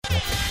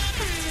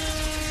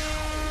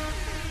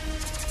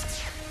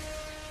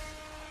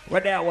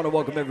Right now, I want to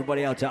welcome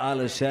everybody out to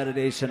Island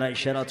Saturdays tonight.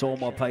 Shout out to all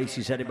my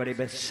Pisces. Anybody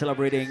been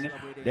celebrating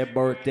their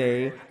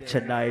birthday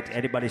tonight?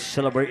 Anybody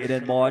celebrating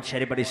in March?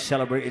 Anybody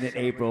celebrating in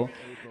April?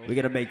 We're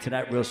going to make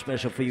tonight real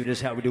special for you. This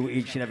is how we do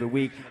each and every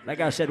week.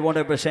 Like I said,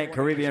 100%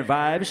 Caribbean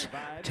vibes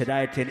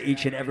tonight and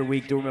each and every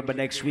week. Do remember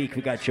next week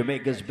we got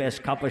Jamaica's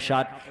best copper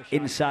shot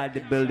inside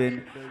the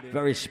building.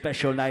 Very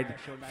special night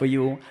for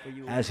you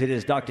as it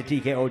is Dr.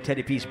 TKO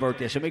Teddy P's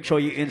birthday. So make sure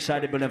you're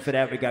inside the building for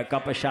that. We got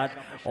copper shot,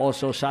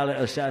 also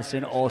Silent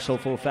Assassin, also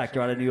Full Factor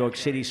out of New York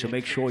City. So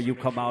make sure you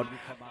come out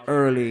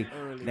early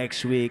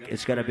next week.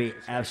 It's going to be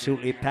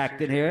absolutely packed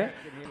in here.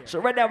 So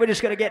right now, we're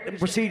just going to get the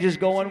procedures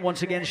going.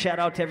 Once again, shout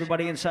out to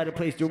everybody inside the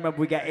place. Do remember,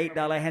 we got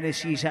 $8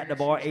 Hennessy's at the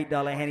bar,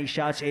 $8 Henny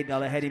shots,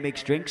 $8 Henny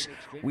mixed drinks.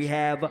 We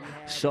have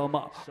some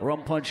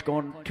rum punch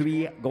going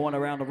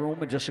around the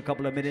room in just a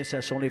couple of minutes.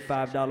 That's only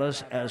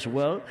 $5 as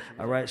well.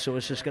 All right, so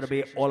it's just going to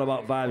be all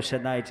about vibes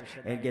tonight.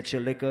 And get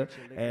your liquor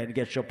and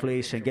get your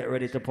place and get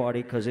ready to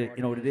party because you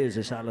know what it is.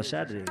 It's Island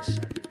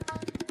Saturdays.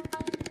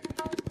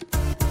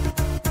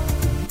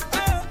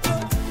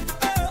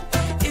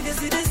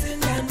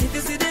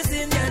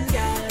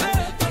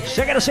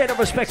 So I gotta say no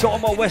respect to all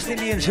my West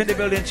Indians in the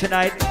building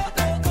tonight.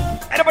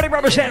 Anybody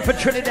representing for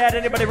Trinidad?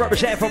 Anybody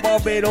representing for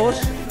Barbados?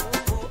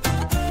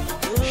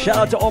 Shout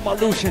out to all my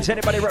Lucians.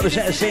 Anybody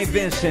representing St.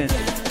 Vincent?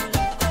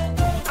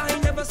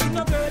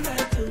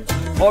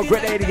 All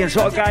Grenadians,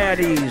 all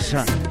Guyanese.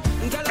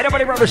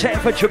 Anybody representing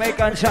for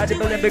Jamaica inside the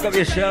building? Big up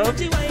yourself.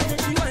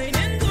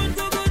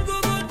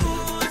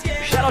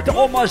 Shout out to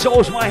all my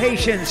Zoes, my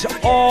Haitians,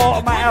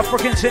 all my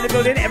Africans in the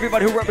building.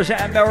 Everybody who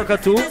represent America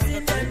too.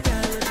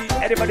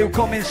 Anybody who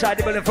come inside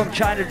the building from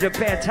China,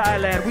 Japan,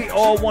 Thailand, we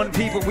all one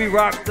people. We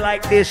rock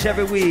like this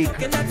every week.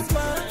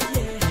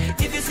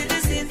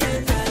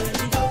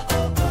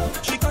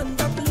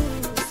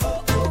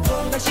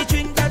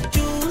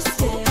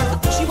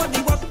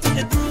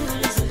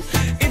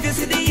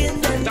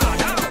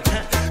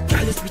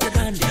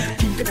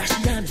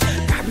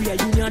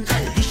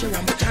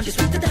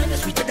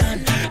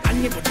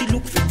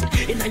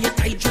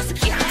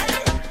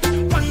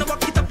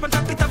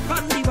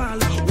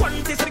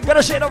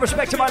 Gotta say no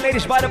respect to my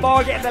ladies by the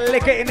bar, getting the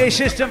liquor in their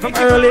system from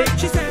early.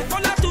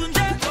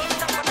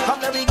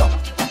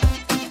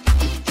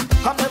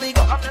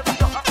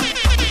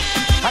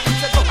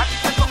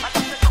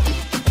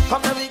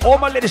 All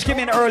my ladies, give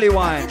me an early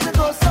wine.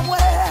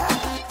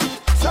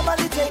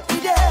 Somebody take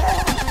me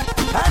there.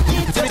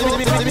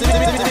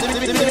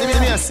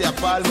 See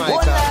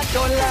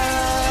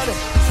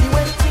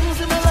when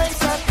things in my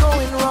life are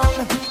going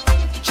wrong,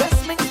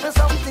 just mix me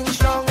something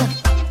strong,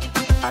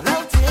 and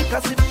I'll take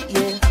a sip,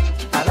 yeah.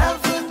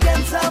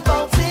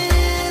 About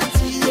it,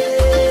 yeah,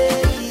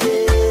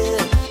 yeah.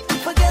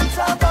 Forget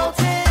about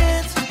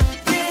it,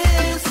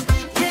 yes,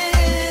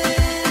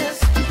 yes.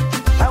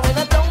 And when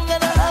I'm down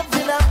and I'm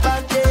having a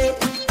bad day,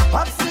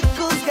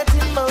 obstacles get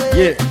in my way.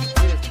 Yeah,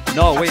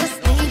 no, wait. I just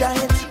need a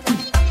hit,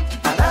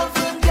 and I'll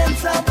forget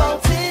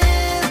about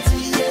it,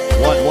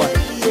 yeah. What?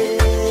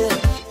 Yeah.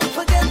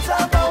 Forget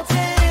about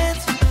it,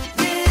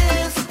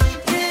 yes,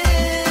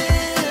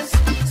 yes.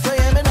 So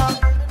yeah, me now.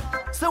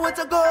 So where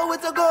to go, where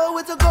to go,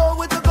 where to go,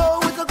 where to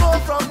go.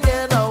 From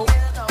here now,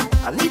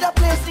 I need a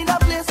place,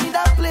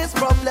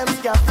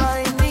 problems can't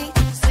find me.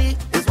 See,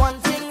 there's one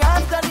thing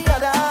after the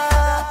other,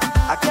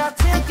 I can't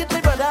take it,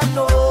 my brother,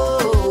 no.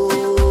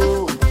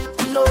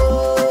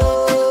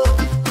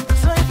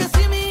 So if you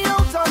see me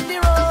out on the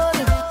road,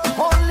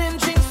 holding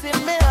drinks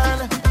in my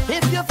hand,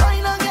 if you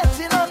find I'm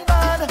getting on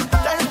bad,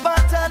 that's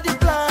part of the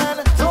plan,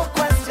 don't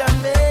question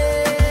me.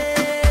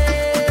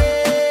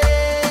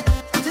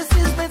 This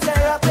is my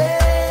therapy.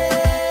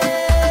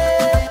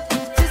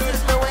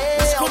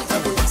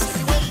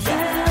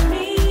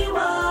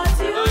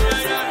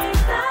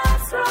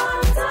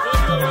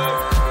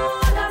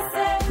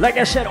 Like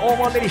I said, all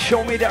my ladies,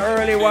 show me the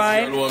early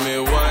wine. Show me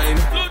wine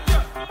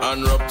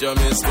and rupture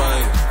me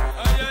spine.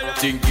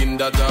 Thinking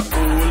that a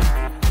fool,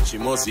 she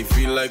must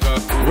feel like a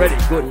fool. Ready,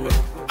 good.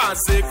 I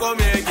say, come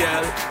here,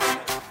 girl.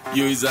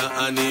 You is an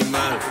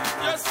animal.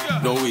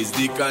 No, is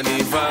the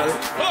carnival.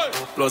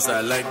 Plus,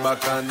 I like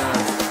bacchanal.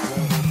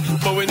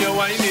 But when you're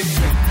whining,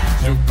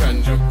 juke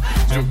and juke,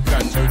 juke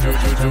and juke,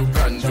 juke, juke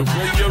and juke.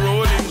 When you're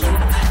rolling,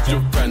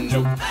 juke and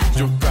juke,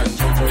 juke and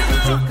juke,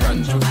 juke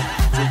and juke.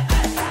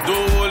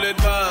 Don't hold it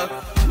back,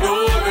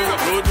 no,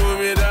 don't do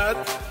me that,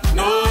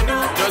 no,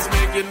 just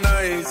make it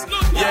nice,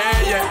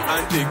 yeah,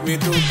 and take me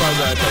to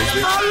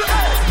paradise.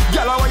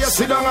 Girl, why you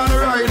sit down on the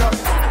rider?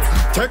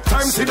 Take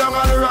time, sit down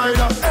on the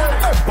rider.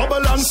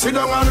 Bubble and sit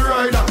down on the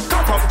rider.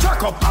 Cock up,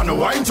 jack up, and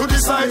wine to the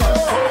side.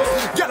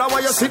 Girl,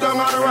 why you sit down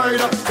on the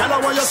rider? Girl,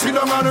 why you sit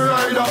down on the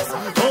rider?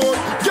 Oh,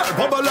 girl,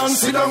 bubble and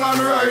sit down on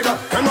the rider.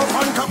 Come up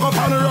and cock up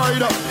on the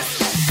rider.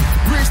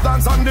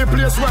 dance on the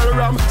place well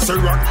ram. Say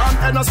rock and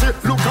Hennessy,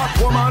 look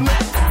at woman.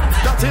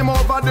 Got him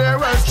over there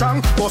well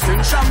strong,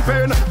 busting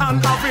champagne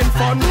and having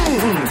fun.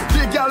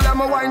 The girl them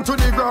wine to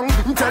the ground,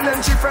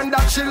 telling she friend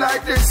that she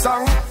like this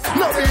song.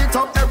 No beat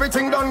up,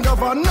 everything done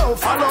govern. No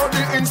follow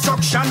the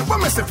instruction. When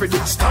me say for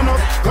this, stand up,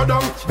 go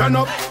down, bend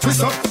up,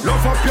 twist up,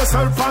 love up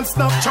yourself and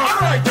Snapchat.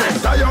 Alright then,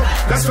 tie up,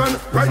 best friend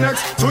right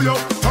next to you.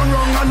 Turn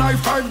round and high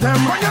five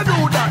them when you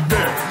do that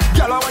there.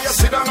 Girl, when you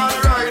sit down on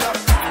the rider,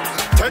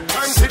 take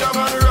time, sit down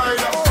on the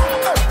rider.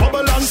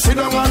 Bubble and sit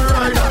down on the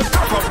rider.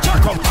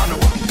 Jack up, and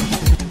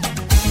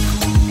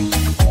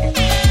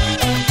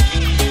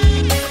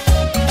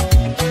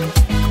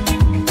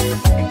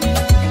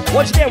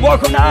once again,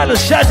 welcome to Island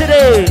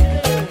Saturday.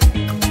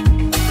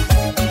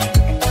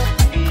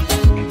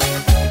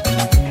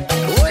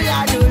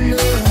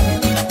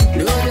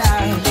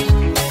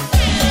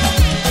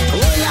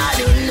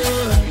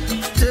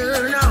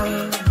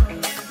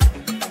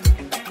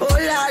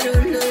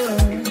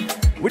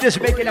 We're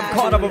just making them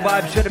carnival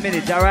vibes for the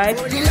minute, alright?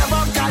 Oh, the love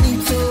of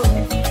Calypso.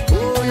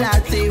 Oh,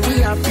 latte,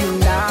 we are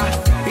finger.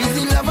 Is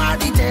the love of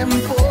the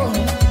tempo.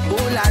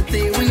 Oh,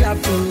 latte, we are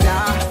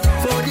finger.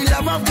 For the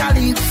love of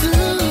Calypso.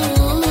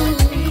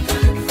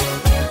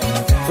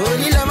 For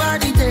the love of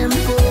the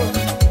tempo.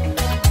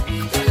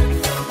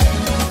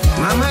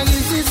 Mama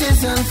used to say,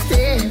 son,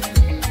 stay.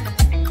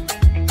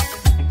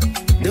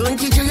 Don't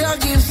teach your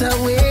gifts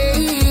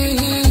away.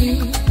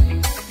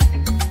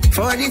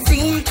 For the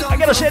thing I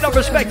gotta say no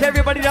respect to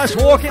everybody that's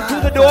walking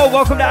through the door.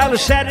 Welcome to Island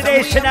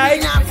Saturdays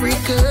tonight.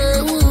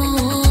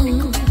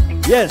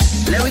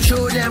 Yes. Let me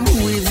show them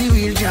who is the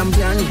real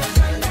champion.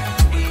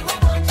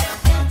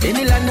 In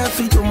the land of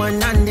sweet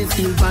woman and the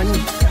steel pan.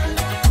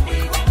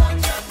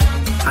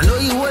 I know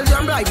you hold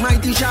them like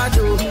mighty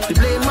shadow. The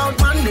blame out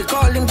man, they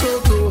call him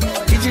Coco.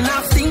 Kitchen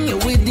half sing you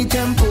with the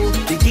tempo.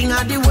 The king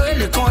of the world,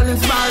 they call him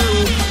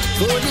Sparrow.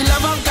 For the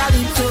love of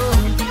Calypso.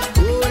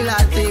 Oh,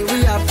 latte,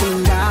 we are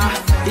finger.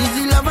 Is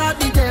the love of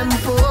the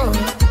tempo.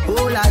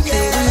 Oh, latte,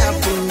 we are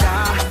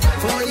finger.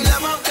 For the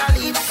love of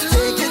Calypso.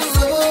 Take it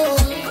slow.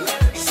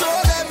 Show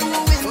them who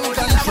is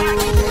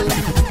control.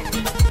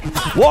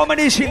 Warm and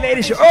easy,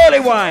 ladies, your early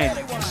wine.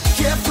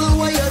 Careful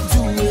what you're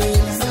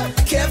doing.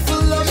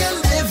 Careful how you're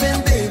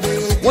living,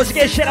 baby. Once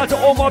again, shout out to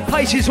all my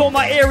Pisces, all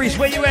my Aries,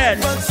 where you at?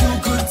 But you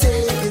could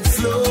take it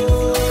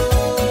slow.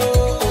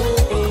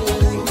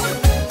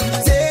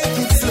 Take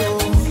it slow.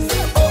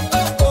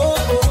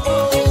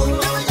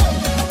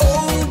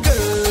 Oh,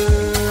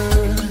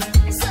 girl.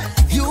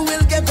 You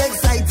will get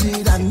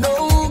excited, I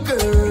know,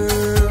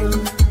 girl.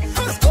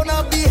 It's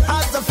gonna be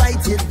hard to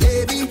fight it,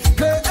 baby.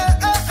 Girl.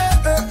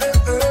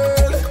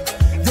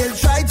 They'll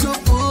try to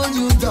pull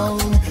you down,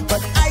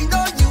 but I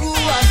know you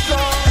are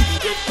strong.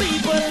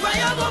 People,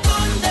 fire go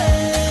Bundy.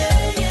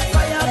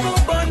 Fire go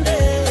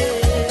Bundy.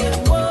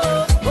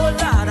 Whoa, oh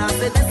Lord, I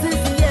said this is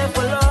the year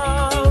for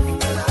love.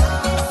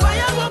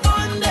 Fire go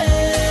Bundy.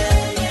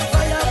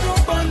 Fire go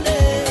Bundy.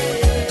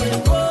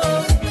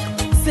 Whoa,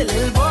 say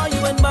little boy, you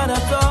ain't bad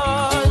at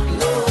all.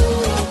 No,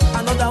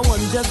 another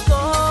one just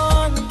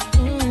gone.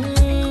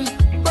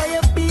 Boy,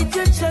 you beat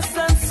your chest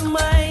and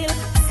smile.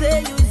 Say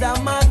you's a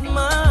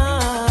madman.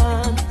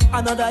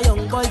 Another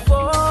young boy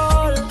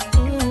fall.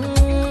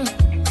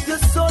 Your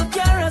soul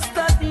can rest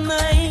at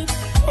night.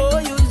 Oh,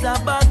 you's a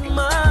bad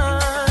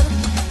man.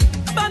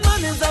 Bad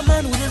man is a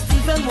man who just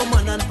defend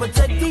woman and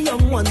protect the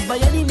young ones by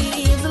any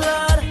means,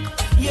 Lord.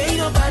 You ain't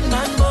no bad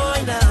man,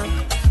 boy, now.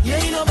 You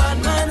ain't no bad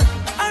man.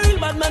 A real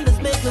bad man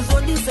just make his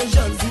own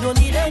decisions. He don't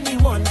need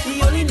anyone.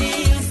 He only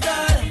needs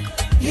God.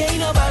 You ain't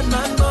no bad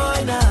man,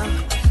 boy, now.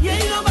 You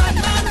ain't no bad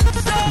man.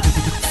 So,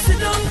 sit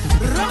down,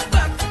 rock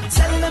back.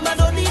 Tell them I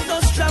don't need no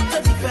strap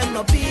to defend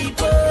my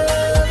people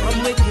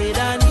from wicked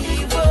and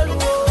evil.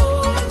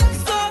 Whoa.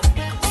 So,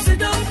 sit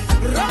down,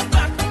 rock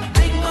back.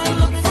 Big man,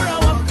 look for a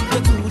walk.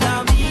 You're too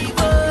damn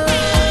evil.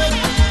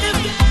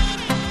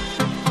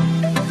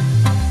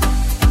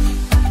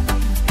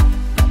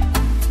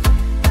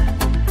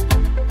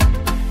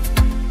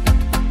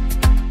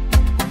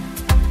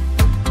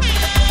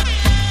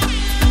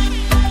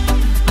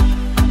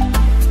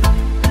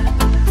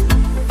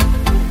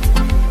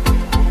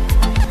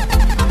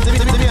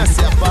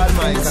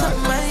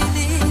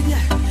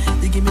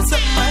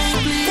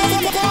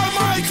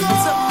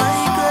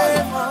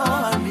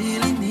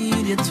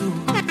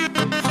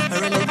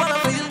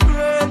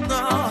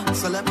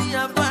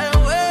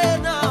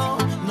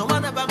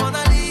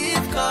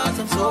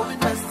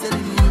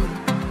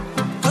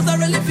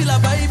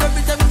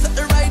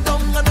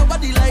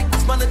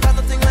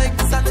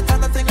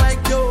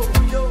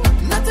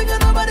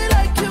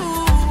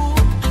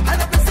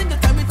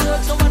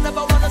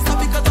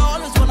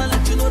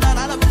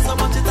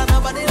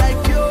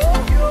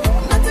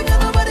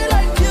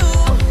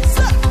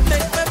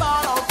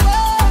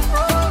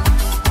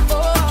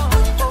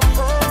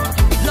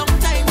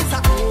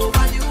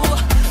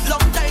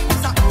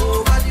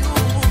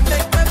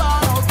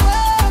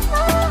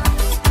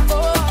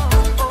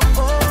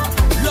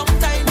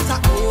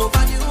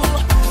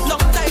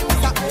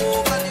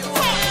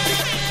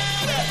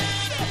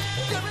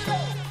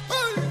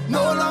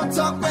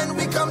 long talk when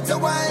we come to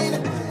wine.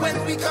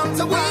 When we come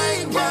to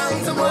wine,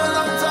 wine. No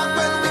long talk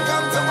when we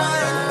come to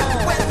wine.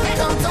 When we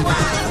come to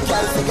wine,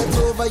 girl, take it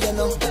over, you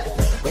know.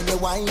 When you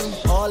wine,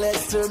 all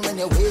extreme when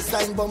your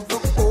waistline bump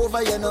up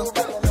over, you know.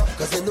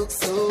 Cause it looks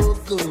so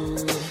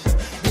good.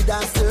 The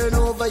dance turn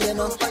over, you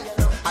know.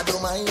 I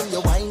don't mind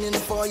you whining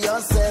for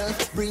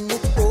yourself. Bring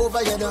it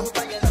over, you know.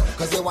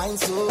 Cause you wine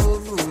so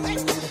rude.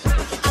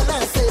 And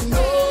I say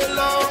no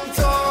long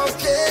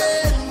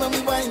talking. When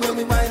we wine, when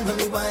we wine, when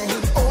we wine.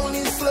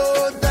 Only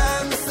slow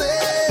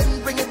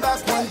dancing. Bring it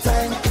back one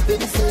time.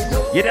 Baby say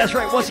no. Yeah, that's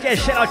right. Once again,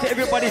 shout out to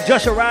everybody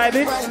just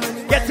arriving.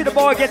 Get to the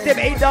bar, get them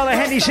 $8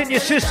 Hennies in your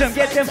system.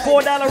 Get them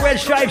 $4 Red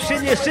Stripes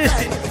in your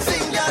system.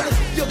 Sing, girl,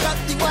 you got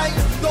the wine.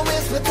 Don't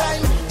waste the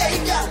time. Hey,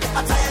 girl,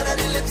 I'm tired of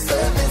the lip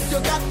service. You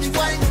got the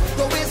wine.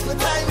 Don't waste the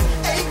time.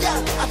 Hey,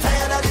 girl, I'm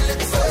tired of the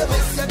lip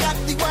service. You got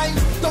the wine.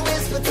 Don't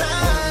waste the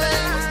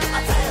time.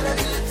 I'm tired of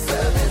the lip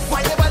service.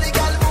 Why nobody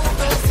got move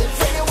first?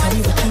 Say you want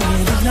what you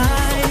really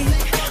like.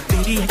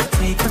 Baby, I can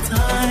take my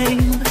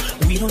time.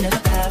 We don't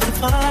ever have to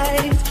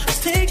fight.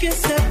 Just take it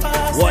step by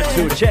step.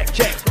 1, 2, check,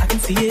 check. I can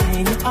see it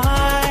in your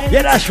eyes.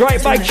 Yeah, that's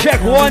right, Mike.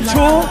 Check 1,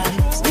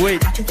 2.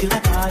 Wait. I can feel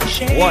that body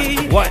shake.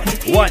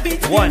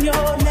 1.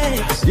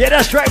 Yeah,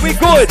 that's right. We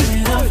good.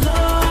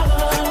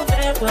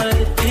 What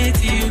it did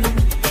to you.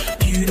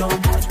 You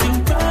don't have to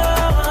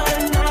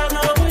run. I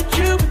know what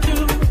you would do.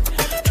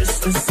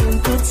 Just a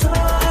simple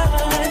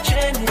touch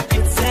and it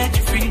can set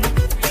you free.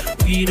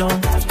 We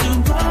don't have to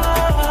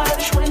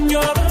rush when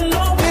you're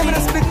alone. Give me the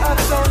split out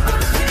song.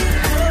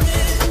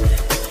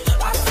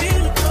 I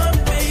feel it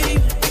coming, baby.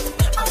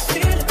 I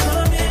feel it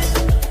coming.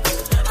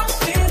 I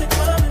feel it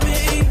coming,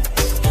 baby.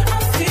 I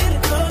feel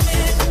it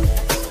coming.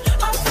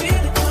 I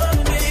feel it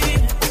coming, baby.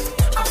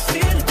 I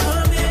feel it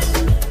coming.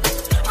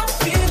 I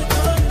feel it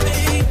coming,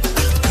 baby.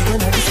 You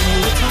and I just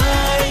hold it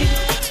tight.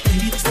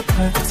 Baby, it's the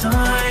perfect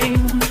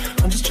time.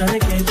 I'm just trying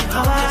to get you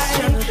high.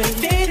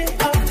 Faded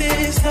off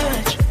this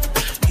touch.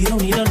 You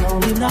don't need a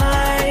lonely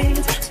night.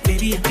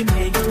 Baby, I can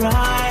make it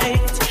right.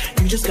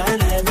 You just gotta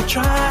let me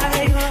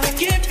try.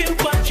 Give you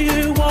what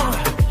you want.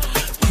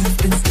 You've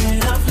been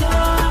scared of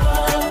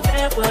love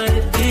and what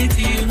it did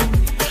to you.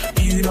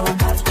 You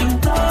don't have to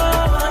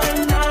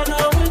run. I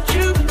know what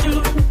you can do.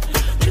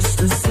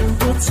 Just a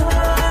simple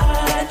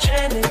touch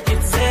and it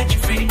can set you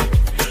free.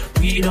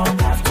 We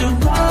don't have to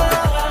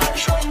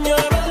rush when you're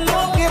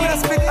alone. Give me a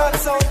spit out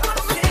sound.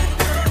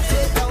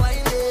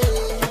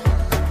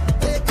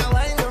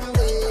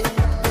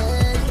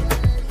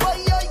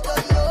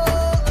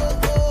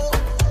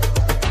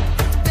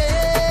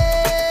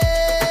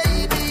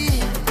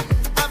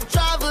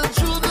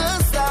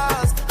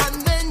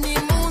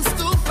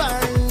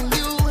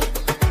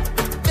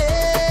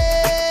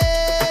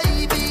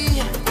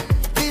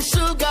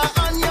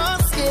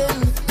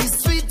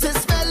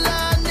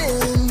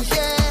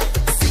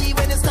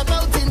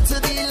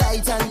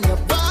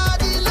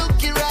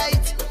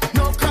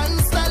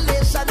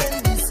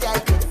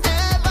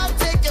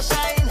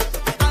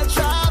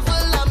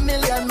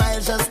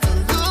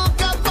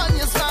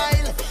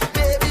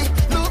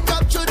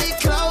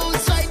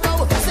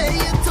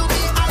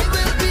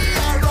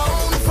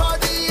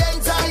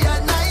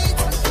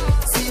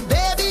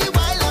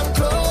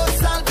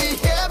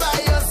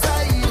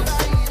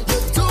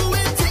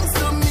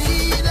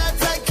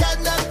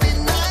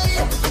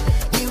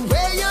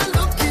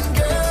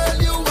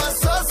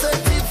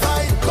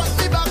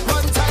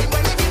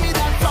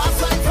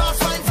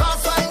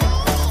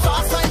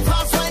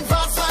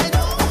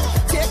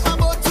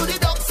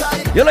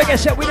 Yeah, like I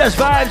said, we just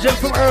vibes in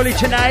from early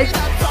tonight.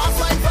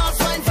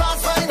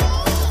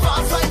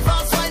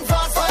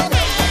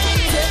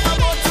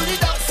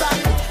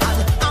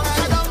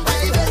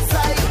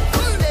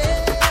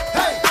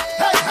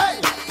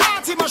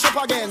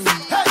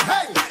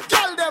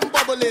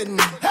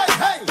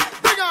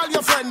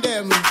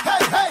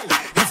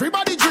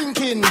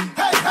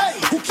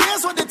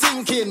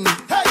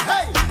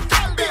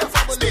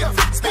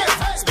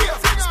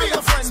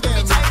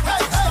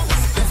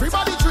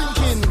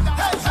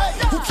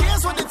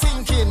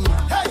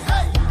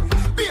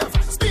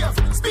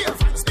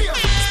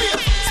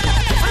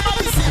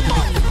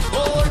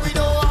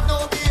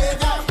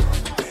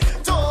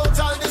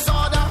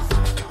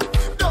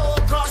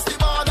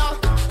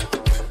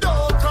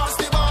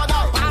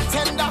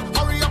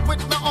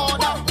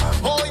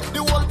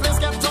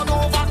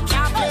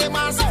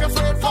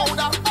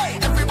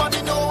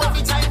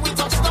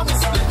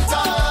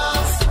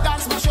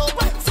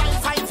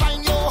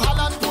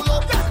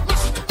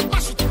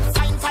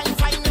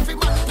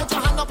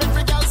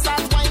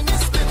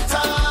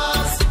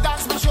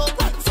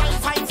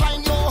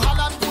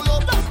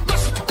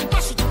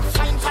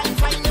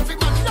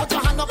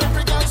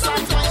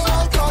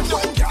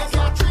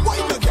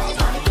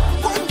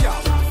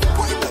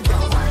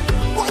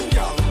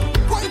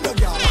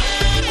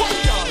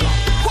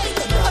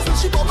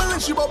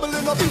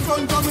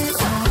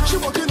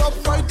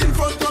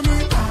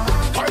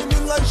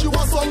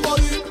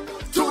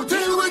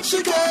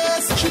 she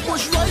gets. She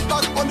push right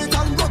back on it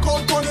and rock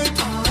out on it.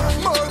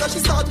 Murder, she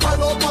start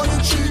pile up on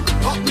it. She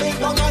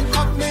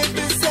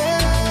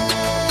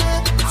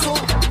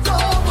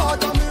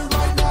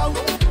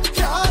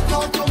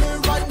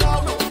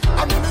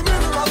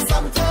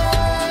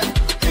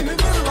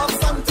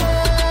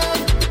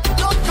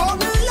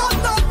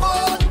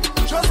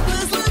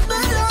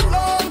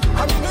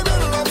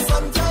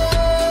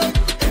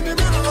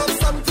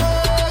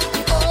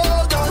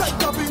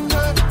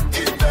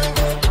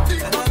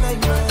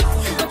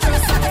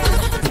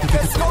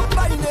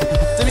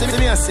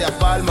I say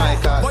Paul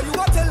Michael. But you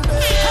go tell me.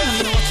 I know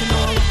you what you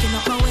know, looking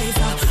up my ways.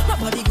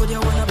 Nobody good, you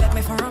wanna bet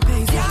me for a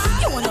pace.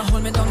 You wanna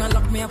hold me down and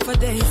lock me up for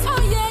days.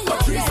 Oh yeah, yeah,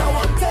 Patrice, I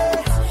want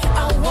it.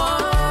 I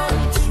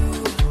want you,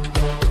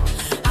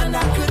 and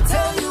I could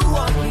tell you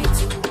want me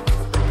to.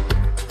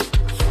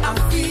 I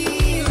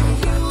feel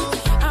you,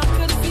 I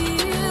could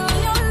feel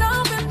your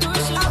love and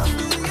pushing. I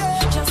feel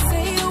it. Just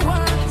say you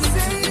want me,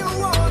 Say you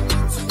want me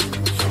to.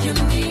 you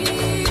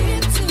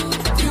need to.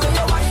 The way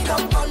you wind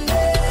up on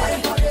me,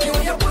 the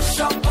way you push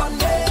up on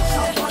me,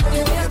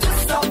 the way you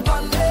twist up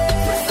on me.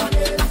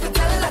 I can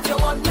tell that you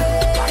want me.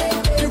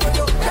 The way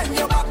you bend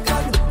your back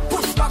and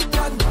push back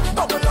and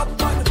bubble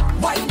up and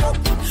wind up.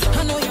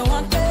 I know you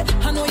want it,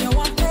 I know you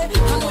want it,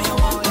 I know you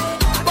want it.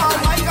 Paul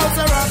Michael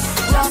say rock,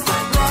 rock,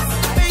 rock,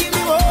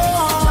 baby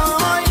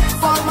boy.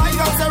 Paul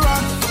Michael say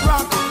rock,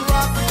 rock,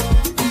 rock,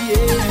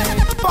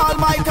 yeah. Paul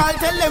Michael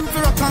tell them to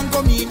rock and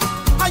come in.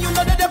 And you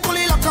know that they pull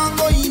it lock and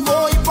go in.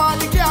 Boy, Paul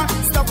the car,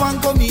 stop and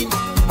come in.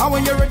 And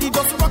when you're ready,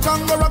 just rock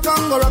and go, rock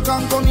and go, rock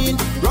and come in,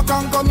 rock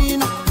and come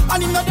in.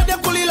 And you know that they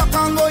pull it lock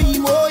and go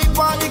in. Boy,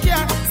 Paul the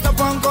car, stop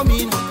and come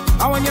in.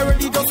 And when you're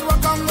ready, just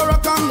rock and go,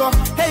 rock and go.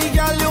 Hey,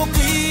 girl, you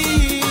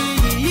clean.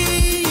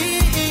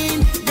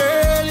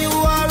 Girl, you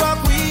are a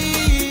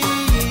queen.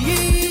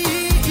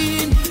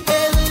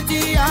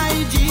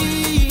 LTIG.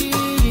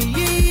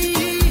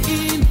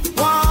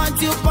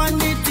 Want you on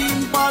the team,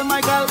 Paul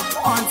Michael.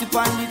 Want you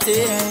on the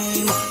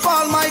team.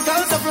 Paul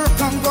Michael, stop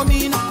rock and come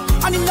in.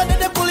 And in the day,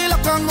 they pull it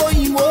lock and go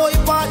in. Oh,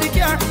 if all the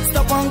car,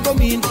 stop and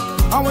come in.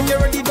 And when you're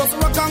ready, just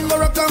rock and go,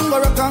 rock and go,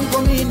 rock and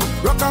come in.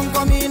 Rock and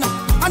come in.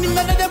 And in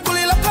the day, they pull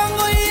it lock and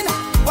go in.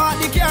 All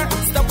the car,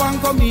 stop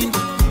and come in.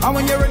 And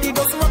when you're ready,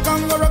 just rock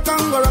and go, rock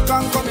and go, rock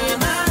and come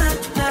in.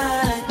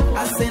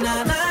 I say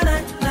na na na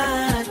na,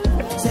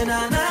 say na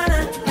na na na.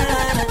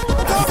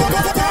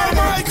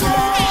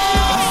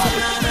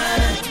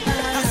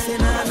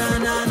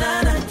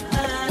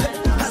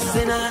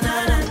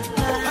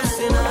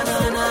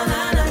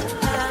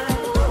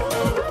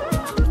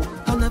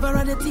 I'll never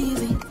run it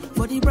easy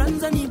for the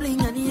brands and the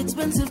bling and the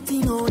expensive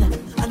thing on.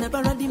 I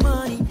never had the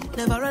money,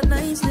 never had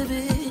nice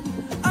living.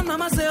 And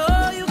mama say,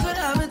 oh, you could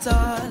have it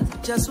all.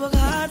 Just work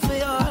hard for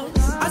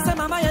yours. I say,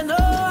 mama, you know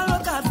I'll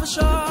work hard for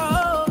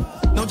sure.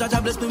 Now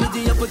Jaja bless me with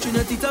the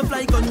opportunity to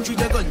fly country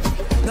to country.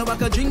 Now I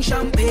could drink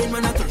champagne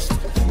when I thirst.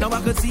 Now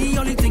I could see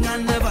only thing I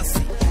never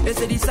see. They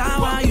say this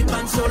how why you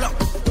been so long.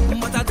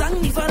 But I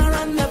thank you for the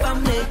run the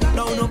family.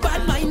 No, no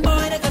bad mind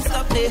boy, they can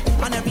stop me.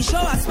 And every show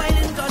I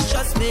smiling cause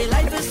trust me,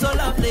 life is so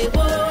lovely,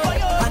 boy.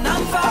 And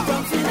I'm far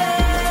from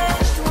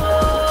finished,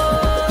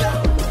 whoa.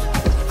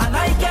 And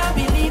I can't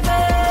believe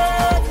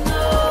it,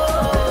 no.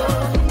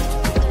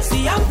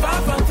 See, I'm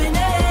far from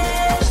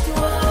finished,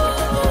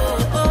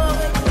 whoa.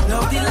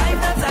 Love the life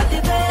that I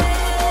live in.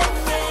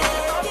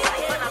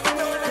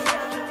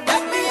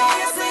 Let me hear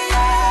you say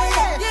yeah,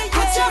 yeah.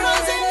 Put your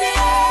hands in the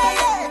air,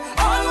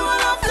 yeah. All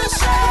one of the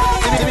shade.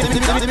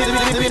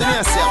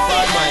 I say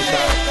Paul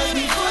Michael.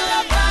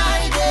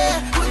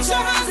 Put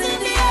your hands in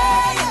the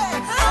air,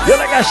 yeah. You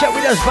like I said, we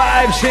just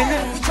vibes in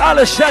all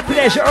the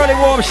Saturdays, early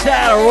warm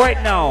style right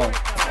now.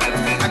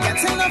 I get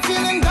a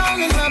feeling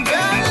down in my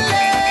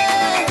belly.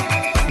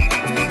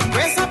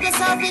 Brace up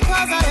yourself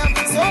because I have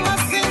so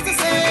much things to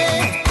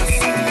say.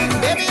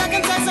 Baby, I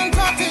can text and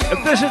talk to you. If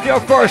this is your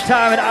first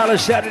time at all the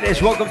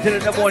Saturdays, welcome to the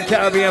 #1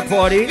 Caribbean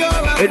party in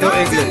New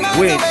England.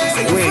 Wait.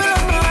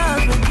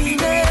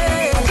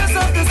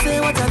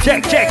 Check.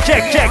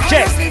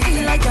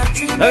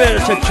 Let me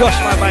just adjust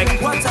my mic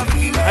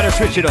and just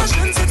switch it up.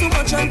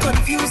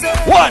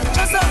 1,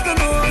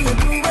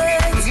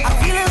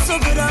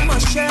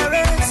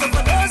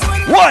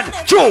 1,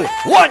 2,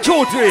 1,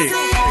 2, 3.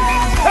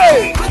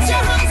 Hey! Put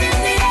your hands in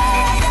the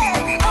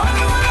air, all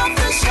the way up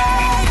the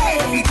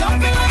shade. We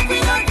jumping like we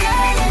don't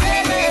care,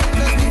 baby.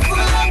 Let's be full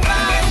of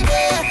vibe.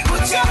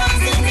 Put your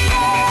hands in the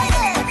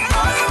air,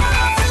 all the way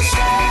up the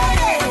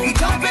shade. We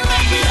jumping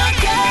like we don't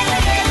care,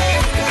 baby.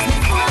 Let's be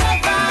full of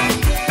vibe.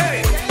 Hey,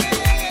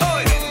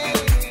 oi,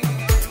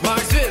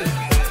 Marksville,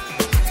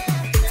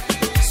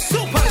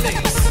 Super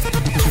Links.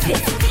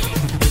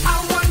 I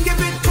want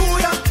give it to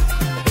ya.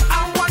 I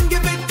want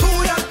give it to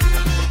ya.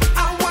 I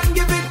want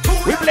give it to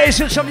We ya.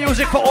 blazing some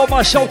music for all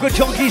my SOCA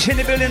junkies in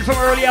the building from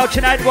early out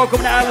tonight.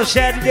 Welcome to all the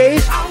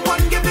Saturdays. I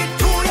want give it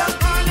to ya.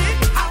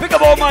 Pick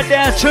up all my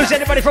dancers.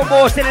 Anybody from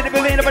Boston in the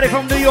building? Anybody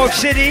from New York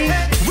City?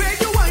 Where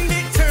you wind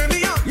it, turn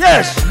me on.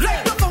 Yes.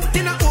 Like the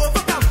fountain of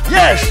overcome.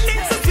 Yes.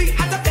 Feeling so sweet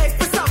as a beg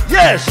for some.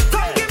 Yes.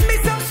 Come give me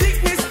some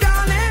sweetness,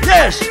 darling.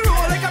 Yes. Let me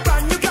roll like a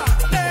brand new car.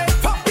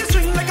 Pop your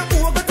string like a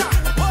Bogota.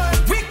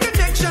 Weak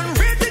connection,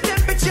 raise the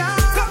temperature.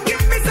 Come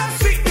give me some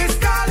sweetness,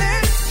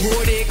 darling.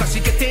 Hold it, cause she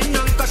getting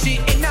on, cause she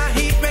in a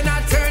heat when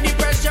I turn the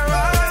pressure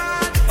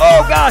on.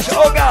 Oh gosh,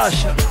 oh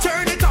gosh.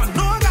 Turn it on,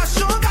 oh gosh,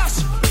 oh gosh.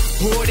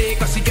 Hold it,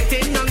 cause she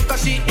getting on,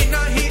 cause she in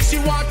a heat. She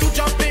want to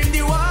jump in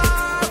the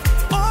wall.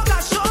 Oh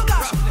gosh,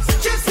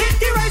 just hit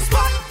the right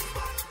spot.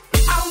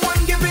 I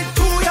want give it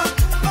to ya.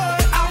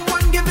 I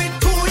want give it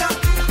to ya.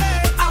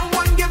 I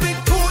want give it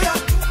to ya.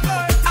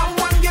 I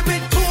want give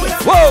it to ya.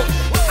 Whoa.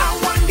 I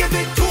want give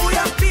it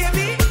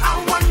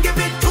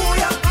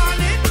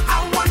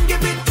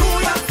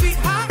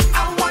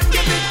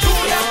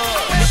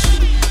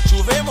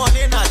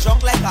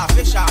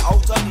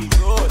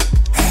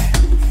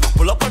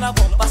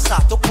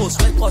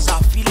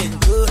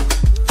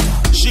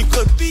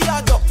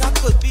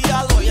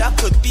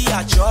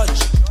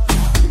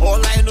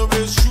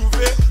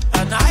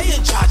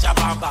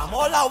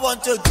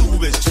want to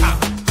do is chop,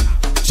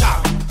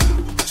 chop,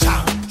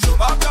 chop. Show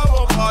back the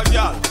woman,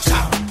 girl.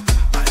 Chop,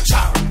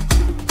 chop,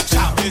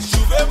 chop. It's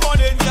Juve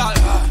morning, girl.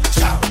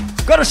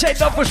 Chop. Gotta say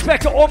enough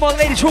respect to all my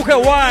ladies who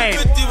can whine.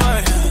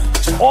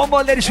 All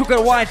my ladies who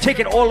can whine, take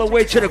it all the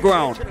way to the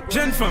ground.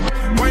 Gentlemen,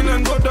 wine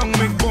and go down,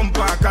 make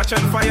bumper, catch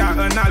and fire,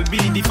 and I'll be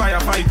the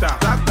firefighter.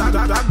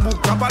 That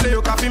book, kapale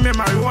yo kafi me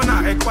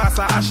marijuana, ek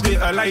pasa Ashley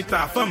a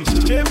lighter. Fem,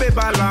 chebe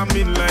bala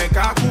min like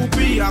a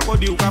kupi,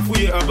 akodi yo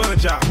kafuye a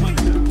banja.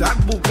 That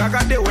book, I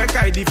got the work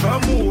I di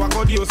famu,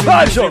 akodi yo se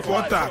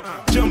water.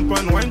 Jump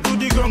and wine to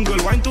the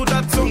grungle, wine to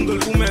that jungle,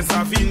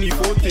 umesa fini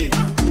fote.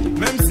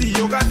 Même si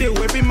yo got the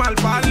wepi mal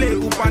parler,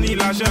 ou pani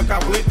la jen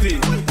kapwete.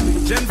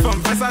 Jeune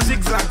femme, fais ça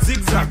zigzag,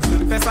 zigzag.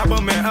 Fais ça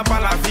bon, mais un pas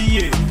la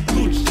vie.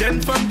 Toute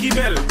jeune femme qui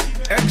belle,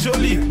 est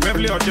jolie.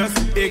 Beverly or just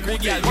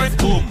écoutez.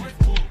 Boom,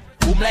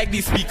 boom like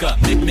this speaker.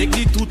 Make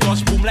the two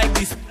touch boom like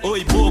this. Oh,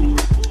 boom,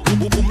 boom,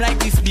 boom, boom like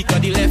this speaker.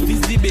 The left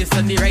is the bass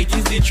and the right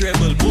is the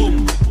treble.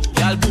 Boom,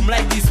 y'all boom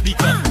like this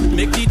speaker.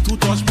 Make the two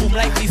touch boom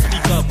like this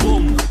speaker.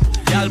 Boom,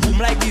 y'all boom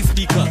like this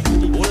speaker.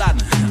 Hold on.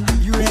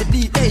 You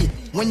ready? Hey,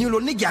 when you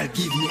lonely, girl,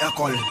 give me a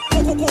call.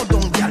 Go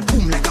down, girl,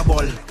 boom like a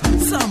ball.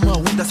 Summer,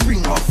 winter,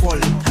 spring or fall.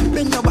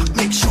 Bend your back,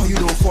 make sure you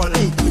don't fall.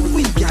 Hey,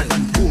 win, girl,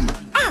 and boom.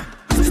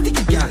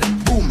 Sticky, girl,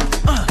 boom.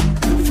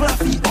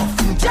 Fluffy or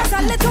fin, Just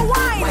a little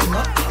wine. why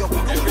not?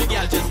 Every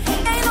girl just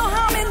boom. Ain't no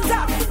harm in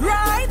that,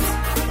 right?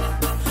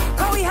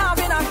 Cause we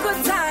having a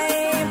good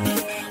time.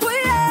 We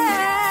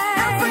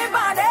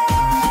everybody.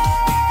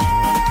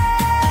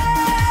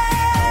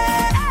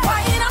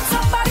 Wine up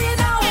somebody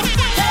now.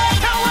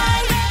 Take a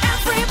wine,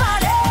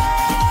 everybody.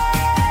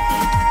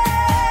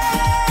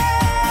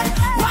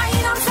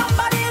 Wine up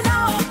somebody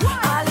now.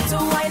 A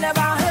little wine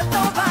never hurt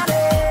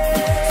nobody.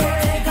 So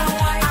take a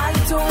wine. A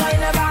little wine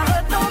never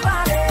hurt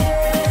nobody.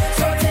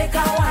 So take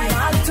a wine.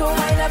 A little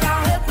wine never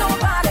hurt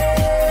nobody.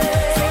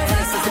 So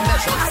this is the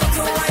measure. A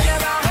little wine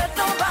never hurt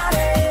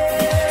nobody.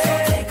 So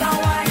take a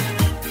wine.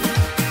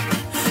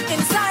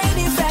 Inside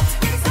effect,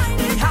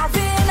 we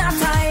having a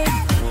time.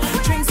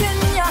 Drinks in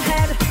your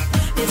head.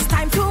 It's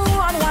time to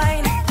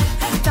unwind.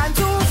 Time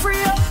to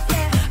free up.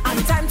 And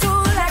time to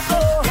let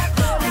go.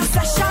 The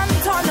session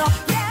turn up.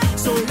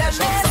 So let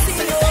me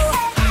see you.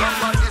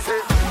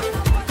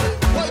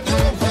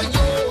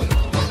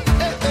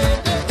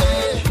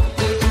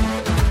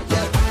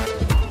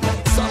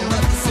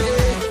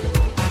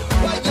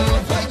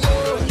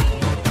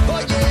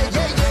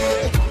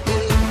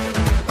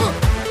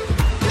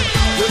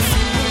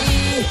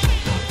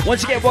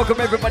 Once again, welcome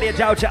everybody at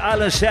Down to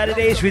Island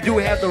Saturdays. We do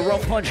have the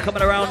rum punch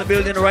coming around the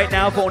building right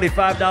now for only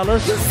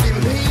 $5.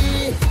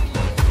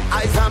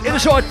 It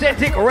is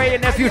authentic Ray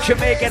and Nephew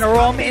Jamaican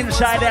rum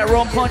inside that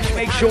rum punch.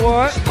 Make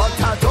sure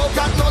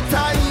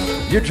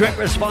you drink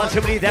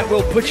responsibly. That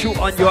will put you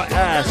on your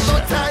ass.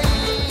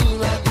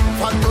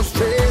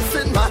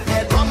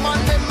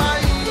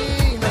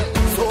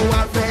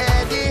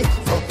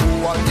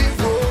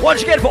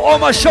 Once again, for all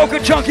my SOCA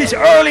junkies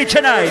early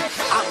tonight.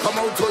 I come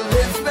out to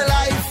live my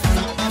life.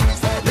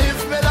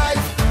 Live my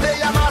life.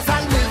 Play a mass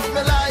and live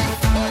my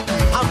life.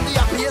 I'm the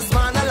happiest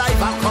man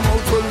alive. I come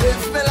out to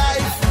live my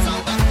life.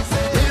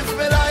 Live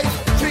my life.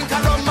 Drink a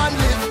rum and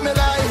live my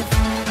life.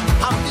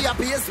 I'm the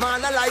happiest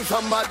man alive.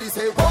 Somebody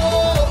say, whoa,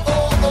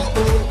 oh, oh,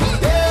 oh.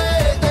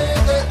 Yeah,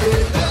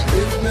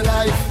 live my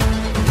life.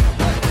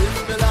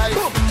 Live my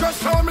life.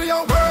 Just show me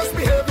your worst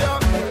behavior.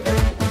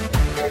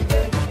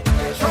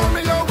 Show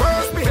me your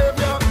worst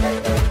behavior.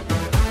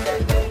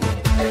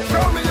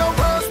 Show me your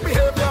worst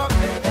behavior.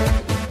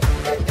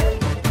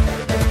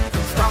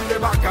 Stop the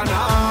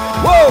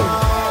bacchanal. Whoa!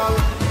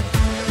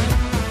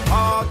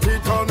 Party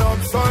turn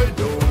upside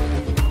down.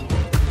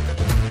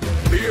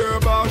 Beer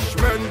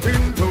bashment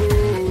in town.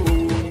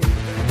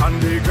 And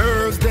the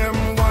girls them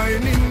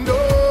whining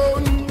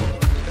down.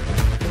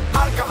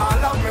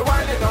 Alcohol and me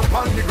whining up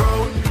on the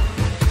ground.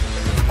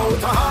 Out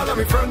of all of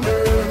me friend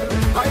them.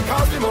 I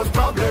cause the most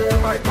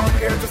problem. I come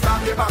here to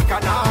stop the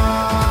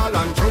bacchanal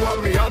and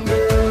throw me on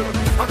them.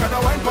 I gotta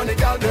wine for the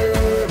girl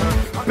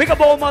them. Pick up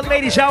all my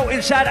ladies out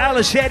inside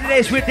Island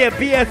Saturdays with their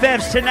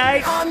BFFs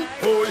tonight. And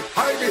boy,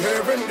 I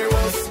behave in the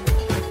worst.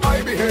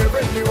 I behave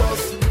in the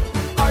worst.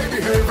 I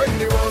behave in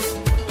the worst.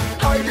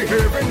 I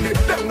behave in the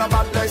them not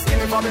bad like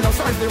skinny for me no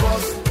size the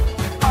worst.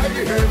 I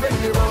behave in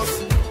the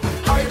worst.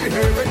 I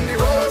behave in the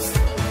worst.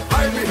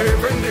 I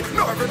behave in the.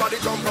 No, everybody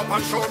jump up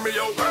and show me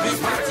your worst. This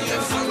party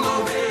and song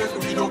away.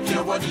 We don't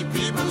care what the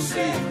people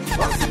say.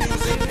 Once the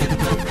music hit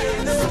the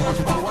pain, so much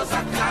powers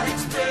I can't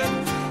explain.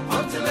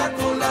 Until I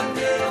call and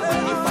day,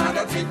 when the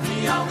Father take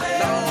me away.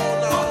 No.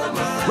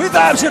 We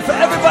vibes it for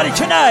everybody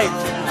tonight.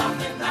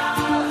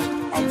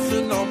 I'm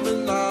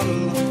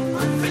phenomenal.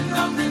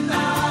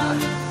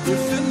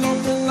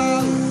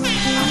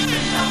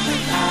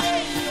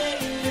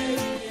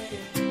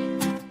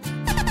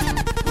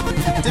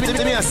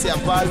 Give me a say,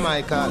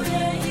 bookpaulmichael.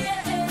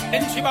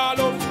 Then she ball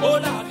up, oh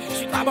lord.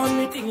 She grab on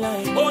me thing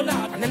like, oh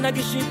lord. And then I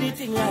give she the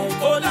thing like,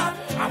 oh lord.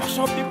 I mash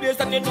up the place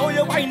and you know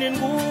you're whining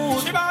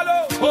good.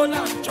 Shibalo, hold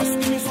on, just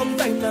give me some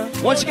time now.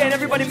 Once again,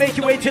 everybody make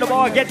your way to the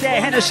bar. Get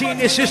that Hennessy in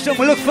your system.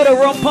 We look for the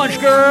rum punch,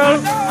 girl.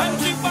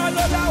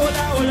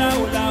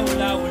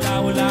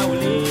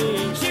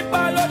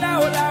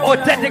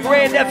 Authentic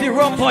Ray and Nephew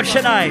rum punch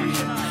tonight.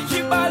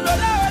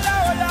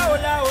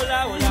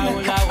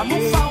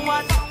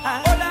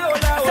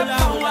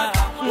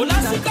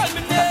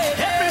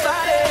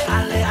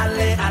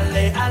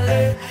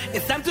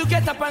 It's time to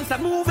get up and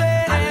start moving.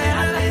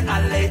 Alle,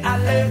 alle,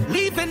 alle.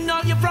 Leaving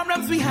all your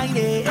problems behind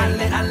it.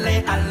 Alle,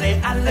 alle, alle,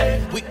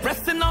 alle. We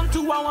pressing on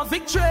to our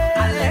victory.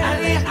 Alle,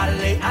 alle,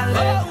 alle,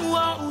 alle. Oh,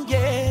 oh,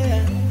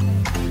 yeah.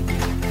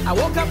 I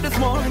woke up this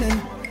morning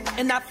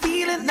and I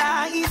feeling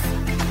nice,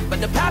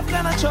 but the path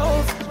that I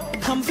chose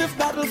comes with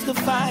battles to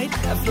fight.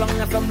 As long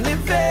as I'm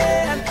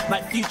living,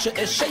 my future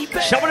is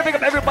shaping. So I want to pick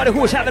up everybody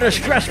who's having a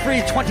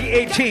stress-free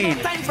 2018.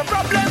 Time for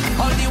problems.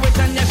 All the weight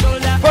on your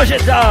shoulder. Push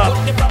it up.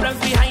 Put the problems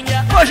behind you.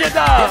 Push it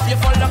up. If you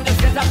fall down, just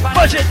get up.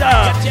 Push it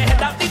up. Get your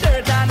head out the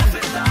dirt and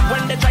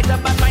when they try to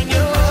backline you,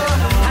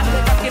 and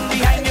they're talking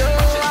behind you,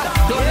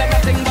 don't let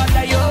nothing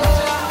bother you.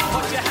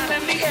 Put your hand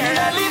in the air.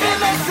 I leave it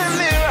next to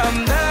me, I'm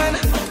done.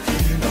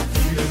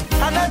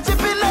 And I tip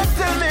it next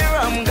to me,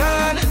 I'm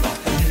gone.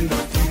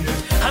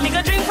 I'm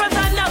gonna drink from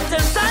sun up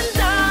till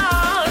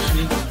sundown.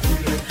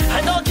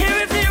 I don't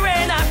care if the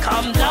rain I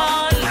come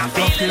down. I'm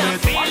feeling it.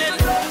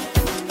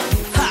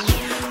 Ha!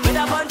 With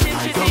a bunch of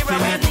shitty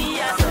rum in the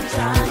air,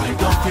 sunshine.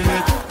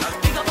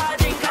 Pick up a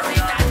drink and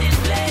sing at this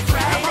place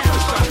right now.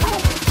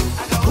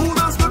 Who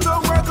does go to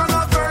work on a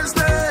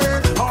Thursday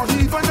or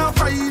even a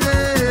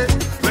Friday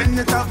when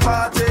it have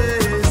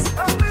parties?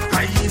 I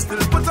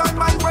still put on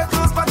my wet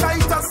clothes, but I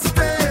just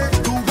stay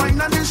to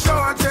wine and the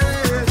shorty.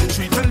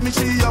 She tell me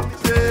she up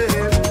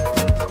there.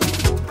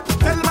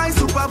 Tell my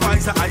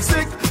supervisor I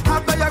sick,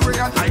 have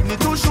diarrhea and I need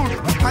to shoot.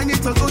 I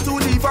need to go to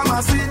the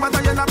pharmacy, but I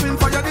end up in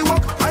fire the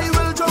walk. I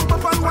will jump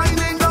up and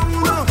winding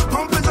down,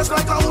 pumping just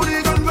like a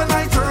hooligan when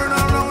I turn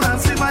around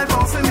and see my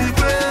boss in the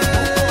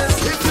place.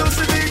 If you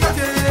see me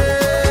again,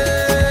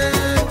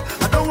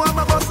 I don't want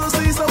my boss to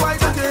see, so I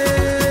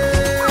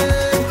again.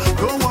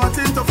 Don't want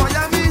him to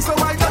fire me, so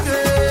I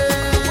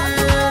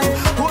again.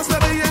 Post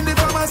me in the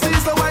pharmacy,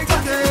 so I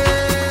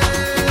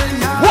again.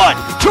 Yeah.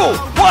 1, 2,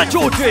 1,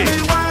 2, 3.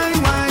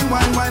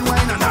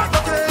 Wine, and I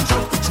again.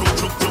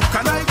 Choke,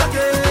 and I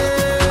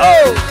again.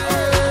 Oh.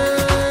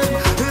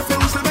 If you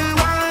see me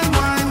wine,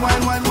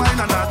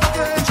 and I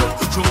again.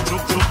 Choke,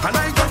 and I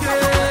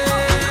again.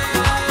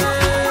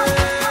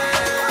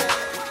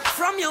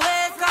 From your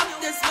wake up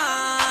this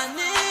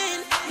morning,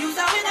 you's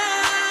a winner,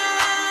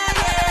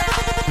 yeah.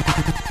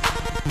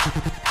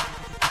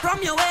 From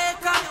your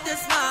wake up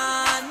this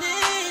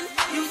morning,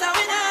 you's a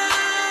winner,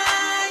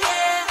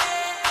 yeah.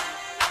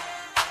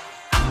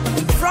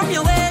 From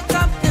your wake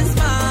up this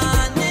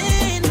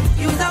morning,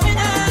 you's a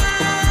winner,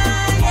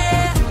 yeah.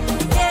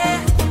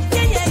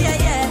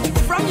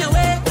 From your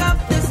wake up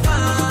this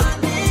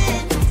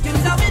morning,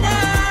 you's a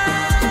winner,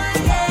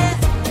 yeah.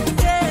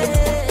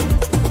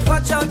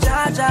 Watch out,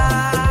 Jaja.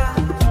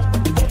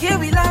 Here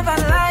we love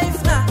and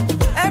life now.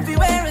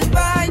 Everywhere is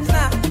vibes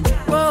now.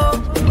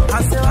 Whoa,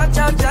 I say watch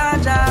out,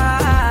 Jaja.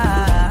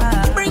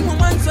 Bring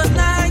woman so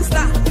nice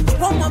now.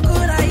 What more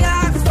could I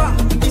ask for?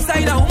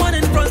 Beside a woman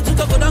in front to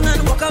go down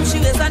and walk up, she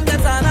lays and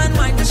gets on and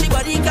mind. She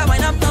body can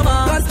wind up no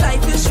more. Cause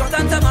life is short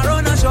and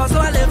tomorrow not sure, so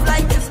I live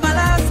like this my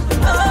last.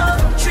 Oh,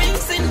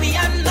 drinks in me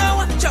and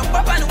now jump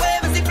up and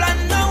wave is the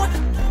plan now.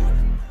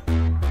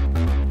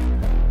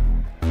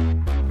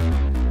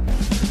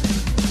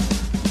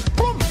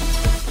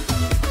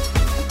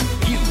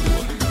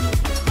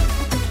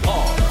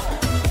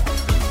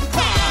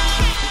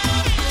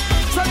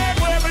 So make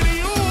wherever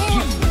you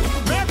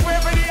make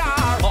wherever they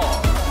are.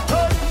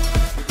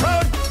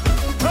 Run.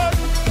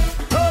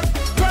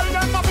 Tell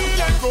them I'm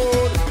feeling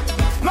good,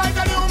 like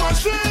a new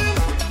machine,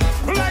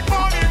 like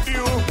morning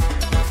dew,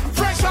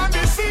 fresh on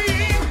the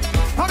scene.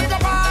 I make a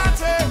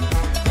party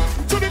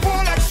to the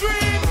full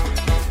extreme,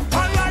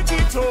 and light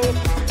it up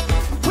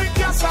with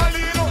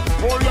gasoline.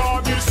 Oh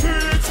Lord, the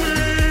city,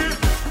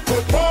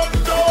 put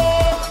Bondo,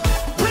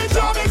 we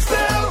jamming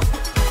still,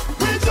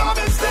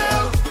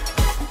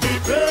 the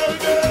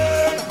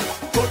building,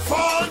 put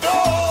fall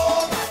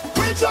down,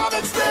 we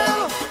jamming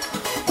still,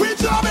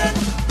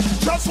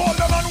 just hold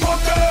them and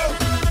walk them,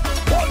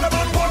 just hold them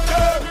and walk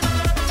them,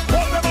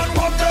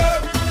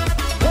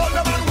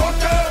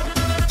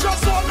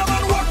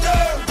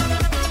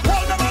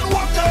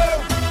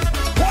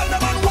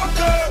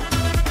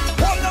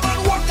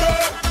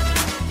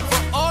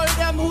 All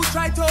them who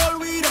try to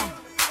hold we down,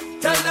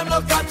 tell them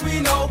look at we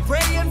now.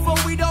 Praying for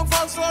we don't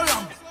fall so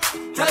long.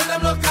 Tell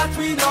them look at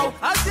we now.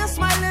 As you're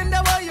smiling the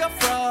where you're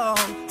from.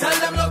 Tell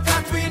them look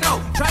at we now.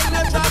 Try to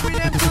drag with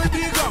them to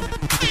the ground.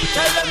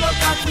 Tell them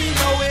look at we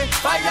now.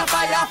 Fire,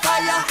 fire,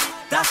 fire.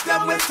 That's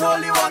them with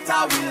holy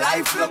water. We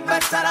life look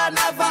better than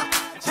ever.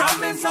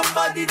 Jamming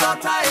somebody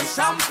daughter is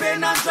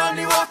champagne and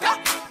Johnny Walker.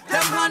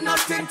 Them had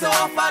nothing to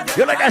offer them.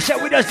 Yo, like I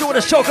said, we just doing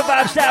the SOCA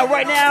vibe style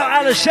right now,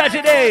 Alice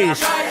Saturdays.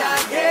 Try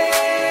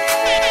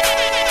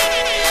again.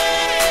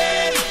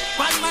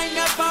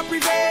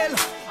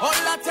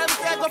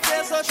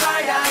 play, so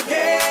try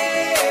again.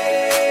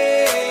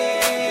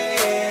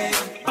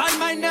 Bad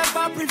mind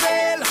never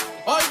prevail.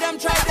 All them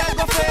try, they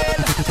go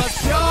fail. Cause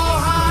pure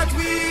heart,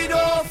 we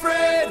don't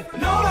afraid.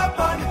 No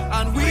weapon.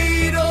 And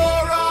we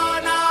don't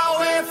run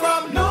away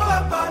from no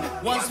weapon.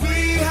 Once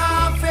we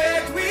have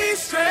faith, we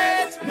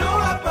straight. No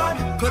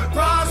weapon. Could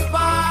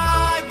prosper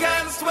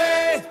against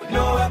way.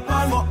 No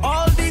weapon. For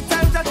all the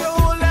times that you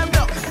hold them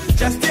down,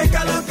 just take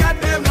a look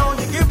at them now.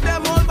 You give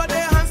them all, but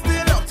their hands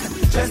still out.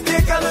 Just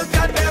take a look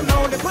at them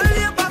now. They pull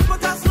you back,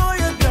 but I slow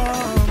you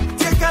down.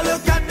 Take a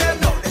look at them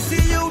now. They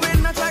see you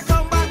win, not try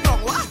come back now.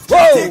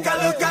 What? Take a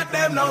look at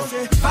them now.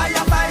 Say,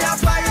 fire, fire,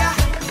 fire.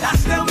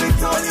 That's them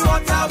with only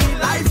water. We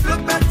life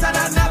look better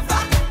than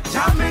ever.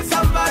 Jamming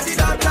somebody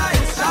that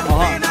dies.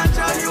 Champagne and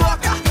Johnny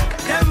Walker.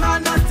 Them are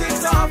nothing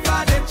to offer.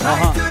 They try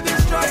to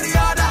destroy the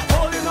other.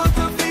 Holding on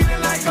to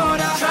feeling like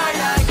order. Try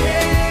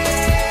again.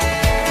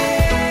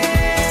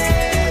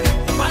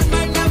 One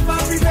man never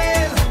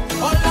prevail.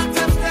 All that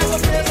them never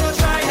fail. So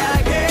try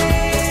again.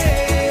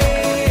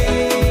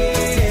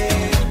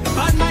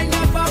 One man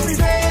never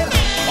prevail.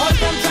 All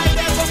them try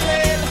never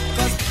fail.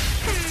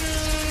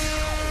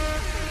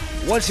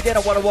 Once again, I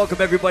want to welcome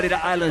everybody to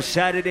Island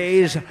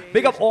Saturdays.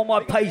 Big up all my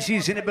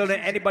Pisces in the building.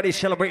 Anybody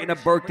celebrating a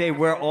birthday,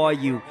 where are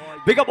you?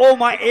 Big up all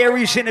my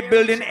Aries in the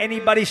building.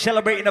 Anybody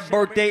celebrating a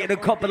birthday in a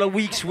couple of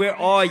weeks, where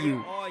are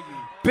you?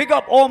 Big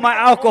up all my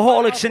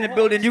alcoholics in the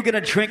building. You're going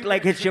to drink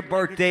like it's your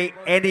birthday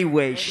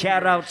anyway.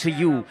 Shout out to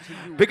you.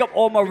 Big up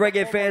all my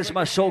reggae fans,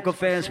 my soca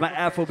fans, my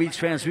Afrobeats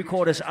fans. We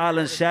call this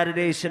Island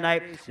Saturdays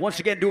tonight. Once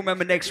again, do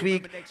remember next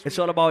week, it's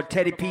all about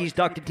Teddy P's,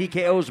 Dr.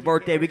 TKO's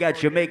birthday. We got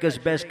Jamaica's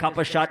best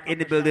copper shot in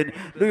the building.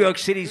 New York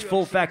City's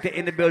Full Factor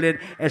in the building.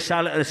 And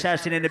Silent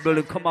Assassin in the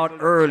building. Come out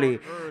early.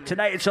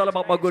 Tonight, it's all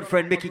about my good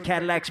friend Mickey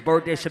Cadillac's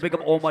birthday. So big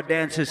up all my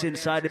dancers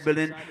inside the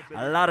building.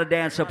 A lot of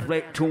dancer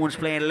tunes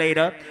playing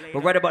later. But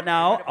right about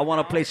now, I want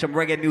to play some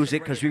reggae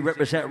music because we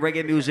represent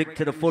reggae music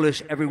to the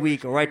fullest every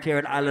week right here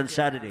on Island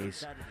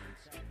Saturdays.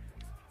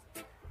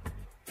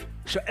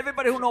 So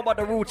everybody who know about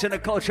the roots and the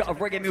culture of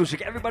reggae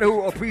music, everybody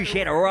who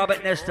appreciate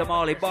Robert Nesta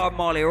Marley, Bob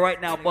Marley, right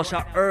now, bust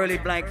an early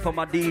blank for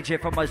my DJ,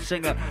 for my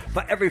singer,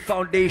 for every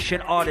foundation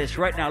artist.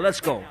 Right now,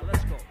 let's go.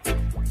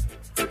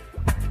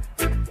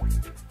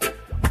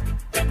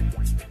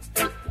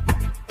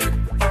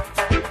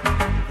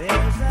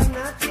 There's a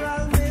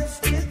natural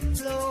mystic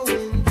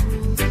flowing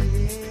through the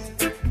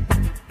air.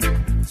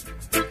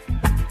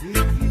 If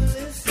you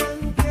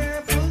listen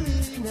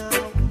carefully now,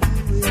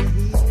 you will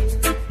hear.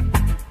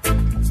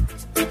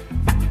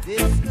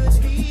 This could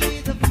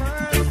be the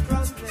first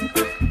trumpet.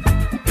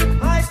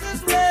 Might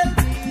as well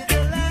be the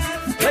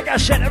last. Like I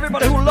said,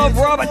 everybody who love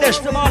Robert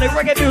Nesta Marley,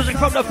 reggae music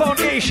from the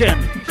foundation.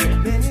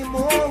 Many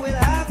more will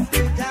have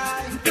to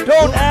die.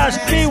 Don't ask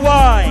me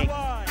why.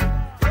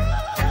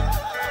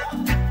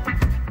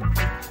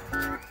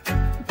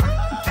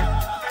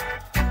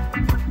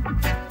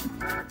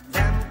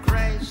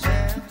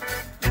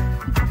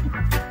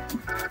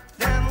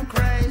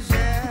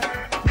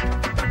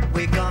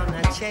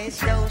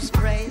 Chase those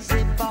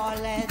crazy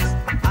ballets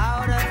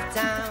out of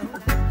town.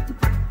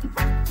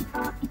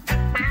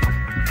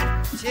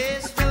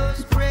 Chase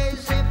those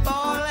crazy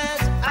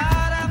ballets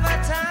out of a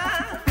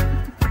town.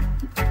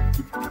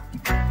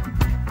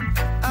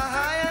 I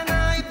and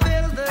I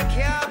build the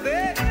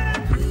cabin.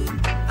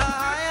 I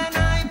and I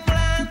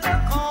plant the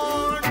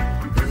corn.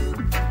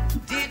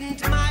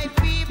 Didn't my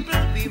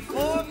people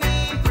before me?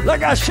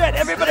 Like I said,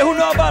 everybody who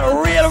know about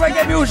real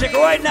reggae music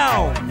right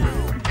now.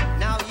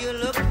 Now you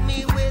look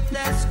me with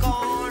that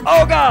scorn.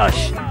 Oh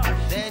gosh.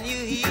 Then you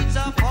heat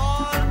up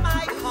all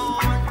my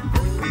corn.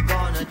 We're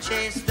gonna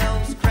chase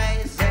those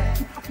crazy.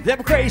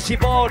 Them crazy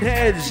bald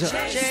heads.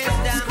 Chase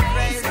them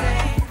crazy.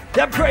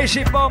 Them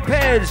crazy bump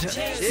heads.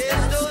 Chase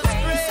those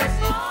crazy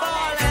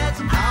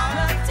ballets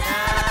out of town.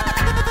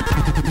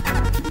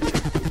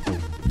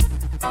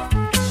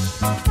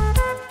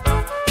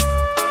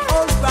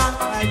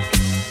 Alright.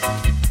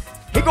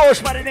 He goes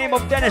by the name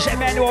of Dennis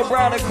Emmanuel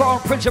Brown, the Crown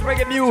Prince of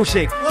Reggae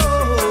Music.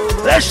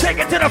 Let's take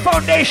it to the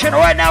foundation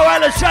right now,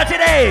 Island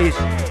Saturdays.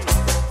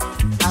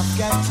 I've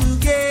got to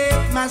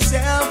get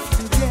myself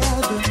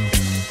together.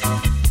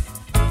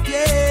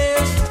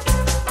 Yes.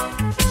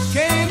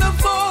 Can't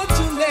afford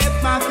to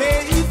let my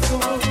faith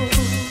go.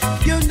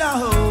 You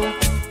know,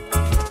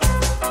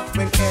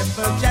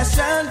 whenever the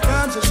sun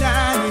comes a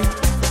shining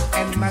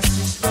and my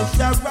sisters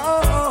are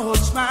all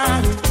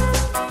smiling,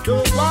 the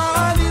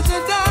one is a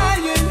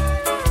dying.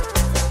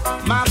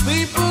 My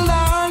people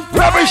are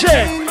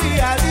represent. We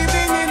are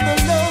living in the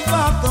love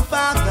of the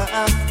Father,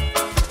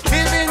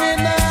 living in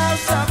the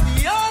house of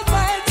the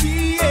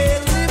Almighty, yeah,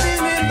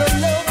 living in the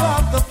love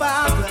of the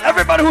Father.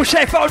 Everybody who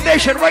say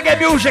foundation reggae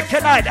music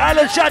tonight,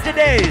 Island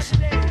Saturdays.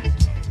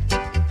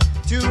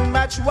 Too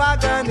much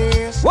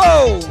wagonist.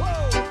 Whoa.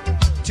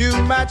 Too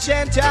much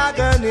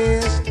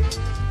antagonist.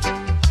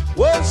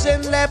 Wolves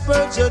and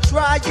leopards are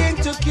trying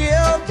to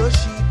kill the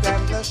sheep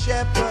and the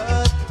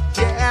shepherd.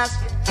 Yes.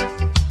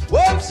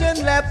 Wolves and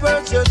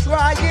leopards are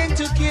trying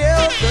to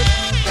kill the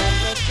sheep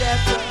and the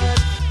shepherd.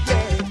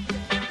 Yeah.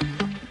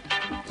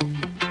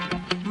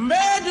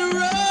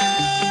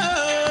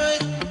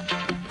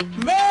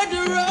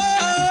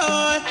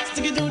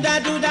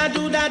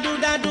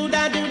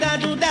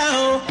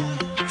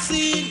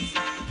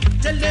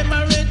 them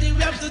already,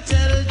 we have to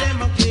tell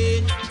them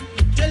again.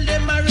 Tell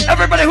them already.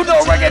 Everybody who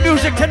know reggae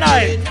music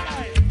tonight.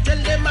 Tell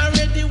them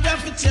already, we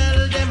have to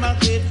tell them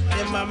again.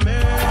 Them a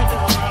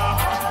murderer.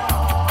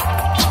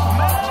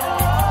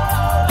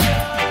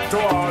 To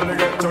all the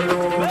ghetto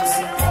youths.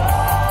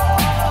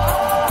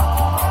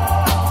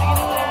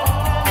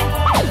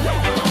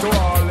 To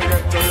all the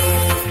ghetto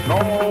youths.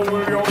 How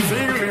will you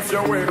feel if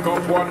you wake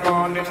up one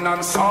morning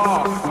and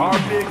saw a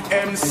big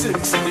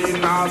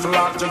M16 has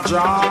locked your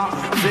jaw?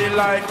 Feel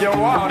like you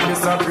want to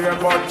disappear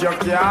but you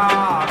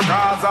can't.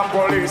 Cause the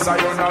police are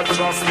you not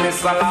trust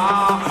Mr.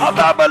 Law. A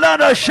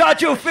Babylon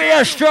shot you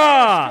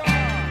fiesta.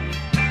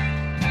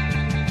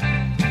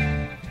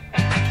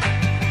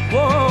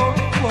 Whoa,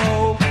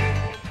 whoa.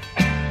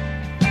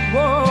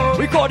 Whoa.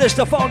 We call this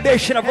the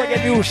foundation of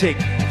reggae music.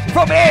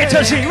 From A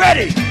to Z,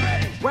 ready?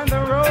 When the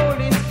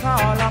road is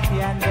called up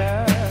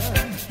yonder,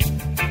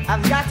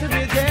 I've got to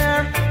be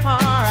there,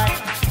 alright.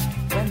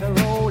 When the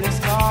road is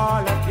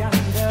called up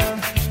yonder,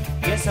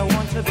 yes, I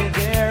want to be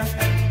there.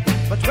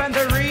 But when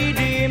the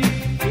redeem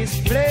is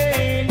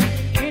playing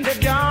in the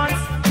dance,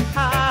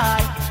 I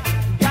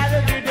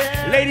gotta be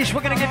there. Ladies,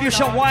 we're gonna give you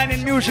some wine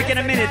and music in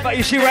a minute, but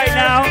you see right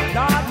now,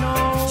 God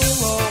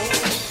knows.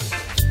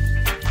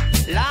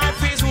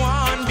 Life is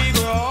one big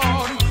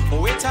road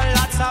with a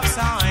lots of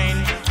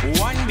sign.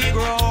 One big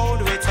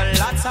road with a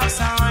lots of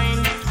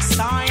sign.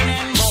 Sign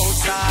and both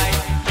sides.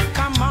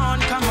 Come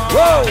on, come on.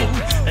 Whoa.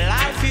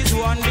 Life is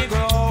one big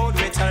road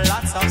with a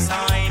lots of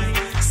sign.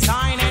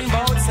 Sign and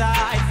both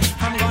sides.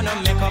 I'm gonna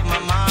make up my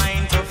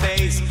mind to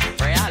face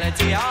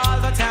reality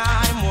all the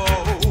time.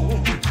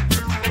 Whoa.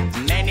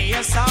 Many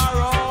a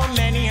sorrow,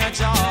 many a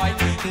joy.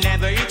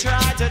 Never you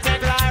try to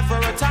take life for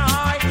a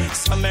toy.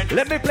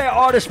 let me play an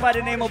artist by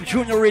the name of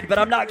Junior Reid, but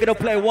I'm not gonna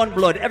play One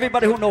Blood.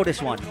 Everybody who know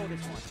this one.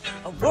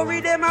 I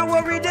worry them, I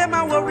worry them,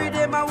 I worry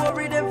them, I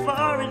worry them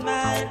foreign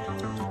man.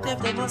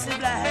 They must be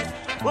blind.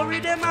 Worry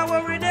them, I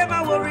worry them,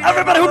 I worry them.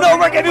 Everybody who know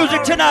reggae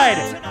music tonight,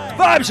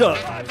 vibes up.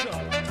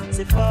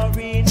 See,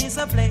 foreign is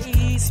a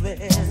place where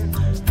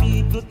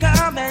people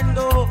come and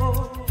go.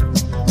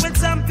 When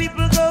some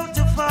people go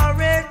to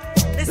foreign,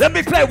 let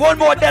me play one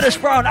more Dennis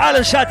Brown,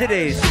 Island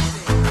Saturdays.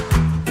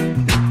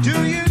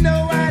 Do you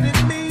know what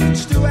it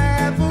means to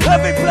have a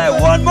Let me play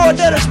one more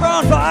Dennis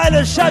Brown for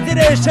Island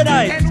Saturdays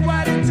tonight. and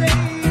what it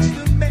takes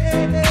to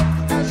make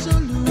a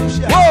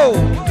solution? Whoa!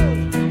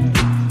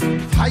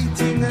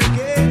 Fighting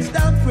against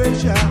the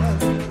pressure,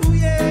 ooh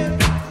yeah.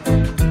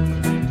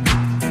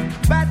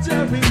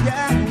 Battering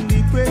down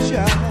the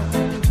pressure,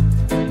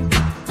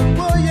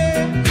 oh yeah.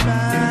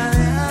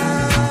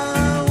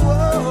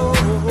 Whoa.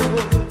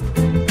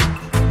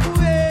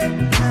 Ooh yeah.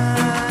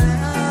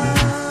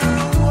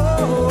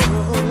 Whoa.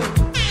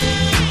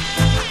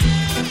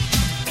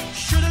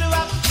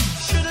 Shoodle-wop,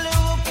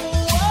 shoodle-wop,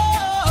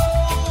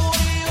 whoa.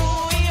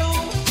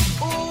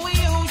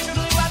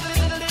 Shoodle-wop,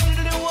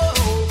 whoa.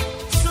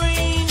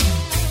 Swing.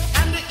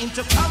 And the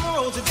intercom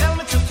rose to tell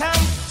me to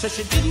come. So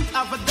she didn't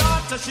have a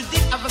daughter, she did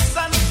have a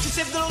son. She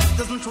said the roof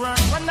doesn't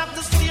run up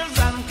the stairs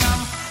and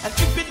come. And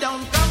if it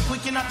don't come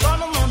quick, you're not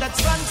gonna know that's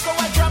fun. So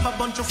I grab a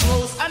bunch of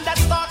flows and I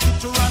started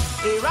to run.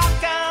 Here I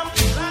come,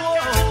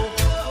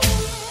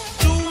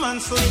 whoa. 2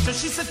 months later,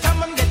 she said,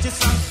 come and get your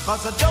son.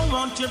 Cause I don't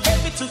want your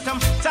baby to come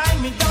tie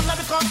me down. Now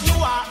because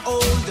you are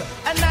old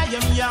and I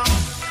am young.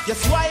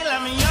 Yes, while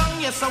I'm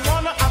young, yes, I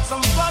wanna have some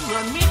fun.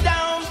 Run me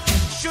down.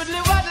 Shoodly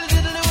waddle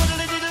diddly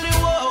woodly diddly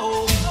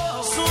whoa.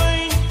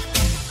 Swing.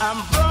 I'm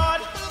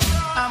broad,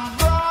 I'm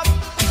broad,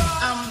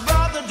 I'm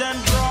broader than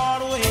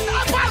Broadway.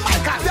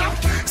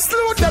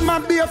 Slow them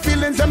and be a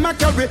feelings them a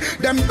carry.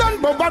 Them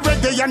done bow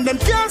reggae and them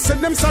can't say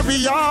them sorry,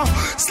 yeah.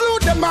 Slow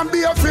them and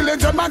be a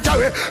feelings them a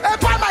carry. Hey,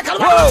 Paul Michael,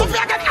 what you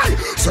again?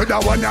 So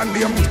that one and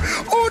them.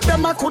 Oh,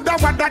 them a coulda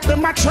what that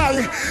them a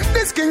try.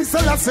 This King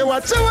Selassie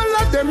what you will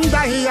let them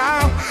die,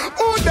 yeah.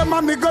 Oh, them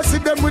a me go see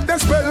them with the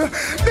spell.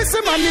 This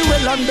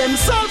Emmanuel and them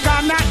soul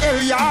gonna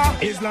hell, yeah.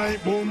 It's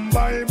like boom,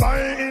 bye,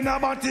 bye, in a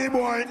batty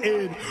boy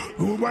head.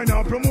 Who boy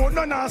now promote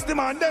no nasty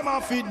man, them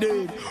a feed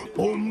dead.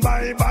 Boom,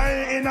 bye,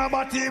 bye, in a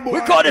batty boy.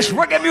 We call this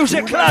reggae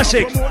music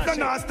classic. Promote no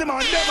nasty man,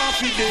 them a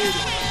feed dead.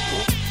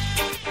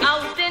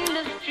 Out in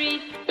the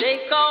street, they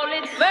call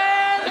it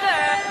murder.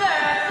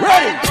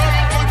 Ready?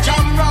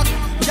 Jam rock,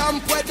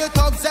 jump where the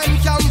thugs and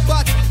camp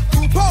at.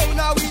 2 pound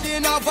now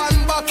within a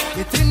van back.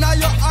 It inna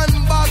your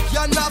handbag,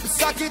 your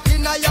knapsack, it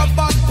inna your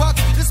backpack.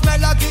 This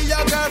melody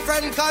your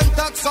girlfriend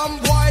contact. Some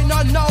boy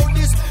not know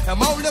this.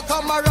 Them only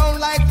come around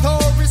like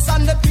tourists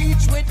on the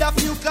beach with a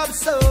few club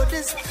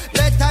sodas.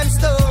 Bedtime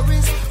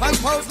stories, and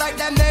pose like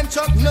them name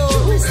Chuck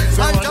Norris.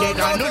 So And what they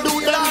gonna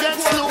do them get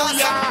slow,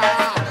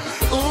 yeah.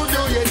 Who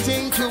do you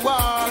think you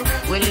are?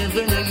 We're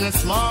living in a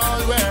small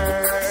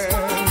world.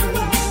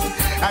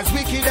 As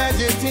wicked as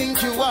you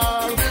think you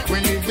are,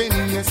 we're living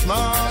in a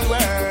small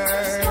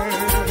world.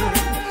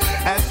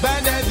 As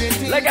bad as you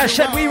think Like I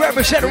said, we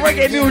represent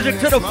reggae music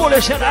to the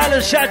fullest at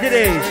Island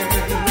Saturdays.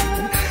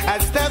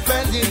 as tough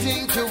as you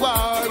think you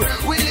are,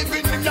 we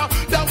living in the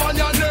one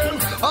you know.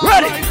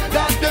 Ready?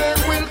 That day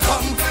will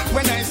come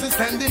when I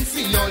stand and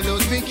see all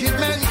those wicked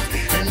men.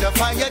 When the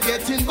fire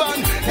getting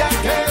burned, that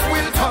day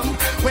will come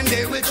when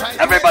they will try.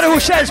 Everybody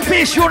who says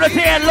peace, unity,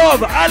 and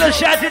love, Island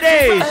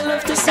Saturdays. I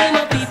love to see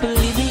my people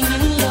living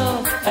in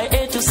love. I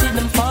hate to see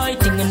them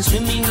fighting and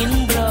swimming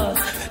in blood.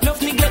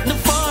 Love me get the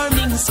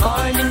farming,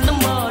 scarred in the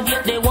mud.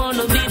 Yet they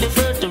wanna be the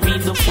first to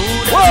reap the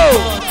food. Whoa!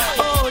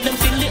 Oh, them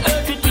fill the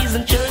earth with peace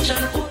and church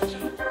and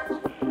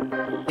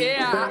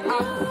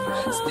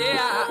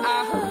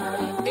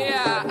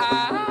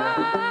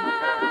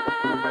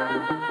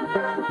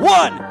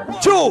One,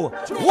 two,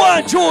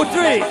 1, 2,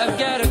 3. I've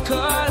got a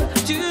call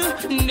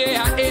today,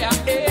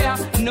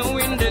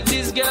 knowing that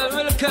this girl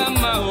will come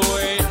my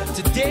way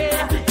today.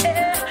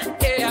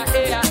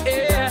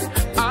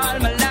 All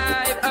my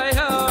life I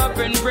hope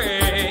and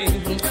pray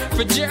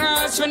for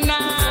just one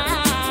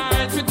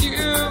night with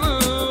you,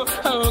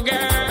 oh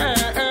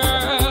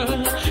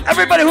girl.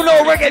 Everybody who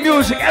know reggae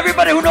music,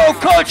 everybody who know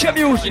culture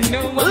music,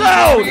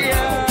 loud.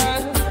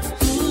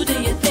 Who do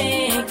you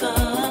think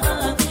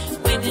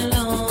of when you're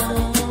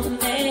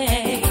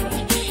lonely?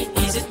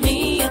 Is it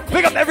me?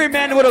 Pick up every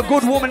man with a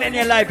good woman in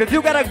your life. If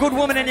you got a good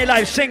woman in your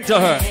life, sing to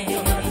her.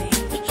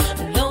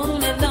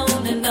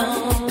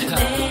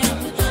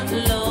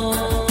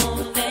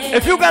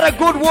 If you got a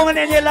good woman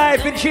in your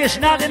life and she is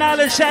not in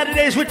Island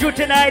Saturdays with you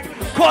tonight,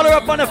 call her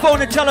up on the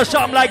phone and tell her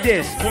something like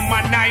this.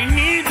 Woman, I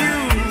need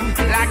you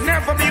like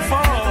never before.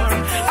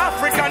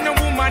 African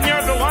woman,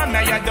 you're the one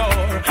I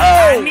adore. Oh.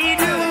 I need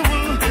you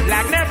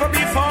like never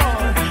before.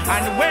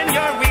 And when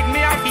you're with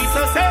me, I feel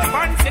so safe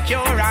and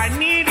secure. I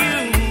need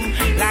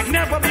you like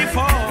never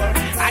before.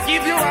 I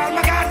give you all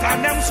my God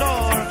and them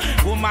soul.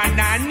 Woman,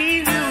 I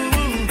need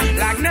you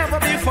like never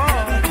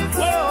before.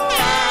 Whoa.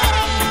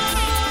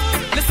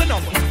 Listen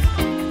up.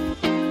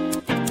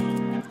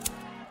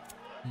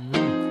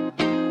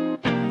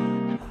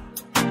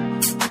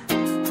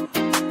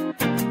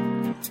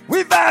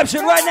 We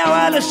vibing right now,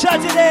 Island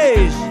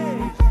Saturdays.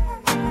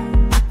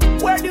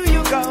 Where do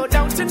you go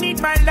down to need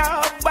my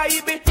love,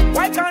 baby?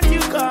 Why can't you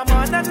come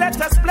on and let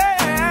us play?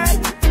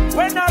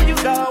 When are you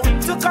going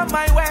to come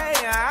my way?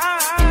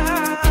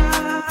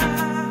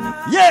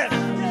 Yes.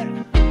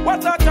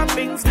 What sort of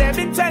things they've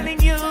been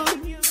telling you?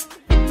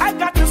 I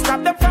got to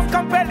stop them from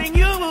compelling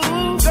you,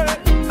 girl.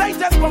 They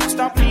just won't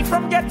stop me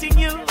from getting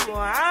you.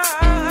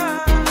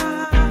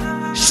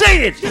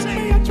 Say it.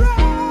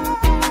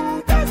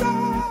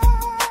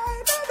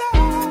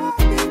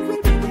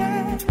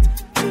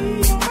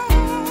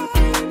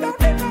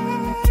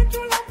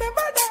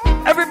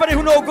 Everybody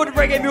who know good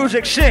reggae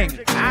music, sing.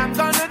 I'm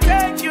gonna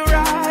take you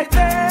right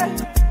there.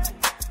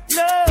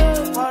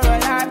 Love for a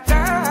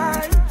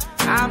lifetime.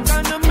 I'm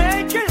gonna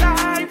make your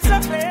life so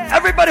clear.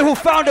 Everybody who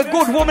found a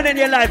good woman in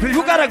your life, if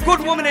you got a good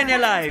woman in your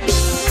life. When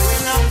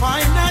I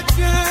find that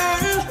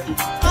girl,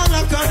 all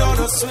I got on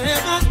to swear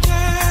that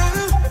girl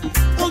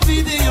will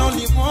be the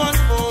only one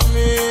for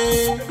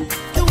me.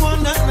 The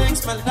one that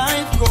makes my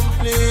life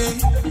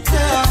complete.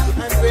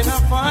 Yeah, and when I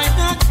find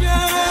that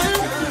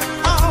girl,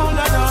 all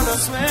I got to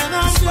swear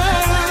that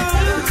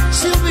girl,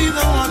 she'll be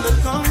the one that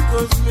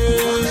conquers me.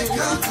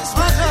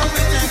 My love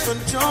will take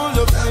control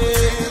of me.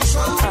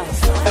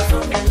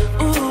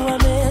 Ooh, I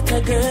met a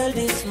girl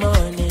this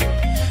morning.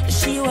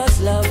 She was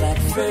love at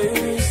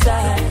first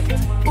sight.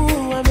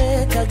 Ooh, I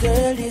met a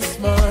girl this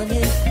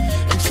morning,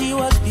 and she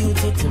was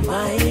beauty to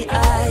my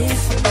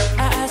eyes.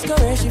 I asked her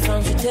where she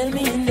from, she tell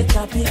me in the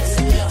tropics.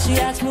 She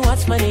asked me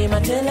what's my name, I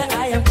tell her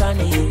I am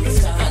Connie.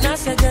 And I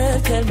said, girl,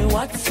 tell me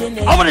what's your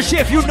name. I want to see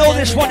if you know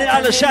this one in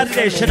Island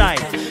Saturdays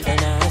tonight.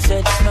 And I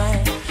said,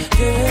 smile,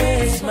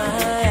 girl,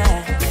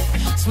 smile.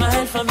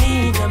 Smile for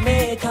me,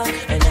 Jamaica.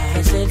 And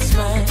I said,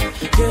 smile,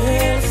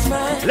 girl,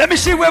 smile. Let me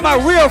see where my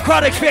real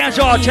Chronic fans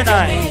are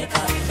tonight.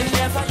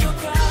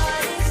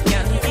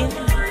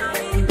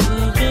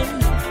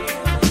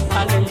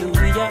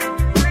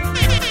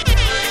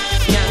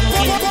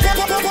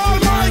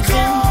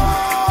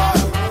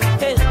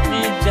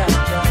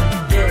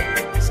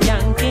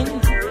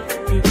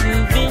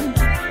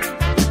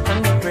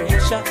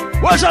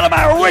 What's all of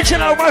my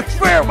original, my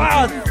fair,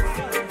 my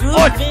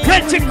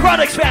authentic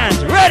Chronic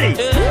fans? Ready?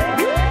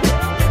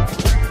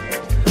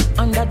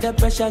 Under the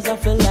pressures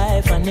of your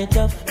life and it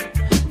tough.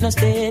 Now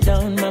stay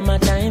down, mama,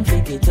 time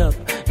pick it up.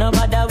 Now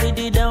bother with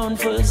the down,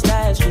 full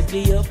style,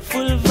 strictly up,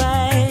 full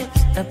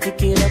vibes. Now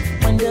pick it up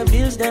when the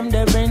bills, them,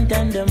 the rent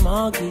and the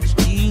mortgage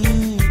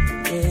due.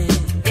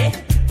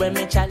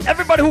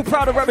 Everybody who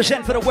proud to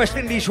represent for the West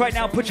Indies right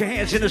now, put your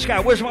hands in the sky.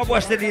 Where's my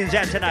West Indians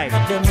at tonight?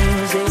 The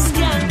music's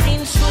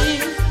getting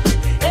sweet.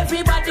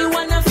 Everybody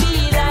wanna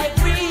feel like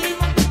free.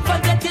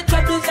 Forget your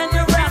troubles and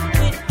you rock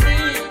with me.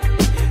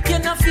 You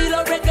know feel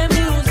a reggae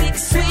music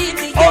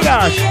sweet. Oh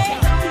gosh.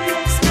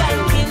 It's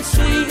getting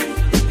sweet.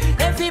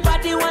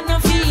 Everybody wanna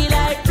feel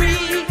like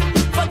free.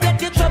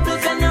 Forget your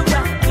troubles and you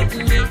rock with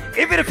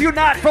me. Even if you're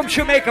not from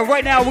Jamaica,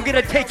 right now we're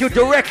gonna take you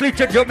directly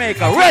to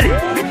Jamaica. Ready?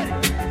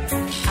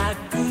 I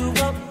grew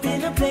up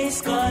in a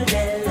place called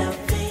La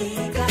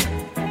Vega.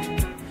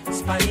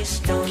 Spanish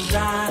town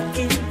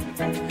rocking,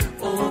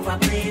 over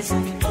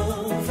blazing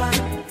over.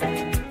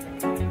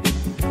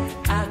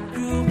 I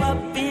grew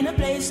up in a a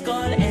place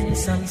called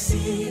Ensom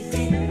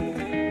City.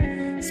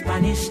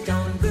 Spanish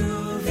Town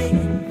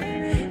grooving.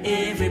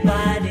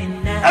 Everybody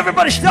now.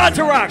 Everybody start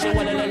to rock.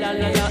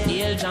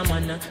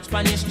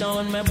 Spanish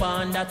Town, me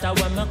born, that's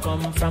where me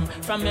come from.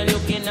 From me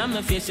looking at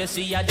my face, you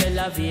see a De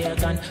La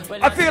Vegan.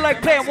 I feel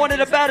like playing one of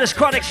the baddest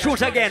chronic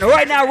truths again.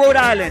 Right now, Rhode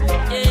Island.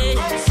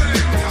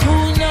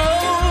 Who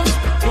knows?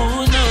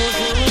 Who knows?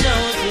 Who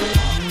knows?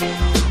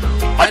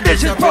 And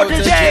this is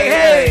Protege,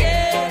 hey.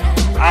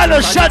 All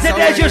the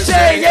Saturdays you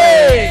say,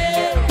 yeah.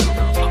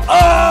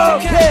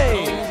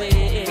 Okay.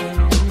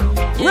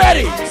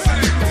 Ready.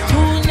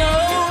 Who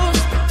knows?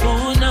 Who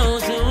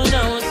knows? Who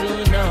knows?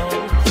 Who knows?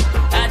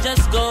 I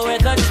just go where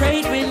the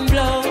trade wind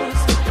blows,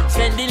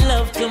 sending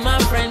love to my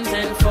friends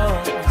and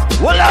foes.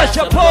 Well, I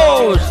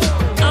suppose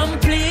I'm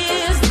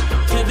pleased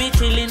to be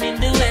chilling in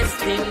the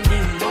West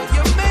Indies.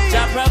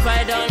 Jah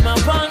provide all my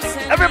wants.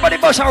 everybody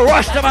must have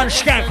rushed them and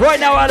skank right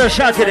now on the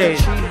Saturday.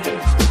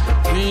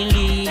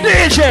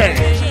 DJ.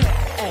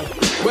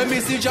 When me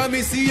see Jah,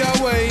 me see a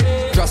way.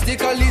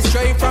 Drastically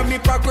straight from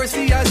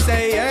hypocrisy, I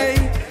say,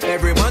 hey.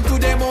 Every man to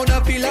them on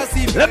a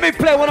philosophy. Let me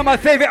play one of my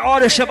favorite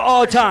artists of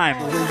all time.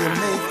 Will you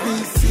make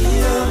me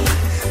feel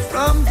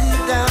from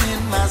deep down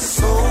in my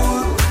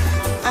soul?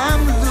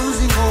 I'm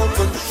losing all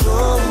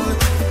control.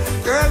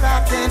 Girl,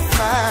 I can't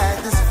fight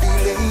this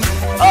feeling.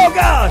 Oh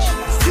gosh.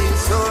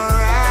 Feels so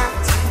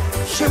right.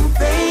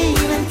 Champagne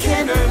and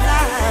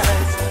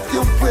candlelight.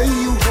 The way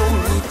you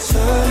hold me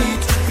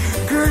tight.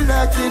 Girl,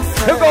 I can't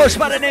fight. Who goes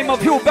by the name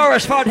of Hugh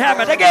Beresford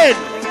Hammond again?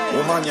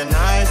 Woman, you're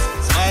nice.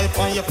 Smile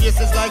on your face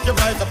is like you're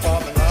right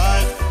upon the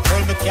night.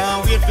 Girl, me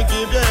can't wait to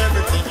give you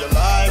everything you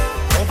like.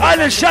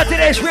 Island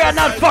Saturdays, we are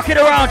not fucking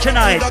around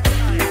tonight.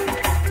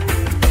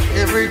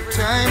 Every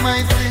time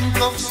I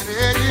think of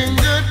saying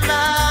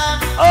goodbye.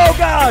 Oh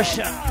gosh.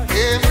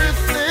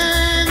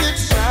 Everything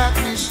inside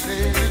me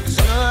says it's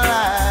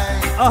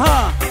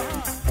alright.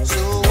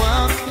 So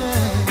I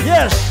can.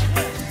 Yes.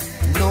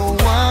 No,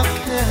 I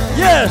can.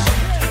 Yes.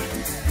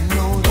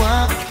 No,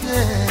 I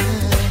can.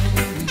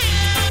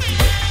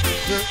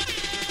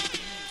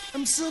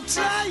 I'm so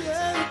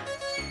tired.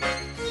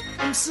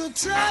 I'm so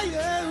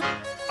tired.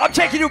 I'm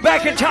taking you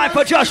back in time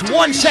for just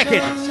 1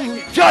 second.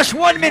 Just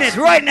 1 minute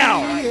right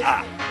now.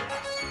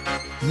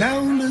 Now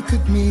look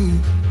at me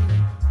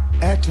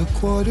at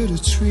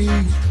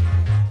 2:45.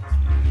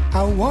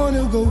 I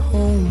wanna go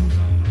home.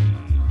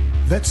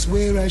 That's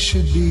where I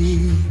should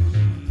be.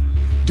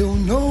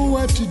 Don't know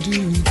what to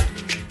do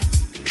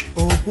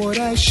or what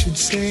I should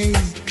say.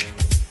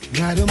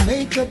 Gotta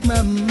make up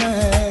my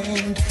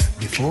mind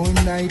before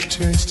night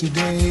turns to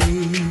day.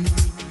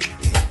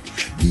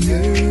 Be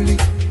early,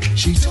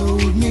 she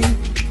told me.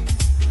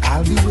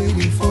 I'll be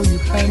waiting for you,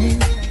 honey.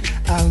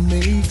 I'll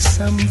make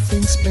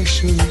something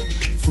special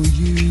for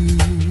you.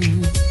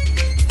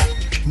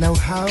 Now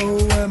how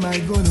am I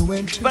gonna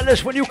enter?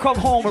 Fellas, when you come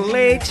home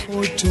late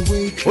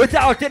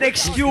without an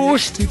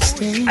excuse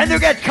and you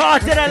get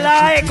caught in a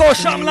lie, it goes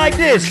something like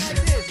this.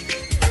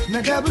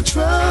 Now double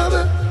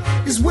trouble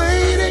is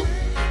waiting.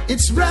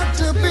 It's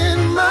wrapped up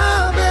in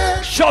my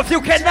bed. So if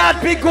you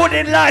cannot be good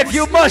in life,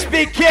 you must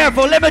be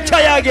careful. Let me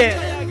tell you again.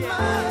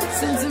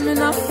 Since him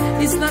enough,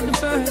 it's not the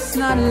first,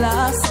 not the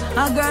last.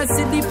 A girl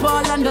see the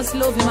Paul and just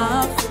love him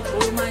off.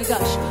 Oh my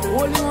gosh,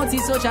 all you want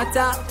is such a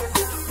talk.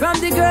 From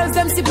the girls,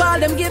 them see Paul,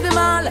 them give him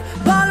all.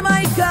 Paul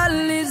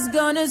Michael is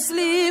gonna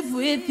sleep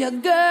with your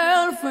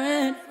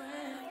girlfriend.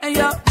 And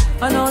yo,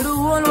 I know the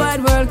whole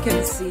wide world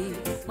can see.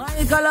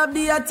 Michael of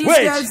the artist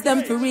girls,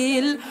 them for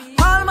real.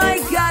 Paul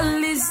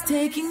Michael is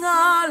taking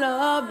all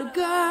of the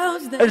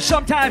girls. And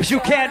sometimes you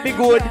can't be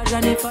good,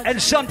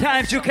 and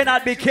sometimes you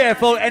cannot be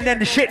careful, and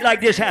then shit like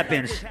this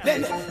happens.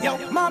 Yo,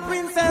 my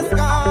princess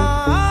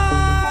gone,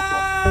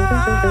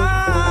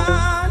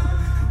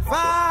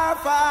 far,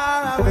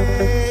 far away.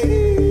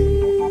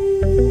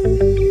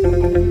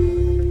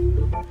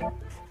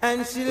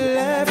 And she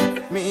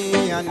left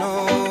me a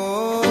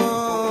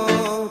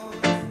note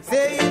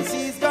saying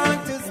she's going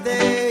to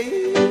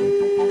stay.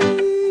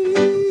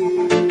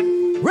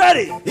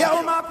 Ready?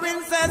 Yo, my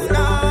princess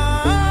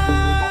gone,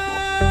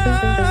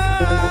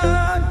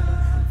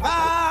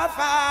 far,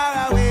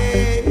 far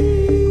away.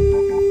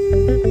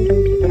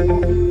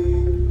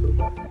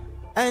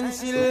 And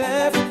she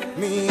left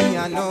me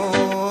a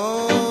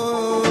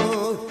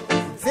note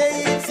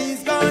saying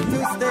she's going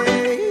to stay.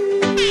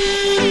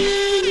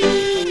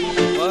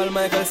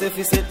 Michael say if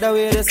you sit the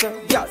way this up,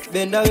 yeah,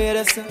 bend the way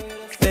this up,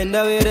 bend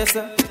the way this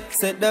up,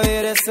 sit the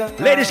way this up.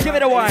 Ladies, give me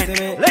the wine.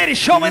 Ladies,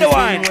 show me the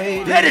wine.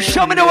 Ladies,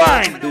 show me the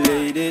wine.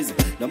 Ladies,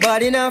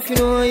 nobody nothing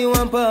know you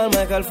want Paul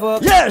Michael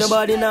fuck. Yes.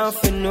 Nobody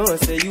nothing know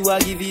say you a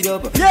give it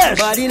up. Yes.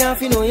 Nobody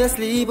nothing know you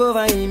sleep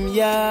over him,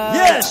 yeah.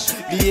 Yes.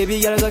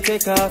 Baby girl go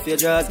take off your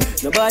dress.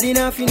 Nobody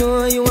nothing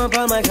know you want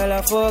Paul Michael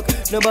a fuck.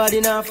 Nobody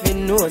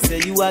nothing know say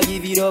you a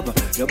give it up.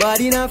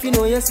 Nobody nothing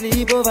know you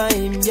sleep over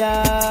him,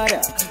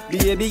 yeah.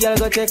 Baby girl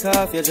go take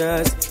off your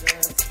dress.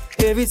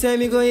 Every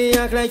time you go you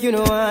act like you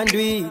know and do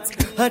it.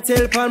 I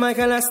tell Paul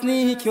Michael I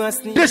sneak, you a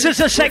sneak. This is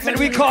a segment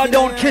we call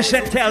Don't Kiss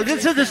and Tell.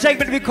 This is the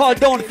segment we call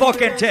Don't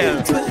Fucking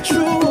Tell.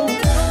 True.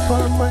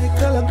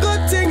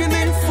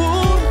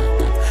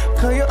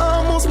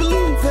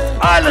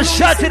 Island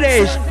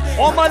Saturdays.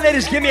 All my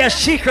ladies, give me a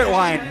secret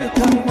wine.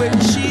 When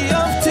she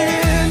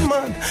obtain,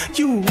 man,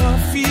 you are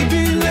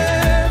Phoebe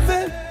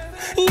 11.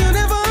 You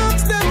never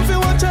ask them for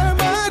what her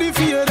body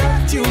feel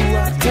that you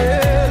are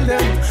tell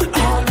them.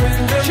 All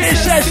when them She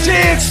says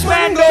 6,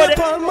 man, go there.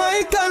 Paul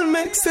Michael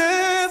make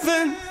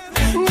 7.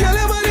 Girl,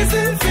 your body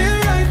still feel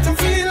right and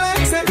feel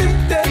like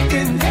 7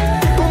 taking.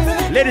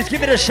 Ladies, give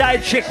me the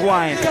side chick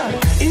wine.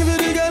 Even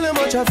the girl them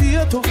much of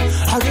fear too.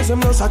 I guess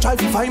them just a try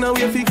to find a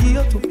way to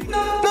gear too.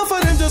 Now for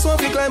them just want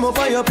to climb up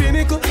on your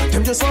pinnacle.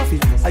 Them just want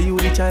to. Are you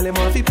the child them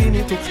want to pin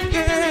it to?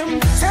 Yeah,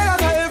 say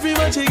that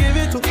everyone she give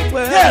it to.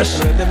 Well,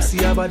 yes. When them see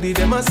her body,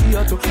 them a see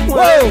her too. Whoa.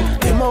 Well,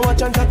 them a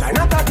watch and chat. I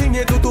not a thing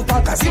you do to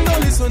pack. Cause him no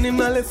listen, him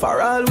not left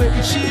for all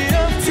way. She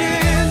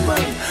obtain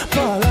man,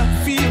 Paula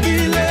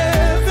Phoebe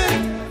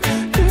 11.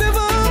 Never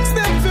ask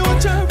them for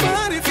what your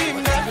body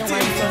feel that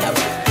thing.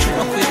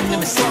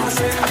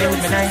 I've been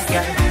with me nice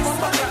girl.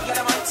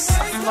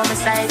 On my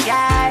side,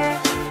 girl.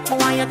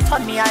 When you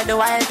turn me all the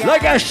while, girl.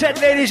 Like I said,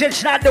 ladies,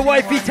 it's not the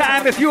wifey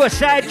time if you a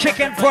side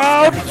chicken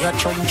proud. Your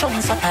chum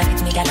so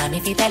tight, me girl, and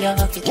if you tell you,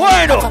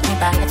 why no? Fuck me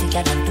back, you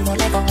girl, and do no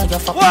let go. You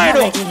fuck me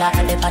regular,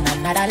 live on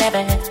another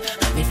level.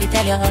 And if you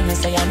tell you, you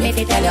say, and if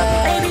you tell you,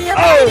 baby, your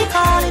body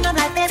calling, I'm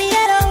like, baby,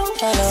 hello.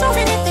 So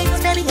many things,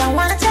 baby, I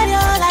wanna tell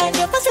you. Like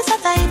your pussy so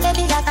tight,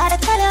 baby, I gotta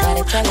tell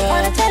you. I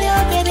wanna tell you,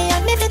 baby,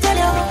 and if you tell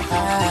you.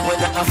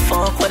 Whether I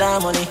fuck with our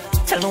money.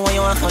 Tell me what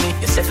you want, honey.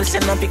 You say,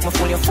 send and pick my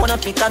phone. Your phone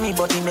and pick on me,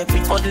 but make me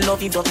cuddle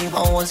love you, doggy.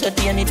 How was your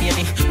DNA,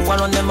 baby?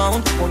 One on the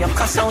mount, when you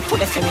cast out to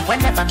the family.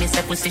 Whenever me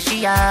say pussy,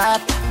 she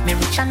up. Me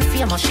rich and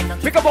famous, she not.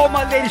 Pick up all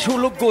my ladies who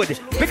look good.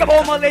 Pick up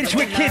all my ladies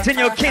with kids, and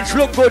your kids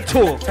look good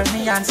too. Tell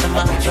me answer,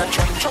 man. Your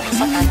chum so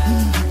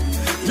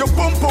tight. Your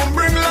pum pum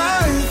bring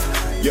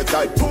life. Your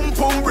tight pum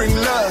pum bring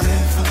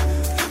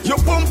life. Your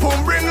pum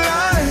pum bring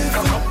life.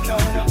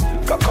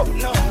 Cock up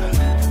now.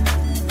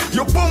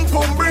 Your pum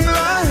pum bring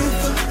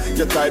life.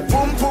 Your tight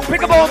pum pum.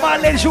 Pick up all my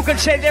ladies who can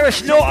say there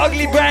is no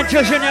ugly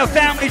branches in your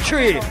family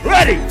tree.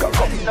 Ready?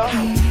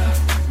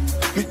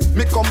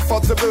 Me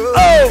comfortable.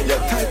 Oh. Your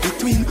tight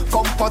between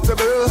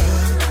comfortable.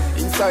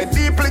 Inside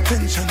deeply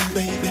tension,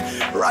 baby.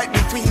 Right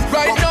between.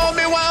 Right now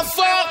me want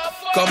fuck.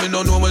 Coming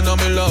on when I'm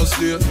in last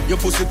day. Your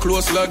pussy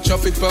close like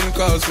traffic on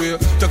causeway.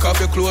 Take off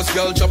your clothes,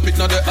 girl, chop it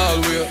not the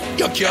hallway.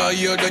 You can't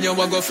hear, then you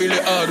want go feel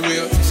it hard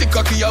way. See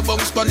cocky a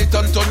bounce pan it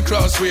and turn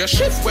crossway.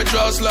 Shift with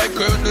draws like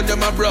curtain,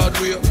 them a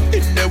Broadway.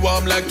 In the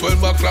warm like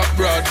 12 o'clock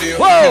broad day.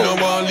 Whoa. You know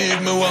want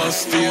leave, me want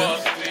stay.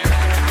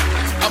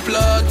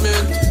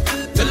 Applaudment.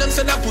 Tell them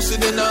say that pussy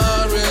they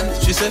not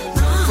rent. She said,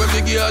 when me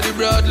give her the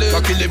Bradley.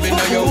 Cocky living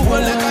on your wall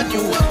like a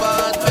new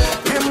apartment.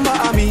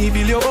 Remember me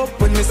build you up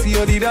when me see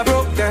you did a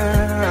broke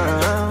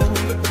down.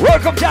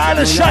 Welcome to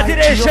Island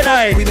Saturdays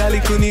tonight. With a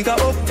little nigga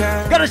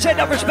uptown. Gotta send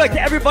that respect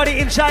to everybody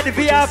inside the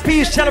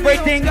VIP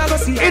celebrating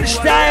in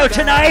style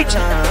tonight.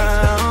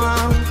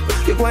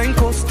 You go and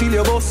coast till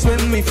your boss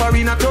when me far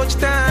in a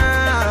touchdown.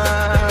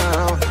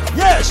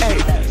 Yes.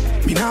 Hey.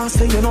 Me now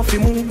say you know fi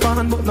move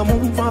on, but no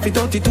move on fi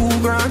 32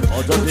 grand.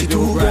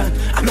 32 grand.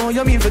 I know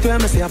you mean for tell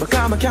me say, but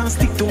I can't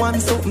stick to one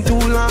something too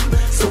long.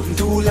 Something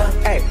too long.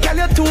 Hey, girl,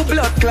 you too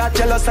blood clot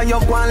jealous and you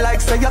go on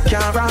like say you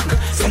can't rock.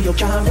 Say you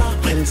can't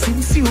rock. Well,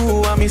 since you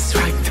are miss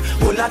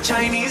right, all a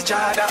Chinese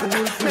jada.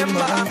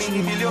 Remember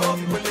me, build you up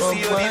when you see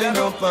you need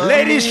a rope.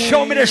 Ladies,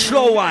 show me the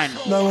slow one.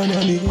 Slow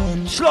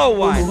one. Slow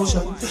one.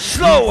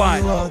 Slow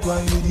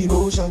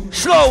one.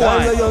 Slow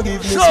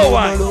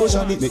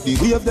one. Make the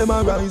wave them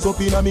a rise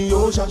up in a me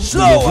ocean.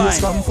 Slow one.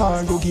 From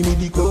far, go give me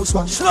the close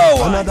one. Slow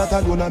one. And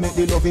that gonna make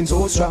the loving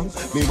so strong.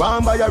 Me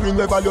want buy a ring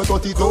we value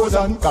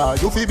 30,000.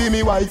 Cause you fi be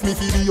me wife, me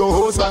fi be your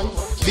husband.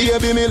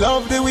 Baby, me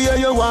love the way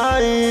you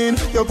whine.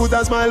 You put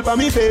a smile pa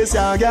me face,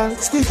 yeah, girl.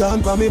 Stick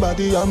on pa me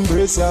body,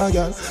 embrace, yeah,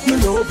 girl. Me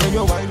love when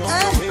you whine on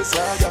my face,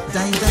 yeah, girl.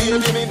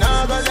 Baby, me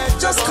nah go let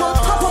just come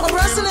pop up a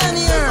wrestling in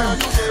here.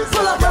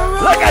 Pull up a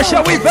roll. Like I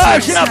said, we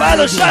vibing up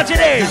Island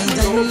Saturday.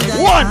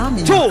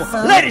 1,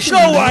 2, ladies,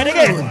 slow wine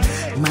again.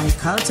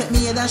 Michael take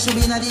me that should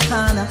be in the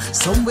corner.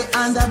 Somewhere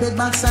under bed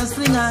box and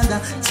spring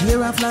under.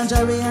 Tear off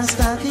lingerie and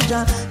start the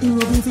jar. He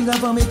rubbing finger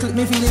for me, click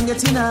me feeling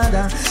getting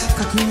harder.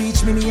 Cocky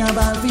reach me a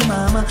ball for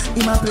mama.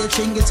 He ma play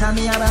string guitar,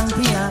 me a bang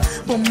piano.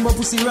 Bumbo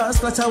pussy rose,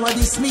 splatter what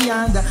this me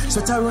under.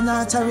 Sweater run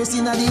out a race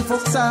in a the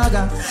fuck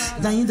saga.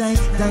 Die, die,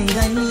 die,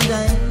 die,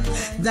 die.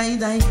 Die,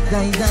 die,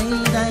 die,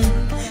 die, die.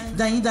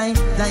 Die, die,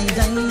 die,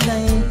 die,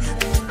 die.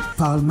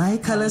 Paul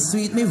Michael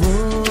sweet me,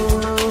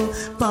 whoa.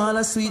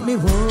 Paul sweet me,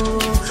 whoa.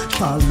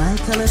 Paul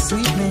Michael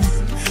sweet me.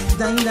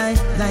 Die, die,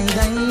 die,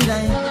 die,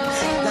 die.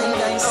 Die,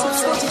 die, so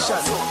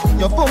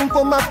your boom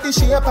boom up the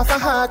shape of a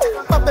heart.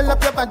 Bubble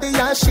up your body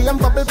and shame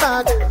bubble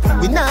back.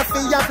 We not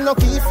fi have no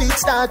key feet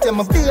start. I'm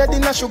a beard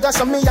in a sugar,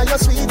 so me and your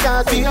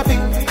sweetheart. Be happy,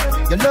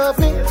 you love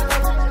me,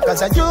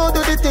 cause you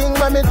do the thing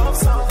when me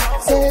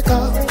take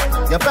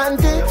off your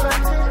panty.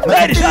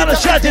 Ladies on a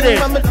Saturday.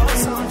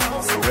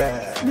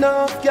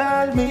 No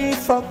girl me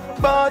fuck,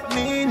 but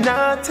me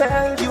not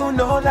tell you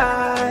no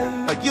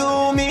lie. But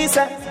you me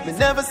say Me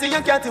never see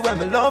a cat when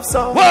me love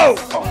so. Whoa!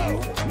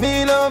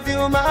 Me love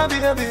you, my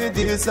baby.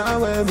 This is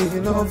where me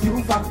love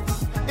you from.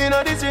 You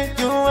know the street,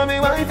 you and me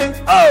wifey.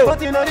 Oh!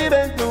 But you know the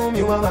bedroom,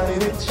 you are my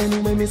bitch.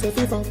 Anyway, me say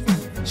fit up,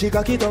 she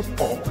cock it up.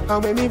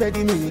 And when me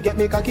ready, me get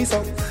me cocky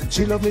up.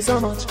 She love me so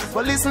much.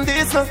 But listen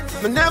this up,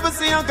 me never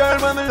see a girl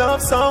when me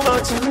love so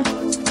much.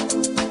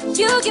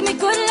 You give me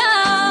good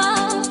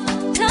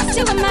love, plus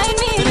you remind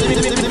me.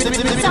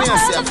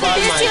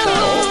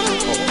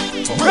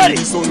 Ready.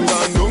 Sun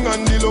gone down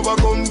and the lover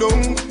come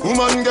down.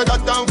 Woman get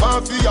that down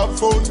for your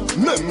phone.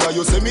 Remember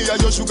you say me a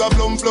your sugar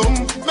plum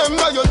plum.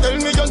 Remember you tell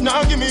me you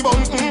not give me bun.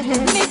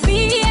 Me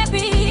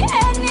baby,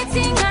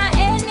 anything or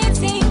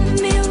anything.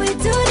 Me we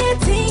do the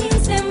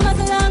things them as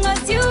long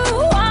as you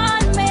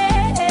want me.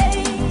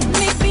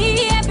 Me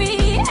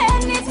baby,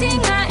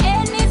 anything or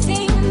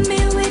anything. Me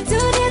we do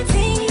the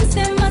things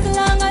them as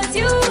long as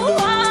you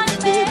want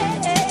me.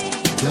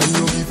 Can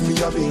you give me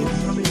a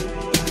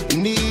baby?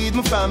 Need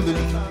my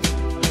family.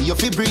 You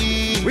feel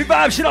breathe. We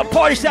vibe shit up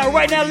party style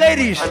right now,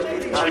 ladies.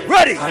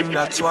 Ready? And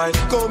that's why.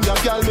 Come here,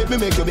 girl, make me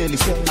make your belly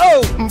swell.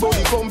 Oh!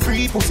 Body come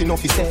free, pussy no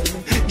fi sell.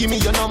 Give me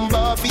your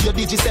number for your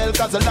digicel,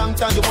 cause a long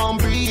time you won't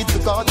breathe the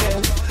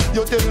cartel.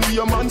 You tell me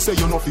your man say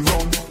you no fi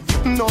run.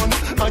 None,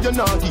 and you're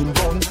not in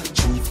bun.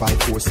 3,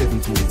 5, 4,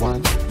 7, 2,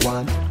 1,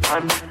 1.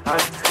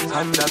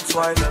 And that's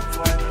why.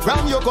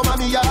 Ram you come at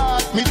me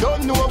yard, me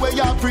don't know where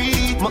you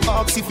breathe. My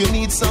ask if you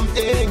need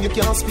something, you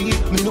can't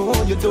speak. Me know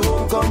you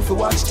don't come for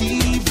watch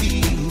TV.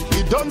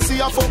 You don't see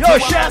a fuck. Yo,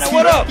 Shannon,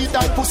 what up?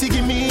 That pussy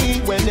give me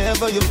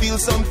whenever you feel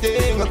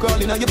something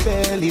crawling on your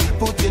belly.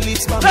 Put your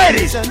lips on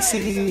ladies and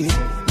see.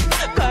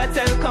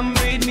 Cartel, come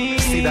breed me.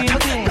 See that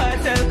again.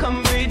 Cartel,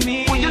 come breed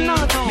me. Well, you know,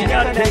 she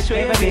got dash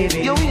with my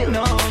baby.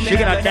 She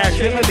got dash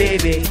with my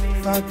baby.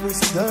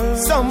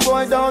 Some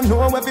boy don't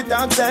know if it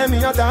talk, say me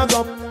a talk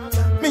up.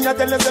 Me a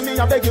tell you, say me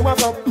a beg you a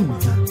fuck.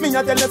 Me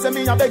a tell you, say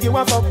me a beg you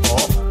a fuck.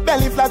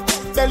 Belly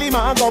flat, belly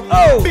mark up.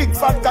 Oh. Big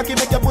fat cocky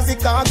make your pussy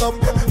cock up.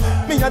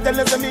 Me a tell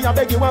you, say me a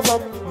beg you a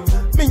fuck.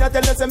 Me a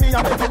tell you, say me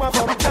a beg you a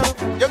fuck.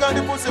 You got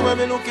the pussy where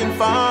me looking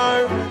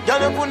for. Y'all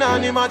no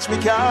punani match me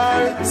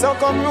car. So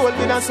come roll with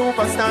a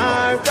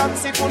superstar.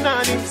 Taxi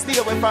punani, stay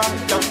away far.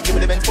 Give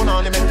me the Benz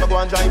punani, make me go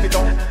and drive it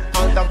down.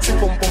 All taxi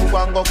pum pum go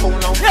and go cool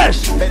now.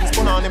 Yes. Benz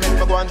punani, make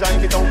me go and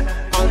drive it down.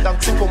 All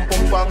taxi pum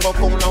pum go and go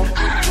cool now.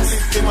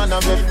 50 man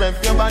and make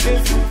rep your body.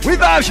 We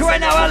vibe you right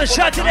now, Alice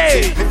shot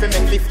today. If you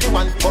make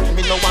 51, but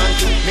me no want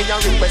to. Me a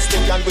request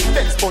it and with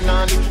Benz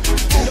punani.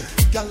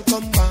 Girl,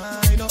 come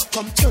wine up,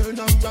 come turn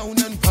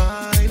around and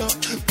wine up.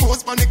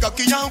 Post my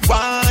cocky and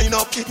wine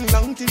up. Getting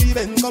long till the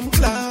bend, come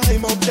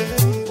climb up there.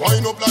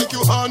 Wine up like you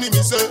honey,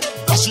 me say.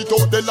 Dash it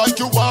out there like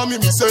you want me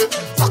say.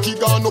 Cocky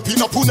gone up in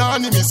a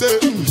punani, me say.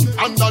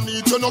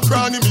 Underneath you no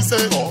cranny, me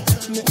say.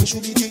 Make me show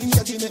the thing,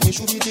 catty, make me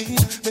show the thing.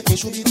 Make me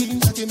show the thing,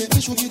 catty, make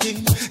me show the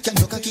thing. Can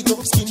you cocky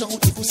top skin out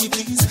the pussy,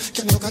 please?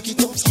 Can you cocky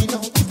top skin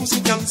out the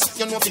pussy, dance?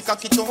 You know if you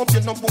cocky top,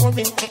 you're not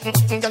boring.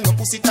 Can you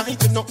pussy tight,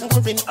 you're not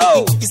boring.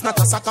 Oh! It's not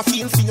a soccer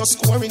field for your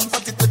scoring.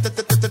 But it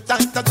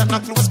tighter than a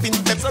clothespin.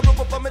 Peps a rub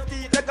up on my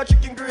teeth like a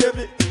chicken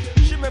gravy.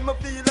 She make me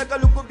feel like a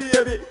little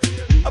baby.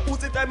 I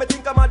pussy time, I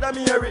think I'm Madam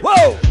Mary.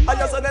 Whoa! I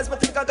just honest, I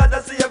think I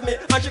gotta save me.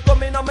 And she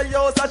come in on my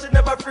house and she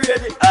never afraid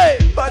it. Hey!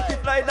 Panty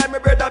fly like my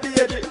brother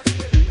baby.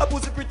 I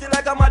pussy pretty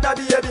like a mother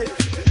baby.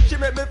 She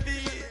make me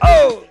feel.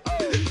 Oh!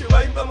 She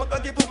wine for my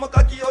cocky, put my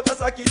cocky out the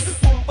socket.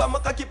 Boom for my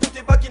cocky, put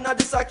it back in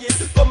the socket.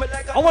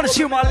 I want to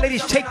see my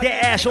ladies take their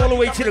ass all the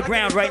way to the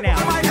ground right now.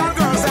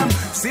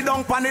 Sit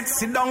down pan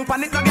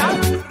it, no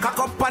girl. Cock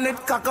up on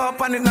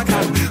it, no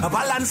girl.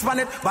 Balance pan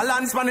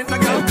it, no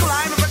girl.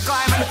 Climb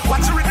it.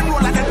 Watch the rhythm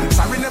roll again.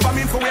 Sorry, never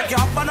mean for wake you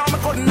up, but now me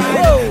couldn't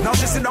hide it. Now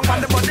she sit down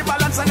on the body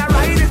balance and I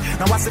ride it.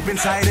 Now I slip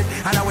inside it,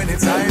 and I went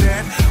inside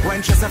it.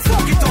 When she said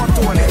fuck it out,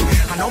 Tony.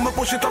 I know me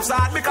push it up so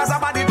hard because her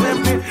body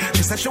me.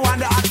 She said she want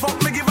the hard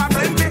fuck, me give her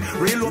plenty.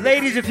 Real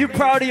ladies, if you're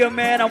proud of your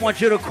man, I want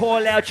you to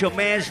call out your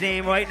man's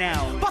name right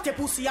now. But a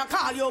pussy and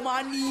call your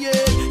man, yeah.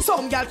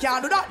 Some girl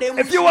can't do that.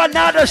 If you are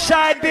not a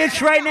side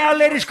bitch right now,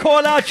 ladies,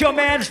 call out your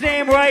man's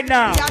name right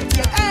now.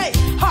 Hey,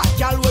 hot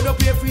girl, when you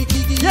play free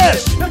kick.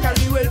 Yes. No girl,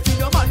 the well for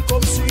your man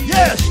come sweet.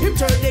 Yes. Him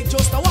turn leg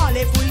just a wall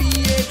fully.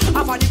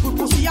 Have a good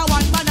pussy, a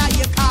one man a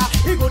your car.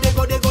 He go.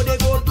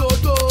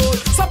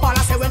 So Paula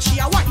say when she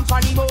a wine for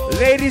him.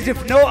 Ladies,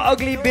 if no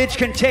ugly bitch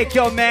can take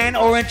your man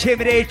or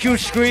intimidate you,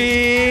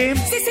 scream.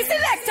 Sissy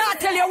selector,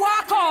 tell you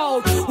walk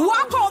out,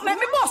 make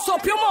me bust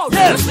up your mouth.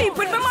 Yes. You sleep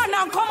with me man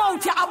and come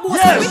out, you a boss.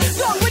 Yes.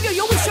 Done with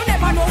you wish you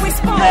never know we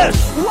spawn. Yes.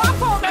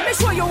 Walk out, let me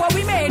show you what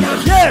we made.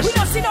 Yes. We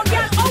don't see no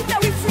girl out there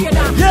we afraid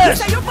of. Yes.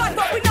 You say you bad,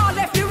 but we not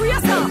left the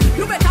racer.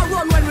 You better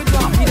run when we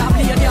drop in a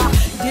blade.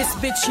 This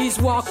bitch, she's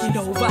walking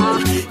over,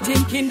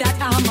 thinking that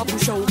I'm a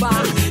pushover.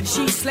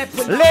 She slept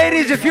with.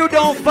 Ladies, if you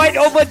don't fight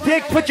over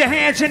dick, put your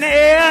hands in the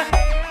air.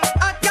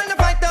 I can't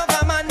fight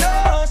over man,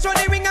 no. Show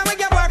the ring away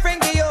your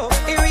boyfriend, yo.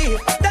 Real.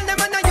 Tell them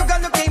man you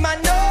got look him,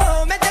 man,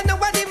 no. Make them know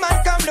what the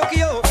man come look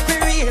you. For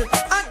real.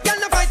 I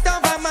can't fight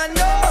over man,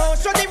 no.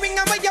 Show the ring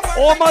away your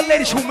boyfriend. All my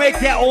ladies who make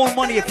their own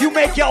money, if you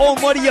make your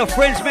own money, your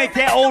friends make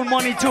their own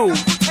money too.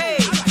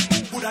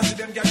 Woulda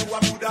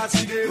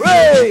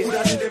Ray.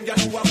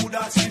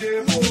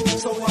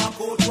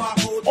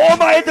 All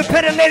my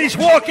independent ladies,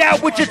 walk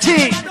out with your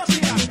team.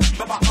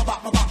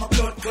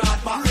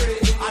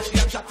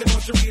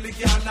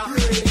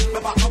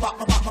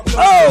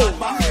 Oh!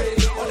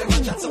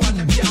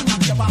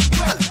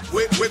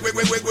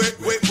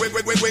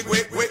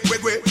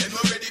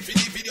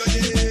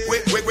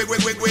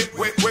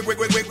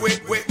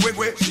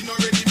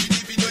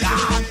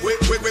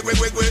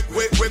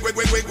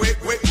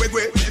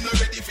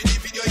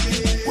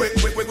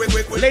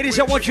 Ladies,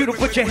 I want you to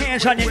put your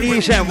hands on your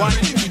knees and one.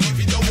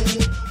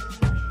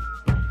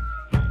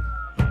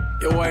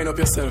 You wind up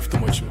yourself too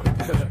much, man.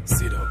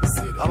 Sit down,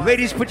 sit down.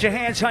 Ladies, put your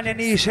hands on your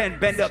knees and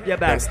bend up your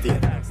back.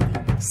 Sit down.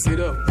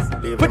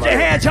 Put your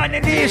hands on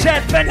your knees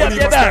and bend up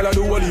your back. I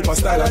do a leap of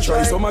style I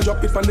try. Some a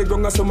drop it from the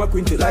ground and some a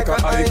quint it like a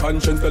eye.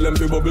 Conscience tell them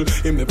to bubble.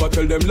 Him never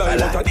tell them lie.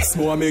 But at this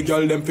more make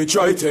y'all them fi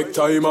try. Take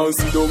time and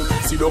sit down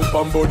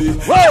pam body.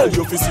 Girl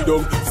you fi sit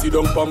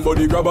down pam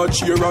body. Grab a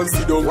chair and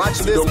sit down. Watch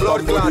sit this down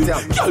blood pam body.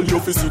 clot. Girl you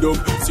fi sit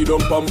down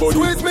pam body.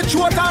 Squeeze me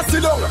throat and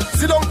sit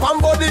down pam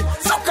body.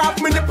 Suck up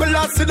me nipple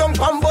and sit down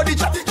pam body.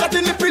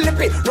 Chatty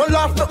lippy. Don't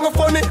laugh not no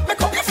funny.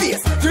 Make up your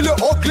face till you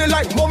ugly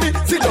like mommy.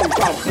 Sit down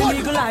pam The body.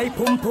 eagle eye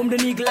pum pum, the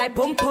eagle eye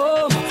pum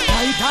pum.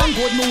 Tight and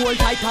good, me hold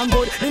tight and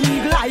good. The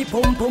eagle eye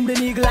pum pum, the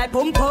eagle eye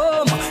pum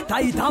pum.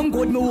 Tight and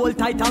good, me hold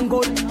tight and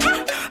good.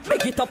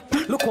 Make it up,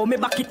 look how me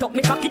back it up,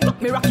 me cock it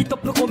up, me rock it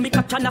up. Look how me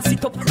catch and I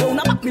sit up. Round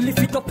a back, me lift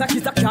it up like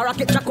it's a car. I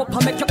get jack up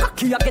and make your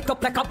cocky, I get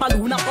up like a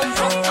balloon.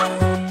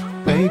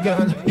 Hey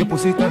girl, your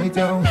pussy tight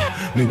down.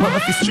 Me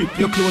want to strip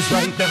your clothes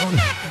right down.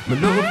 Me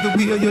love the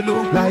way you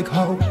look like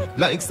how.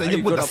 Like say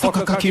you woulda fuck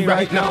a cocky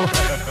right now.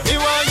 Me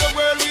want your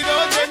girl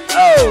without them.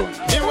 Oh!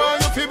 Me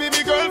want you to be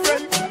me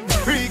girlfriend.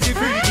 Freaky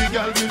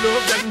girl, me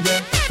love them,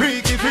 yeah.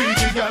 Freaky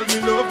girl, me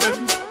love them.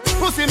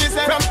 Pussy me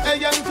say from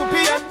AM to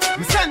PM.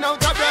 Me send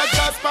out a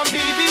broadcast from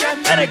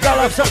BBN. And a girl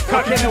have some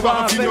cock in the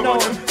wife, you know.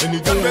 Any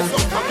girl with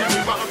some cock in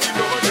the wife, you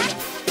know.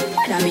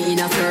 Me in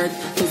a skirt,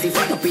 pussy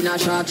fuck up in a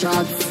short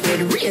shorts.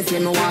 Red race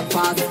when me walk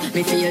past.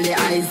 Me feel the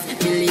eyes,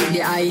 believe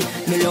the eye.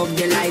 Me love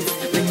the lights,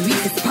 when we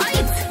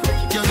spite.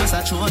 You're just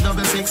a true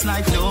 6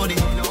 like loading.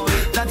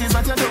 That is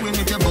what you're doing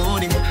with your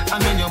body.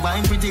 And when you're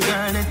buying pretty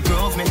girl, it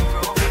drove me.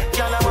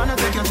 Girl, I wanna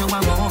take you to a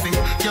movie.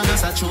 You're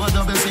just a true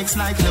 6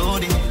 like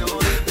loading.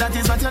 That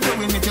is what you're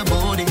doing with your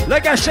body.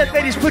 Like I said,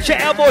 ladies, put your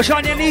elbows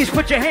on your knees,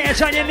 put your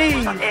hands on your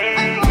knees.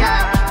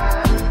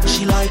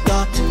 She like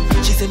that.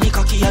 She say me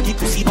cocky at the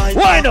pussy bike.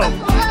 Why no?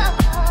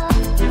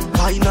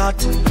 Why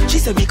not? She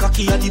say me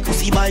cocky at the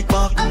pussy bike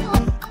back.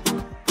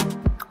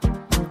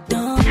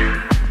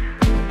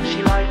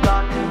 She like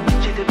that.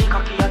 She say me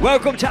cocky at.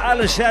 Welcome to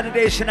Alice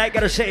Saturdays tonight.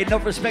 Gotta say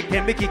enough respect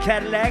to Mickey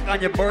Cadillac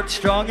on your birth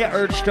strong, your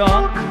earth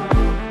strong.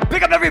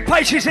 Pick up every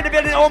Pisces in the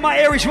building, all my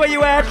Aries, where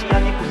you at?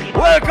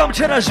 Welcome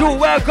to the zoo,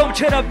 welcome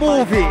to the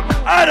movie.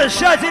 Alice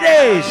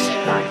Saturdays.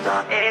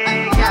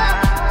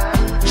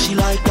 She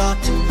like that.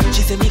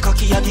 She say me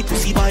cocky at the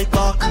pussy bike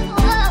back.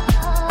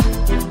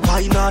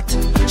 Why not?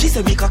 She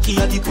say me cocky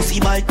at the pussy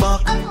bike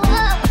back.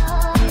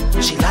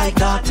 She like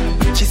that.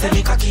 She say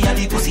me cocky at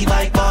the pussy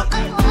bike back.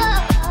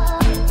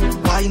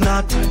 Why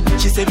not?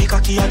 She say me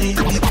cocky at the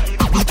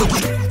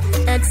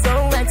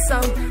XOXO,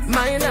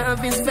 my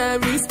love is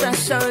very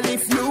special.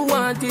 If you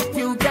want it,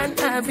 you can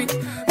have it.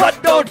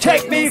 But don't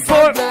take me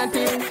for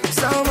granted.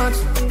 So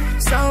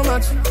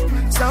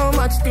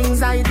much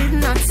things I did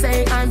not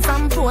say. I'm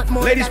from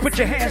Portmore. Ladies, put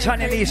your hands on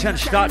your knees and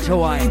start to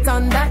whine.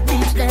 On that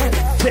beach there.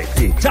 Tick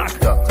tock,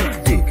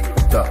 tick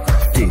tock,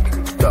 tick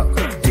tock,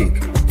 tick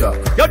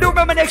tock. Y'all do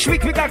remember next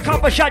week we got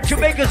Copper Shot,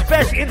 Jamaica's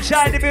best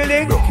inside the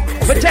building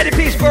for Teddy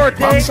P's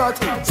birthday. Shot,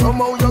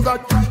 somehow you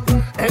got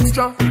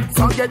extra.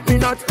 Forget me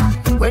not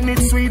when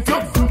it's sweet. You,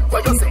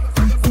 what you say?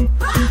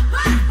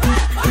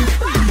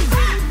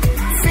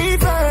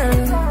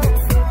 Fever,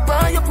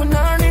 buy your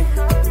punani.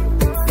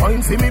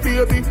 Wine for me,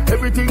 baby,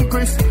 everything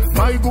crisp.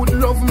 My good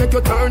love make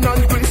you turn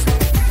and crisp.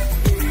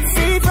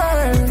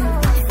 Fever,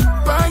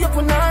 buy your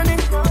punani.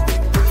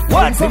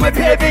 One for my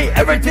baby,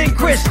 everything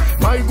crisp.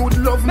 My good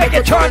love make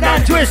you turn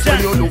and twist. When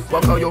you look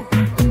back at you,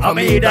 I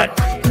mean that.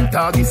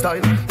 Doggy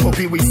style,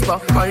 puppy whisper.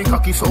 My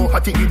cocky so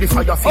hot it give the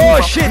fire fever.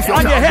 Oh shit,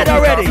 on your head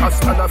already.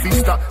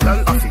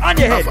 On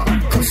your head.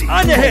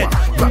 On your head.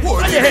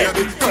 On your head.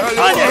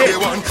 On your head.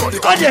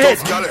 On your head.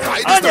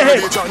 On your head.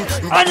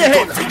 On your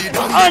head.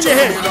 On your head. On your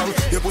head.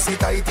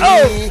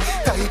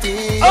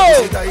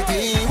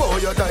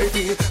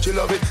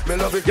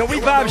 Yo, we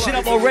vibing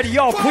up already,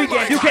 y'all.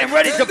 Pre-game, you getting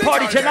ready to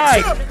party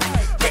tonight.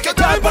 Take your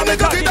time for me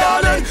cocky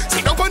darling.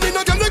 Sit down on the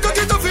no girl, make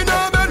cocky tough in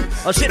her bed.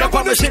 Sit up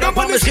on me, sit up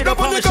on me, sit up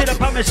on me, sit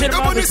up on me, sit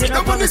up on me, sit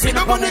up on me, sit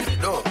up on me.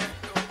 No.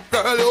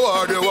 Girl, you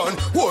are the one.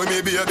 Whoa,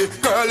 me baby.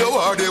 Girl, you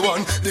are the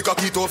one. The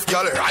cocky tough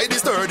girl, ride the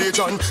sturdy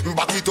John.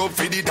 Back it up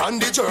for the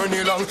dandy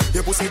journey long.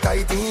 Your pussy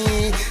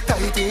tighty,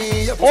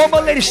 tighty. All my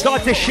ladies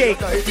start to shake.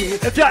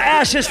 If your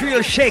ass is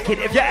real, shake it.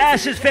 If your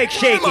ass is fake,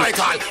 shake it.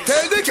 Michael,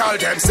 tell the girl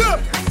them, sir.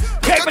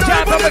 Take my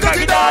time for the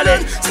cocky,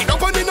 darling. Sit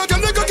down on the no girl,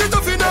 make cocky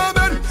tough in her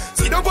bed.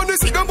 Sit down on the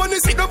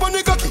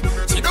cocky.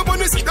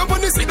 Sit down on the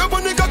on the sit up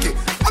on the cocky.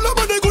 All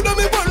about the good of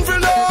me born for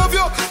love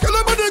you. All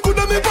about the good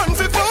of me born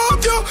for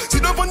fuck you.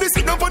 Sit up on the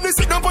sit up on the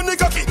sit up on the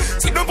cocky.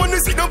 Sit up on the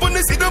sit up on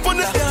the sit up on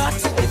the.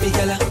 Every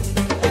gala,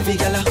 every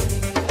gala,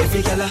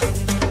 every gala,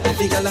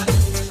 every gala,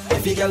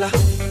 every gala,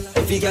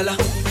 every gala.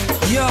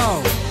 Yo,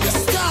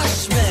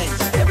 stash man.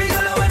 Every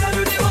gala when I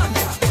do the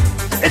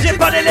one. Is it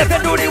body left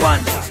and do the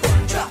one?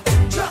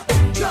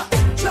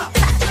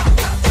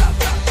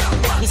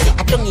 Me say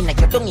I don't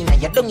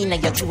in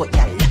your throat,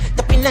 y'all.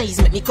 The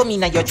pennies make me come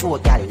in your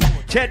throat, y'all.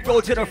 Ted,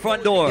 go to the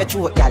front door. Your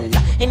throat, y'all.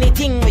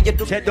 Anything where you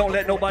do. Ted, don't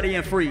let nobody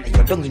in free.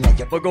 You don't in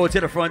your. But go to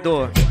the front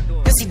door.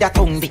 You see that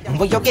tongue big,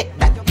 where you get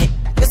that?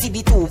 You see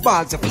the two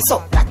balls of his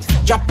up that.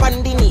 Drop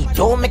on the knee,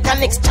 don't make a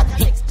next chat.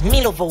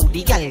 Me love how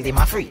the girl them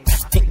a free.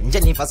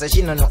 Jennifer says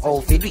she no know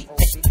how to do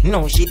it.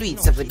 No, she do it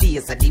 7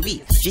 days of the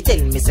week. She tell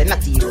me say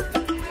not you.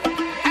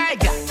 I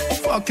got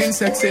fucking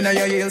sexy now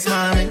your heels,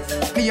 mommy.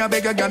 Me a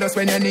beg a girl just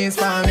when your knees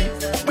for me.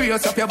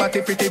 Brace up your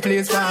body pretty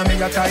please for me.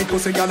 Your tight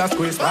pussy girl a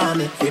squeeze for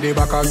me. For the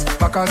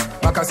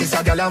backers is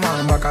a girl a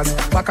man. Backers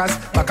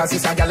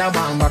is a girl a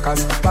man.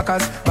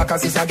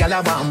 Backers is a girl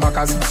a man.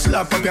 Backers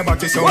slap up your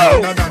body so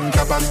louder than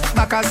clappers.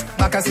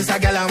 Backers is a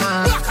girl a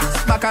man.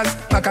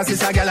 Backers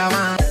is a girl a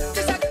man.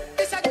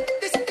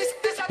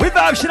 We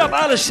vibe shit up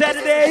all the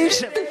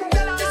Saturdays.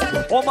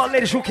 All my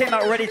ladies who came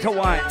out ready to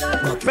wine.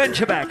 Bend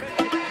your back.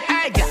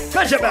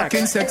 Bend your back.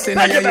 Bend your back.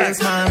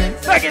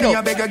 Back it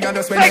up. Back it up. Back it up.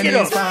 Back it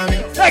up.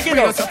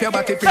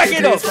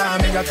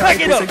 Back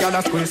it up.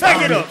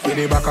 Back it up.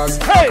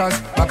 Hey.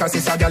 Backers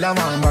is a gyal a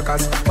man.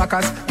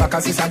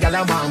 Backers is a gyal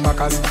a man.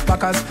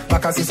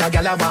 Backers is a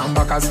gyal a man.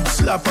 Backers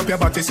slap up your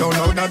body so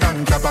louder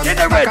than clappers. In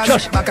the red,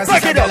 Josh. Back it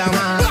up.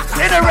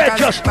 In the red,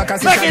 Josh. Back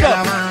it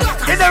up.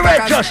 In the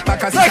red, Josh.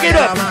 Back it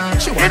up.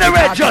 In the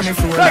red, Josh.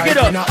 Back it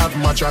up.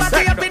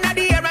 Back it up in the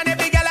air and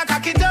every gyal a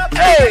cock it up.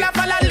 Hey.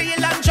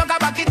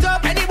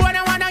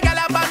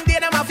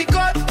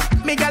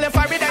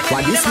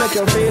 Why this make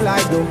you feel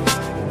like though?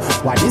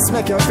 Why this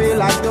make you feel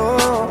like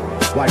though?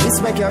 Why this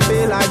make you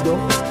feel like though?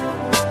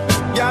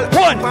 Girl,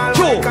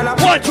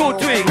 1, 2,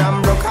 3.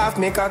 I'm broke half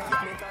me cock.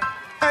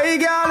 Hey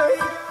girl,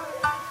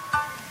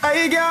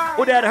 hey girl.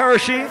 With that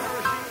Hershey,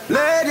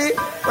 lady,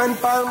 when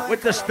palm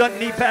with the stunt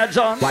knee pads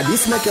on. Why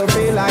this make you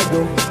feel like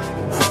though?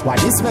 Why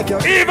this make you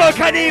Evil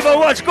Knievel,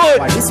 what's good?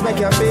 Why this make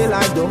you feel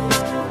like though?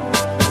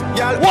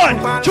 1,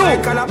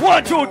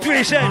 2,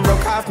 3, send.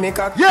 Broke off me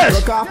cock. Yes.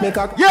 Broke off me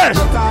cock. Yes.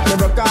 Broke off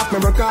me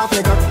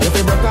cock. If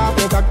you broke off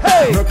me cock.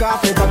 Hey. Broke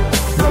off me cock.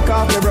 Broke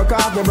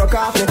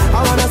off me.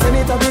 I wanna send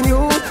it up in you.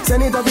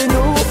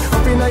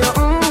 Up in your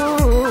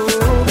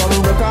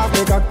Come broke off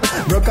me cock.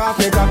 Broke off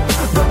me cock.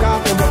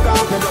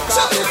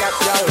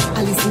 Y'all.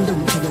 I listen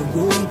down to the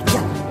road,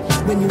 yeah.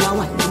 When you are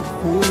white,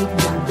 hold it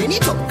down. Bend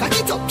it up, cut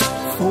it up,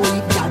 hold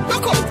it down.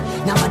 Rock out.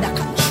 Now I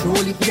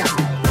control it, yeah.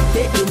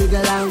 Take the nigga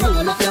and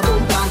roll up your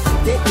bumper.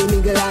 Take the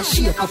nigga and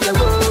shake up your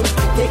road.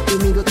 Take the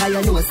nigga cause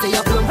you know say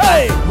up plumper.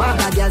 Hey. My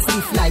bad girl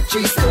stiff like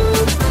 3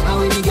 stone. How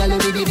many girl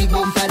with the big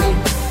bumper then?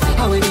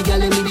 How many girl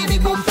with the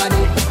big bumper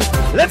then?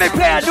 Let me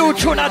play a new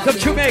tune out of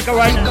Jamaica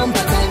right now.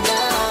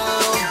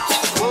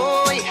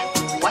 Boy,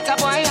 what a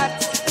boy at?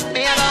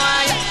 Me a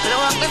boy,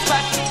 blow up the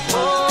spot.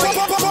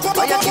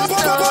 Boy, you cute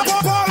so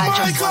I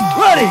just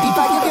ready. If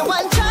I give you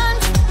one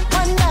chance,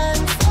 one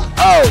dance.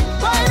 Oh.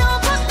 Why not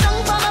put down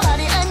for my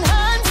body and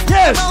hands?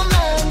 Yes.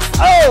 Romance.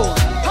 Oh.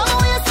 Come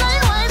on, you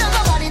slide wide on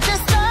my body,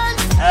 just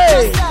dance.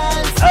 Hey. Just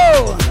dance.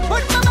 Oh.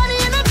 Put my body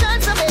in a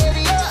dance, so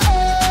baby, oh.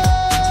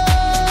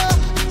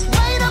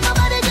 Wide on my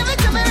body, give it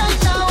to me right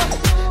now.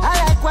 I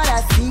like what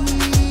I feel,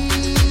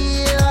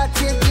 what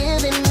you're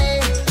giving me.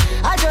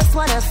 I just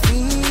wanna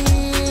feel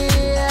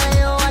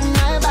you on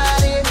my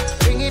body.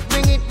 Bring it,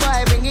 boy,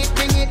 bring it.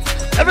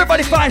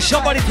 Everybody find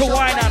somebody to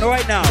whine on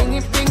right now.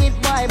 Bring it,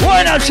 boy.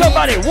 Whine on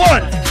somebody. 1.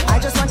 I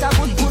just want a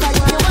good beat.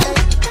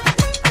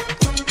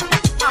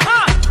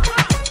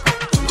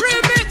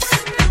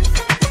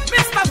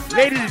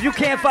 Ladies, if you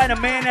can't find a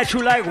man that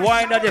you like,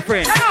 whine on your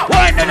friend.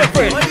 Whine on your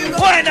friend.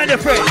 Whine on your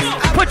friend.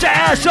 Put your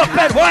ass up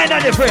and whine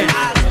on your friend.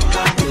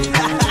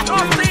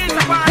 1,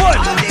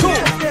 2,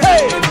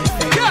 hey.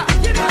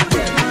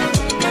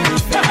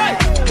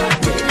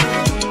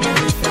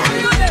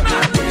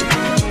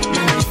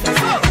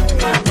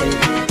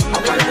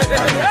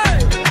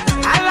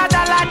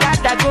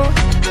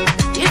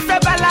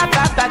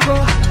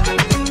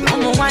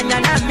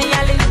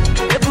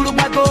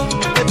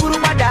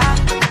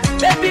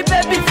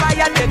 Baby,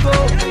 fire they go.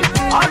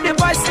 All the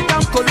boys sit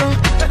down colo,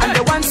 and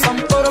they want some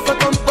poro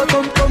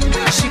tom.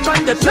 She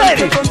come the play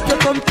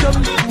tom.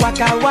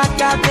 Waka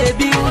waka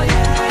baby, ooh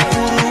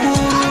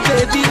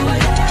baby,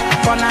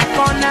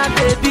 corner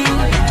baby.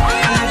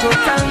 And I go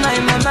tell my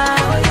mama,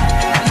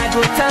 and I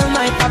go tell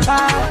my papa.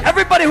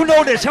 Everybody who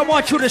know this, I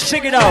want you to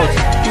sing it out.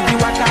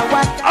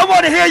 I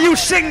want to hear you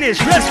sing this.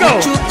 Let's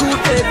go.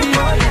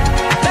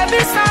 Baby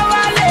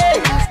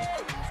sawale,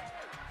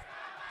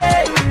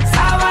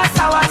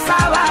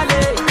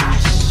 sawale.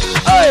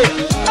 Hey.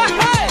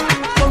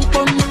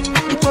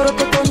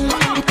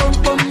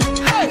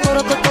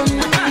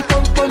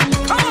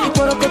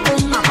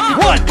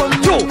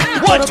 2,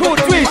 1, 2,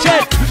 3,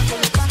 check.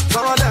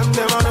 Some of them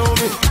never know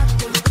me.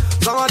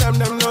 Some of them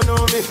don't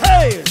know me.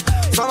 Hey.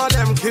 Some of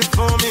them keep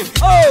for me.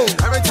 Oh.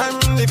 Every time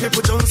the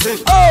people jump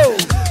in. Oh.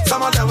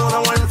 Some of them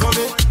wanna wine for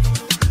me.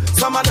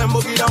 Some of them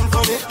boogie down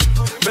for me.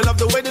 They love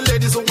the way the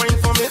ladies will wine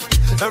for me.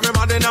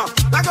 Everybody now,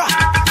 like a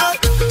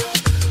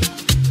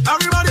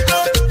everybody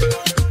go.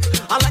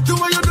 I like the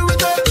way you do it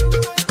there.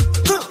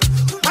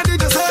 What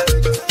did you say?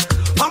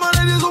 All my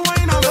ladies will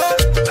wine on her.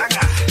 Like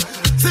a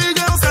see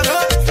girls and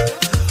her.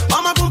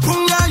 All my boom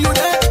boom yeah you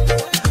there.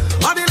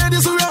 All the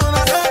ladies who run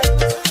on her.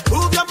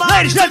 Move your body.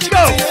 Ladies, let's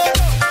go.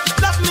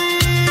 Love me,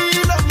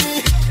 need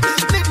me.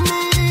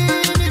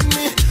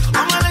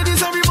 All my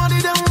ladies,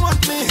 everybody they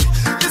want me.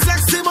 The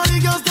sexy body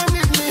girls they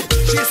need me.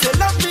 She said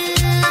love me,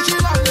 she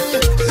love me.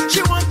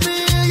 She want me,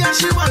 yeah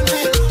she want me.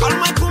 All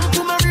my boom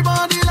boom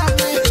everybody love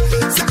me.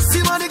 Sexy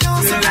body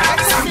girls they like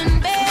me.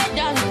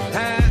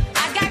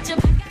 I got you.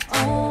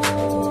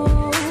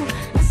 Oh,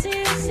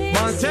 see.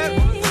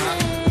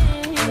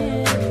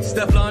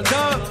 Step on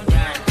top.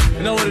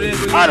 You know what it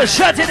is. On a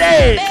shot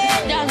today.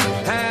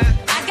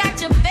 I got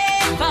your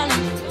bed fun.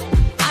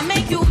 I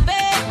make you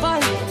bed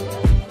fun.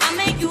 I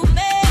make you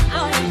bed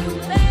fun.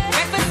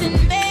 Breakfast in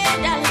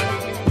bed, darling.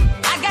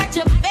 I got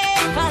your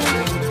bed fun.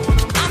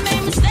 I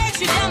made mistakes,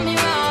 you done me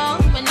wrong,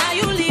 but now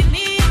you leave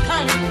me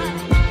calling.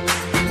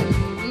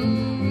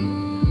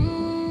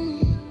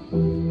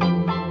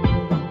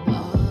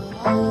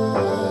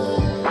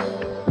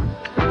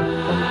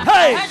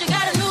 Hey. I heard you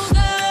got a new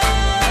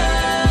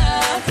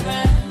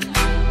girlfriend,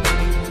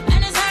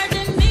 and it's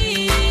hurting me.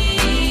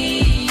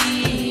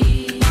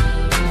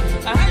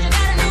 I heard you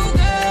got a new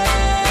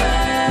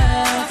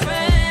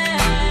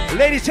girlfriend.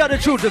 Ladies, tell the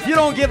truth. If you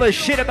don't give a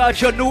shit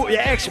about your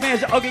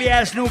ex-man's ugly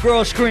ass new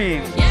girl,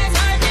 scream. Yeah, it's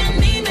hurting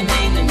me.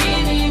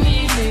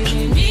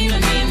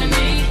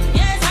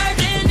 Yeah, it's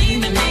hurting me.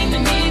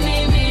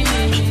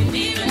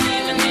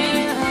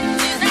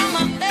 She's not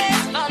my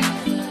best friend.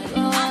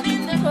 I'm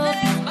in the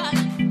best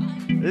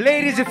friend.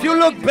 Ladies, if you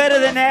look better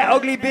than that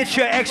ugly bitch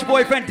your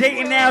ex-boyfriend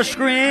dating now,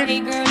 scream. Hey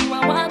girl, you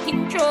a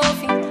walking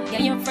trophy.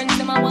 Yeah, your friends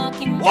them a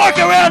walking. Walk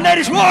around,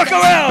 ladies, walk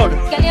around.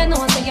 Girl, you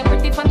know say you're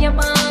pretty from your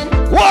band.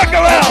 Walk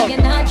around. You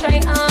not try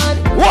hard.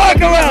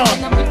 Walk around.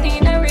 You're pretty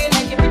in a real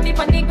life. You're pretty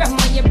from the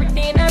grandma. You're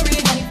pretty in a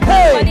real life.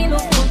 Hey. Body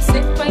look good,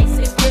 set by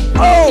set.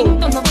 Oh. Think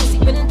to no pussy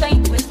well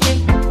tight with me.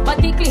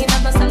 Body clean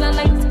as a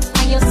cellulite.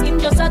 And your skin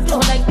just a glow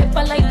like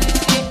pepper light.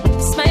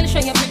 Smile show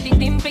your pretty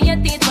dimple, your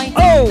teeth white.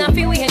 Oh. Now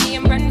feel wear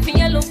name brand for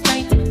your look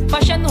right.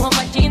 Fashion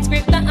over jeans,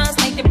 grip the ass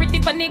like the pretty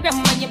from the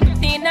grandma. You're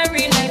pretty in a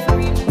real life.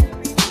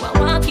 You a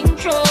walking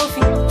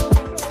trophy.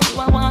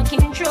 You a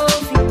walking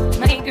trophy.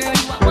 My girl,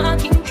 you a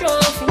walking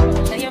trophy.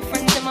 Tell your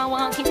friends them a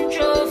walking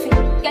trophy.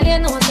 Girl, you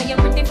know say you're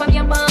pretty from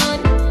your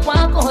band.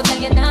 Walk out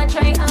and you not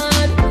try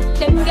hard.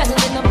 Them girls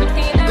they no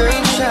pretty in a real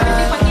life.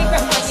 Pretty from the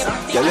grandma, you're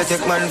pretty. Girl, you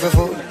take man for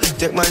food,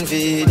 take man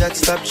for that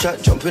stop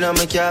shot. Jumping on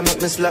my car,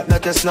 make me slap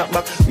like a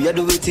snapback. We a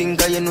do we think,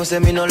 cause you know say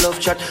me no love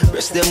chat.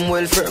 Breast them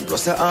well firm,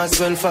 plus the ass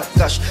well fat.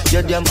 Gosh,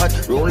 you damn hot,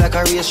 roll like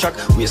a race track.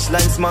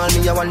 Waistline small,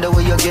 me I wonder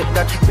where you get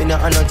that. Me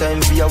not have no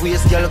time for your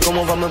waist, girl, come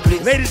over my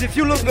place. Ladies, if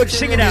you look good,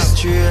 sing it out.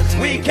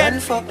 We can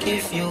fuck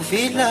if you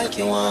feel like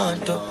you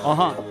want to.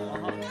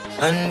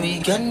 And we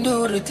can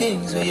do the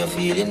things where you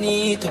feel you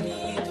need to.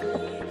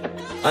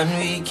 And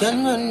we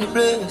can run the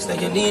place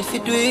like you need to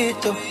do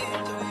it to.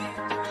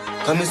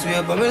 Come and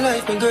swear by my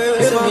life, my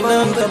girl, so me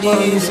not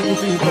believe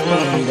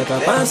it.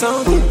 Pass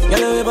out, girl,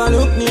 you ever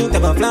look neat,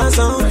 ever flash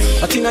out.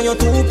 I think on your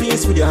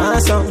two-piece with your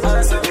ass out.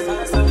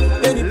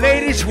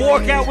 Ladies,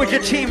 walk out with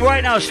your team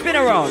right now. Spin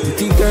around.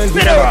 Spin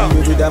around.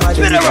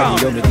 Spin around.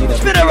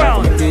 Spin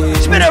around.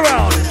 Spin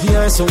around.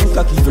 Here so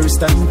cocky first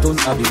time don't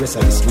have the rest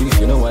of this grief,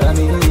 you know what I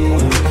mean?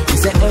 He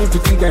said, hey,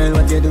 pretty girl,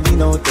 what you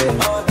doing out there?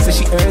 Say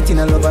she hurting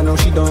a love, I know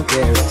she don't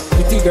care.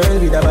 Pretty girl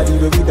with a body,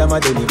 with a my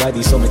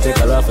body, so me take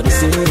her off for the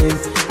scene.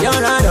 You're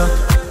right,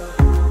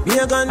 me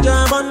a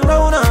ganja man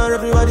round her,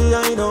 everybody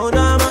I know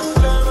drama.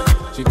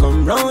 She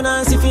come round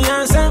and see for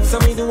herself, so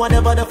we do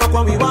whatever the fuck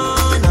what we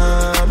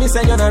wanna. Me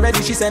say you're not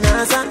ready, she say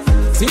nah son.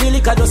 See the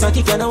liquor just a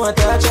kick you know I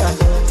touch her.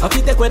 I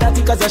fit take with that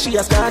cause she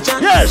a scratch her.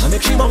 Yes. I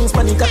make she bounce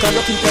panic and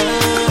rock it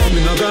down.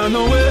 Me not gone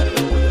nowhere.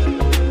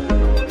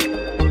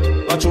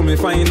 I show me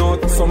find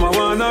out some I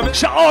wanna be.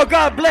 So oh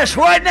God bless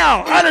right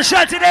now. On the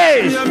shot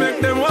today. Me I make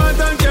them want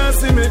and can't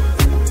see me.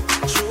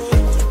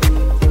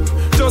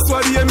 Just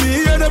what you me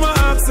hear them a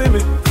asking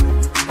me.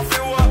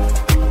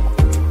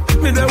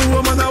 Me the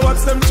woman I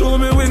watch them through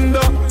me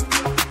window.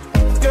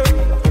 Yeah.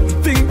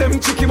 Think them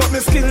chicky but me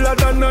skiller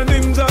than a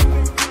ninja.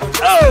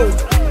 Oh!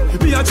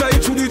 Me a try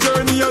through the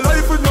journey of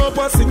life with no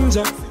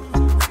passenger.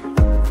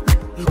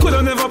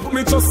 Coulda never put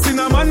me trust in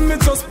a man, me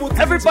just put.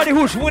 Everybody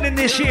who's winning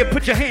this year,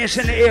 put your hands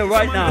in the air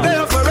right now.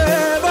 There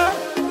forever.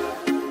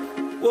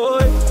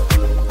 Boy,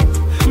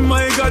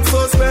 my God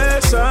so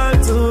special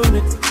to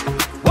me.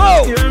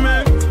 Whoa! Hear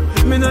me?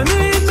 Me no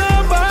need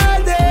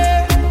nobody.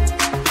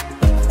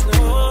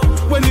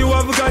 When you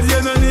have God,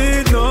 you no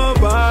need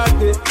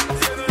nobody.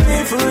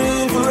 For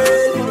real, for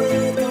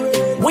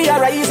real. We are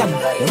rising,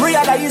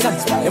 realizing.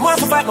 They want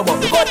to fight my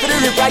butt. We go to the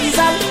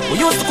reprisal. We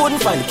used to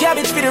couldn't find the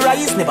cabbage for the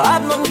rice. Never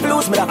had nothing to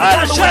lose. Me that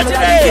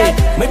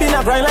maybe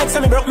not grind like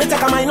semi broke. Me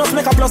take a minus,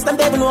 make a plus. Them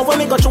devil know when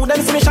me go through them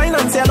see me shine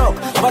and say look.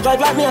 Have a drive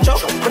like me a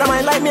truck, but I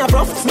mind like me a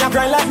prof. Me a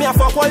grind like me a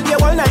fuck all day,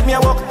 all night me a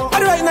walk. At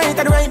the right night,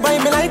 at the right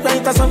vibe, me like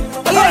right or some.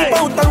 I like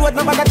out the road,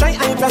 nobody try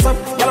I plus up.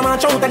 Y'all man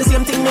shout at the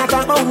same thing me a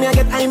talk about. Me a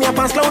get high, me a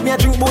pass cloud, me a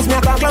drink booze, me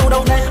a talk cloud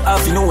out there.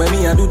 If you know where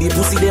me a do the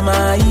pussy, them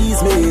a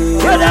ease me.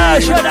 Shut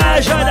up.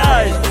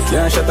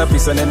 Can't shut up,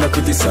 listen and not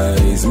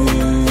criticize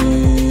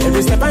me.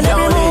 Every step on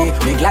every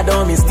move, me glad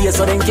on me stay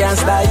so they can't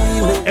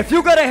style me. If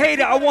you got a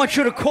hater, I want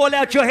you to call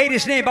out your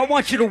hater's name. I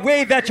want you to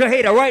wave at your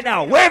hater right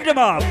now. Wave them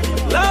up.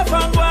 Laugh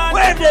and go.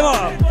 Wave them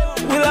up.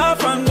 We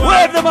laugh and go.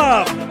 Wave them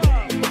up.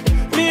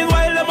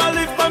 Meanwhile, them a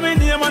live for me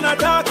name and a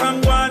talk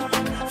and go on.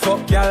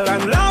 Fuck y'all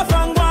and laugh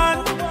and go on.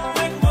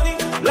 Make money,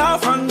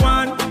 laugh and go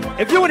on.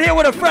 If you were here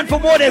with a friend for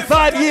more than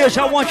 5 years,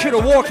 I want you to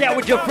walk out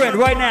with your friend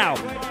right now.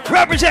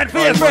 Represent for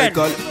your friend.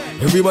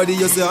 Everybody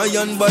you say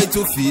iron by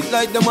 2 feet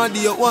like them are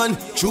the one.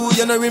 True,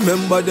 you not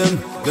remember them.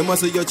 Them a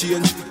say you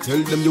change. Tell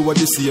them you are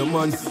the same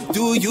man.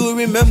 Do you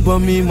remember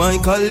me,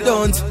 Michael?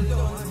 Don't.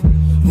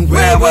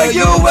 Where were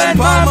you when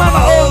mama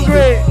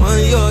hungry? My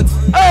yacht.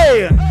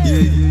 Hey.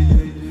 Yeah.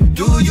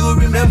 Do you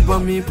remember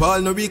me,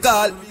 Paul? No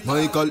recall,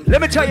 Michael.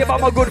 Let me tell you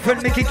about my good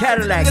friend Mickey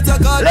Cadillac.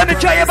 Let me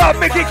tell you about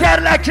Mickey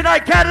Cadillac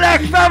tonight,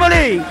 Cadillac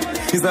family.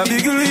 It's a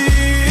big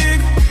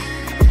league.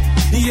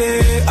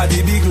 Yeah, at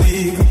the big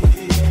league.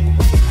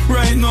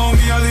 Right now,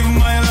 me I live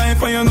my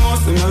life, and you know,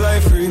 see my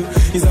life real.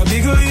 It's a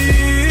big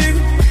league.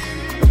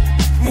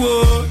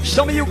 Whoa.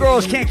 Some of you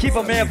girls can't keep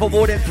a man for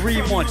more than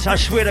 3 months. I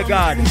swear to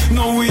God.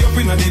 No, we up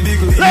in the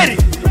big league. Lady.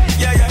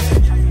 Yeah.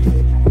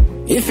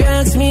 If you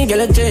ask me,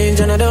 girl, I change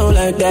and I don't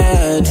like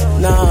that.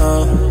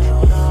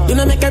 No. You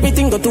know, make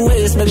everything go to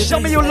waste.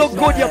 Some of you look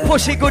good, your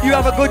pussy good, you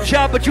have a good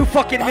job, but you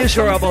fucking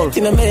miserable.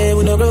 In a man,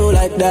 we don't go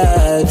like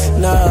that.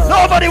 No.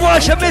 Nobody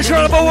wants a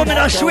miserable woman,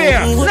 I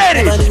swear.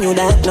 Ladies.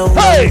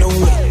 Hey.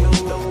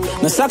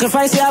 No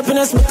sacrifice your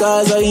happiness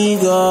because of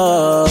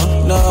ego.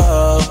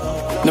 No.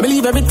 No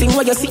believe everything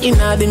what you see in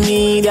the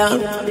media.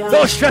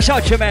 Don't stress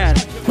out your man.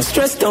 I'm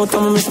stressed out,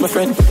 I'm miss my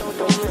friend.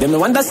 Them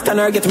no understand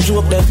or get to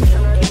joke them.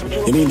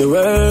 You mean the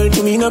world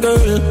to me, no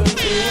girl.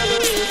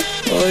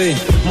 Oi.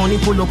 Money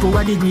pull up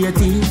over the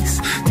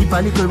greatest. Tip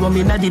a little rum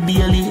inna the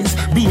Baileys.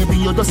 Baby,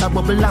 you just a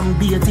bubble and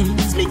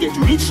beaties. Me get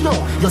rich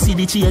now, you see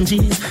the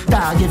changes.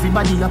 Dog,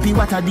 everybody happy,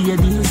 what a day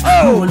this.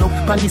 Roll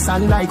up on the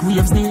sun like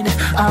waves did.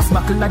 Half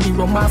buckle of the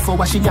rum, half for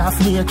washing half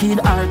naked.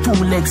 Our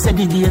 2 legs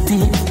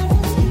segregated.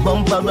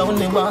 Bump around,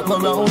 me walk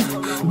around.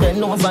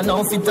 Bend over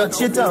now if you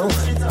touch it out.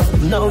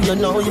 Now you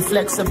know you're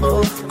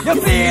flexible. You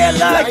feel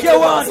like you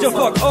want to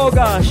fuck, oh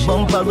gosh.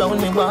 Bump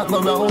around, me walk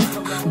around.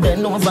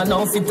 Bend over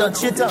now if you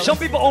touch it out. Some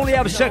people only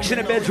have sex in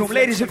a bedroom.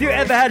 Ladies, if you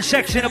ever had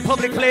sex in a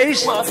public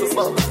place. Have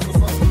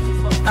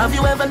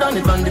you ever done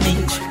it on the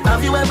beach?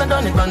 Have you ever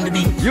done it on the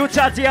beach? You,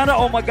 Tatiana,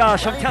 oh my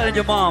gosh, I'm telling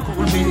your mom.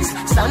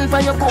 Stand by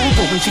your pum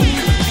cheek.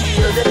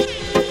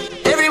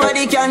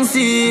 Everybody can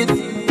see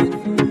it.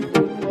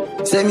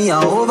 Say me a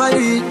overdo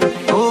it,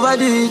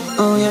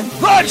 oh yeah.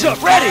 Vibes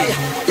up, ready.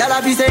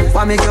 Y'all be say,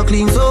 why make you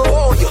clean so?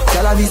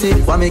 Y'all be say,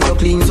 why make you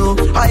clean so?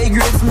 High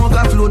grade smoke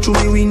a flow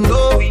through me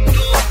window.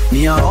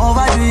 Me a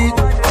overdo it.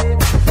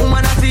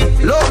 Woman I feel,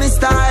 love me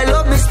style,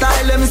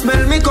 let me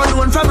smell me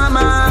cologne from my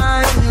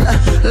mind.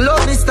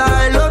 Love me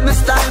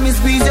style, me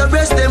squeeze your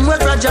breast, them we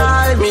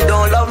fragile. Me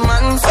don't love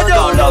man, so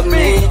don't love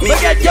me. Me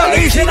get your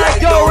easy like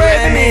don't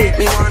rape me.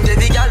 Me want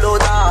every girl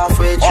out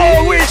halfway.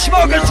 Oh, we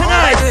smoking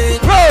tonight,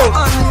 bro.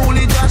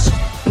 Unruly Josh,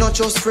 not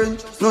just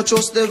friend, not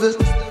just devil.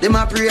 Them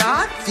a pray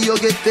hard, for you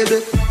get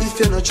pebble. If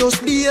you not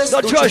just BS,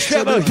 not just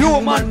trouble.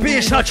 Human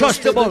beings not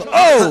trustable.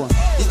 Oh,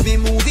 if me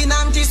moving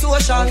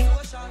anti-social.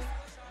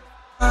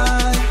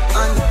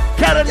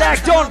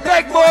 Cadillac, don't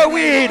beg more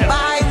weed.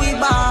 Buy, we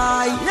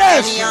buy.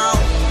 Yes. Anyhow,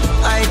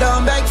 I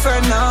don't beg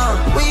for now.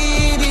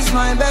 Weed is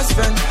my best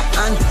friend,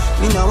 and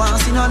me no want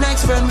see no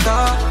next friend.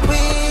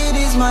 Weed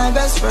is my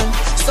best friend.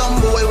 Some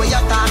boy when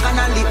you talk and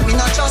a lip, me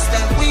not trust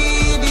them.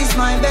 Weed is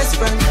my best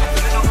friend.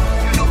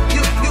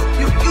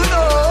 You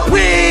know.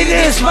 Weed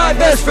is my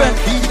best friend.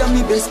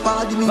 Me best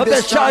party, me my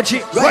best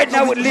charging. Right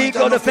now with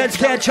legal defense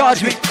can't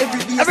charge me.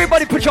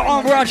 Everybody put your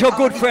arm around your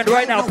good friend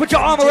right now. Put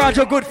your arm around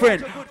your good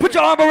friend. Put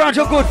your arm around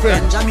your good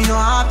friend.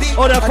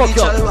 Oh, that fucked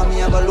up.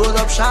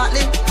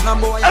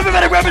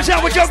 Everybody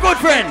represent with your good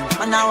friend.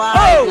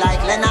 Oh,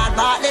 like Leonard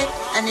Bartley.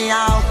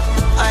 Anyhow,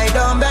 I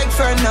don't beg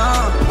for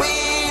no.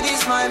 Weed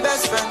is my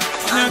best friend.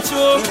 And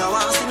me no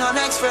want see no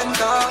next friend.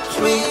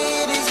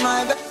 Weed is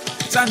my best.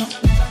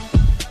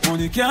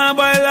 Money can't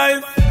buy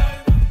life.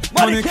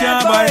 Money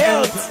can't buy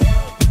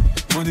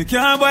health. Money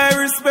can't buy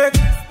respect.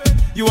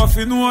 You have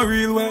to know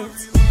real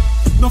wealth.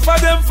 No for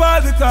them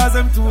fall because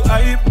them too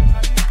hype.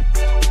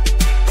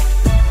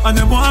 And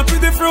them want to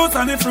the fruits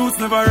and the fruits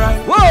never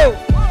ripe. Whoa!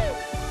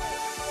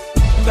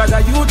 Got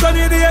a youth on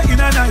the day in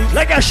a night.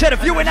 Like I said,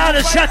 if you went out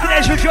on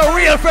Saturdays with your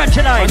real friend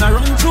tonight. And I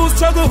run through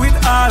struggle with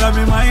all of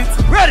me might.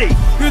 Ready?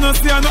 You know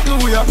see I don't know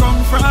where you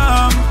come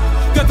from.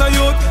 Get a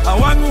youth, I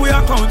want where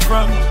I come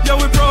from. Yeah,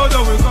 we proud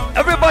of we come.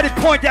 Everybody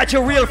point at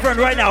your real friend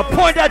right now.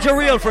 Point at your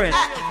real friend.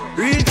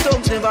 Real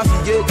thugs never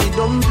forget the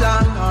dumb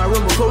plan or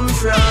where we come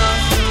from.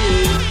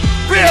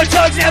 Yeah. Real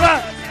thugs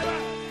never.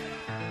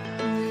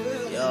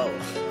 Yo,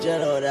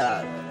 Jello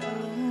dog.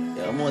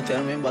 Yo, more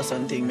time remember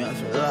something me have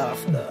to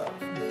laugh dog.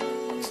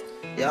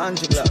 Yo,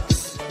 Angie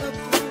Blocks.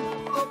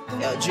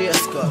 Yo, J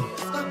Scott.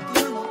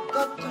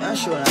 Yo,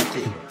 show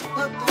nothing.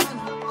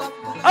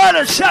 On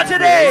a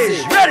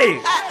Saturdays, ready.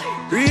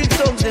 Real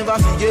thugs never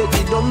forget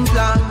the dumb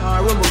plan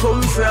or where we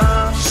come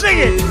from. Sing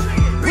it.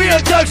 Real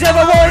thugs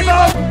never worry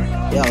about.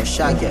 Yo,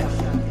 Shaggy.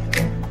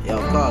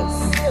 Yo, Cuz.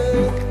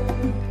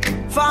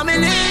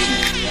 Family.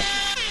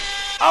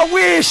 I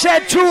wish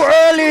said too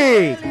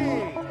early.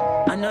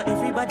 I know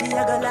everybody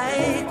I go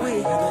like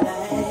we,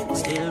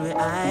 still we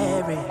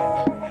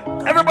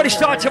irie. Everybody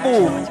start to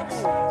move.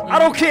 I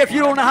don't care if you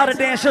don't know how to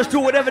dance, just do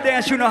whatever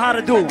dance you know how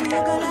to do.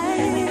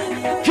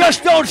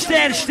 Just don't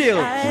stand still.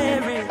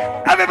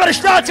 Everybody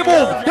start to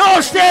move.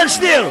 Don't stand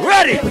still.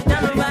 Ready? We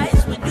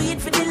do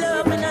it for the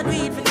love, we not do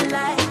it for the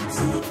likes.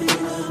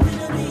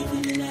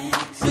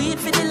 Do it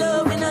for the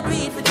love, we not do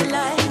it for the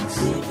likes.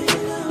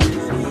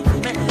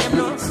 Make them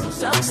know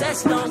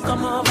success don't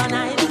come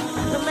overnight.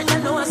 No make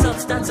them know a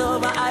substance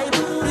over hype. Do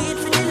it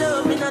for the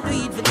love, we not do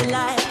it for the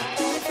likes.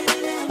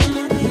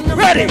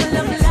 Ready?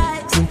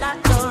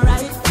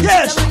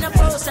 Yes.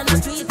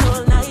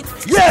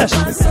 Yes.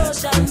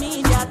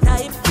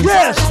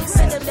 Yes.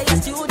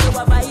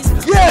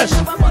 Yes.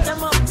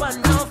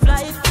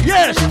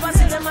 Yes.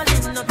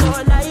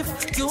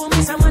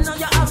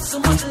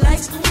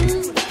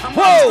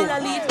 Whoa.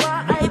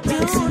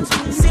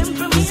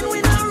 Simple mean we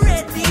not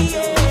ready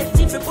yet.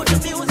 If you put the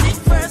music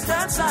first,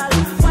 that's all.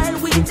 While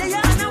we there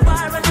on a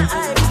bar and a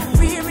hype.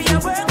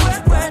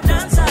 Work,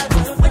 dance all.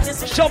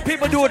 Some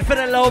people do it for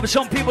the love,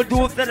 some people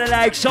do it for the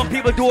likes, some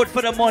people do it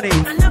for the money.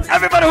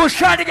 Everybody who's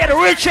trying to get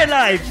rich in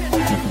life.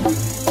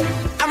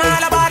 I'm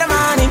all about the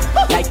money.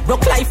 Like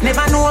broke life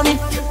never know me.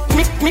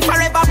 Me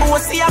forever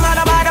bossy, I'm all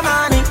about the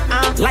money.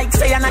 Like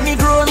say I'm a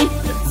Negro me.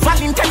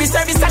 Voluntary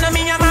service and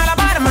me, I'm all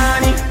about the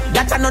money.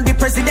 That I know the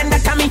president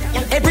that I me.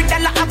 Every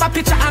dollar have a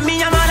picture of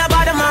me, I'm all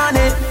about the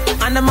money.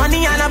 And the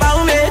money all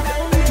about me.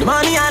 The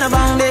money all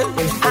about me.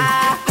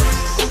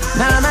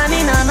 No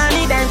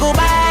money, then go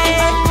buy.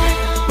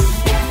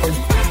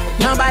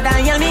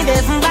 Nobody hear me,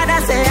 they but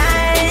I say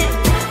aye.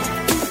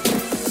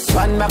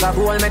 One bag of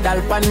gold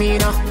medal pan me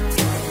now.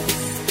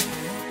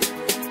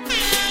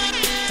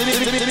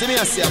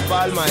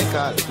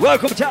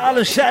 Welcome to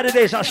All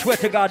Saturdays. I swear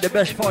to God, the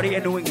best party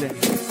in New England.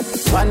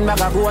 One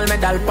bag of gold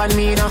medal pan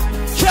me now.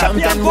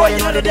 Champion boy, you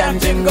know the damn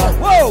thing go.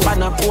 Whoa!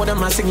 Pan up for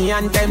them, I sing the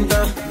anthem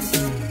to.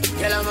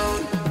 Yellow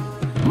moon.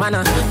 Man,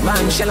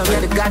 shell of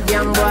the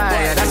goddamn boy.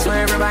 That's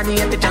where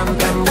everybody at the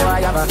champion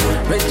boy. Have a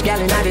rich gal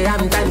in the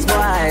Hamptons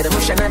boy. The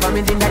bush never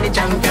meeting that the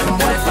champion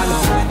boy.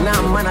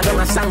 Now man, I don't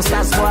a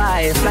songsters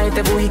boy. Flight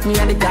every week, me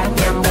at the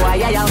goddamn boy.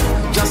 Yeah,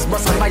 just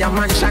bust up by a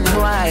mansion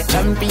boy.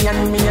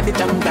 Champion, me at the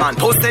champion. Man,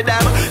 posted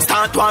them.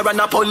 Start war and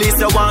the police,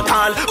 you want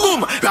call.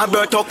 Boom,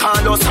 Roberto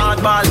Carlos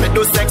hardball. Me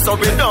do sex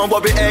up in down,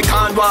 but we a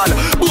can wall.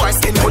 Boy,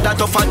 skin put that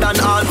tougher than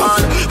all ball.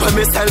 When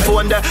me cell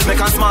phone there,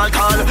 make a small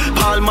call.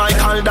 Paul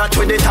Michael, that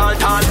with the tall.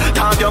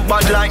 Talk your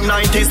bad like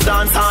 90s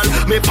dancehall.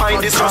 Me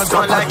find this just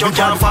one like you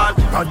can't fall.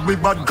 Bad we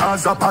bad,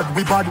 Gaza bad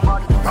we bad.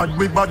 Bad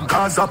we bad,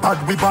 Gaza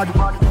bad we bad.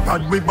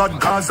 Bad we bad,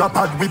 Gaza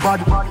bad we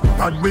bad.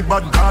 Bad we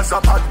bad, Gaza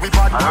bad we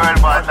bad.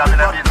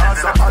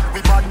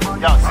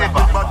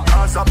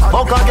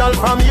 Fuck a girl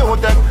from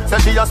UTEC, say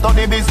she a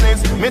study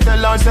business. Me tell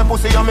her say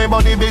pussy on me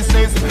body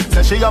business.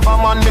 Say she have a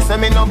man, me say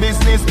me no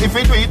business. If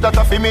you do it that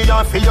a fi me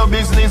and fi your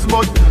business.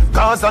 But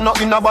Gaza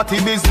not in a body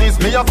business.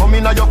 Me a come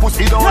in a your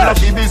pussy down a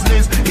the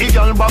business. He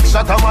girl back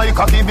shot a my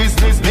cocky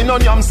business. Me no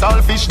yam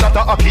selfish, that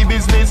a happy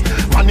business.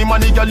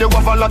 Money girl you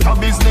have a lot of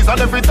business.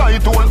 And every time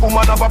you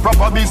woman have a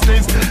proper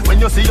business. When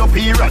you see your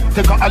period,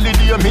 take a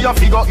holiday. Me a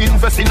figure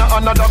invest in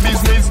another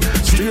business.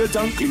 Straight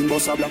and clean,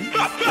 boss a blank.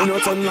 When you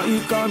turn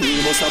like call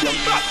me, boss a blank.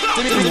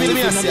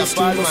 Me a say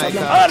Paul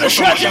Michael. All the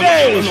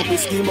Saturdays.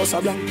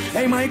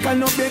 Hey Michael,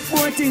 no big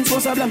 14,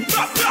 boss a blank.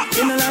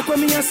 You know like when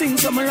me a sing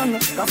something wrong.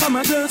 Cause for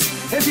my girls,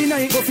 every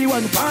night go fi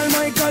one Paul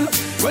Michael.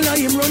 Well I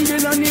him run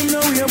jail and him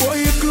know your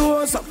boy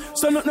close up.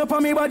 So nothing up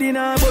on me body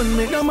now bun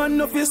me. No man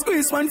no fi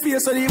squeeze one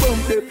face so the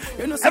bump it.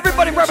 You know,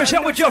 everybody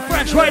represent with your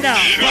friends right now.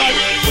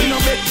 We no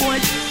big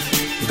point.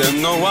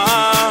 Them no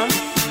one,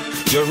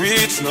 you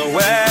reach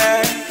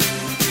nowhere.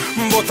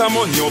 But I'm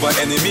on you over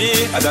enemy,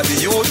 and that the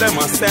youth them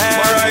a say.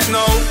 But right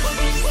now,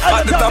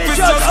 at the top it's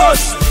just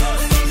us.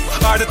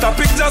 At the top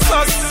it's just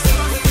us.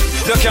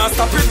 You can't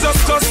stop it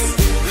just us.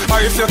 Or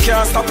if you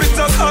can't stop it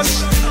just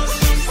us.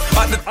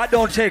 I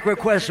don't take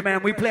requests,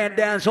 man. We playing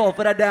dancehall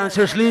for the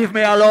dancers. Leave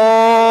me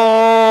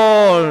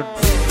alone.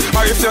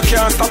 Or if you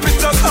can't stop it,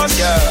 just hush.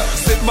 Yeah.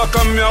 Sit back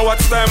on me and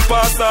watch time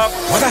pass up.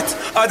 What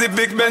that? Are the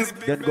big Benz?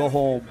 Then go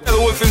home. The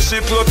wolf in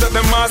sheep clothes at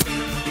the mask.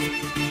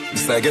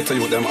 This I get to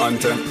you them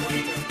anthem.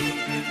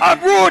 I'm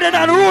rude and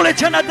unruly,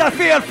 turn at the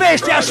field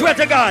face, I swear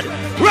to God.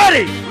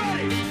 Ready?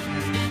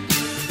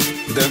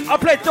 I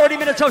played 30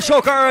 minutes of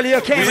soca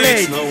earlier, came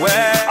late.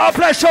 Nowhere. I'll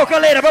play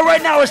soca later, but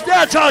right now it's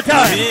dancehall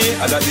time. Me,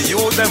 I got the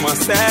youth them a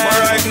stand.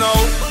 But right now,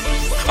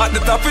 at the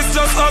top it's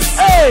just us.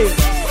 Hey!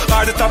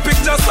 At the top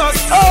it's just us.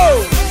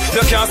 Oh! You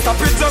can't stop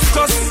it just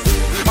us.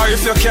 Or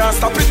if you can't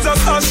stop it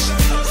just us.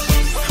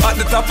 At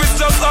the top it's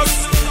just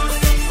us.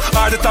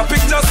 At the top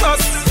it's just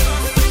us.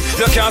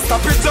 You can't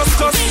stop it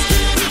just us.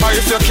 Or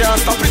if you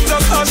can't stop it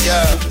just us.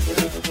 Yeah.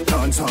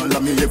 Dancehall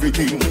of me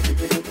everything.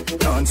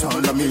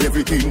 Dancehall of me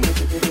everything.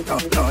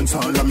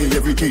 Dancehall of me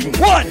everything.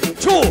 1,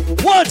 2,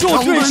 1, 2,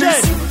 3,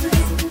 say.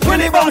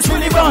 Willy bounce,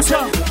 Willy bounce.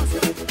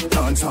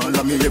 Dancehall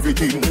of me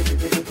everything.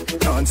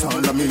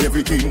 Dancehall of me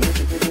everything.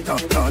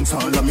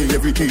 Dancehall of me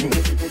everything.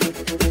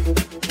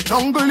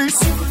 Jungle is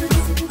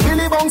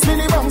Willy bounce,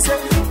 yeah.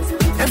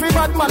 Every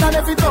bad man and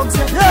every dog,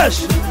 yeah.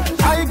 Yes.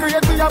 I agree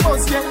with your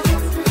boss, yeah.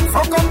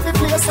 Fuck up the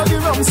place so the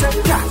rum, say,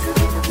 yeah.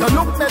 You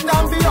look better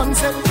than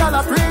Beyonce. Y'all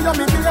a pray you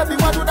me baby,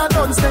 what do that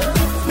done, say?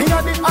 Me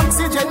got the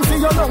oxygen for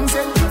your lungs,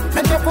 say.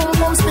 Make your pum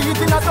pum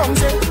speak in a tongue,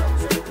 say.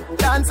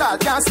 Dancehall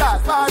can't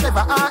start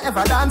forever and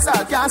ever.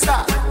 Dancehall can't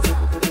start.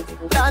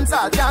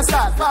 Dancehall can't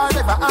start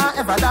forever and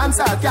ever.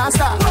 Dancehall can't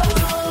start.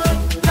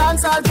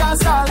 Dancehall can't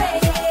start.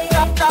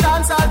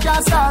 Dancehall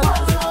can't start.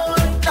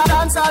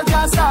 Dancehall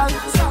can't start.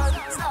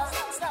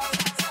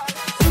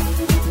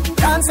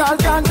 Dancehall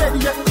can't dead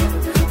yet.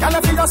 Can I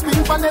feel your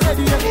spin from the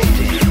ready yet?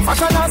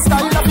 Fashion and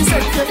style of the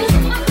set yet.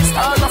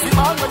 Star of the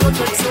ball when you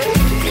dress it.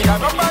 Me a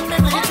rub and me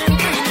bleaching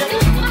green yet.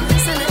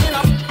 See me in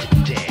a...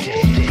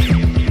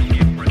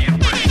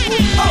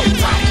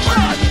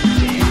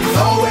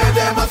 So where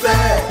them a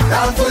say,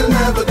 dance will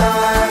never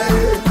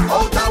die.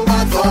 Out and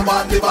bad, so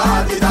bad the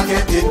body that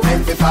get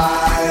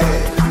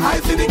intensified. I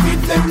see the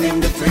kids them in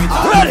the street,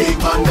 all the big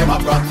man them a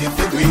practice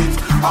the greet.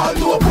 All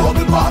do a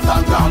bubble pass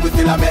and ground, we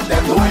still a make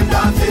them do and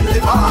dance in the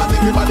bars.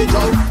 Everybody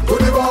jump to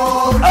the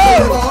bounce, to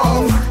the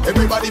bounce.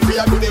 Everybody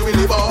feel to the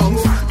willy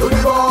bounce, to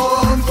the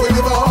bounce, to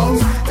the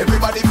bounce.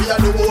 Everybody feel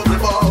to move the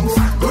bounce,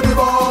 to the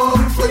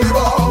bounce, to the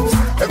bounce.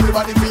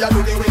 Everybody feel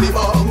to the willy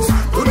bounce,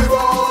 to the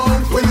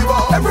bounce, willy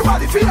bounce.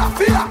 Everybody feel to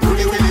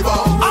the willy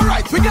bounce.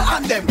 Alright, swing your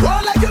hand them, go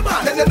like a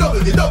man. Then the double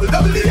the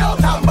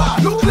out and bar.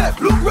 Look left,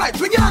 look right,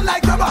 swing your hand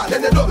like a man.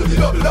 Then the double the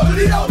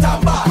out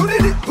and bar. Do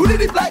the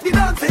dip like the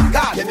dancing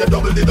god. Then the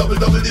double the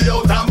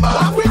out and bar.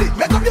 Walk with it,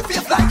 make up your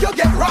face like you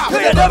get robbed. Do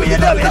the double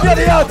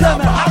out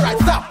and bar. Alright,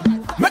 stop.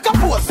 Make a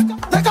pose,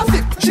 take a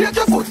sip, shake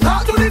your foot,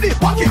 start to the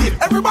dip, walk it in.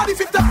 Everybody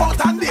 50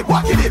 pounds and dip,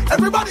 walk it in.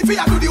 Everybody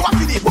fear do the walk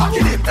it in, walk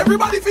it in.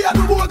 Everybody fear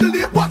do more the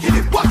dip, walk it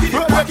in, walk it in,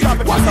 walk it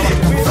in, walk it in.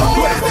 So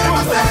where them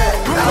a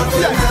say, now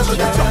we are never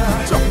jump.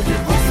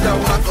 The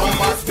one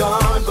was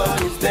gone, but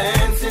it's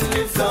dancing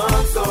lives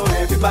on. So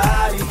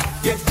everybody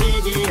get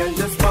giddy and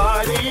just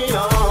party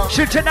on.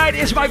 So tonight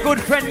is my good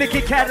friend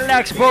Mickey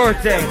Cadillac's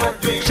birthday.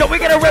 So we're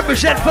gonna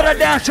represent for the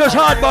dancers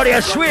hard body,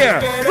 I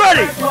swear.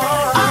 Ready?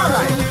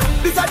 Alright.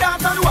 This a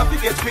dance and walk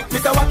it, quick.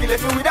 This a walk it,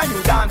 with a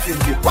new dancing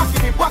dip. Walk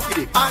it,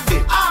 and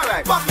dip.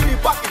 Alright, walk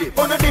it.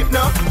 On a dip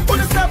now, on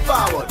a step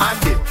forward,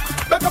 and dip.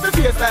 Back up the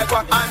face like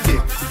walk, and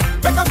dip.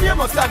 Back up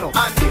famous stand up,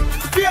 and dip.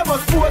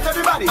 Famous pose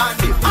everybody, and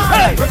dip.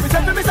 Alright,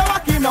 represent me, Mr.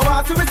 Wacky, now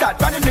I see me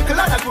start. Running nickel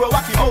and I grow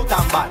Wacky out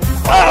and bad.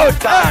 Out and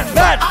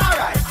bad.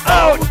 Alright,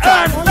 out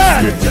and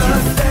bad.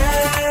 Just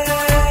dance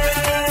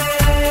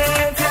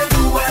and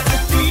do what you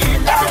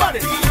feel. Everybody.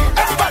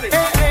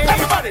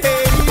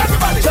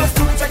 Just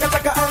do chaka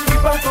and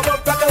keep on come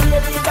up like a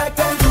lady that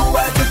can do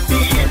what you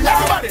feel.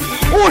 Everybody.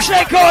 Who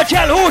say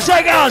cartel? Who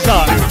say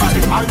Gaza?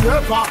 I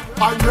never,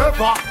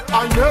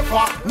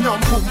 nyam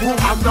boom boom,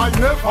 and I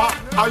never,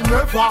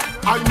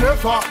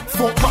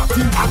 fuck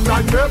party, and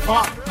I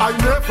never,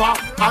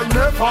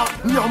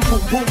 nyam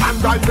boom boom,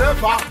 and I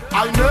never,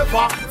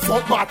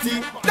 fuck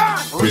party.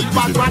 Real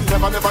bad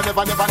man, never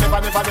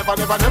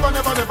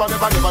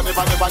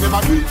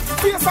do.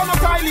 Face on a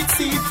toilet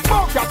seat,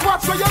 smoke that,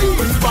 watch where you eat.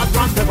 Real bad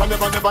man, never.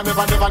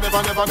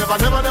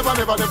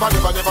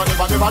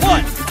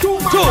 Two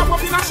man come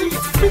up in a sheet,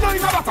 me know in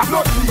a lot of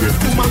blood.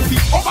 Two man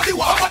feet over the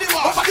wall.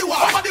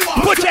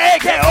 Put your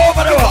AK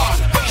over the wall.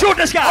 Shoot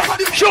this guy.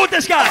 Shoot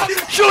this guy.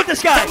 Shoot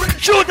this guy.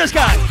 Shoot this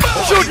guy.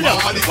 Shoot him.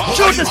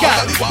 Shoot this guy.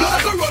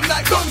 Blood go run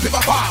like guns if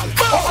I fall.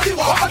 Over the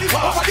wall. Them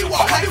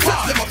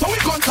up so we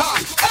gun talk.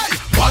 Hey,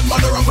 bad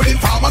man run with him,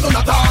 farmer none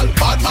at all.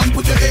 Bad man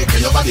put your AK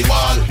over the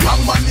wall.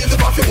 Young man in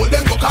the coffee, hold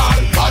them go call.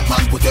 Bad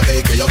man put your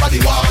AK over the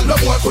wall. No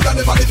boy coulda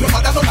never let your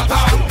mother none at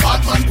all.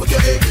 Bad man put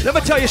your AK. Let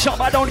me tell you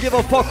something. I don't give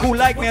a fuck who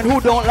like me and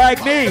who don't like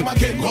me. Bad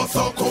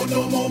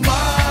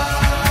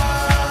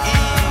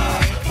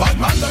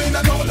man know in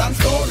a no land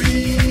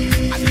story.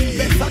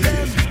 Best of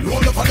them, roll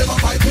up for them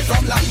and fight me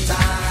from long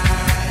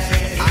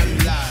time.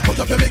 Put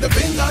up your middle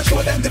finger and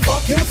show them the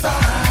fucking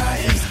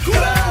signs.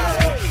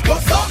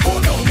 What's up, oh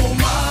no more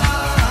man.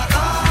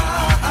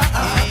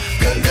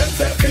 Tell them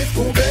say fit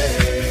to be.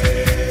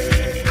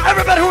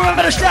 Everybody who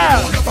remember the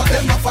style. Roll up for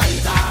them and fight.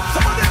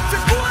 Some of them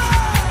fit to be.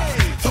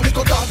 So we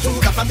could talk to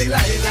that and the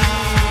line.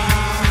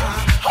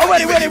 Oh,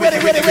 ready. Look for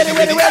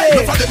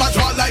them a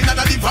draw line and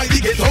a divide the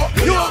ghetto.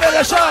 You remember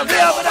the song, We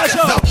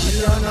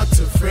are not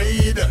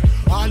afraid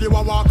All you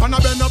a walk and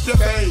a bend up your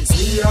face.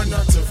 We are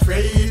not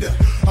afraid.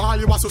 All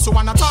you a so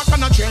wanna talk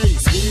and a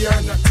chase. We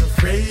are not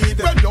afraid.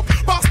 Bend up,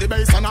 pass the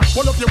base and a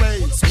pull up your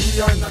waist.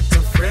 We are not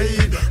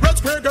afraid. Red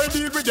square girl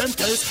deal with them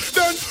case.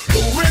 Then do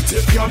it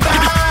if you're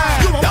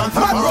mad. Dance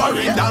and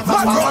roaring, dance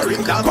and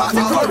roaring, dance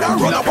and roaring,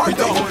 roll up and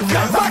down.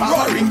 Dance and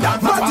roaring,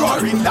 dance and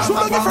roaring, dance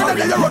and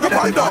roaring, you run up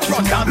and down.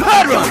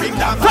 Bad run,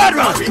 bad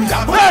run,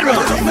 bad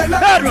run,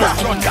 bad run, bad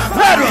run,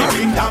 bad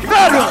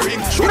run,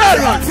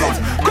 bad run.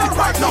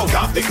 Right now,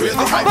 dance the crazy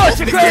hype. Bust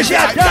the crazy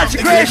hype, dance the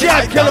crazy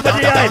hype, kill him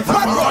with the hype. Dance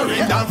and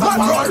roaring, dance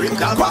and roaring,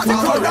 dance and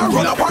roaring,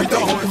 roll up and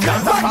down.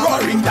 Dance and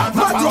roaring, dance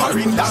and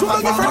roaring, dance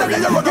and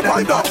roaring, you run up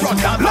and down.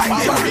 Dance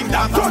and roaring,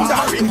 dance and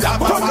roaring, dance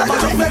and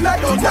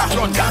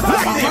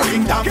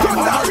roaring, dance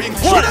and roaring.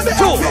 1, 2.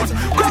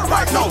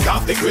 Right now,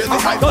 dance the crazy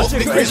hype, bust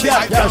the crazy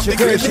hype, dance the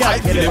crazy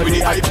hype, kill him with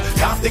the hype.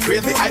 Dance the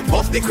crazy hype,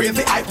 bust the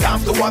crazy hype,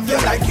 dance to what you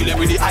like, kill him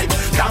with the hype.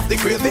 Dance the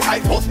crazy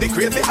hype, bust the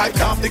crazy hype,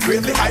 dance the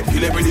crazy hype,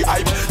 kill him with the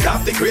hype.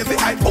 Dance the crazy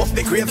hype, bust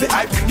the crazy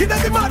hype, give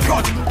them the mad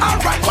run.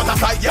 Alright, but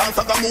as I dance,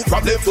 as I move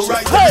from left to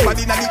right,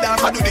 everybody in the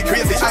dance, I do the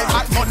crazy hype.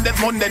 At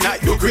Monday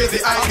night, do crazy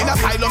hype. In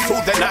asylum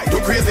Tuesday night,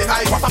 do crazy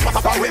hype. What's up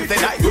Wednesday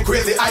night, do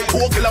crazy hype.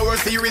 4 hour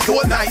series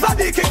all night.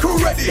 Sadiq and crew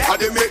ready, and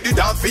they make the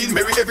dance feel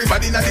merry.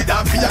 Everybody in the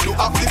dance feel do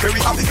up the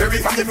ferry, up the ferry.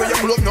 From the ferry,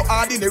 pull up no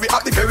ordinary,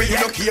 up the ferry. You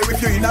don't care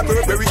if you're in a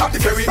Burberry, up the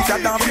ferry. It's a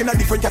dance in a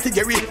different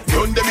category.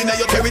 Run them in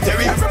your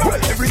territory.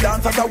 Well, every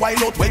dancer a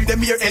wild out when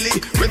them hear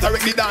Ellie.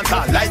 Resurrect the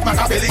dancer like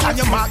Machiavelli. And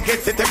your mark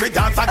gets it, every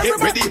dancer get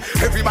ready.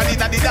 Everybody in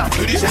the dance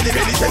do the shelly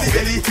belly, shelly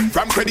belly.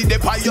 From credit they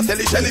pie you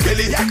shelly shelly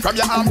belly. From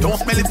your arm don't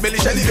smell it, belly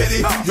shelly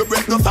belly. Your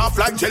breath no soft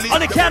like jelly. On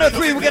the count of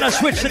 3 we're gonna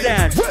switch the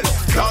dance. On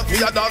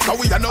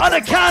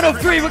the count of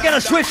 3 we're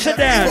gonna switch the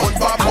dance. 1,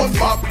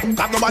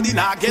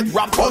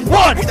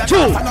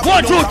 2,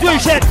 1, 2, 3,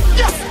 set.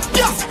 Yes,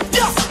 yes,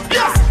 yes,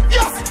 yes,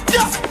 yes,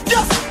 yes, yes,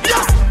 yes,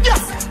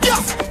 yes, yes,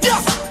 yes,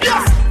 yes,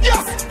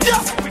 yes,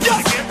 yes,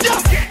 yes,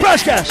 yes.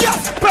 Brush gas,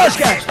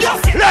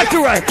 left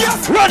to right,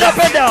 run up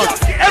and down.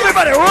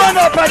 Everybody run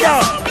up and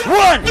down.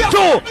 1,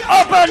 2,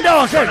 up and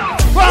down. Say,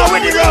 wow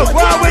with the road,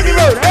 wow with the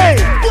road. Hey,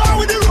 wow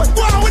with the road,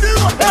 wow with the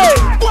road. Hey,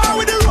 wow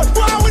with the road,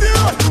 wow with the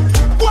road.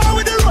 Wow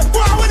with the road,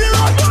 wow with the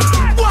road.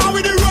 Wow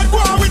with the road,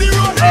 wow with the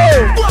road.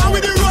 Hey, wow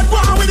with the road,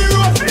 wow with the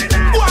road.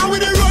 Wow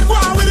with the road,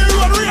 wow with the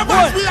road.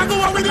 We are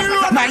going with the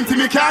road. 90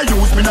 me can't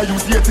use, me no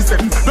use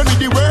 87. Don't need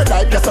the word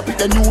like just up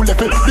with a new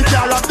level. The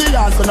car of the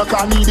answer, no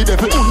call me the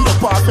devil. The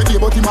part for the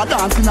but him a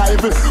dancing a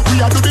level. We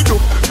a do the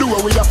do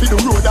what we have to the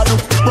road a do.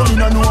 But me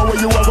no know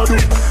what you ever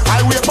do. I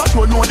wait but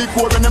we know the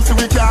code when them see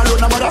we can't run.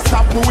 No matter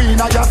stop we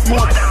in a just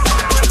mode.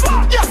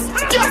 Yes,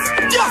 yes,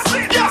 yes,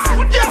 yes,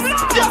 yes,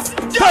 yes,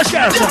 push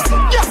gas. Yes,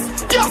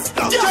 yes, yes, yes.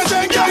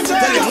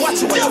 Tell him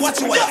watch you wire,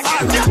 watch you wire.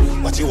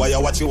 Watch you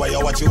wire, watch you wire,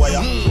 watch you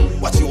wire.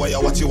 Watch you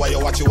wire, watch you wire,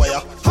 watch you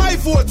wire. High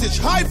voltage,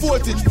 fire. High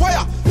voltage,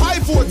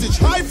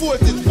 fire.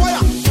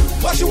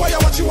 Watch you wire,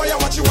 watch you wire,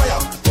 watch you wire.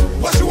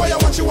 Watch you wire,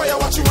 watch you wire,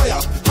 watch you wire.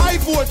 High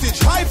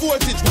voltage, fire.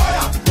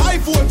 High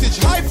voltage,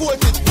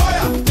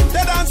 fire.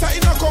 The dancer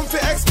in a come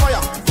for expire.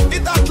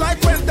 It act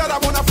like when that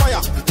I'm on a fire.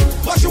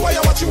 Watch you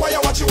wire, watch you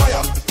wire, watch you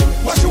wire.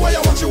 Watch you wire,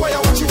 watch you wire,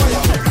 watch you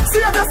wire.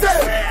 Save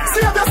yourself.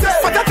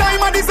 What a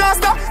time of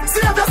disaster.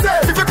 Save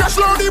yourself. If you crash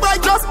low the bike,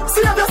 just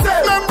save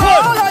yourself. Remember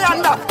all I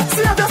under.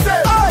 Save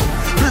yourself.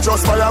 We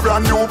just buy a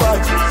brand new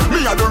bike.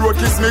 Me and the road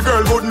kiss me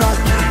girl good night.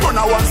 Turn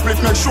a one split,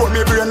 make sure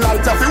me brain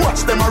light. If you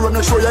watch them around,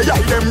 make sure you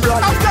eye them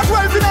bright. After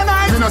 12 in the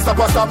night, me no stop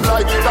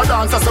like the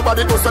dancer,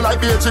 somebody hustle like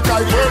BH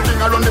kite.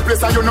 Working around the place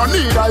and you no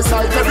need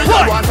eyesight. Every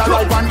day want a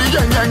ride on the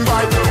yang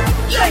bike.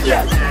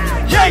 Yang.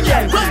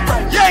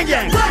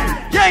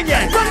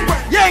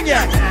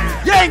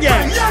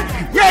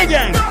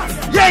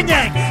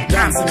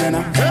 Dancing me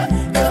now.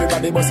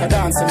 Everybody bust a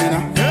dancing me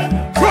now.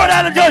 Rhode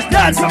Island, just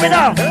dance for me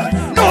now.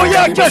 New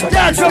York, just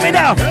dance for me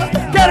now.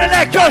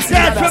 Cadillac, just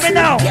dance for me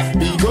now.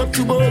 Big up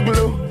to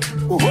Bogolo.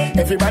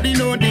 Everybody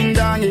know ding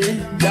dong,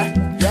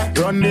 yeah.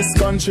 Run this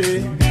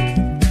country.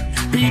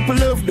 People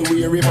love the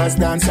way rivers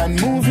dance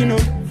and move, you know.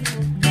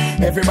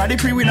 Everybody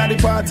pre-win at the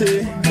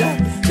party.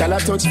 Yeah, y'all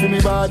touch for me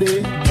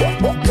body.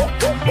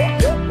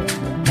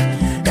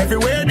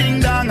 Everywhere ding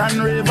dong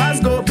and rivers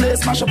go, play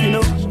smash up, you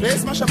know.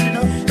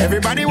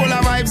 Everybody will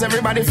have vibes,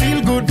 everybody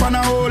feel good, pan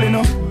a hole, you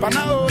know.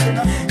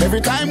 Every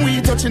time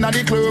we touch in at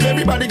the club,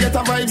 everybody get a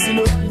vibes, you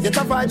know.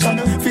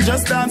 Fi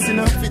just dance, you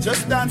know.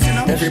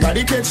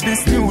 Everybody catch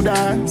this new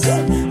dance.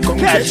 Come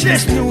catch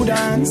this new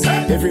dance.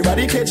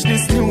 Everybody catch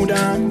this new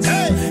dance.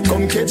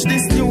 Come catch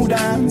this new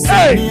dance.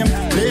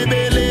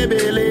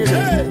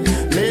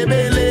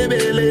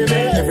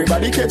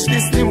 Everybody catch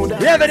this new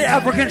dance. You have any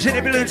Africans in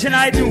the building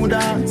tonight? New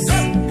dance.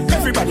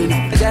 Everybody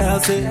know. The girl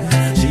say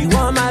she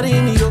want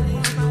marry me, yo.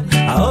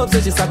 I hope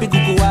say she sabi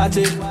kuku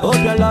wache. Hope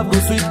your love go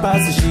sweet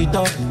past the sheet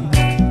up.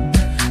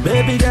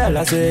 Baby girl,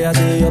 I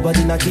say your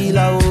body na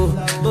killer, oh.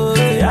 I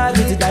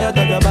get it tired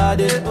of your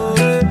body, oh.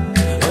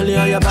 Only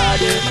on your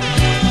body.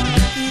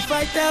 If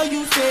I tell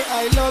you, say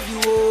I love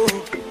you, oh.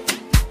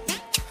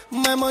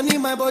 My money,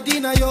 my body,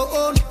 now your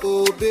own,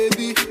 oh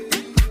baby.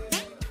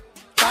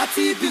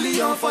 30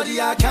 billion for the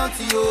account,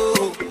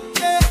 yo.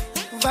 Yeah.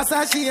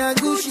 Versace and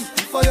Gucci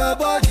for your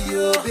body,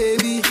 yo,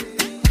 baby.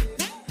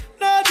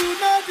 No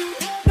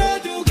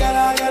do,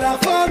 gotta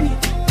for me.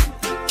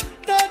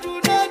 No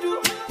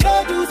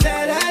do,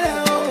 say that,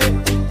 oh.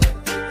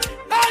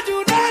 No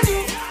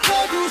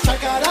do,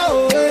 shakara, oh.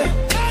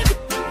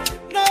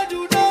 No do,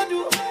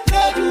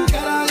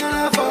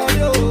 gotta for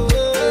you.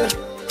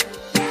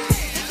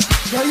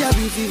 Girl, you're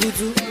beautiful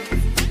too.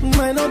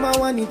 My number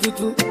one in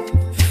tutu.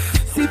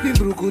 Sipping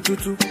bruku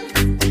tutu.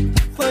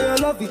 For your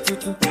love it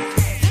tutu.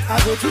 I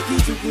go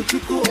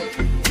chuku.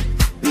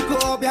 Biko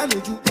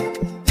obianuju.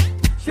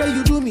 Sure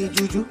you do me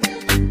juju.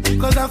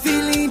 Cause I'm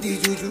feeling the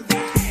juju.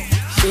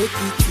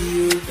 Shake it to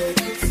you.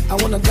 I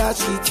wanna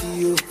dash it to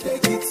you.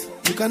 Take it.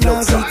 You can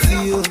dance it to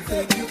you.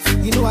 Take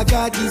it. You know I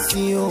got this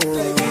in you.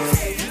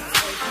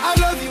 I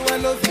love you.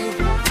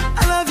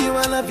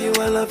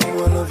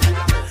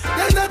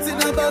 There's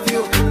nothing above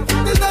you.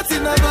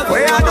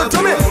 Where you do to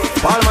me?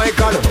 Paul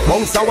Michael,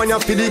 bounce when you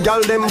feel the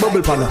girl them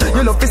bubble pan.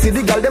 You love to see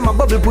the girl them a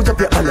bubble, put up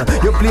your hand.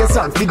 You play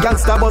song, the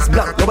gangsta bus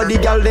black. Nobody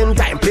girl them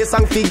time, play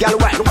song, the girl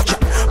wild. Watch out.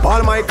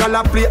 Paul Michael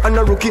a play on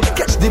a rookie.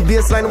 Catch the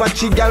baseline,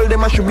 watch the girl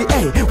them a should be.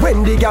 Hey,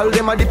 when the girl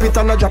them a dip it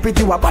and a drop it,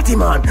 you a batty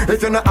man.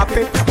 If you're not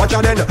happy, watch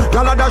out then.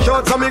 Girl a dash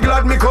out, so me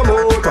glad me come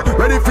out.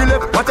 Ready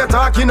Philip, what you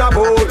talking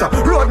about?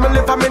 Road me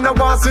live and me no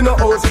want see no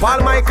house.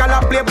 Paul Michael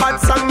a play bad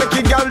song, make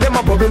the girl them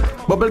a bubble.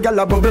 Bubble girl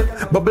a bubble,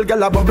 bubble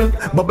girl a bubble,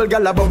 bubble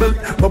girl a bubble,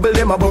 bubble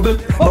them a bubble,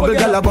 bubble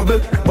girl a bubble,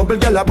 bubble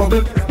girl a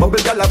bubble,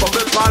 bubble girl a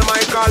bubble. Paul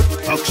Michael.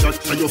 Back shot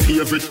to your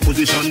favorite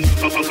position.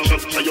 Back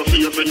shot to your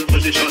favorite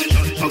position.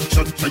 Back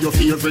shot to your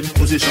favorite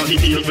position.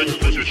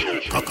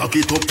 Cock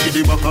it up to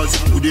the backers.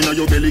 Good inna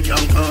your belly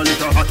can't call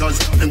it a hatters.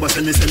 Remember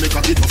say me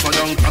cock it tougher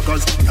than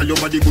crackers. Tell your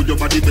body good, your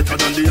body better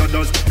than the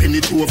others. Penny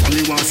two for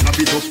me want slap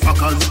it up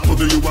packers.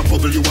 Bubble you a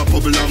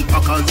bubble and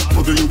packers.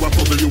 Bubble you a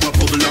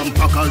bubble and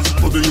packers.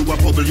 Bubble you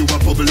a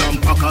bubble and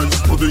packers.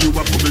 Bubble you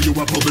a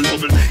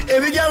bubble.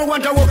 Every girl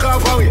want to walk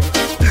off of me.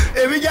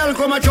 Every girl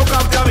come and choke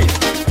after me.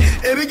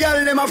 Every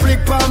girl them a flick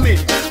for me.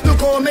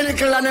 Look how many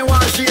kill and they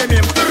want to shame me.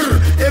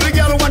 Every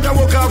girl want to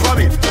walk off of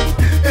me.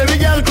 Every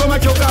girl come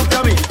and choke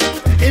after me.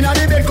 In a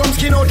the bed come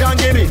skin out and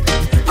give me.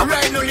 I'm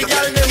right now the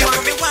girl them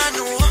want me.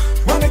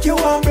 Wanna make you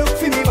one block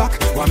for me back.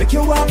 Wanna make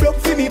you one block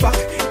for me back.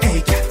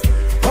 Hey girl.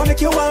 Wanna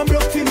make you one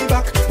block for me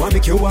back. Wanna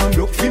make you one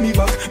block for me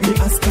back. Me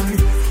ask her.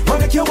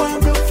 Wanna make you one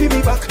block for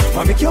me back.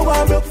 Wanna make you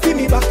one block for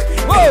me back.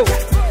 Whoa.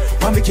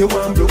 Wanna make you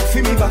one block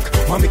for me back.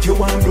 Wanna make you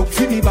one block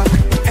for me back.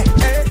 Hey,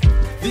 hey.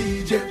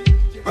 DJ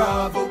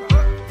Bravo,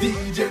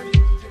 DJ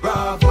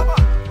Bravo,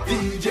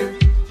 DJ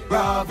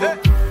Bravo,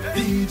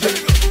 DJ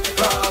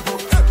Bravo.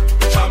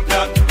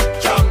 Champion,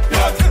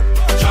 champion,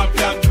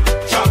 champion,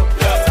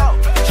 champion,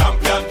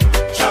 champion,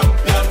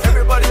 champion.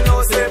 Everybody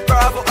knows say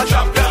Bravo a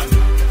champion,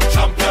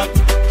 champion,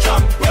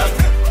 champion,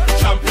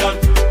 champion,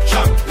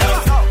 champion,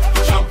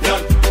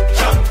 champion,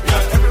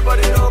 champion.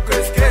 Everybody know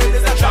Chris Gale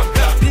is a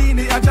champion.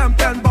 Dini a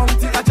champion,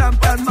 Bounty a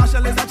champion,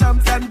 Marshall is a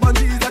champion,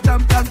 Bundy is a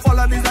champion,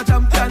 Folland is a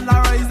champion,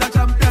 Lara is a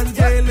champion,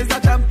 Gale is a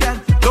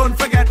champion. Don't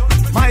forget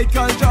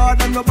Michael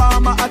Jordan,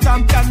 Obama a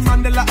champion,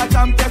 Mandela a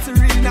champion,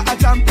 Serena a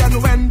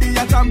champion, Wendy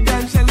a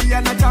champion, Shelly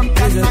and a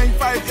champion,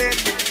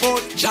 958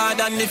 both.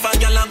 Jordan, if a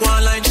girl a go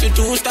online, she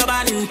too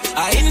stubborn.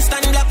 I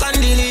instant block and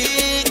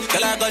delete.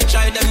 Girl I go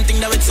try them thing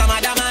that with some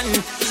other man.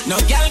 No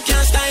girl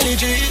can style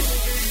it.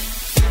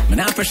 Man,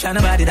 I pressure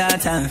nobody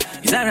that time.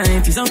 It's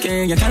alright, it's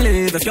okay, you can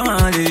live if you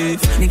want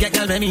live. Me get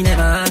girl, baby,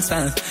 never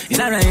answer. It's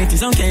alright,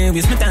 it's okay,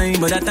 waste my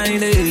time, but that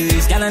time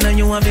is. Girl, I know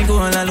you want to go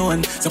all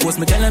alone. Suppose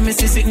me tell her me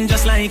see sitting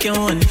just like you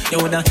own.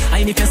 Yo, the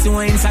ID can see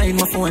one inside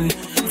my phone.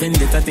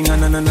 Vendetta thing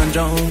on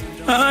drown.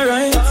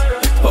 Alright,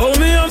 hold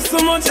me up so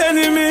much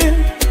enemy.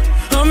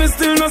 And me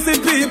still not see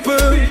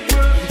people.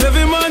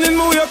 Every morning,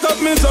 me wake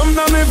up, me jump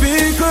down my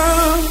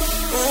vehicle.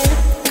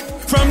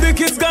 From the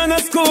kids gone to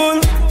school.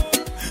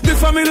 The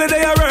family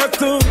they are hurt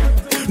too.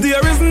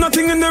 There is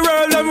nothing in the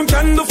world that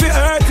can do for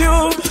hurt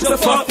you. So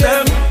fuck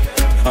them.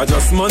 I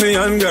just money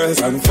and girls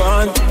and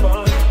fun.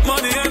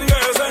 Money and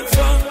girls and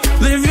fun.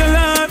 Live your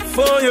life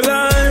for your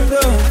life.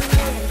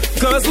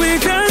 Cause we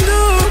can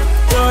do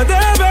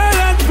whatever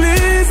that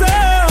pleases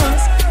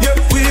us. Yeah,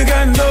 we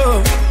can do.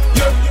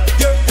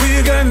 Yeah, we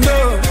can do.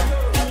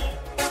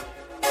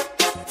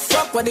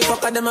 Fuck what the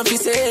fuck are them and be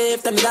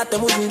safe. Tell me that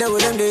them wouldn't do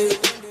them day.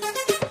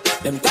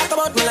 Them talk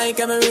about me like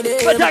every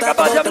day. Them talk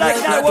about them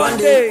like not one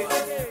day.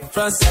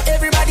 France,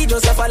 everybody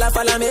just a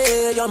follow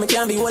me. Yo, me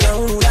can't be one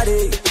on that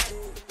day.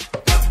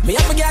 Me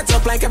have to get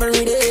up like every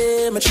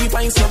day. My 3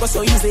 pints never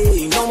so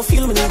easy. Now me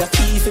feel me need a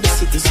key for the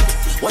city.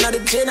 One of the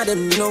gen of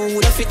them know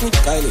would have fit me.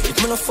 Kylie, if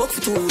me no fuck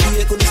for 2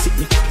 days, couldn't sit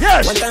me.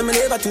 Yes. One time me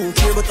never too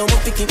care, but I'm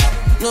up picking.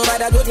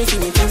 Nobody got me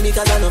feeling things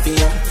because I know for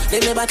you. They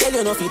never tell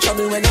you nothing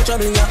trouble when you're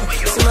troubling you.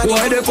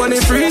 Why they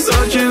funny free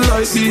searching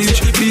like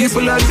siege?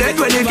 People are dead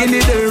when you get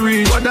it they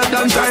reach. What that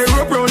done tie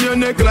rope round your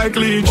neck like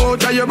leech.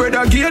 Out of your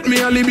brother gate,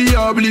 me and be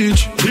a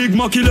bleach. Big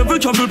Mackie level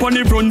travel pon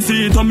the front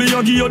seat, and me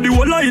a give you the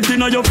whole light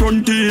in your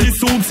front teeth. This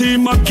suit see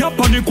my cap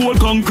on the cold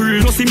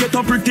concrete. Plus he get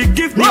a pretty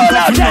gift, me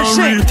and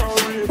married.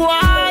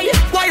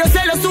 Why you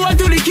sell your soul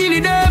to the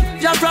killing them?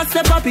 Just trust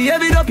the puppy,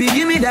 every dopey,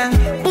 give me them.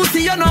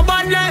 Pussy, you no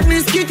bad like me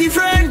skitty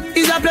friend.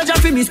 It's a pleasure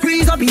for me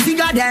squeeze up his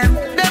figure them.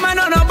 Them are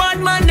not no bad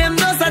man, them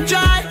just a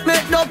try.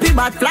 Make dopey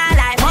but fly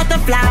like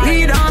butterfly.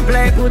 We don't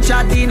play, put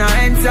shot in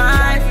our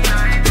inside.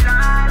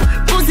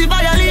 Pussy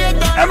violate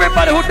them.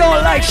 Everybody who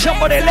don't like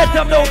somebody, let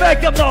them know,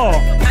 make them know.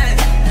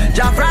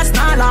 Jack Frost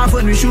not laugh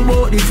when we shoot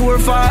out the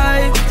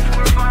 4-5.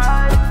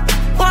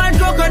 One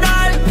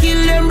crocodile,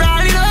 kill them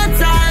brawling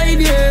outside,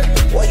 yeah.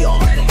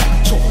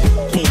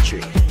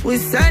 We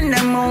send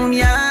them home,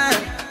 yeah.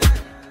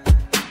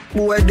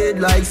 Boy dead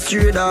like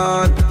stray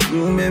dog.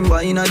 Remember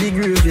in a the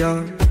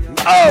graveyard.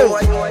 Oh,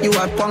 boy, you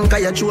a punk,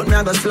 you throat me,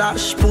 I go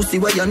slash. Pussy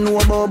where you know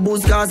about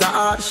booze, cause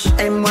I ash.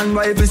 M1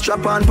 rifle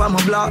strap on pa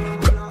my block.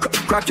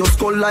 Crack your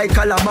skull like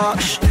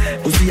calabash.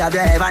 Pussy, have you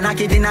ever knocked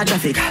it in a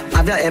traffic?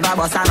 Have you ever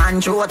bust a man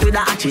throat with a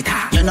hatchet?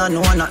 You don't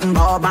know nothing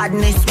about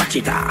badness, watch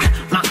it.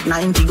 Mac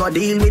 90 go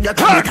deal with the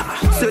computer.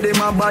 Say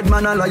them a bad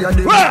man, a liar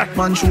them.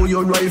 Man show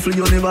your rifle,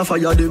 you never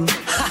fire them.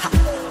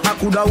 I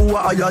coulda who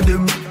hire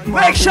them.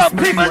 Make sure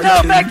people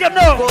know, make them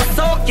know. Go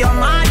suck your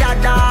mother,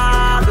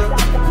 dog.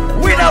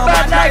 We no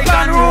bad like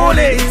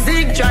unruly.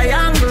 Zig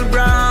triangle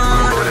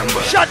brown.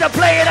 Shut the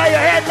play in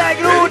your head like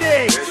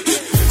Rudy.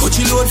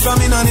 Coachy load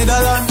from in a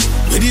Netherlands.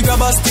 Where the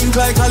grabbers stink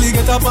like Ali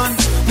get up on.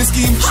 The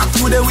scheme hot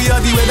today we are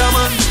the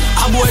weatherman.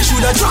 A boy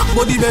shoulda drop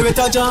but the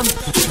beretta jam.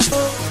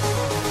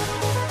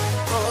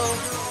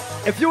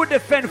 If you would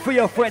defend for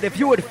your friend, if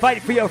you would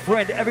fight for your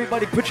friend,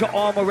 everybody put your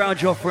arm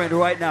around your friend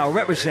right now.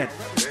 Represent.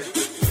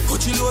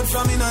 Coachy load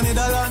from in a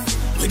Netherlands.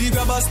 Where the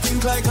grabbers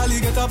stink like Ali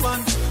get up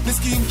on. The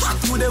scheme hot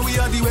today we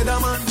are the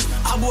weatherman.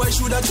 A boy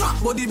shoulda drop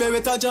but the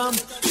beretta jam.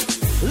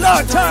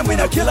 Long time we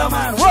no killer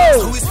man. Whoa!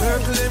 So we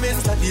circle them in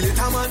like the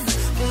little man.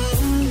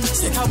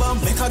 Take a bomb,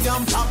 make a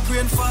damn top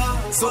rain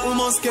fall. So we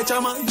must catch a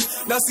man.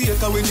 That's the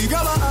echo when the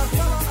grabber.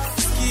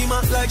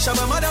 Schema like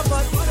Shabba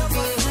Motherfuck.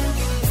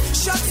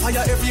 Shot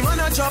fire, every man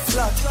a drop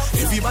flat.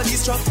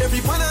 Everybody's trapped,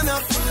 every man a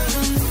knock.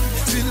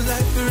 Feel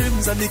like the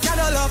rims and the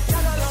Cadillac.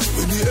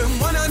 When the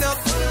M1 a knock.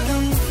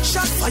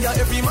 Shot fire,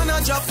 every man a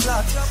drop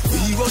flat.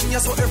 We run ya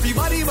so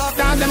everybody back.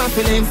 Dog them a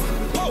feeling.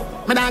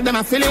 My dog them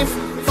a feeling.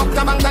 Fuck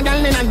a bang the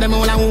girl in and them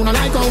all a who no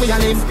like how we a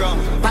live.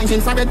 Punching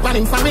for it,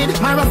 panning for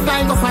it. My rough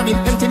guy go for it.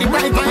 Empty the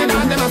bright my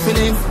dog them a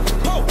feeling.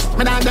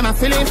 My dog them a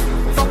feeling.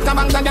 Fuck a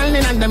bang the girl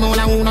in and them all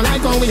a who no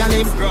like how we a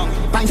live.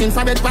 Punching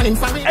for it, panning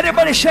for it.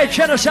 Anybody say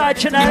genocide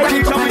tonight?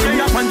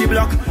 On the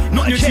block.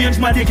 Nothing change,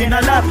 my dick in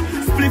a lap.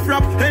 Split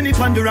rap, any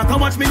pan the rack. I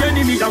watch me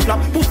enemy a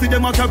flap. Pussy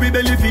them a carry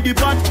belly for the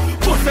pot.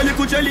 Bust a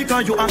little jelly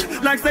cause you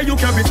act like say you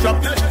carry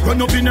strap.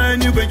 Run up in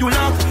anywhere you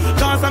knock.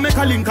 Cause I make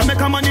a link, I make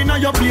a man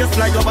in your place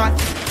like your bat.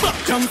 Fuck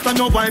Jamster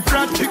no boy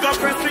frat. Pick up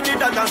press with it,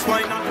 that's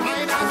why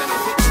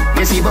not.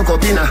 Me see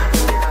Bokopina.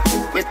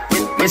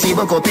 Me see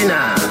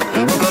Bokopina.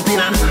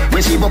 Bokopina.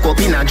 Me see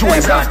Bokopina.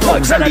 Jones have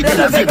thugs and the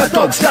Della Vega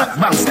thugs. Stop,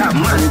 bang, stop,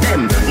 man,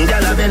 them.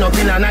 Gyal been up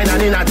in a 9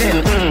 and in a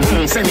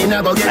 10. Say me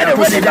never get a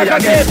pussy there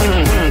again.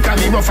 Can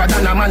be rougher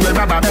than a man with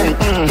rubber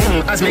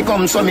band. As me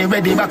come, so me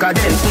ready back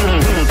again.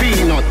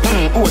 Peanut,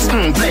 oats,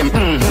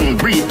 blem.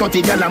 Breed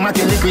 30 gyal a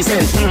matin liquid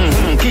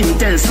scent. King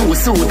tell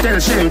Sue tell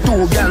Shem.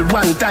 2 gyal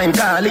one time,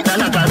 call it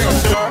another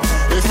rent.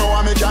 If no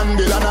one me can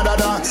build another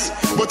dance.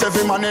 But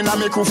every man in a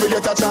me crew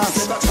get a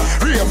chance.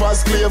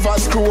 Ravers,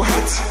 clavers, crew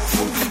hot.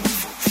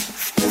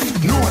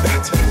 Know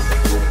that.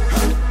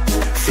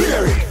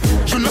 Flary.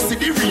 You know see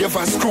the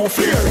ravers, crew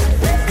flary.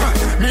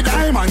 Me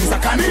diamonds a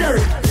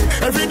canary.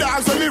 Every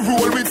dance when me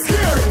roll with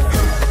scary.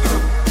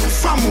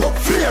 Fambo,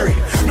 flary.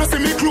 No see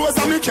me clothes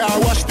and me car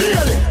wash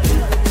daily.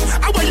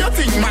 How about you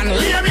think man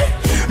lay me?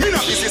 Me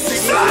not busy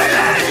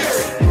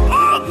singing.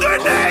 All the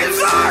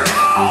days are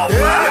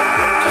over.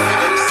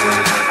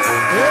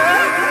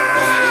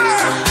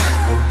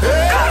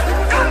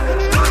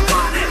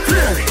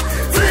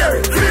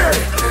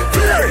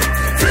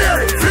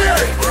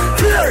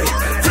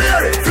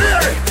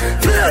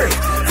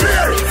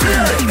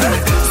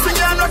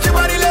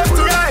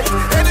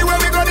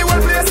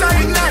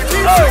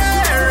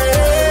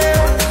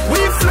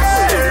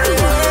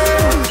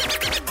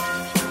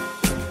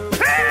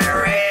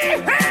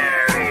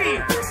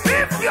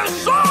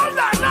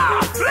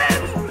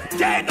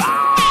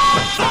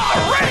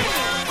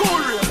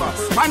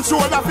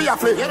 Shoulder for your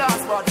flick. Yeah,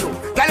 that's bad too.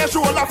 Tell your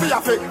shoulder for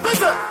your flick.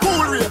 Listen,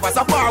 cool ravers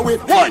are far away.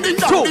 1, 2.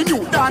 The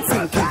new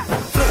dancing king.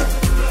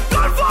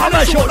 I'm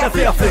a shoulder for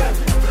your flick.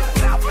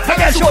 I'm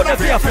a shoulder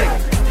for your flick.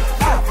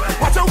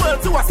 Watch your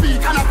words to a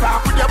speak and a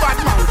talk with your bad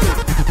mouth.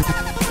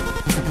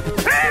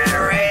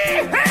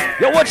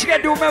 Yo, what you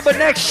gotta do, remember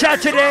next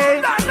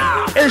Saturday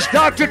is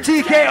Dr.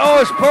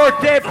 TKO's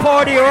birthday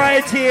party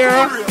right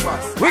here.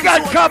 We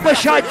got Copper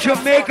Shot,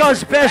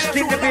 Jamaica's best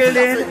in the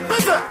building.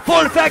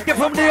 Full factor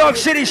from New York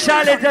City,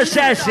 Silent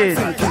Assassin.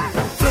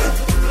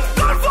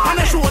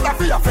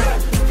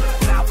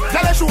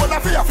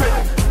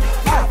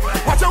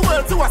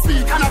 world to a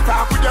speak and a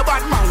talk with your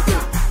bad mouth.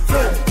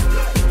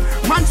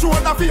 Man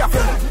shoulder for your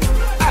friend.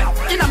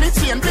 In a me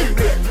chain bling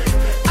bling.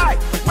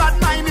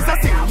 Bad mind is a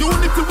sin.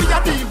 Unity we a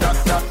deal.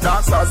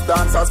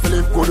 Dancers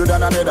Philip gooder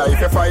than another.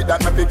 If you fight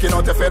that, me picking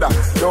out a feather.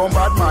 Don't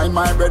bad mind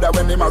my brother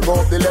when him a go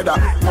up the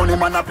ladder. Money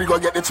man up, he go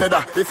get the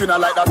cheddar. If you not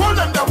like that, hold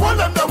them there, hold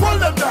them there,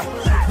 hold them there.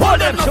 Hold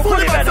them, so put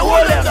him at the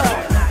hold them there.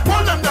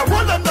 Hold them there,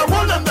 hold them there,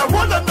 hold them there,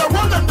 hold them there,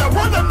 hold them there,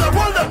 hold them there,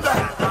 hold them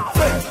there.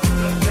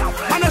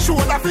 And a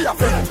shoulder for your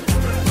friend.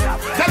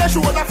 Tell a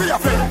shoulder for your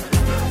friend.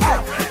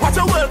 Watch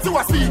your world to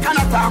a speak and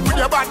a talk with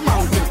your bad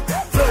mouth.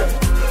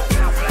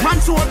 Man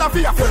shoulder for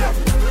your friend.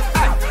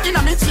 In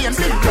a me chain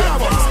bling bling.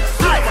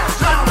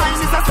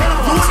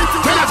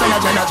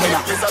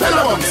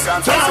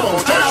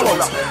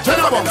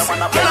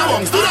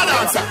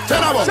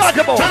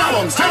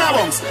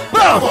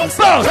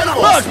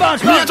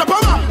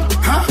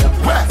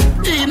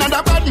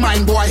 Another bad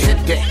mind boy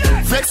head there.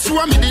 Vex you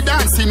me the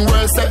dancing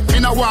world set. Me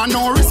no want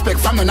no respect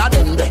from none of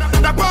them there.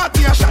 The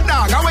party a shot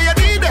dog, how you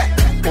did there?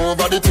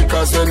 Over the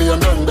tickers when you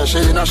done the she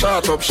in a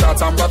shot up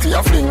shot and body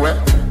a fling where.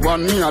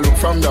 One me a look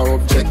from the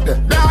object there.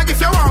 Dog, if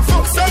you want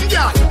fuck some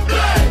girl,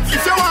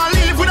 if you want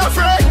live with a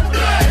friend,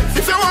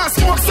 if you want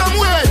smoke some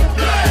way,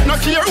 no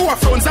care who a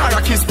phones are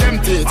a kiss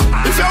tempted.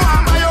 If you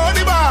want my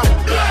own bar,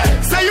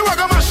 say you a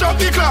go mash up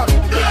the club.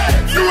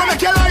 You want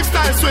make your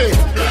lifestyle sweet.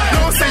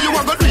 No say you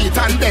a go do it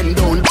and then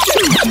don't.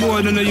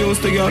 More than I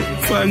used to get.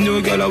 5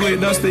 new girl away,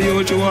 that's the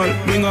usual.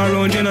 Bring her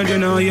around Jenna,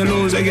 you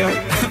lose again.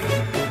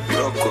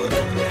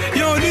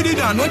 Yo, Diddy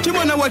Dan, what you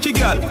wanna watch a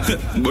girl?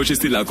 But she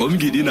still a come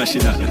get the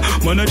national.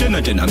 Man a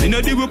Jenna, me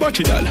no dig with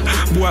battery doll.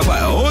 Boy buy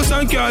a house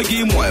and car,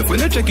 give him wife when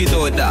you check it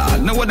out,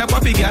 dog. Now what a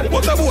papi girl,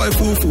 what a boy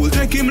fool,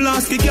 take him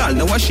last girl.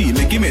 Now what she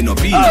make him end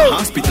up in the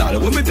hospital.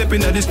 When me step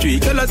in the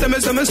street, girl I tell me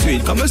some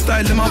sweet, come and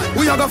style them up.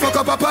 We a go fuck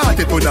up a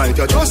party tonight,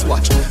 you just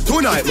watch.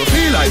 Tonight me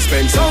feel I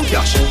spend some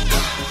cash.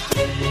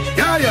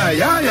 Yeah, yeah,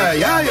 yeah, yeah,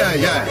 yeah, yeah,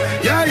 yeah,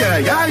 yeah, yeah,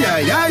 yeah, yeah,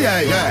 yeah,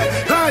 yeah,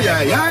 yeah,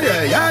 yeah, yeah,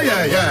 yeah, yeah,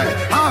 yeah,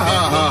 yeah. Ha ha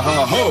ha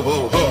ha ho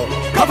ho ho.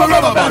 Cup of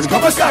rubber bands,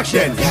 cup of stacks,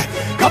 then.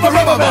 Cup of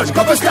rubber bands,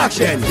 cup of stacks,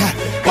 then.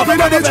 Pop in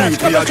the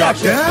street, we a drop,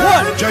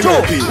 yeah.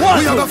 J.O.P.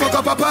 We a go fuck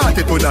up a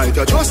party tonight,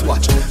 you just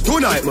watch.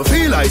 Tonight me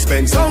feel I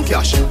spend some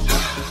cash.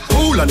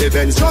 Cool on the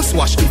Benz, just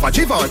watch. If a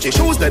Givenchy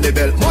shoes, then the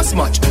belt must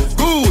match.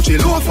 Gucci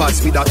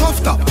loafers with a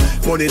tough top.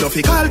 Money no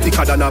fi call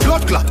thicker than a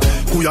blood clot.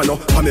 Who you know,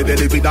 on me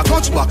belly with a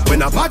clutch back.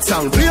 When a bad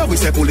sound clear, we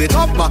say pull it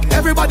up back.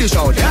 Everybody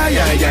shout, yeah,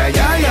 yeah, yeah,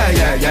 yeah, yeah,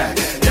 yeah, yeah.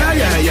 Yeah,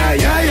 yeah, yeah,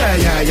 yeah, yeah,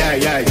 yeah, yeah,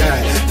 yeah, yeah.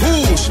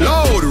 Push,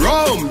 load,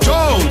 rum,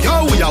 jump.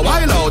 Yo, we a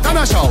wild out and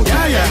a shout.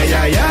 Yeah, yeah,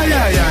 yeah, yeah,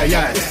 yeah, yeah,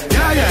 yeah.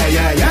 Yeah, yeah,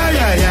 yeah, yeah,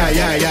 yeah, yeah,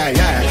 yeah, yeah,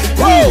 yeah.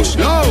 Push,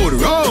 load,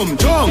 rum,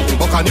 jump.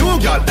 Buck a new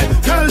girl,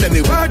 tell them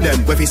the word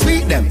them, where fi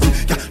sweet them.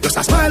 Yeah, just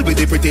a smile with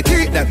the pretty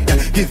teeth them.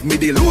 Yeah, give me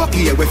the look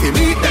here where fi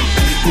meet them.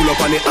 Pull up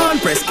on the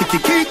hand press, kick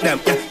them.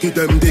 Yeah, give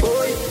them the.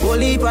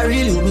 Holy if I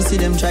really me see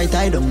them try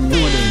tie them,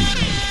 know them.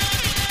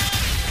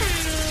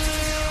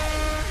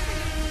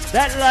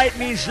 That light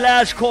means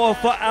last call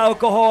for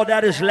alcohol.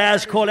 That is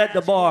last call at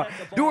the bar.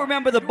 Do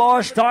remember the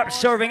bar starts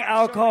serving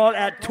alcohol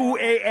at 2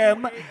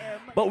 a.m.,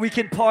 but we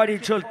can party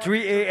till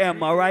 3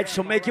 a.m., all right?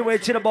 So make your way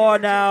to the bar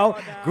now.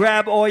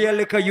 Grab all your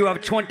liquor. You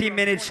have 20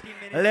 minutes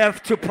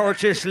left to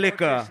purchase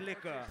liquor.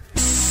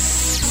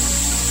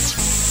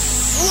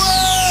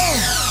 Whoa!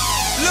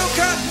 Look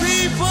at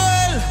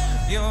people.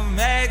 You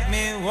make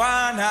me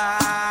wanna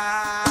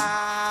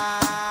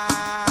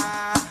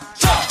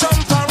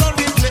jump around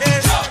the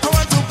place. I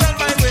want to bend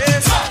my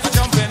waist. I'm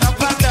jumping up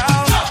and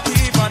down,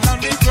 even on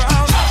the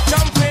ground.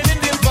 Jumping in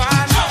the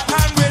van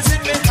and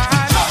raising my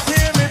hand.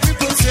 Hear me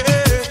people say,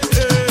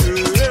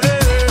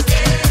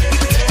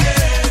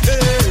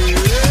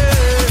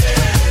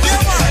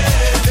 yeah man,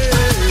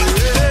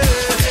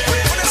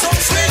 when it's so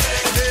sweet,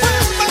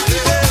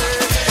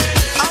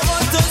 I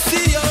want to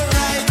see your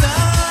right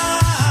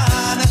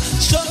hand.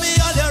 Show me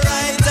all your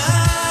right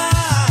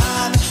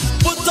hand.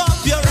 Put up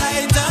your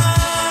right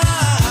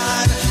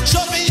hand.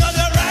 Show me all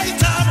your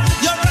right hand.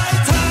 Your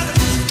right hand.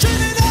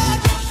 Trinidad,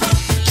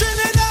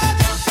 Trinidad,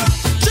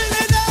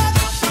 Trinidad,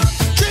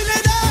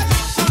 Trinidad.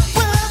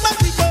 Where are my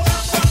people?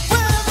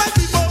 Where are my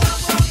people?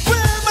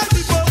 Where are my people? Where are my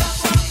people?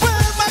 Where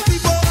are my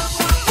people?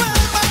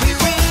 We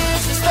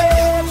reach the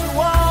stage, we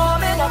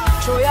warming up.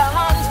 Throw your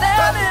hands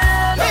down in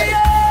the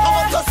air. I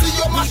want to see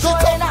you mash it up.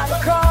 Going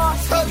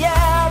across the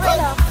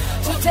arena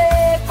to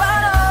take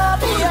part of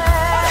the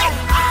air.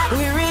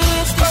 We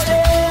reach the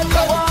stage,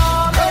 we're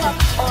warming up.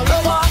 All the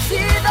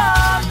parties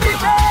are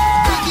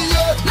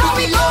prepared. Now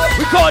we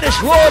going We call this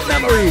road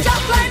memories.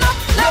 Jump, line up.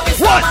 Now we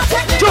 1,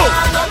 2, 1,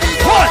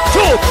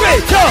 2, 3,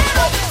 jump,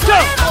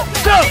 jump,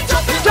 jump,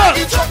 jump, jump,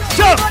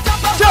 jump,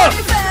 jump,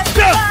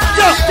 jump,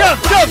 jump,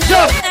 jump,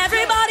 jump.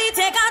 Everybody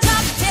take a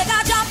jump, take a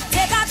jump,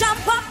 take a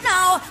jump up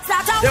now.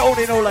 Start a They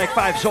only know like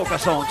 5 soca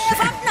songs.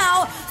 up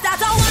now.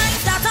 Start a wine,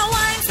 start a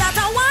wine, start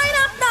a wine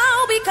up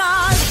now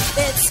because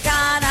it's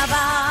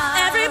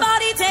carnival.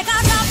 Everybody take a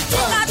jump,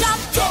 take a jump,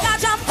 take a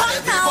jump up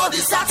now.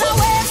 Start a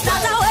wave,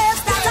 start a wave,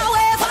 start a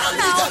wave up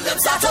now.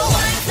 Start a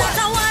wine, start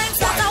a wine,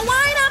 start a wine.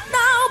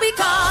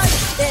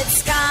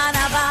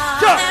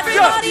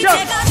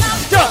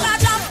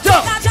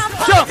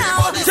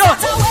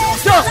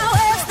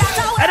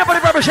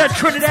 got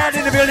Trinidad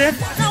in the building.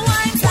 Now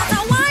wind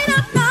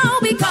up now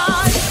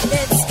because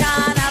it's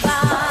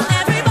carnival.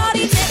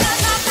 Everybody take a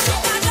jump.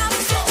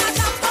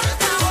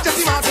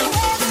 Jesse Martin,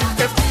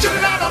 if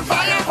Trinidad on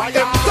fire,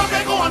 if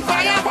Tobago on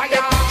fire,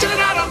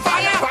 Trinidad on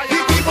fire.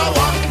 These people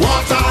want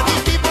water.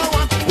 These people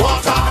want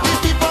water.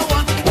 These people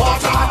want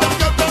water. Them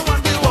just don't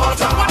want the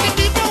water. What the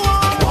people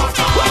want?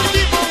 Water. What the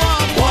people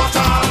want?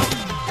 Water.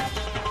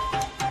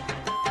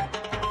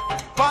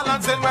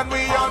 Balancing when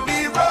we on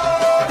the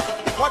road.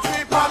 Watch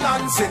me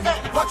balancing.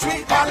 Watch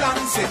me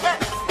balancing.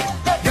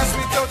 Yes,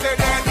 we tilted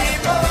any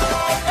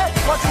road.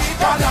 Watch me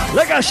balancing.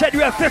 Like I said, you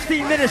have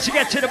 15 minutes to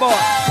get to the bar.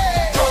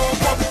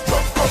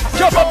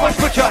 Jump up and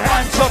put your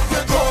hands up.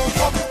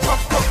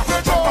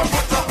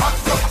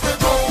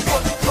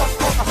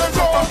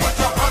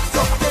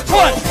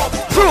 1,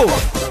 2,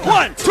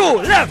 1, 2,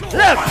 left,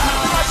 left,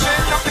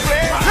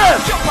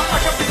 left,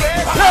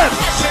 left,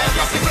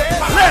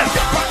 left,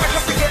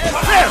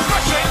 left.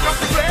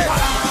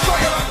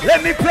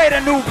 Let me play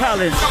the new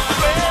palace.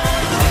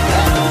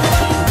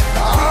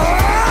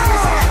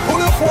 Pull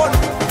your phone.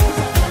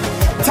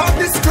 Tap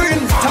the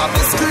screen. Tap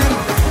the screen.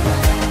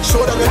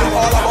 Show them what it's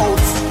all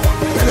about.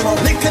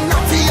 Lincoln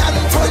Natty and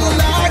Toyo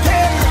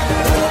again.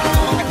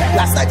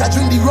 Last night I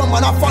drink the rum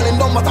and I falling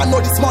down, but I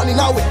know this morning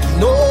I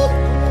waking up.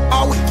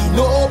 I waking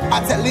up.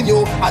 I'm telling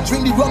you, I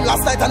drink the rum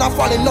last night and I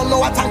falling down.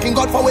 Now I'm thanking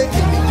God for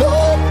waking me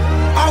up.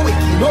 I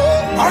waking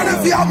up. And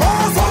if you're more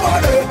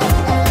over there,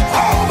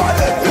 over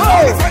there. If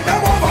all the friends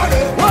them over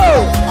there,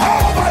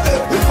 over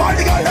there. If all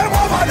the girls them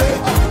over there,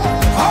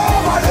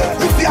 over there.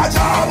 If you're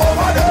job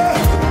over there,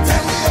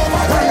 tell me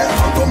over there. When you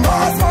come to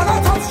Mars, man, I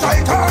top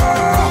striker.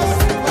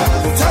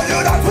 Tell you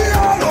that we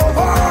all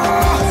over.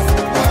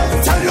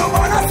 Tell you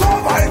man, I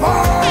survivor.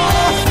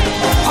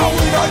 And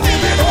we not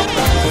giving up.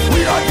 We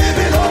not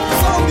giving up.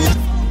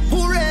 Who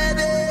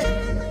ready?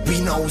 We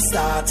now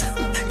start.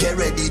 Get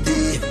ready,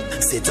 day.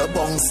 Set a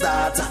bong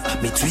start.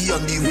 Meet we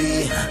on the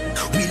way.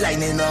 We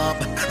lining up.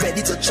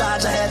 Ready to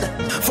charge ahead.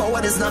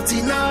 Forward is not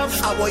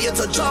enough. I want you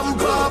to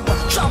jump up.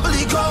 Trample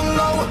the ground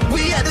now.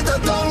 We headed to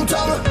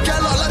downtown.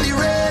 Girl all on the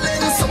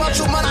railing. So much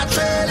woman are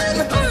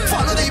trailing.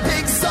 Follow the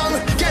big song.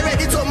 Get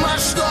ready to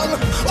mash down.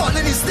 All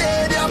in the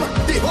stadium.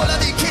 The whole of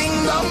the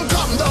kingdom.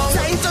 Come down.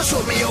 Time to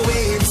show me your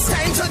waves.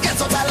 Time to get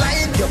out of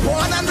line. You're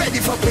born and ready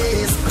for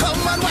pace.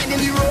 Come and wind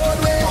in the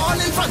roadway. All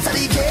in front of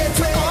the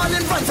gateway. All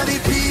in front of the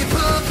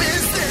people.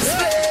 Business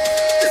day.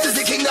 This is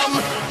the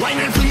kingdom. Wine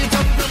and free it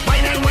up.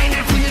 Wine and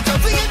free it up.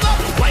 Sing it up.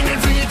 Wine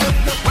and free it up.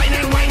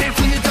 Wine and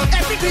free it up.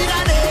 Every beat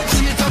and age.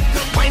 Free it up.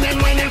 Wine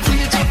and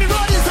free it up. Every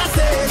road is a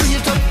stage. Free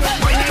it up.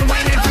 Wine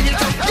and free it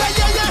up. Yeah,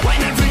 yeah, yeah.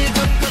 Wine and free it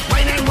up.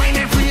 Wine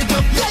and free it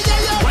up. Yeah, yeah,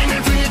 yeah. Wine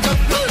and free it up.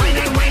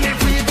 Wine and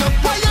free it up.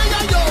 Why, yeah,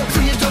 yeah, yo.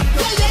 Free it up.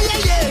 Yeah, yeah,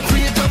 yeah, yeah.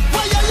 Free it up.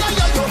 Why, yeah, yeah,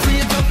 yeah, yo.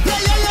 Free it up.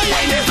 Yeah, yeah, yeah, yeah.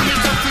 Wine and free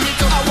it up. Free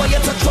it up. I want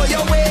you to throw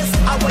your waist.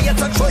 I want you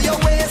to throw your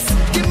waist.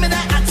 Give me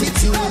that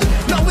attitude.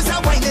 Now it's a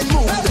whining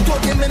move.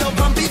 Don't give me no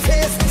bumpy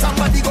face.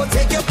 Somebody go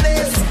take your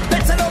place.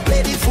 Better don't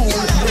play the fool.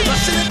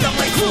 Rushing it up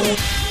my crew.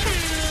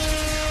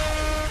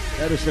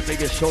 That is the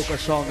biggest soca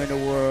song in the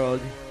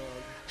world.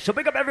 So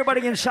big up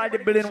everybody inside the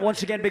building.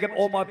 Once again, big up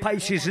all my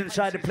Pisces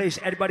inside the place.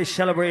 Everybody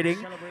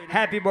celebrating.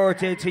 Happy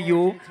birthday to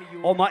you.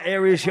 All my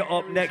Aries, you're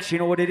up next. You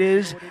know what it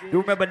is?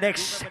 You remember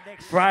next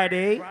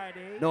Friday?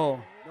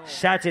 No,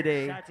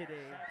 Saturday.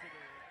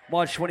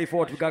 March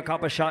 24th, we got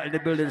Copper Shot in the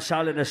building,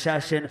 Silent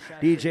Assassin,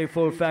 DJ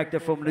Full Factor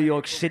from New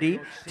York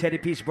City. Teddy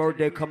P's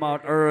birthday come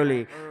out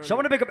early. So I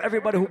want to pick up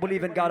everybody who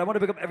believe in God. I want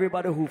to pick up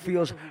everybody who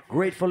feels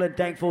grateful and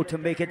thankful to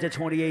make it to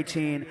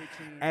 2018.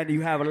 And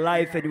you have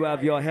life and you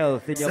have your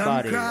health in your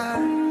body. Some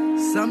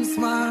cry, some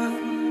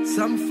smile,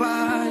 some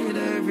fight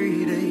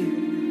every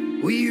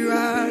day. We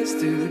rise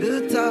to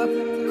the top,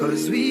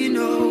 cause we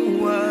know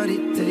what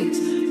it takes.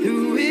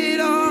 Through it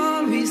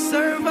all, we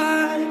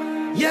survive.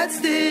 Yet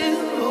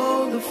still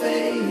hold the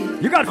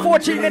faith. You got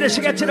 14 minutes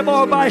to get to the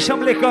bar, buy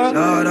some liquor.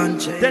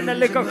 Then the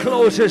liquor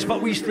closes,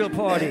 but we still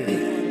party.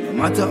 No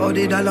matter how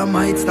the dollar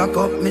might stack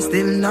up, me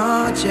still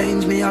not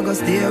change. Me, I go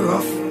stay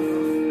rough.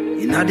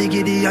 Inna the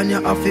giddy and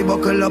you have to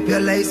buckle up your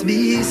lace.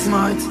 Be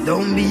smart,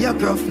 don't be a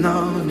gruff,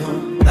 no.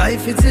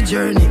 Life it's a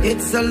journey,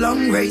 it's a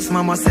long race.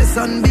 Mama says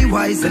son be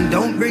wise and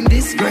don't bring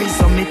disgrace.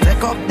 So me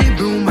take up the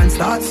broom and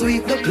start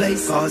sweep the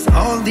place. Cause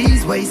all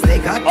these ways they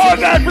got oh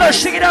God bless,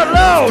 sing it out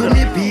loud. To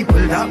me people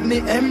that me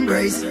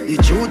embrace. The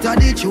truth are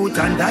the truth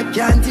and that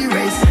can't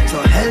erase.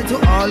 So hell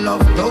to all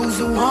of those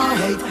who want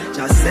hate.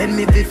 Just send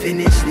me to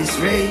finish this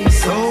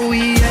race. So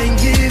we ain't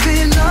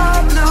giving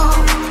up now.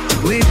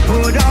 We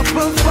put up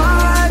a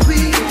fight,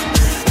 we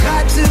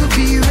got to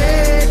be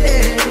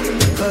ready.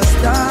 Cause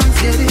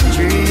time's getting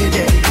dreary.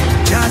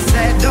 Just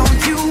said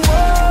don't you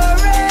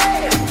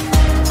worry,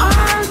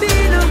 I'll be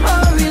in a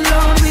hurry,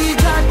 Lord. We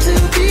got to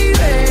be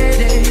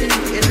ready.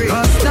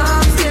 Cause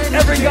time's getting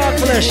every God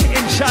bless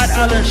inside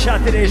Alan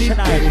Saturday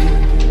tonight.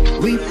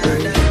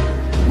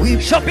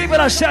 Some people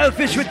are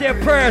selfish with their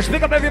prayers.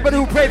 Pick up everybody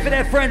who pray for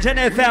their friends and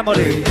their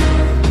family.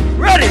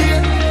 Ready?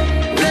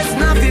 Let's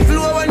not be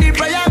flow when the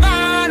prayer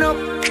gone up.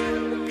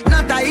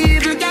 Not a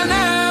evil can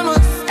harm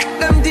us.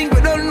 Them think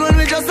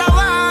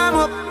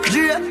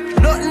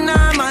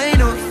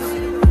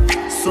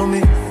So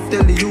me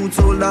tell the youth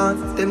hold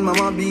on, tell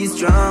mama be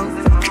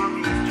strong.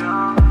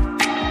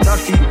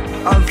 Taki,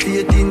 have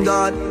faith in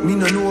God, me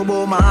no know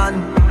about man.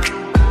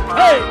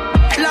 Hey!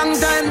 Long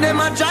time them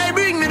a try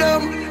bring me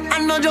down,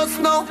 and not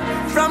just now,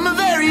 from a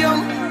very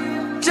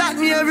young. Chat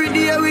me every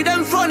day with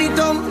them funny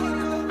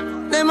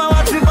tongue. Them a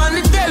watch me on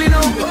the telly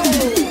now.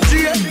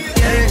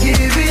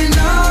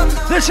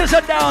 This is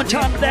a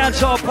downtown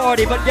dancehall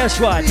party, but guess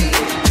what?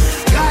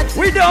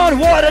 We don't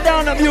water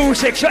down the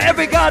music, so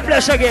every God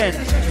bless again.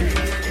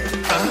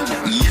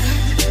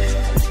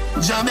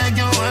 Jah beg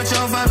you watch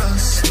over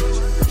us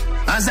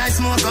as I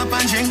smoke up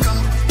and drink up.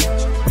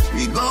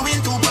 We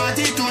going to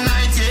party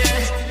tonight,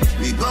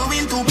 yeah. We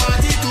going to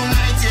party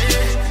tonight,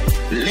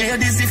 yeah.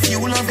 Ladies, if you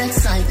love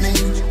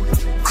excitement,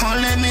 come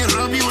let me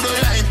rub you the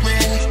right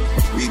way.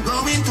 We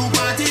going to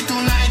party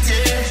tonight,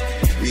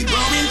 yeah. We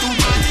going to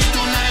party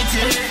tonight,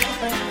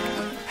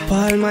 yeah.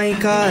 Paul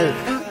Michael.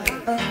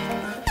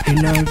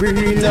 In a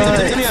real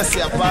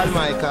life. Paul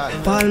Michael.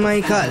 Paul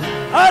Michael.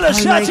 All the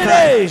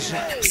Saturdays.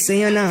 Say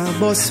you're not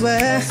boss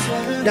where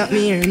that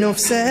me hear enough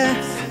say.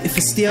 If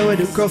you stay where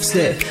the crofts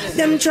there,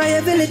 them try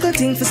every little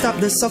thing to stop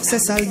the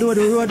success. Although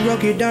the road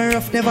rugged and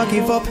rough, never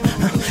give up.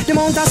 The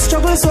amount of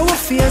struggle so we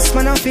face,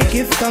 man, I feel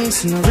give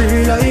thanks in a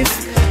real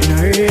life. In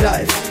a real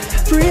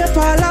life. Pray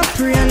Paul, I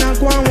pray and I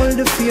go and hold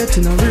the faith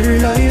in a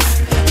real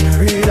life. In a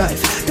real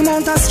life. The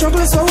amount of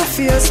struggle so we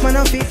face, man,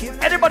 I feel give.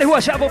 Anybody who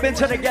has ever been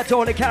to the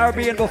ghetto in the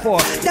Caribbean before,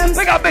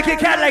 we got Mickey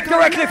Cadillac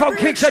directly from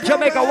Kingston,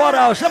 Jamaica,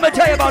 Waterhouse. Let me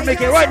tell you about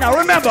Mickey right now,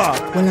 remember.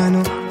 Well, I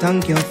know,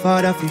 thank you,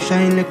 Father, for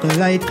shine little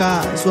light,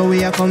 cause where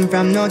we are come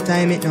from, no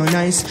time, it no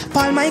nice.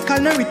 Paul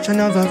Michael, no rich and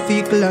have a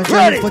vehicle, I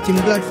try put him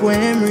glad for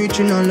him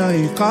reaching a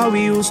life, cause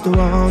we used to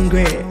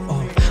hungry,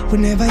 we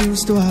never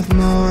used to have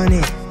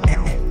money.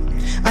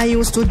 I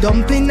used to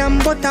dumpling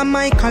and butter,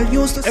 Michael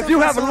used to... If you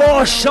have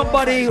lost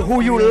somebody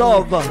who you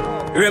love,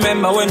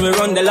 remember when we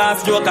run the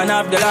last joke and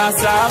have the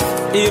last laugh?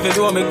 Even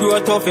though me grow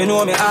tough, you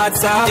know me hard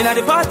soft. In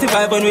the party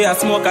vibe when we are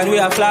smoke and we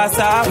are flash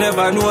off.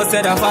 Never know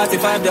said a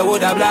 45 they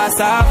would have blast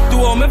off. To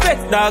all me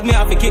vex dog, me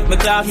have to kick my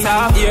clocks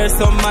off. Hear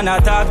some man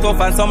attack tough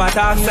and some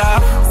attack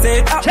soft. Say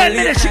it up 10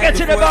 minutes to get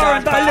to the bar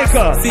and buy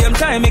liquor. Same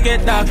time me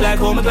get dark like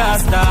home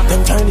glass dark.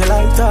 Them turn your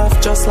light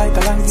off just like a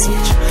light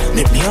switch.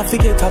 Let me have to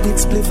get a big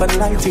spliff and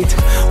light it.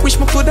 Wish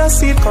me could have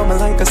seen coming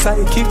like a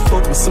sidekick.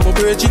 Fuck me some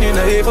virgin in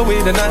a haven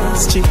with a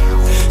nice chick.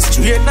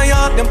 Straight in the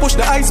yard, them push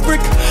the ice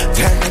brick.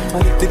 Damn,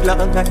 but it did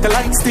long like a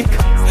light stick.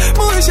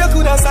 Wish you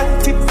could have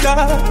sight it,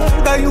 dog.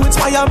 That you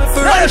inspire me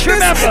for right this.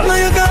 Now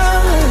you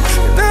gone,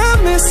 and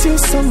I miss you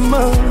so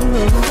much.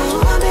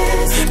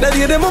 That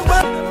you them up.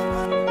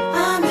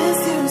 I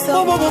miss you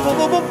so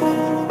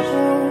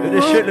much.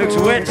 This shit looks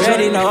wet,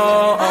 ready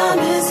now. I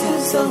miss you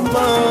so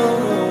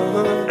much.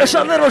 It's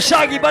a little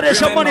shaggy, but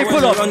it's a money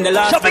pull up.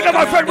 So pick up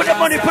my friend with the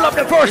money pull up,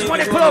 the first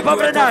money pull up of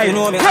the night. You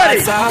know me ready?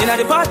 In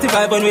the party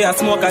vibe when we are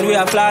smoke and we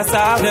are flash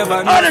off.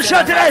 Never know. All the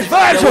shot today's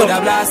vibes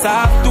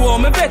up. To all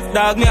me vex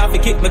dog, me have to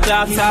kick my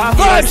clocks off.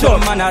 Vibes up.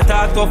 Man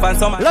attack tough and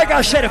some. Like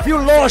I said, if you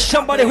lost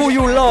somebody who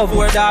you love,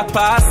 where dark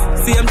pass.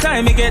 Same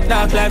time me get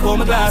dark like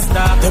home glass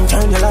dark. Them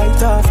turn your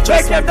light off.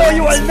 Make them know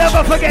you will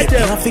never forget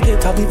them. I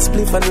forget a bit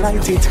spliff and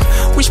light it.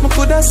 Wish me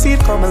could have seen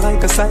it coming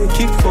like a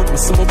sidekick. Fuck me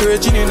some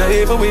virgin in a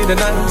haven with a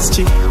nice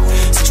chick.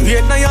 Straight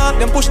in the yard,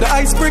 them push the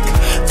ice brick.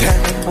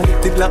 Damn, but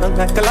it did long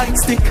like a light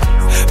stick.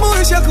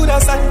 Wish you could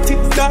have sight it,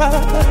 dog.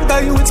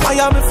 That you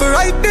inspire me for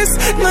write this.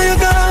 Now you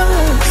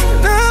gone,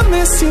 and I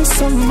miss you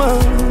so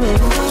much.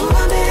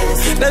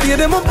 That you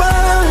them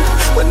apart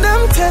when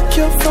them take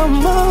you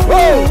from home.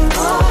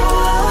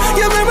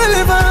 You make me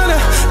live on,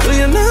 but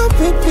you're not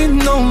with me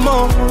no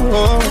more.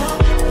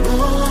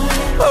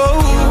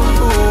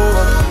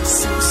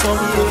 So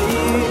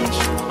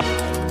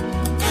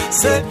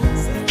say,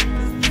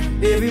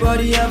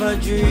 everybody have a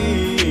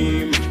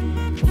dream.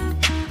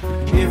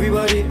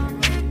 Everybody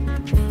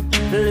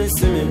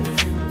listen.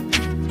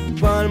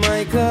 Paul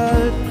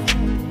Michael,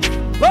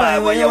 buy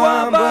what you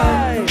want,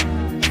 buy.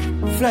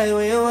 Fly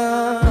where you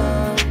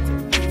want.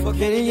 Fuck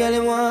any girl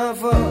you want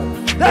for.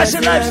 That's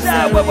the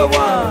lifestyle what we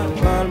want.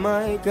 Paul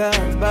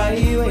Michael, buy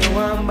what you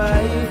want,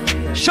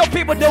 buy. Some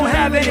people don't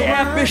have any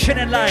ambition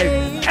in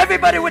life.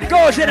 Everybody with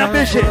goals and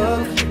ambition.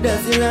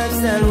 That's the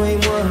lifestyle we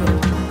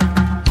want.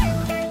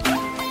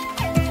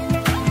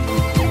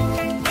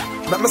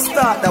 Let me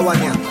start that one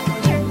here.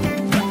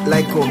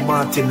 Like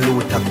Martin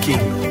Luther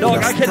King. Dog,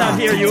 I cannot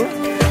hear you.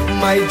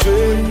 My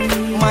dream.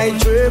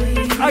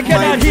 I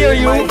cannot hear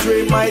you.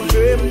 My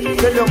dream.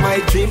 Tell you my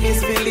dream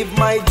is to live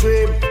my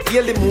dream.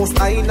 Hear the most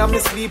I in me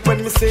sleep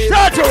when me say.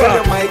 Start to tell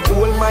you my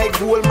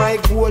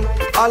goal.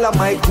 All of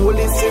my goal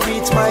is to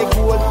reach my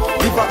goal.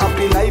 Live a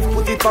happy life,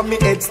 put it on me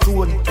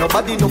headstone.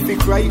 Nobody no fi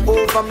cry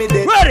over me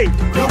dead. Ready?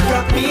 Look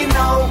at me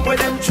now, when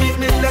them treat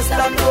me less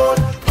than gold.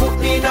 Put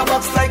me in a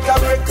box like a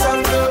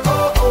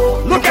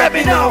rectangle. Look at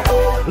me now.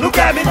 Look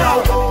at me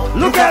now.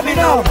 Look at me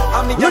now.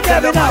 Look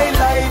at me now. My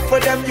life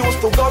where them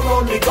used to go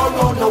round me, go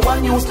round. No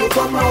one used to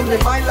come round me.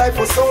 My life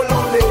was so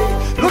lonely.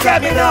 Look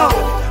at me now.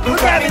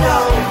 Look at me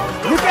now.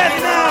 Look at me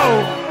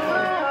now.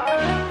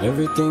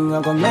 Everything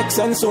I gonna make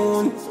sense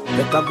soon.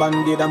 Get a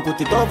band-aid and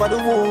put it over the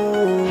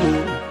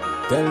wound.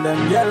 Tell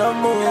them yellow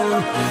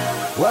moon.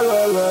 Well.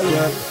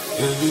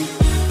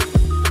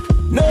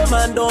 No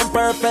man don't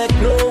perfect.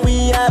 No,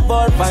 we have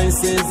our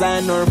vices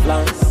and our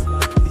plans.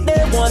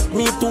 They want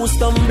me to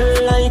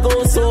stumble. I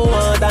go so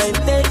hard, I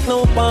take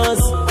no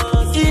pause.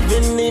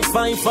 Even if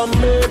I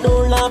fumble,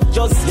 don't laugh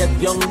just yet.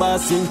 Young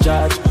boss in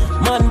charge.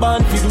 Man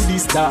born to do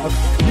this stuff.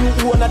 You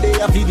wanna day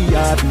of the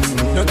yard.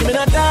 No give me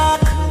no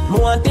talk. Me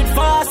want it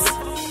fast.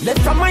 Left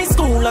from my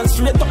school and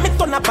straight up me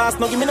turn a pass.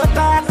 No give me no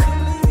talk.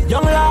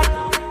 Young lad,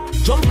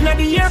 jump in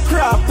the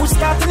aircraft. Push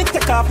start and it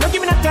take off. No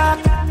give me no talk.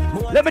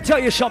 Let me tell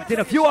you something.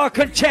 If you are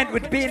content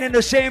with being in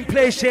the same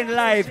place in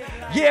life,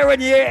 year in,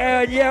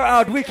 year in, year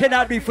out, we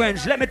cannot be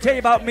friends. Let me tell you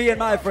about me and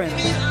my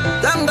friends.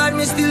 Thank God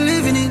me still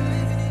living it.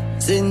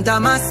 St.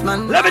 Thomas,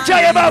 man. Let me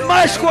tell you about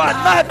my squad,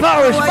 my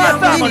powers, my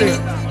family.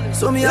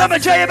 Let me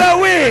tell you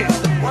about we.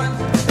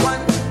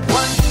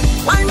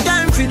 One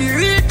time for the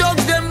real dog,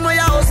 them where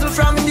I hustle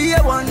from day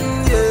one,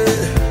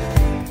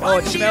 yeah. Oh,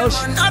 it smells.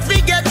 I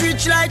forget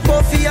rich like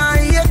Buffy and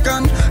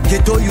Aiken.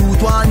 Get to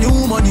youth want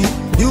new money,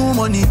 new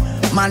money.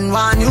 Man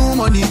want new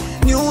money,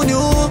 new.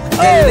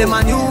 Tell them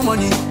a new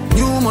money,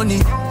 new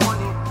money,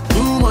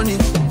 new money,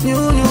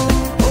 new.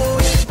 Oh,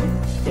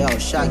 yo,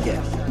 Shaggy,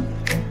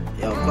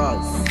 yo,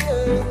 cuz.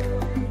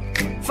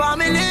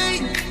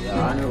 Family.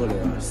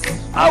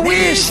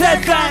 We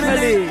said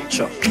family.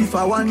 If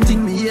I want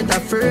thing, me hate a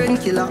fern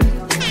killer.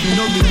 Me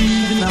no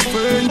believe in a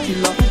fern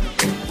killer.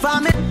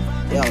 Family.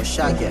 Yo,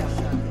 Shaggy.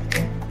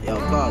 Yo,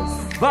 cuz.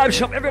 Vibe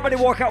shop, everybody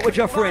walk out with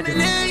your friend.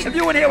 If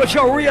you in here with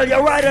your real,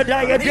 your ride or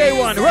die, your day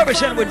one,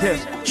 represent with him.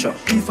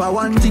 If I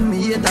want thing,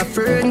 me hate a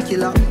fern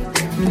killer.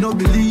 Me no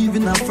believe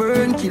in a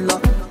fern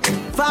killer.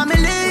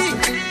 Family.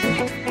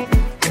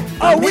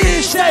 We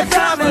say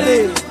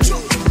family.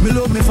 Me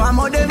love me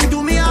family, them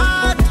do me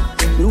heart.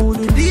 Me would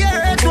do the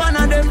earth, one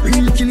of them.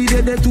 Real kill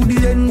it, they to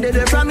the end,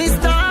 they from me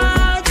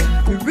start.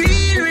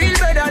 Real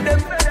better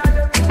them.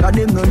 Cause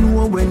them no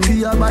know when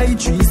we are buy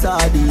 3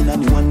 sardines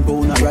and 1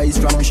 pound of rice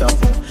from shop.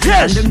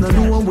 Yes. And them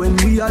no know when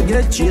we are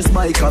get chased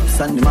by cops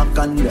and the mac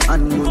and the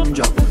handgun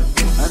job.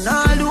 And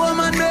all the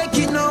woman make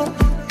it now.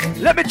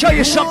 Let me tell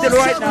you something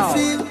right now.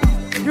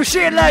 You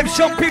see in life,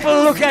 some people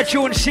look at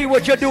you and see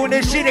what you're doing.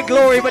 They see the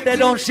glory, but they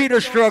don't see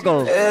the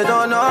struggle. They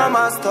don't know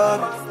my stuff.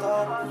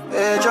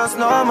 They just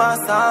know my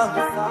sound.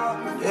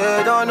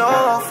 They don't know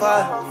how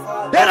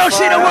far. They don't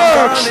see the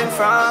works.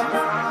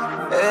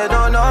 They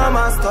don't know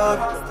my stuff.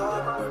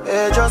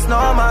 They just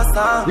know my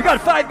sound. You got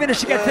 5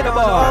 minutes to get to the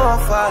bar.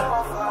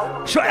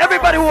 So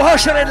everybody will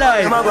hustle in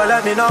life. Them a go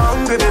let me not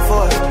hungry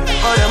before.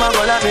 Oh, them a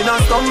go let me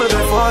not stumble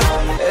before.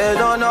 They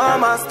don't know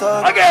my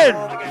stuff. Again.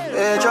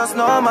 They just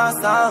know my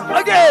sound.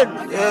 Again.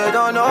 They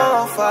don't know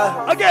how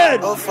far. Again.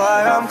 How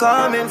far I'm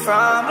coming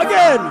from.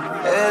 Again.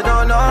 They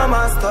don't know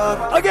my stuff.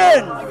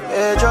 Again.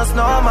 They just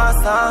know my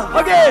sound.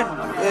 Again.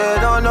 They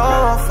don't know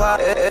how far.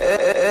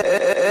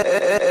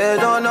 They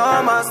don't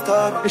know my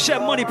stuff. It's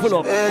that money pull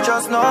up. They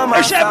just know my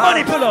It's that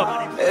money pull up.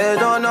 They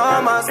don't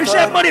know my stuff. It's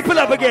that money pull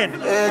up again.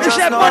 It's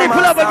that money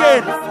pull up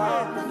again.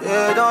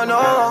 They don't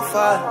know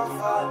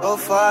how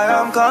far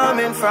I'm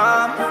coming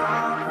from.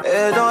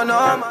 They don't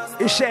know my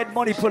He said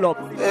money pull up.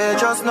 They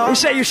just know. He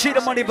said you see the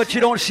money, but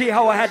you don't see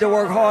how I had to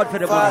work hard for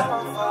the money.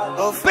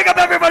 Pick up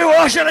everybody who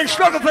hustle and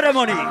struggle for the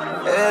money.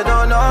 They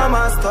don't know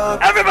my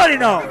stuff. Everybody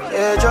know.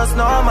 They just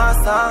know my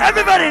sound.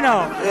 Everybody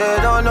know. They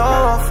don't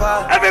know how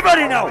far.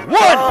 Everybody know. 1, 2,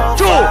 1,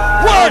 3.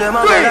 Them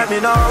a go let me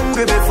not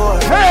hungry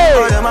before. Hey.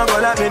 Oh, them a go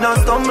let me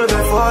not stumble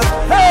before.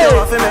 Hey. You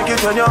have to make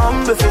it when you're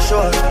humble for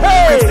sure.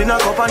 Hey. Christina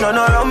cup and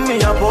none around me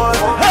a pour.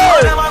 Hey.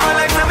 Oh, them a go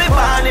like me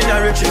born in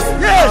the riches.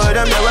 Yes. Oh,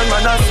 them there when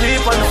man a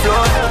sleep on the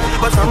floor.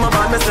 But some of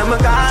me say me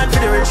gone for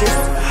the riches.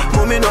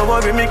 Mommy no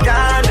worry me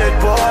can't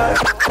dead boy.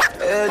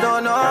 They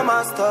don't know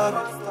my stuff.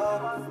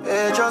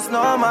 They just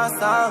know my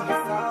sound.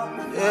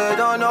 They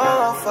don't know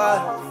how far.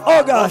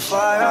 Oh gosh. How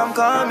far I'm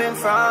coming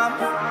from.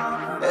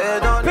 They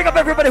don't. Pick up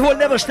everybody who will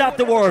never stop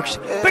the works.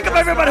 Pick up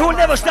everybody who will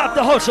never stop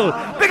the hustle.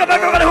 Pick up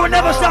everybody who will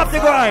never stop the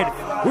grind.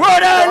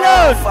 Rhode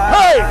Island.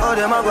 Hey. Oh,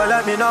 them a go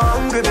let me not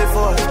hungry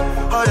before.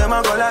 Oh, them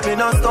a go let me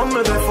not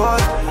stumble before.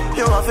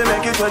 You have to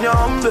make it when you're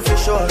humble for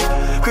sure.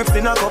 Crips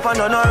in a cup and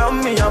none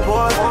around me a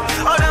boy.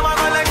 Oh, them a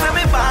go like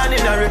me born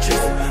in the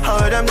riches.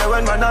 How them there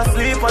when man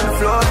asleep on the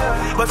floor.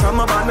 But from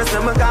a band me say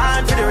me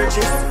gone for the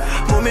riches.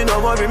 Mommy no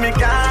worry me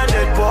can't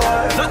dead boy.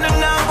 Nothing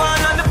now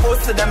gone on the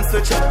post to them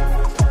switch up.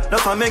 No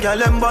for me girl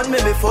them born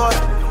me before.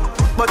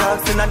 But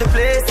I've seen at the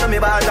place so me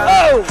bad.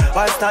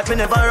 Why start me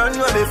never run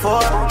way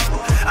before.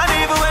 And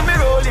even when me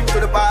roll into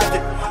the party.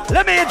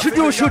 Let me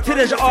introduce you to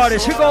this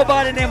artist. He go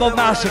by the name of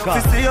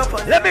Massacre.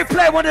 Let me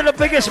play one of the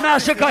biggest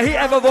massacre he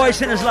ever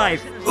voiced in his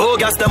life. Oh,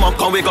 gas them up,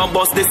 come we gon'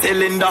 bust the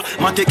cylinder.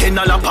 Matic in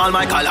a la Paul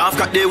Michael, half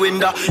cut the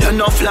window. You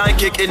know fly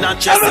kick in a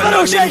chest and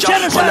a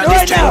ninja. One of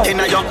the strength in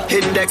a your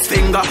index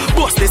finger.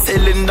 Bust the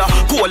cylinder,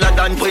 cooler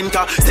than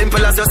printer.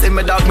 Simple as you see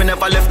me dog, me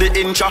never left the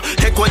inch.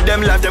 Take with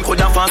them life, them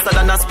coulda faster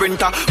than a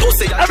sprinter.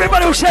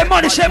 Everybody who say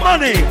money, say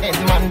money.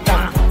 In man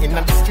town, in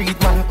the street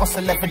man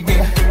hustle every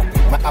day.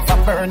 Me have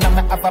a burn and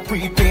me have a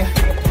prepay.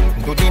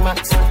 Do the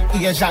max,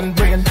 Asian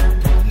brain.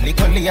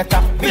 Little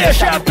later, be a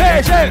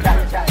champagne.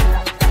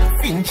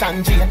 Finch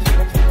and Jane,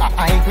 a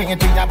high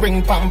grade we a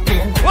bring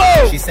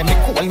pamphlet. She say me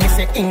cool, me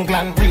say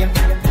England rain.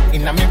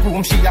 Inna me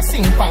room she a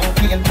sing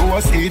pamphlet. Do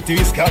a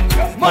CT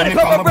scan, money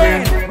from my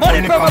brain,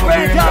 money from my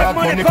brain,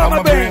 money from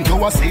my brain. Do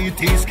a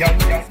CT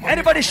scan.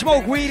 Anybody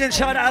smoke weed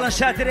inside Island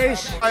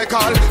Saturdays? I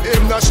call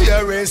him the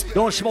sharers.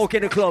 Don't smoke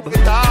in the club.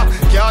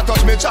 Can't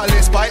touch me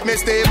chalice, pipe me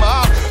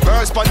steamer.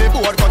 First on the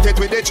board, cut it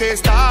with the chase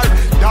star.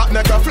 That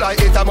make a fly,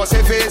 it a must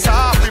face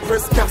off.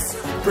 Press gas,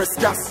 press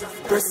gas.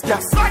 Press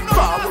gas,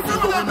 forward we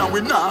going and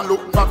we nah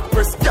look back.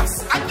 Press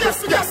gas,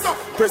 press gas,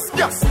 press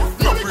gas.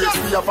 No brace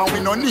we have and we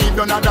no need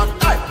none of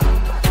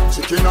that.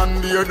 Chicken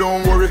and beer,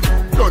 don't worry.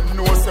 Don't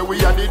know say we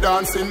are the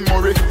dancing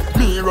Murray.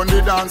 Me run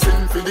the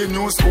dancing for the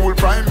new school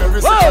primary,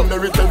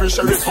 secondary,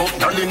 tertiary. Fuck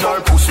that in our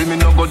pussy, me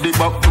no go the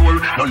back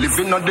door. No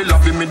living on the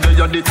lobby, me dey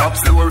at the top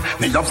floor.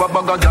 Me have a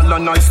bag of gyal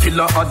and I still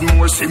a add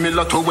more.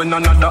 Similar to when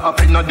another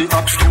up in the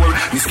app store.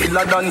 Me still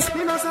a dance.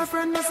 Me no say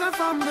friend, no say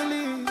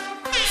family.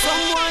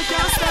 Someone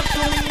can't step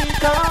to me.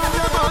 Cause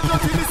about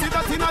nothing, you see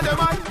that in other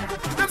man.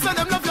 Them say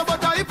them love you,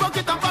 but I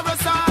hypocrite and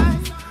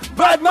parasite.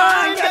 Bad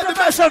mind, get the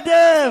best of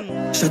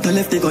them. Shut a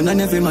left the gun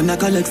and every man a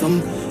collect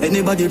some.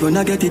 Anybody run,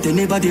 I get it,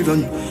 anybody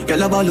run.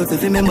 Girl a ball out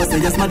if you remember, say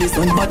yes, my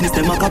son. Badness,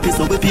 them a copy,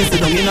 so we paste it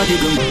down in a the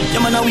ground. Yeah,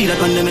 man a weed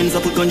that when them ends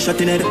up put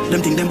gunshot in head.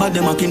 Them think them bad,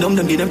 them a kingdom,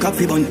 them need them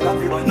coffee bun.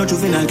 No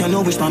juvenile can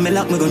no wish for me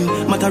lock my gun.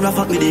 Matter of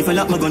fact, me dey for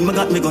lock my gun, me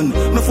got me gun.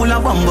 Me full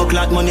of bomb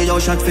clot money, yo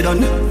shot for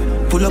done.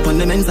 Pull up on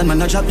the men's and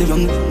man a drop the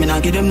wrong. Me nah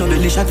give them no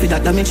belly shot for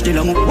that damage the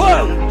lung.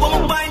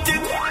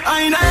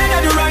 I ain't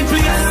at the right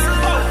place.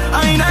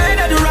 I ain't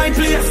at the right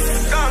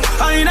place.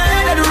 I ain't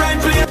at the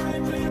right place.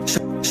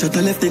 Shut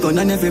the left the gun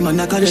and every man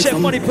a collect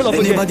some. Money pull up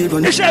anybody again.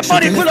 run. You said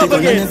money pull up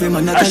again.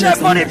 I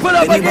said money pull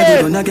up anybody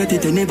again. Run, I get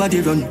it,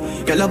 anybody run.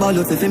 Girl a ball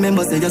out if you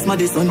remember, say yes, my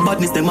son.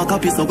 Badness, them a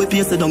copy, so we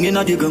paste it down in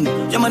a the ground.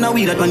 Yeah, man a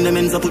weed that when them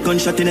ends up put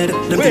gunshot in head.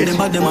 Them think them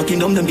bad, them a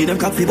kingdom, them need them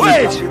coffee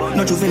bun.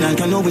 No juvenile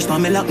can no wish for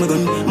me lock my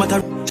gun.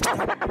 Matter.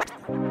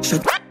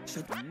 Shut.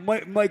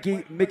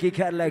 Mickey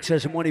Cadillac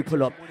says money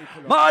pull up.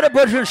 My other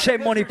brethren say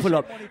money pull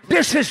up.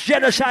 This is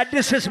genocide,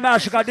 this is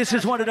massacre, this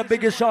is one of the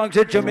biggest songs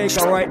in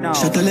Jamaica right now.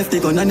 Shut the left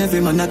the gun and every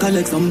man a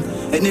collect some.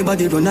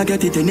 Anybody run, I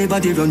get it,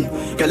 anybody run.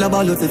 Girl a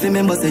ball out if you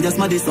remember, say yes,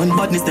 my son.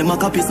 Badness, them a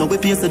copy, so we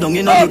paste it down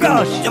in a the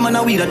ground. Yeah, man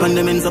a weed that when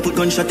them ends up put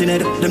gunshot in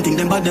head. Them think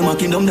them bad, them a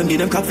kingdom, them need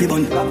them coffee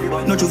bun.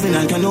 No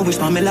juvenile can no wish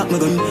for me lock my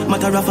gun.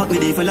 Matter of fact, me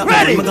dey for lock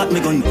my gun, me got me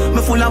gun.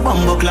 Me full of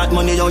bomb clot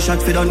money, yo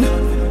shot for done.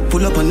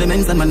 Pull up on the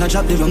men's and man a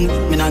drop the wrong.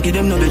 Me nah give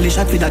them no belly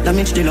shot for that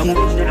damage the lung.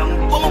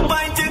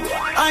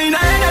 I ain't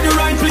at the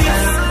right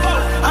place.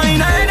 I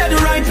ain't at the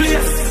right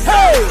place.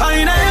 I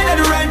ain't at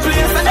the right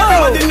place. And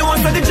everybody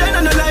knows that the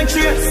gen no like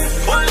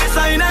trace. Unless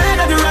I ain't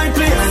at the right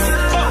place.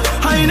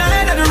 I ain't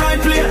at the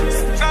right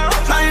place.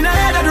 I ain't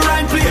at the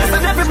right place.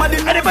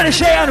 And everybody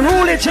say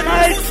unruly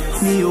tonight.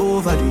 Me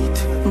overdo it.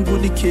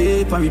 Put the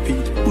cape and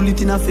repeat. Pull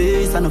it in a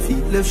face and a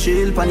feet. Left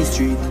shell on the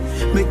street.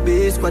 Make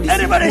base for the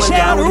anybody say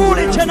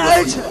unruly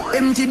tonight.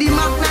 Empty the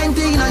Mac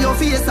 19 on your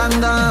face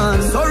and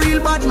dance. So real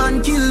bad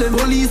man kill them.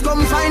 Police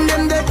come find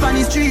them dead on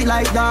the street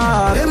like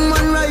that. Them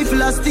one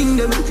rifle a sting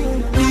them.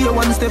 Day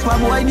one step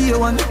up, why day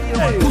one?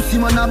 Pussy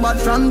man a bad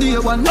from day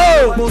one.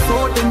 Both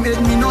out them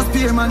head me no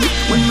spear man.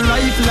 When me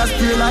rifle a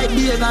spray like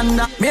day and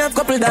that. Me have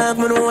couple dog,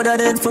 me know that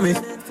dead for me.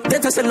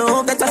 That I say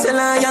love, that I say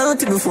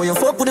loyalty. Before you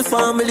fuck with the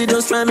family,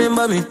 just try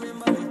remember me.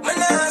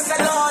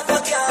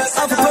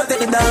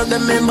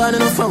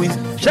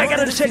 Check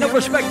out the signal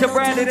respect to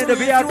Brandon in the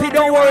VIP.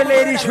 Don't worry,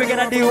 ladies, we're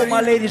gonna deal with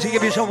my ladies and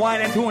give you some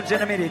wine and tunes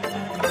in a minute.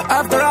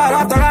 After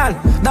all,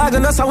 dog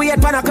and us a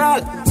weird pan a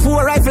call.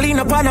 4 rifle in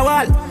upon a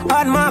wall.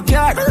 On my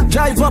yard,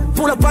 drive up,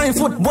 pull up on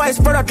foot. Boys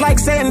spread out like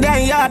saying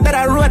damn yard that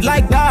I road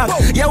like dog.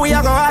 Yeah, we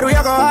a go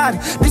hard.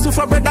 This is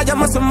for bread that you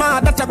must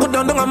mad. That you go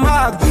down a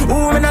mag.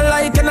 Who me not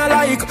like and I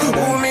like.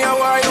 Who me a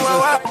war, you a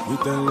war. You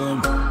tell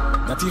them,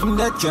 not even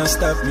that can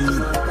stop me.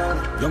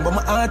 Young but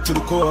my heart to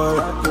the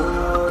core.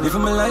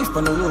 Living my life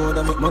on the road,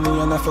 I make money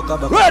and I fuck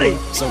up. Ready?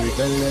 So we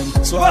tell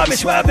them,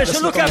 Suave, so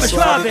look at me,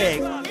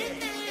 Suave.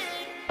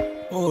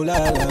 Oh la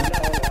la.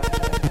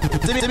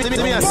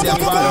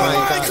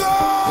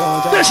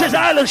 This is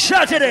Island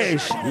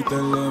Saturdays. We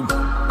tell them,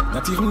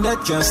 not even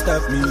that can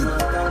stop me.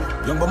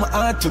 Young but my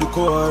heart to the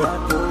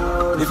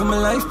core. Living my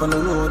life on the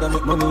road, I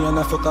make money and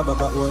I fuck up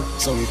about work.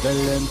 So we tell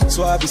them,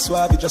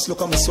 swabby, just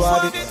look at me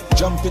swabby.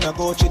 Jump in a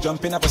Gucci,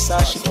 jump in a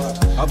Versace.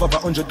 Have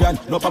about 100 grand,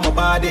 no for my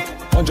body.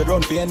 100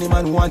 round for any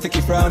man who want to take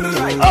it from me.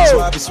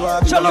 Swabby,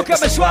 so look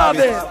at me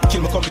swabby.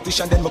 Kill my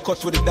competition, then my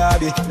cut with the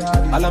derby.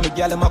 All of me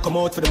gal, I come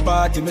out for the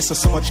party. Miss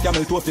so much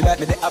camel toe, feel like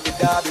me the happy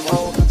derby.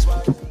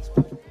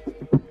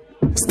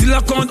 Still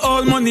I count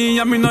all money,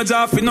 and me no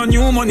job for no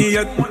new money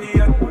yet.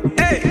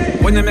 Hey,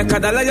 when you make a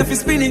dollar, you fi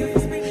spin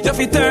it. You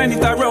fi turn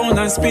it around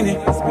and spin it.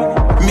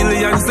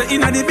 Millions the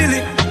inna the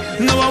billy.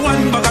 No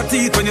one bag of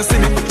teeth when you see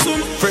me.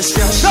 Fresh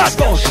cash. Start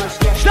bounce.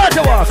 Start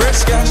to walk.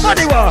 Fresh cash.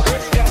 Money walk.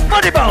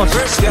 Money bounce.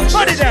 Fresh cash.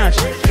 Money dance.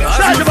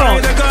 Start to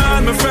bounce.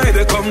 Me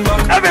Friday come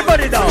back.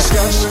 Everybody down.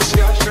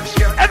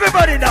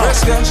 Everybody down.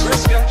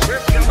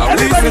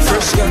 Everybody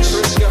down.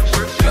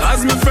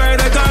 As me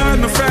Friday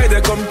gone, me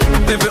Friday come.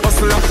 Every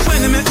hustler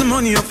when you make the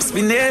money up,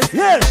 spin it.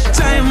 Yes.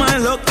 Time my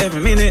luck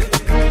every minute.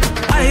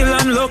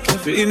 Island luck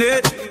every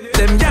minute.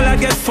 Them gyal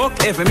get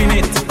fucked every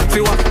minute.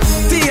 Fi what?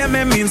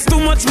 TMM means too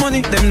much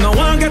money. Them no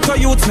one get a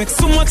youth make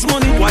so much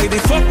money. Why they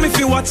fuck me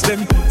fi watch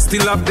them?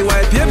 Still have the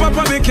white paper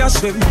for me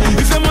cash them.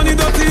 If your money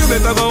dirty, you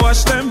better go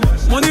wash them.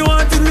 Money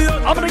wanted me.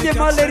 I'm gonna give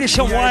my ladies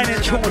some wine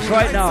and tunes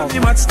right now.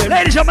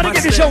 Ladies, I'm gonna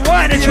give you some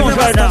wine and tunes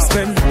right now.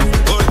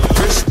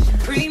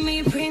 Pre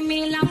me,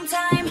 long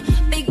time.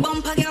 Big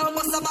bumper girl,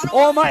 what's about?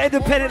 All my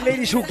independent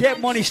ladies who get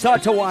money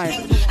start to wine.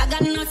 I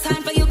got no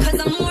time for you cause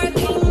I'm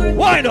working.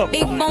 Wine up.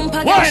 Big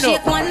bumper girl, Wine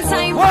shake up. one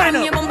time. Wine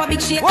up. Your bumper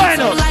big shake, Wine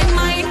so up. like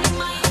mine.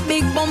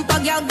 Big bumper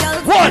girl,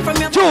 One, from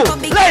your two,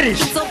 bumper big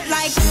ladies. It's up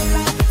like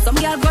some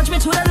girl grudge me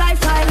to the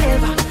life I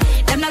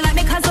live. Them not like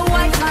me cause the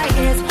Wi-Fi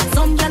is.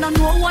 Some girl don't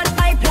know what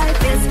pipe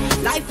life is.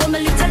 Life for me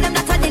little them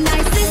that are the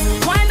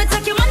nicest. Why me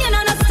take your money and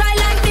not style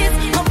like this?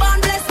 My born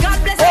bless,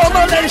 God bless. All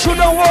my ladies who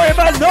don't worry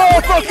about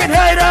no fucking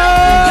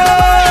haters.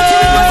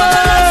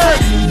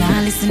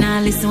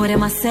 Now listen what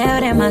them I say,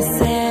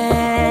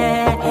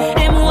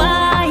 Them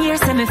why hear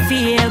say me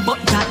feel, but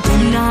that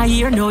them not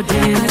hear no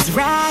deal. Cause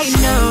right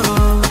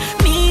now,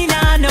 me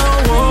nah no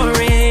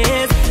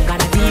worries.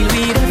 Gotta deal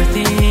with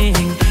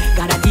everything.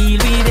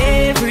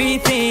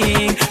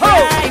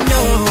 Right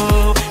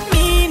now,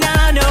 me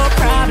nah no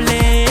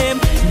problem.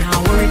 Now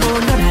worry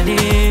about none of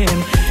them.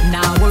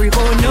 Now worry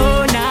about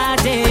none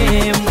of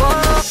them.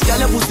 Girl,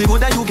 your pussy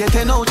good and you get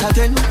 10 out of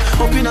 10.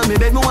 Up in me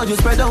bed, me want you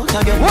spread out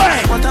again.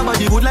 Why? What about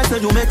the good life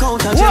that you make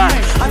out of 10?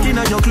 Hot in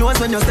your clothes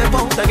when you step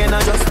out again.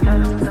 I just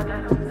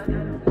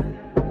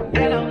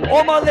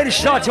all my ladies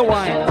start to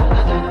wine.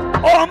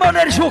 All my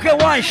ladies who can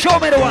wine, show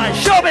me the wine,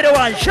 show me the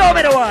wine, show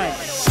me the wine.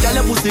 Girl,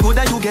 your pussy good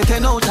and you get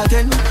 10 out of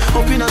 10.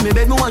 Up in me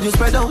bed, me want you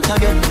spread out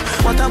again.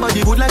 What about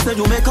the good life that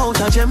you make out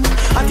of gem?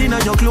 Hot in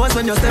your clothes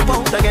when you step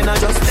out again. I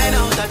just 10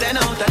 out of 10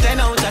 out of 10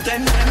 out of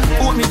 10.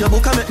 Put me the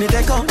book and make me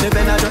take out. Me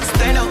pen I just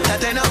 10 out of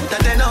 10 out of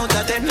 10 out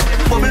of 10.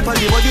 Bubble for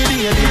the body,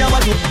 the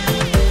what you.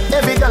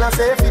 Every girl I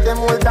say fit them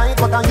all tight,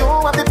 but you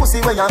have the pussy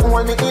where you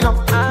hold me in up.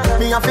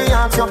 Me have to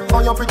ask you,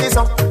 how you pretty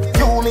so?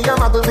 You me a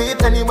muggle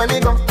with anywhere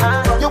me go.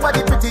 You are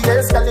the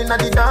prettiest girl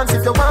inna the dance.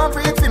 If you want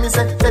breathe for me,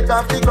 say let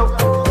off the glove.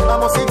 I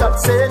must see God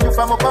saying you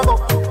from up above.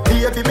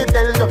 Baby, me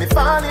tell you me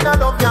fall in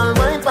love. Y'all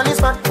mind pon the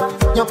spot,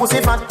 your pussy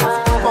fat,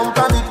 bump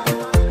a bit,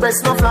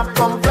 breast no flap,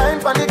 come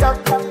climb pon the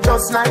gap,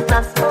 just like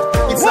that.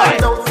 It's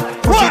like out,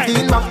 push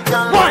it in back,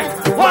 y'all.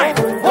 Wine.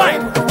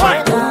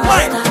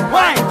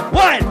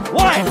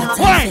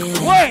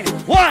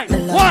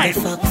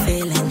 Fuck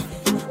feeling.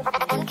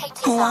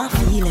 Oh, I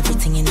feel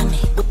everything in me.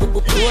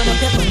 Load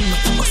up your bum,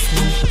 bust in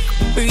me.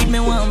 Breathe me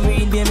one,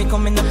 breathe, baby,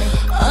 come in me.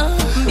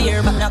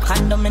 Beer, but no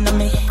condom in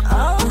me.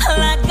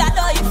 Like God,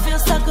 oh, you feel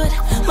so good.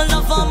 My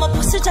love on my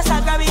pussy, just I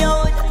grab you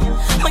out.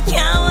 I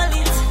can't hold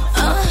it.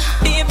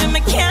 Baby, I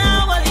can't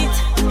hold it.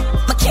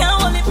 I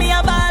can't hold it, me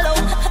a ball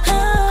out.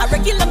 I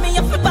regular me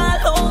up a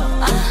ball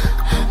out.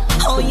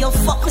 Oh, you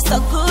fuck me so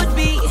good, B.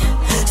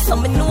 So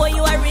me know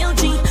you a real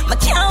G. I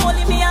can't hold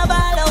it, me a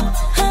ball out.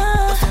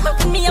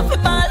 Me up a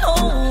ball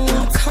home.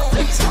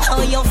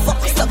 Oh, you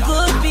fuck me so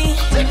good, B.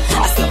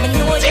 I saw me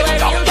know you are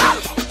real.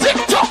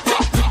 TikTok.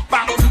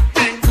 Bang,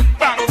 bing,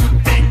 bang,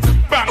 bing,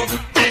 bang,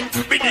 bing,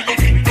 biddy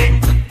ding ding,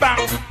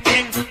 bang,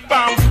 bing,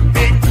 bang,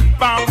 bing,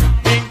 bang,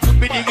 bing,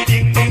 biddy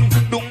ding ding,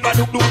 dum ba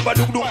dum ba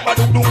dum ba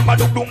dum ba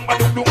dum ba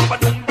dum ba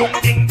dum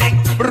ding ding,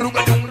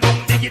 bruga dum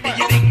diggy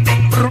diggy ding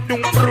ding,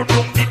 brudum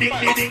ding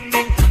ding ding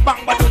ding,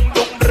 bang ba dum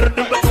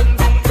bruga dum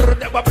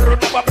bruda ba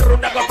bruda ba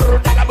bruda ba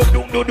bruda ba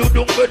dum dum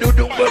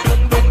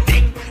dum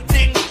ding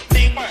ding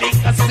ding ding,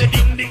 I say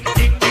ding ding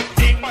ding ding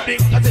ding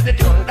ding, I say the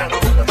ding dang.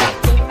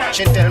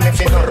 She tell me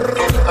fi done,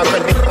 I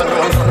credit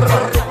alone.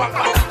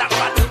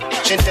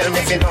 She tell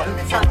me fi done,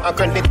 I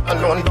credit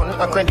alone,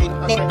 I credit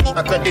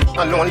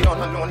alone,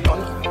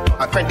 done. I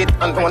I credit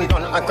and one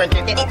done. I credit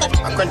and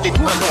one done.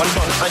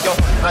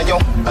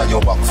 Ayo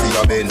back for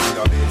your ben.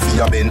 For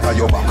your ben,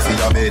 ayo back for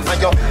your ben.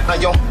 Ayo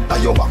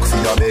back for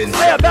your ben.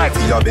 For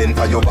your ben,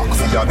 ayo back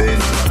for your ben.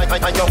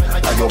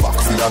 Ayo back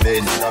for your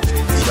ben.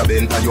 For your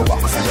ben, ayo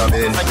back for your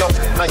ben.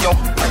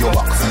 Ayo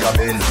back for your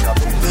ben.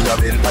 For your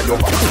ben, ayo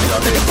back for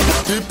your ben.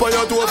 Tip on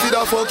your toe for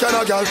the fuck and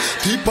a gal.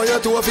 Tip on your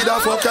toe for the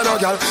fuck and a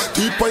gal.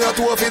 Tip on your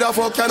toe for the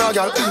fuck and a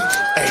gal.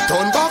 Hey,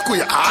 turn back with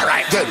you.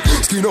 Alright then.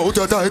 Skin out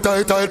your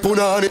tight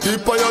punani.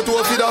 Tip on your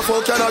toe for the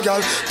fuck and a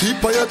gal.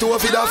 Tip on your toe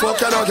for the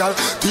fuck and a gal.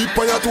 Tip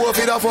on your toe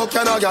for the fuck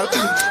and a gal.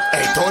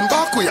 Hey, turn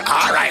back with you.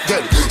 Alright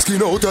then.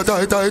 Skin out your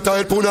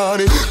tight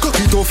punani. Cock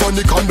it off on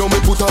the condom me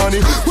put on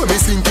it. When me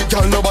sink it,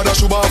 gal, nobody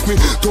should off me.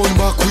 Turn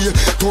back with you,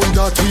 turn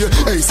that way.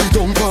 Hey, sit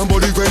down, pan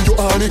body when you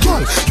on it,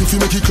 gal. You feel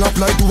make it clap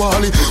like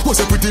Duali.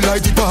 Was a pretty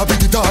like the Barbie,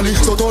 the Dolly.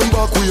 So turn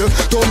back with you,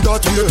 turn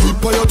that way.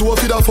 Tip on your toe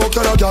for the fuck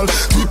and a gal.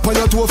 Tip on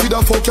your toe for the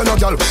fuck and a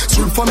gal.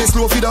 Strip for me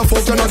slow for the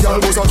fuck and a gal.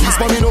 Was a kiss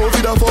for me now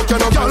for the fuck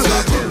and a gal.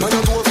 Tip on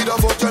your toe for the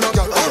fuck and a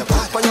gal.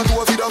 Tip on your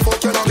toe for the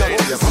fuck and a gal.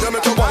 You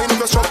make your wine in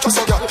the structure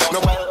so gal.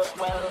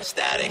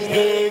 Static.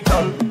 Hey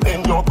gal,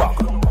 bend your back.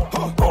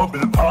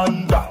 Double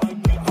panda.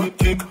 Quick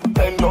kick,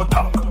 bend your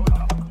tack.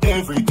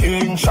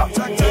 Everything shot.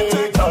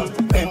 Hey gal,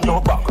 bend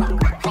your back.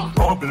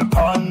 Double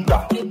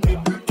panda.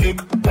 Kick,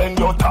 bend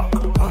your tack.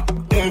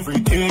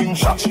 Everything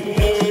shot.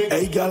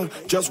 Hey girl,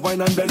 just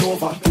wine and bend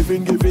over.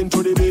 Giving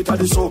to the beat of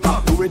the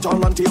soca. Do it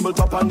all on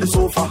tabletop on the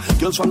sofa.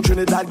 Girls from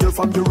Trinidad, girl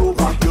from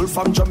Europa. Girl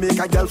from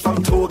Jamaica, girl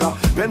from Toga.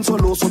 Bend so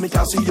low so me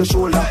can see your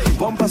shoulder.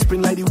 Bumper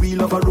spin like the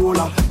wheel of a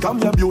roller. Come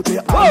your beauty,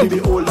 I'll be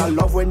older.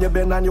 Love when you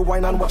bend and you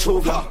wine and watch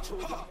over.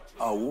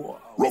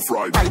 Rough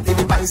ride. Right in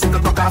the bicycle,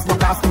 knock off.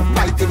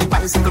 Right in the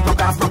bicycle,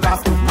 knock off.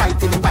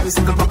 Right in the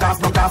bicycle, knock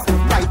off.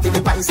 Right in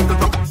the bicycle,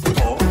 knock off.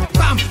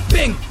 Bam,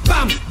 bing,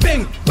 bam,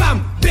 bing,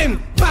 bam, bing,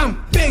 bam,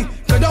 bing.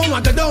 Go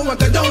down,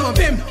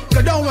 bim.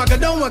 Go down,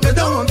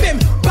 bim.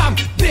 Bam,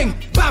 bing,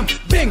 bam,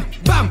 bing,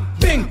 bam,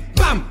 bing,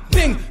 bam,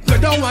 bing. Go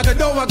down,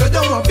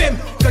 bim.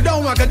 Go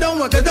down,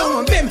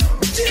 bim.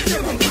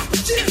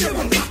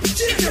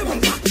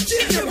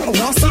 I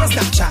want to see a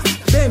Snapchat,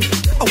 bim.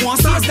 I want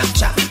to see a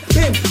Snapchat,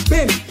 bim,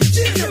 bim.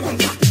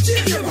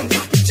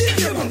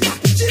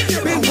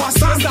 Bim, want to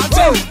see that,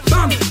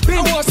 bam,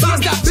 bim. Want to see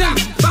that,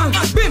 bam,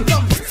 bim.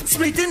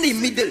 Split in the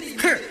middle,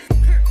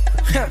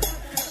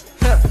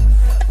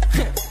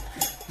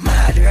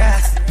 mad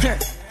ass.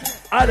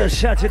 Other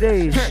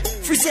Saturdays.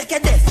 Free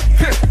second death.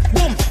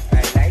 Boom. I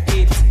like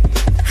it.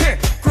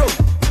 Bro,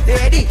 they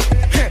ready?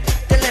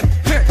 Tell them,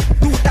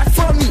 do that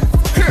for me.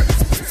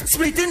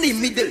 Split in the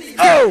middle.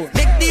 Oh.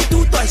 Make the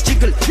two toys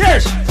jiggle.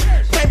 Yes.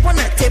 Type on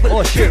a table.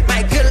 Oh shit.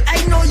 My girl,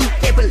 I know you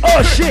able.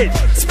 Oh shit.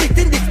 Split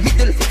in the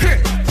middle.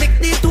 Make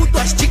the two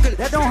toys jiggle.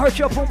 That don't hurt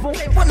your pum pum.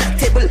 Type on a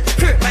table.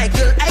 My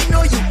girl, I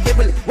know you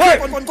able. Work.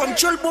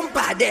 Control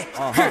bumper there.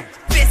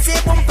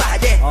 Face bumper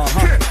there.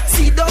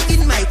 Sit down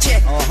in my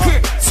chair.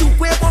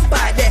 Super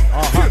bumper there.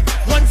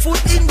 1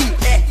 foot in the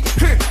air.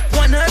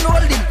 1 hand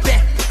holding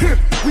back.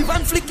 With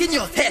one flick in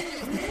your hair.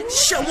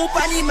 Show up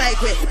on my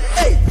way.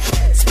 Hey,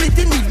 split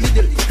in the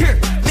middle.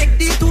 Make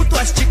the two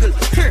toys jiggle.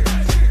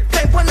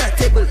 Type on a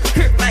table.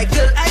 My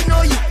girl, I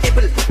know you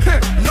able.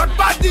 Not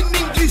bad in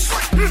English,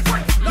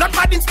 not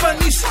bad in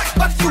Spanish,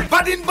 but you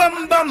bad in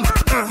bum bum.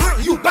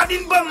 You bad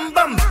in bum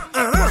bum.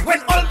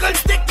 When all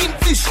girls taking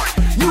fish,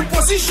 you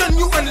position,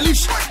 you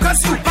unleash.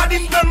 Cause you bad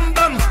in bum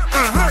bum.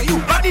 You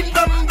bad in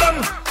bum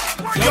bum.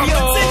 Yo,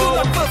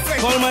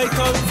 Paul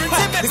Michael,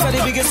 this is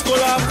the biggest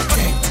collab.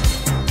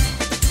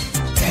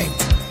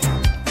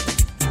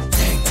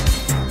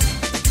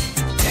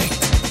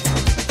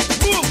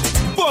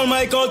 Paul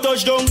Michael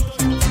touchdown,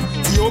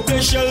 yo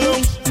play shell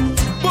long.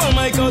 Paul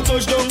Michael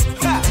touchdown,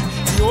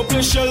 yo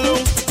play shell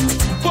long.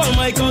 Paul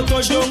Michael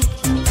touchdown,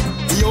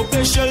 yo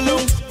play shell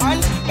long.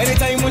 And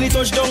anytime when he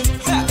touchdown,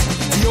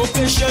 yo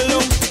play shell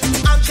long.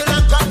 Uncle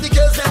and grab the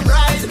girls and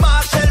ride.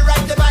 Marshall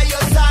right there by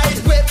your side.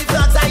 Wave the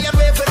flags, I am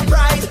waving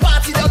pride.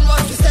 Party done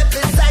once we step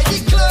inside the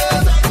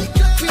club.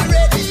 We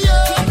ready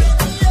up,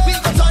 we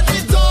gon' turn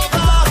it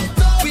over.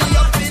 We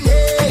up in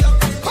here.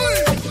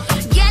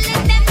 Girl,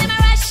 if them never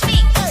rush me.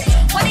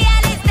 What the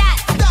hell is that?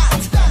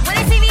 When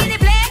they see me in the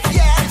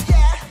place,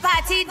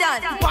 party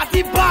done.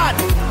 Party bad,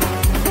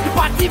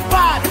 party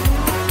bad,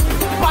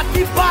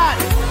 party bad.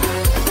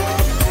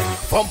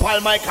 From Paul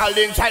Michael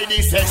inside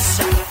the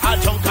session, I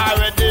drunk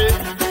already.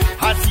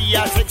 I see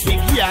a sexy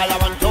girl, I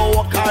want to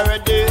walk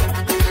already.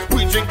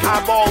 We drink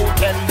about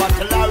 10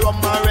 bottles of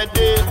rum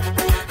already.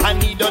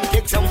 And he done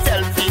take some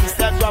selfie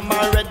Instagram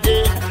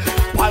already.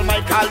 Paul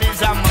Michael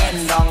is a man.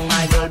 Bend down,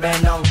 my girl,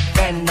 bend down.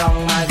 Bend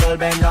down, my girl,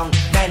 bend down.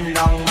 Bend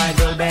down, my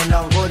girl, bend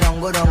down. Go down,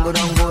 go down, go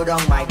down, go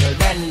down, my girl.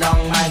 Bend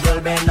down, my girl,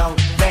 bend down.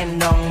 Bend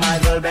down, my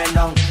girl, bend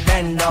down.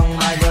 Bend down,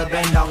 my girl,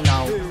 bend down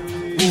now.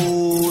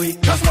 Ooh,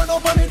 just run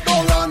up on it,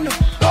 don't run.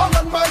 Don't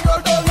run, my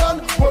girl, don't run.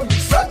 When we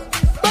set,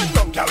 bend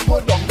down, girl, go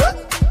down there.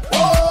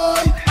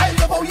 Boy, I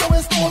love how you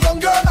waist goes on,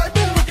 girl. I've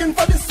been looking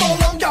for this so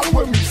long, girl.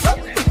 When we set,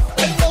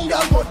 bend down,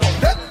 girl, go down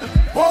there.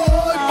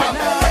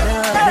 Boy,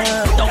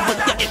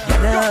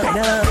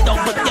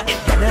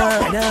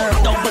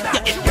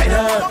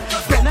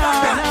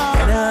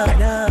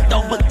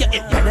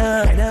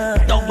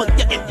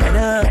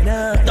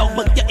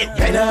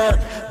 better,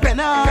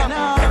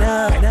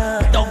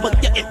 better. Don't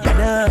forget it,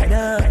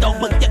 better. Don't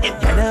forget it,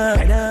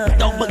 better.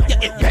 Don't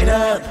forget it,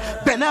 better.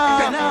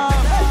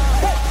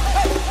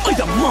 Oh,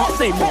 the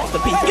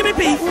masterpiece, give me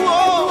peace.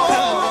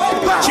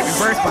 She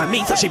reversed by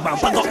me, so she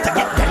bump I got to get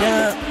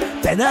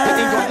better.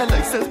 Run the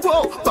license,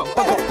 whoa, bump I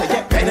got to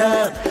get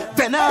better.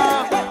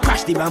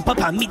 Crash the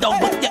bumper on me, don't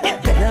forget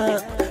it,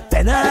 better.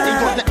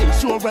 Got the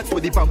insurance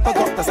with the bumper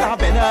got to start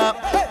better.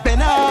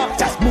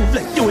 Just move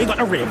like you ain't got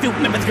no review,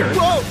 remember the girl.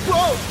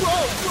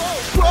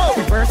 Whoa.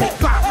 Reverse it,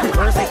 clap,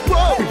 reverse it,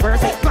 whoa.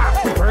 Reverse it,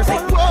 clap, reverse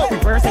it, whoa.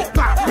 Reverse it,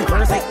 clap,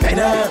 reverse it,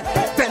 better.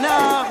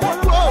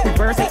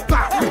 Reverse it,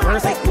 clap,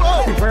 reverse it,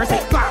 whoa. Reverse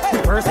it, clap,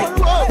 reverse it,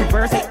 whoa.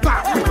 Reverse it,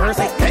 clap, reverse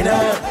it,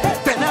 better.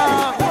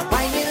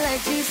 Whining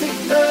like she's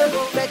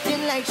single,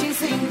 betting like she's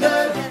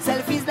single,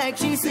 selfies like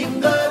she's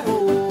single.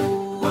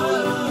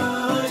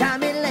 Whoa.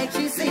 Jamming like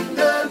she's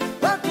single,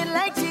 walking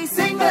like she's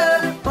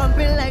single,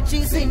 pumping like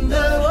she's single.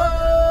 Whoa.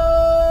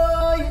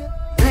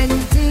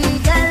 Plenty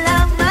gal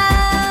of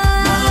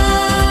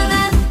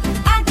man,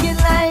 acting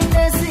like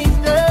they're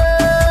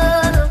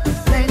single.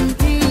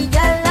 Plenty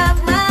gal of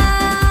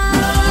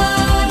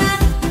man,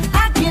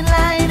 acting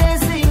like they're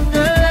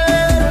single.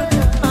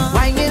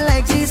 Whining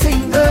like she's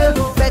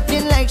single,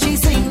 betting like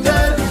she's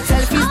single,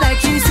 selfies like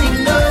she's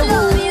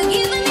single. You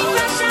giving me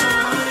pressure,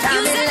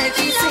 jamming like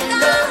she's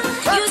single.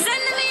 You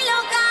sending me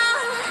loca,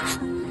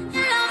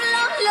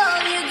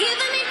 love. You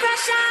giving me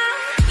pressure,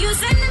 you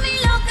sending me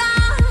loca,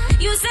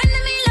 you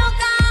sending me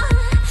loca.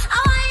 I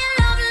want your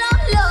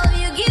love.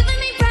 You giving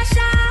me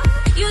pressure,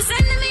 you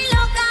sending me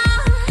loca,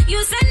 you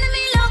sending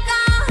me loca,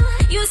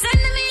 you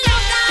sending me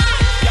loca.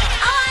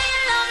 I want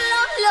your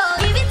love.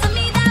 Give it to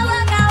me that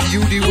workout.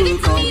 You the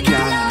workout,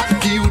 gal.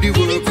 You the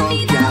workout,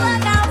 gal.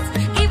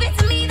 Give it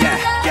to me that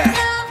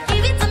love.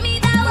 Give it to me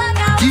that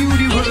workout. You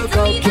the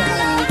workout, gal.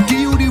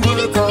 You the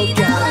workout,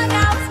 gal.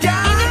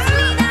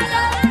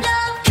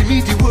 Give me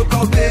the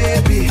workout,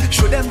 baby.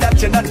 Show them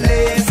that you're not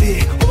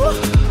lazy. Oh,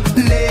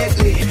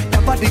 lately,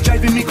 that body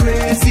driving me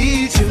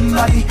crazy. Gym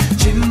body.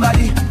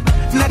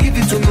 Not give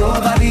it to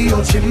nobody.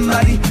 Oh, gym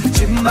body.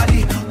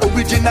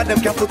 Original, them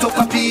can't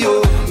photocopy.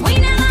 Oh. We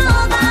never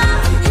over.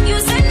 You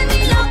sending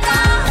me loca.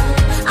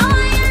 I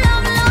want your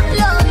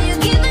love. You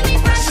giving me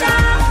pressure.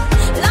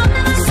 Love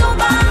never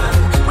sober.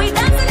 We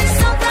dancing in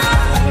soca.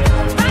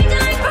 Right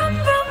like rum.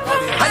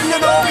 And you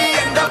know we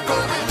end up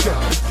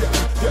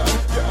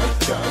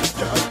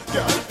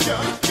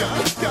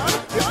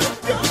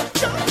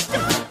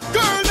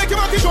Girl, make your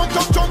body jump.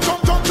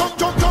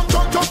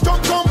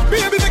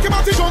 Baby, make your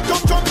body jump.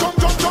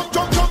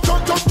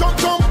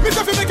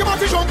 Mr. Fi,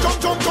 make your body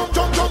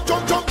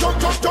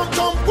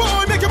jump.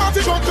 Boy, make your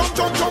body jump.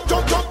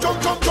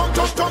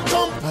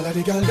 all of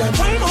the girls them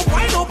Wine up.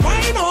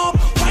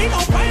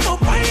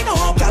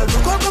 Girl,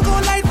 go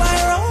like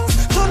virus.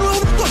 Turn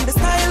round, come the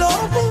style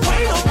up.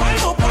 Wine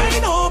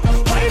up.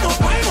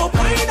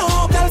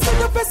 Girl,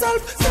 send up yourself.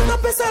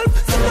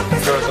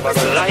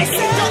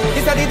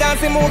 This is the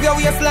dancing move your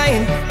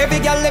waistline. Every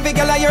girl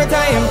at your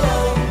time.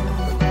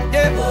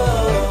 Yeah.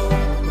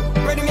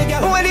 Ready me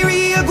girl. When the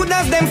real good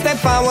as them step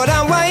forward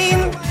and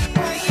whine.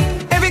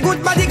 Every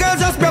good body girl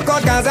just broke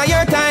out cause of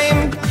your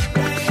time.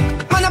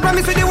 Man, I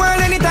promise you the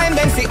world anytime,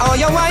 then see all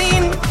your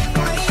wine.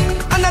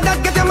 And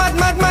that get you mad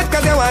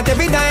cause you want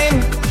every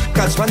dime.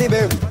 Catch money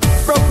babe.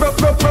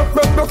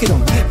 Broke it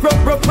on.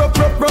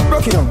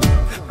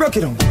 Broke it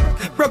on.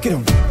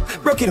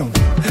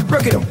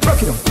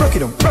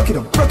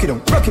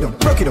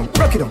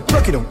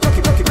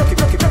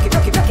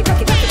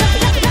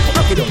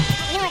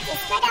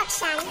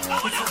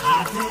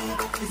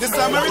 The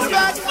summer is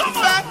back.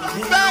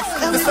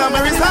 The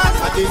summer is hot.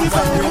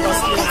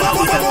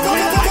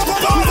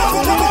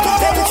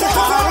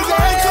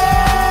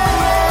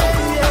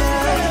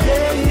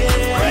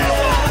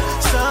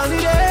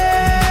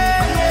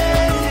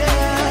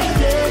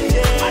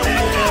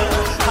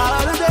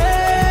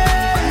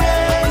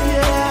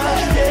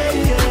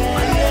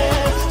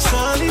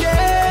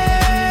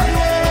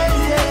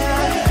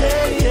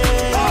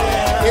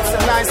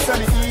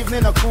 Sunny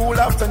evening, a cool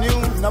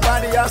afternoon.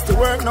 Nobody has to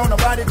work, no,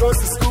 nobody goes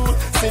to school.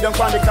 Sit down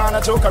on the corner,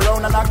 joke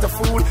around and act a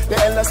fool. The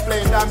elders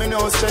playing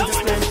dominoes, strength is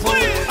playing pool.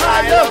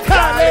 I love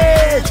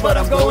college, but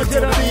I'm going to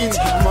the beach.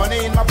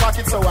 Money in my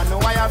pocket, so I know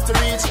I have to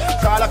reach.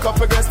 Call a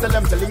couple girls, tell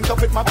them to link up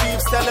with my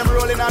peeps. Tell them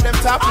rolling on them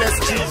topless.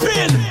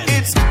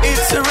 It's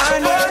a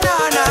run, na.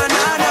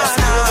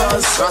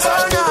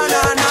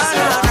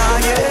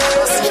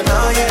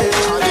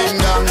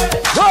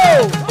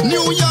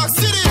 New York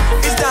City.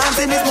 It's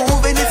dancing, it's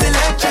moving, it's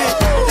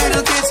electric.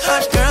 Little kids,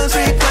 hot girls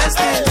request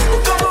it.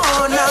 Come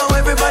on now,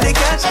 everybody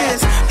catch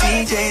this.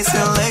 DJ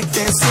select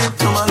this, skip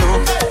to my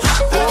loop.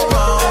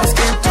 Oh,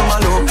 skip to my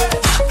loop.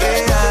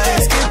 Yeah,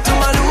 skip to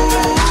my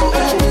loop.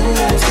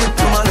 Skip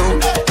to my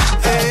loop.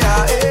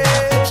 Yeah.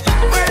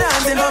 We're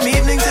dancing from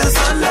evening till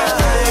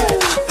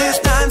sunlight. This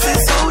dance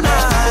is so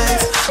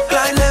nice.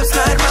 Glide left,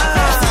 slide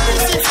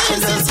right.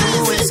 And just do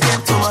it,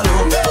 skip to my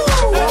loop.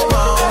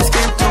 Oh,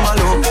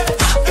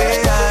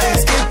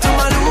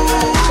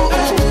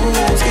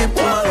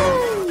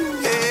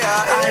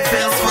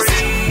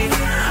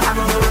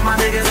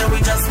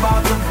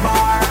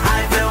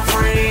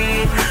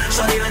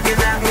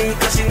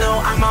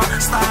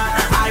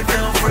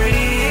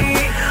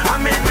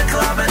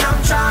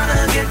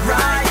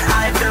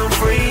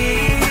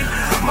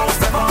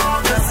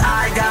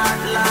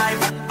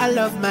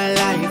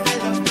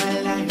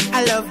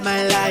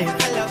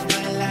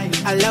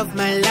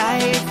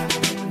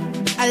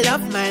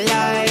 love my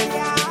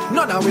life.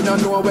 None of we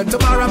don't know where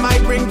tomorrow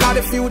might bring, cause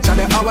the future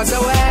the hours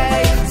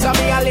away. So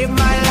me I live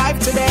my life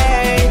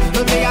today.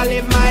 Me I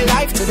live my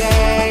life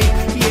today.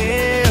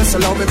 Yeah, so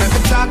love me make me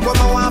talk what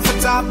I want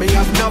for talk. Me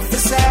have enough to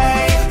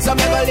say. So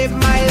me go live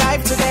my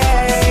life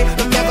today.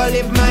 Me go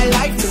live my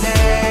life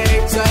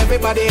today. So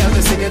everybody else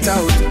to sing it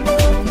out.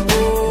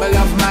 Me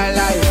love my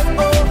life.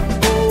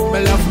 Me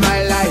love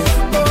my life.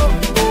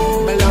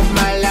 Me love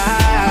my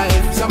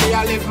life. So me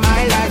I live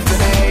my life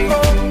today.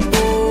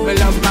 Me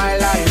love my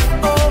life.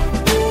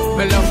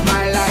 Me love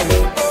my life.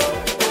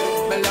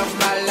 Me love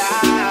my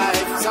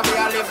life. So me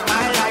I live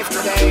my life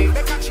today.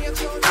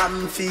 I'm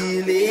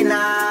feeling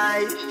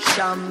high,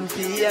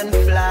 champion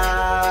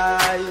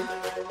fly.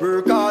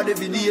 Work hard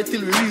every day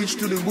till we reach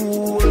to the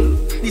goal.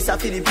 This are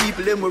for the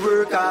people them we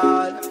work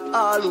hard.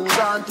 All who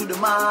gone to the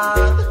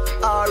mark.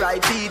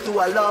 R.I.P. to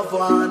a loved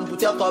one.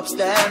 Put your cups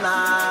down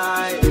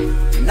high.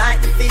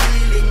 Night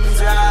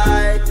feelings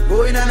right.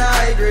 Going on a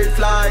high grade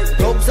flight.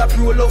 Dogs are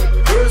roll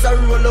out, girls are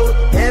roll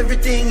out.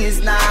 Everything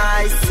is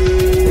nice.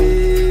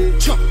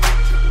 Yeah.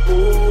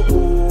 Oh,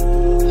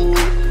 oh,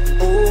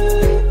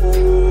 oh,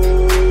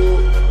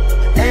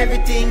 oh.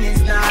 Everything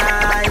is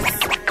nice.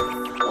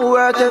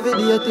 Work every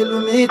day till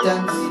we meet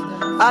ends.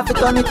 Have to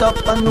turn it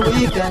up on the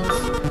weekends.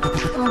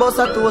 Boss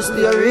a toast to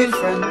your real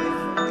friend.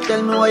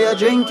 Tell me what you're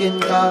drinking,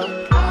 car.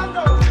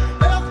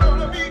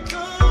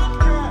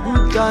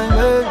 Good time,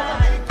 hey.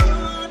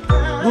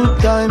 Good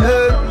time,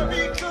 hey.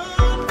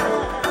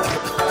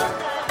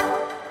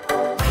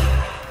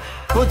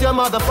 Put your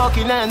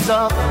motherfucking hands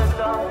up.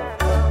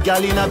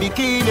 Girl in a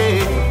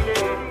bikini.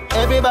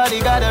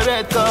 Everybody got a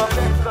red cup.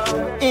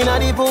 In a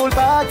the pool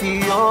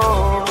party,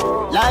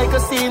 oh. Like a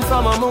scene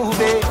from a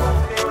movie.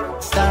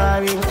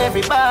 Starring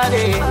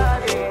everybody.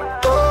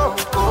 Oh,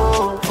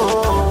 oh, oh.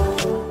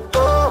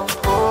 Oh,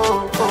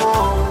 oh,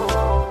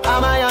 oh.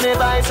 A Miami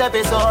Vice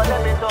episode.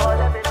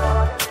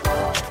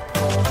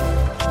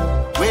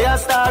 We a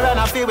star and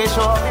a feel we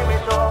show.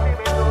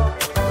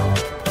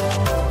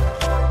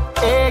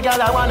 Hey,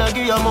 girl, I wanna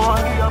give you more.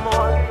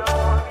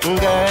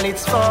 Girl,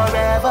 it's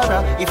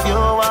forever. If you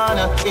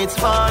wanna, it's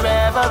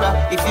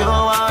forever. If you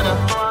wanna.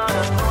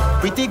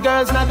 Pretty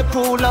girls not the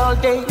pool all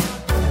day.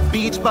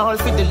 Beach ball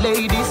for the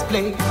ladies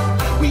play.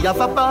 We have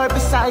a bar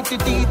beside the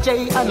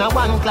DJ and a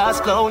one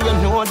class clown, you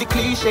know the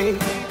cliche.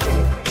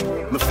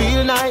 Me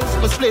feel nice,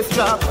 me spliff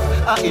drop.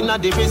 Inna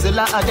the rizzle,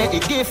 the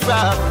gift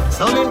wrap.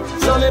 So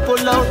me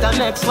pull out the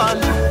next one.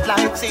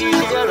 Like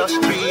CJ Rush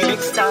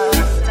remix style.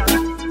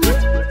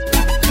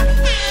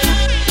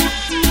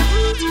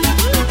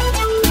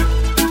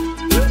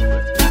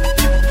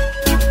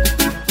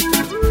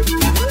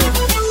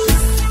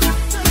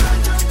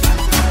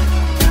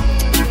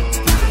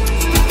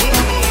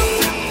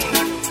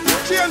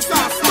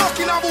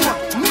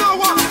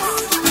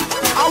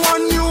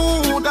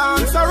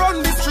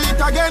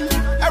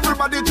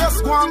 Everybody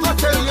just go and go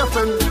tell your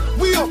friend.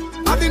 We up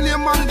at the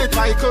name and the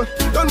title.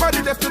 Don't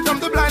body deaf to them,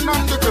 the blind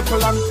and the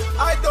cripple. And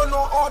I don't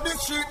know how they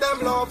treat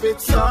them, love it,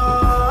 so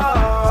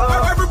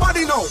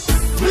everybody know.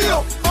 We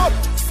up,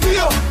 we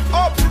up,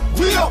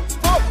 we up,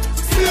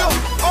 we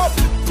up,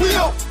 we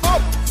up,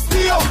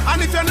 we up.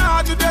 And if you're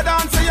not do the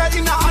dance, you're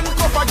in a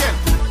handcuff again.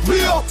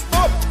 We up,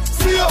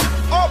 we up,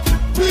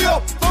 we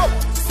up,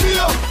 we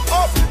up,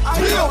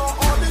 we up,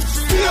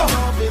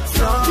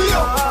 we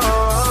up.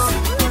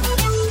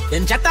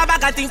 Them chat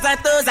about a things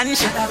like toes and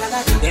shit.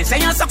 Them say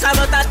you suck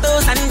about a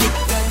toes and dick.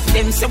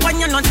 Them say when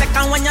you're not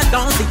second, when you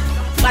don't see.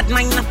 Bad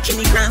mind up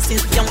Kenny Francis,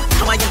 young,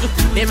 how are you?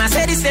 Them a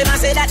say this, them a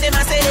say that, them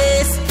a say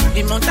this.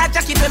 Them mount a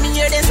jacket when me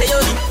hear them say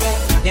you me.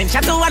 Them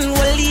chat to one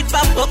will leave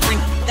a book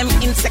ring. Them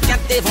insecure,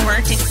 they've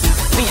working.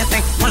 Me a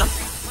think, well up.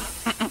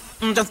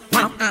 Just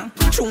well up.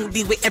 True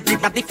the way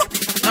everybody fuck.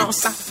 No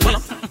sir, well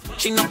up.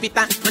 She no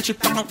pita, no she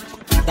come up.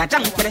 That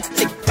jump for the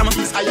sick, come on.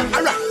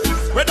 Alright.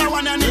 Where the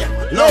one and here,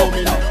 love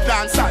me now.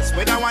 Dancers,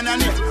 where the one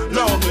and here,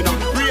 love me now.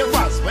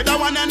 Ravers, where the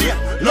one and here,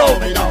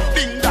 love me now.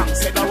 Ding dong,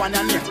 say the one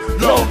and here,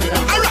 love me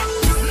now. Alright,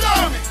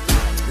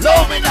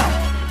 love me now,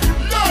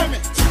 love me,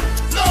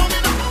 love me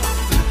now,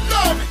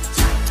 love me,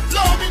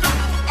 love me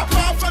now.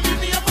 Apart from me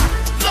neighbor,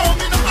 love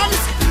me now. I'm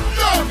sick,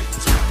 love me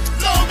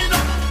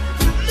now,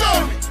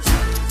 love me,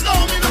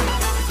 love me now,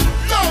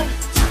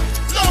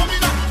 love me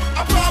now.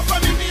 Apart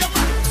from me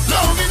neighbor,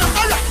 love me now.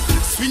 Alright.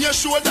 Swing your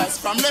shoulders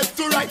from left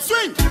to right,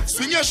 swing.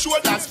 Swing your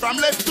shoulders from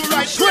left to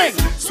right, swing.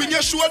 Swing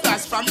your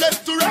shoulders from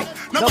left to right.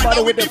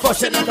 Nobody with the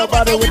fussing and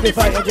nobody with the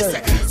fight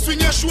again. Swing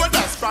your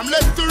shoulders from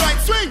left to right,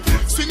 swing.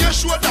 Swing your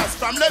shoulders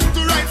from left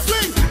to right,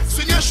 swing.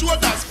 Swing your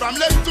shoulders from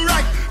left to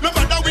right.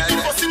 Nobody with the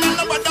fussing and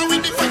nobody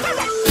with the fight.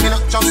 Me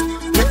not just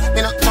people.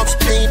 Me not just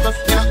people.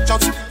 Me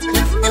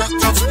not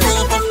just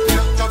people.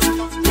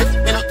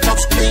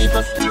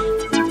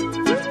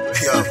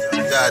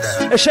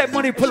 The shape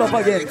money pull up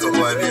again.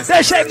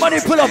 The shape money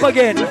pull up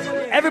again.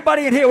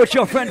 Everybody in here with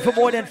your friend for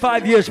more than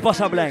 5 years,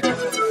 Bossa Blank.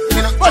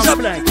 Bossa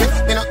Blank.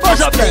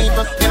 Bossa Blank.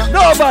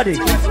 Nobody.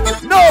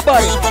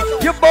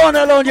 You're born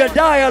alone, you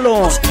die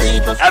alone.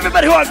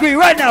 Everybody who agree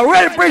right now,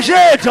 ready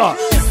appreciate her.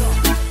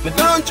 Me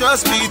don't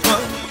trust people.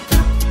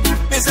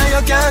 say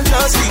you can't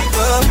trust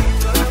people.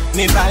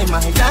 Me buy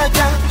my dad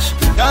cash.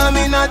 Cause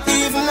me not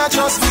even a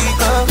trust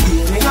people.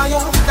 Me know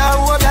you, that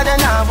hope you then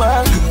not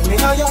work. Me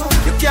know you,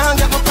 you can't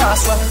get my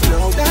password.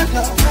 No, that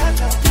no.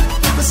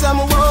 Cause I'm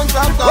a one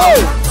drop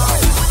down.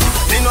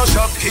 Me no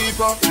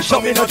shopkeeper, so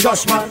me no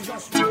trust man.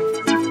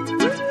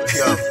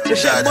 They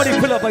say money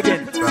pull up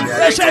again.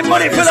 They say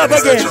money pull up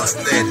again.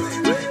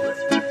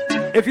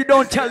 If you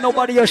don't tell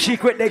nobody your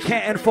secret, they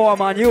can't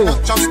inform on you.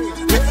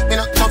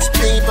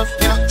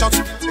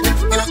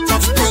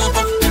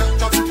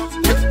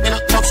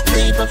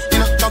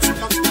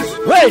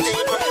 Wait!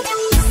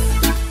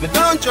 Me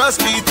don't trust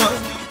people.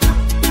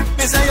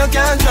 Me say you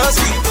can't trust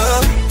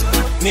people.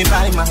 Me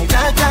buy my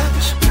dad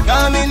cash.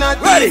 Cause me not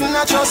even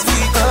a trust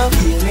people.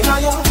 Me know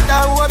you,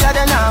 that hope you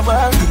then not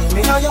work.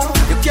 Me know you,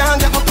 you can't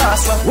get my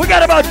password. We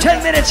got about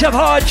 10 minutes of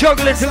hard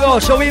juggling to go,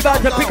 so we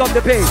about to pick up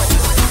the pace.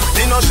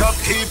 Me no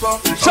shopkeeper,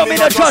 so me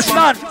no trust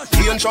man.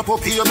 He and shop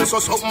up here, me so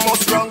something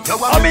must wrong. You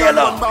want me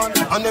alone,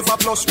 I never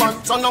plus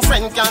one. So no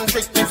friend can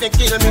trick me if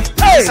kill me.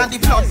 Hey, and the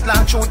blood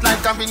like truth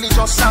like a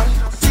religious song.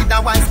 See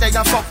the wife they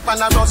a fuck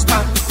and a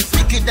husband.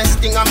 Wickedest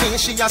thing I mean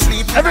she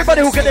asleep.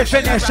 Everybody who can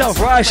defend yourself,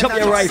 rise up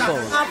your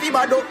rifle. Happy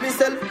bad up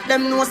myself,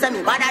 them know say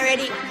me bad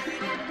already.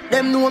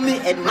 Them know me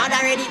head mad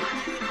already.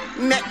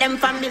 Make them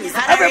families.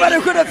 Everybody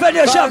who can defend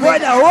yourself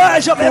right now,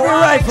 rise up every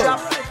rifle.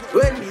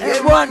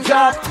 And one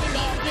drop.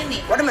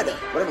 What am I doing?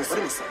 What am I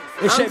saying?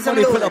 They say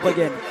money pull up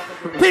again.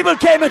 People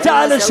came into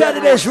Island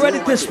Saturdays ready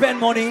to spend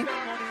money.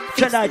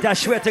 Tonight, I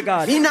swear to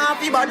God. Me nah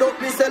fi bad up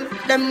myself.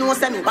 Them know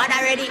say me bad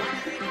already.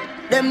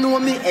 Them know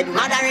me head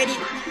mad already.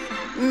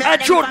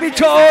 And truth be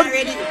told,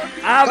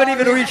 I haven't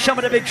even reached some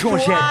of the big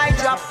tunes yet.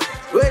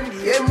 When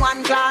the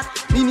M1 class,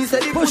 Mini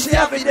said the pussy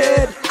have been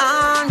dead.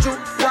 Andrew,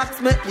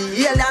 what make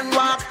the alien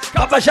walk?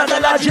 Papa shot a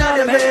large in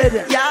them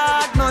head.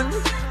 Yard man,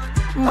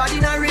 body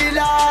not real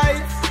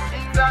life.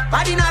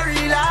 Body not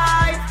real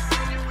life.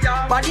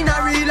 Body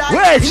not real life.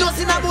 Wait. You know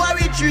see a boy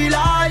with real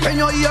life. When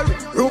you hear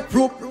rope,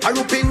 a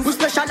rooping, we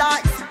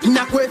specialize in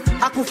a quest,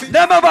 a coffee.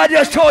 Never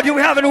just told you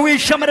we haven't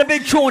reached some of the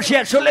big tunes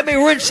yet, so let me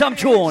rinse some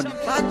tune.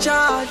 I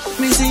charge,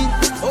 me see,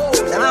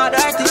 them are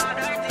dirty.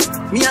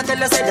 Me I tell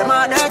you say them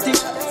are dirty.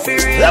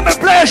 Let me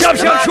play some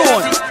tune.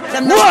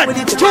 1,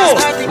 2,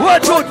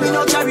 1, 2. Me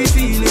no carry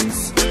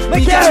feelings.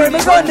 Me carry me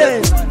gun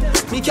them.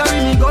 Me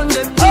carry me gun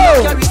them. Me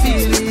carry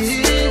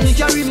feelings. Me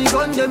carry me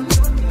gun them.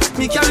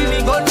 Me carry me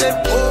gun them.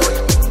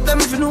 Oh, them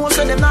if you know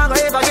so them not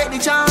gonna ever get the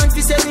chance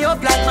to set me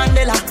up like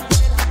Mandela.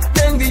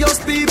 Envious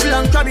people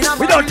and crabbing up.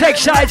 We don't take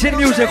sides in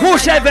music. Who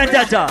said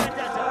Vendetta?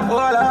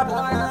 Hold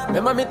up.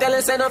 Remember me tell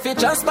you say no fi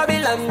trust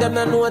Babylon. Them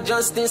no know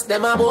justice.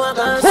 Them a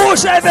bogus. Who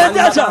said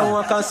Vendetta?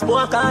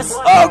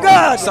 Oh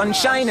God.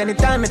 Sunshine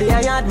anytime they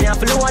yard me a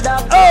flood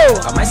up. Oh.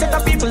 Come I set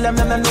up people them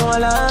no know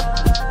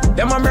love.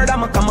 Them a murder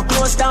me come a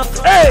close stuff.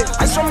 Hey.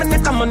 I saw me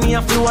neck and money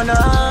a flow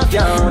up.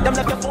 Yeah. Them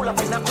let you pull up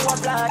in a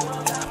cold blood.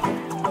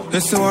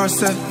 Yes, so I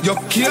said you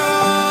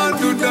can't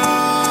do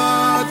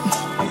that.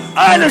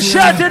 Island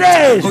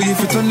Saturdays. Oh, if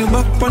you turn your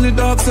back on the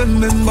dogs and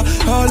remember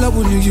all of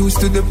when you used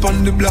to dip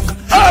on the block.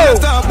 Oh!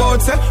 Talk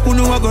about say, who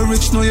know I go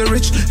rich, know you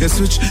rich. You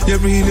switch, you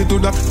really do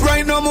that.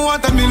 Right now, I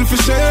want a meal for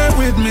share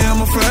with me and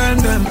my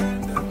friend them.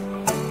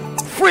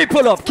 Free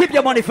pull up. Keep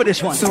your money for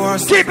this one. So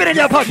keep it in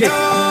your pocket.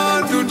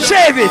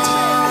 Save it.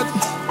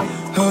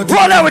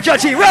 Roll out with your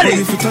team. Ready?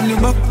 If you turn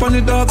your back on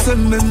the dogs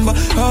and remember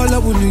all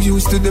of when you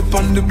used to dip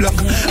on the block.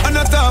 And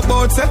I talk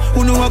about say,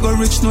 who know I go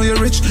rich, know you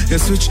rich. You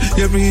switch,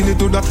 you really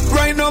do that.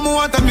 Right now, I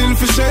want a meal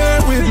for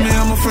share with me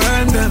and my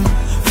friend them.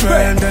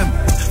 Friend them.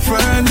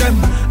 Friend them.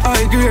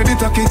 I grade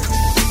it a kick.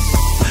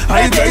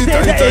 I tight.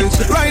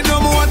 Right now,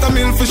 I want a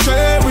meal for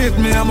share with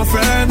me and my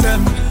friend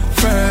them.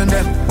 Friend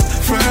them.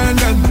 Friend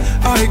them.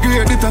 I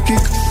grade it a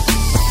kick.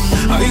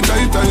 I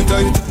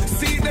tight.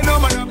 See the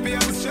number happy,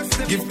 I'm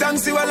stressed. Give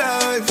thanks you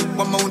alive.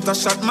 One mount a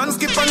shot, man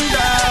skip and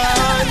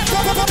die.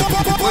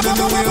 What do you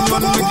know,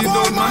 man, make it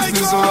out, man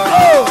feel so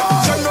high.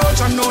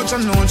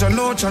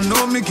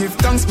 Chano, me give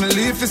thanks, me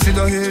live to see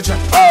the age.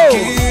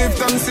 Give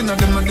thanks in a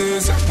them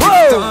days. Give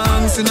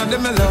thanks in a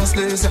them last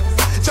days.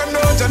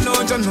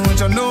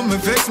 Chano, me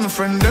vex my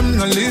friend, them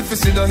no live to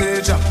see the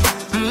age.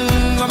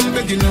 I'm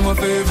begging you a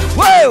favor.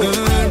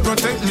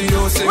 Protect me,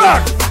 you say.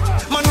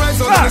 Man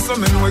rise out of the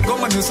men we go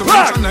and you so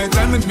much and night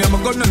time with me I'm a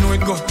gun and know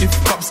it go. If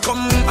cops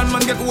come and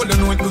man get old and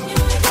know it go.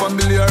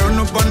 Family run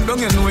up and down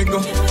and know it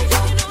go.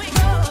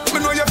 Me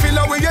know you feel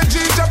away you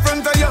change your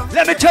front of you.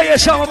 Let me tell you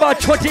something about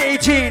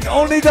 2018.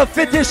 Only the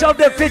fittest of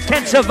the fit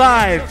can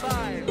survive.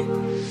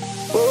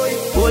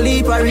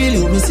 Holy if I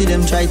really me see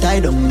them try tie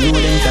down. Know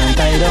them can't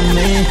tie down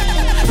me.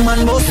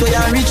 Man boss so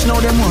you rich now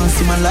them want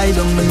see man lie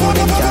down. Me know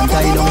them can't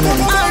tie down me.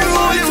 I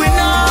rule we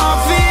not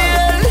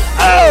feel.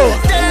 Oh.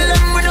 Tell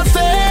them we no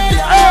fail.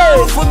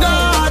 For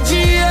God,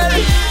 jail.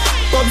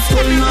 Cops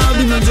calling out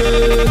in a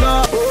jail.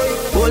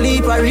 Holy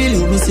if I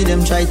really me see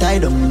them try tie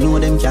down. Know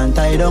them can't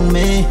tie down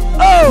me.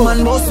 Oh.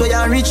 Man boss so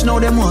you rich now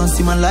them want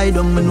see man lie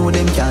down. Me know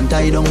them can't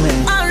tie down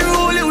me.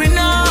 Unruly we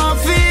not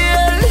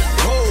feel.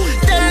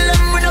 Tell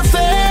them we no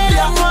fail.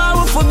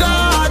 I'm for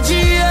God,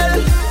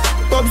 jail.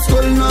 up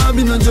skull, now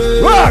be no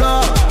jail.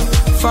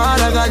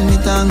 Father God, me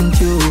thank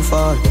you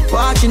for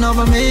watching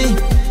over me.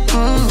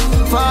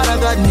 Father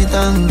God, me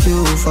thank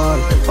you for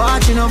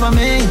watching over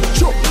me.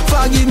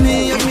 Forgive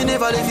me if me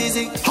never live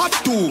easy. Hot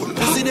tool.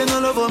 You see them no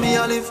love for me,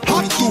 I live.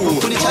 Hot tool.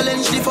 To the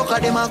challenge, the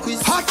fucker them a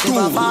quiz. Hot tool.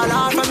 Never fall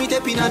out from me,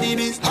 tap in a the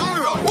beast.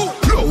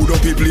 Load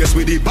up the place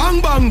with the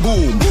bang bang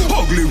boom.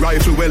 Ugly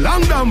rifle with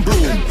long damn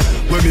broom.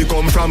 When me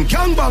come from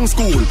gangbang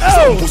school,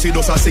 some pussy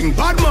does a sing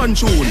badman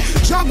tune.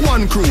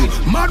 Jaguan crew,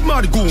 mad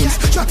goons.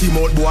 Chatty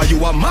mouth boy, you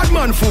a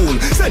madman fool.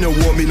 Send a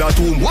woman in a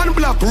tomb, one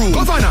black room.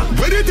 Governor,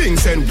 where the thing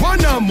send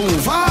one a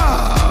move.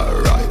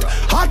 Alright,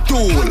 hot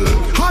tool,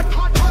 hot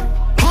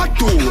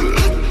tool.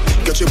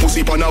 Get your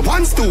pussy on a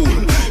one stool.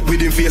 With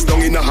him face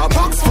down in a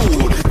box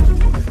food.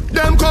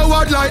 Them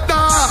coward like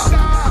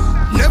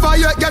that, never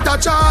yet get a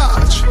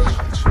charge.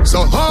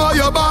 So how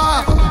you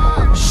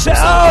bad? Say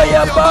how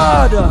you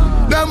bad?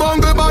 Them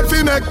hungry bad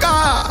fi make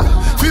car,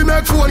 fi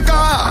make phone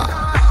car.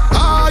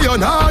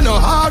 Iron hand no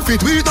hard fi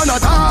tweet on a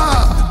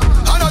tar.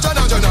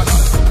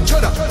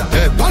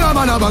 Hey, banga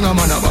mana banga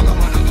mana banga.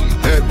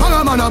 Hey,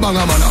 banga mana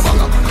banga mana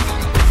banga.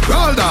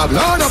 Roll dog,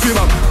 load up your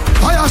mouth.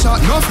 Fire shot,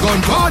 enough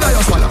gun, powder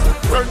your swallow.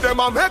 When them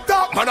a make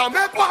that, man a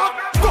make what?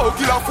 Go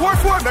kill a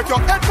 4-4, make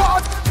your head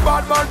part.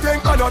 Bad man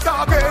think I'm not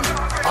talking.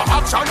 A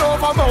action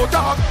over mouth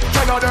talk.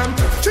 10 of them.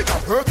 Chica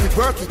work it.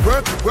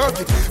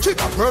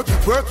 Chica work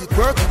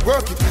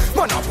it.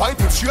 Man a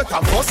point it straight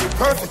and bust it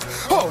perfect.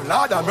 Oh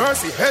Lord of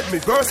mercy, head me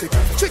verse it.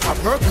 Chica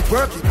work it.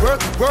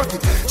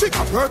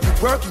 Chica work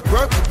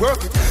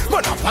it.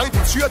 Man a point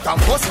it straight and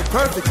bust it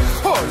perfect.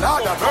 Oh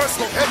Lord of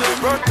mercy, head me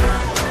verse it.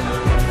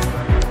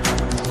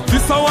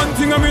 This a one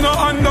thing I me no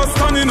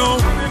understand, you know.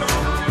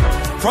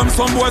 From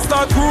some boys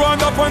start crew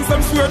and up and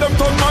some swear them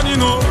turn man, you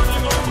know.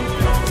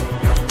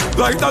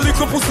 Like the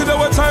little pussy they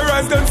watch I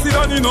rise them sit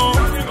down, you know.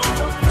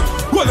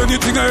 Well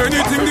anything or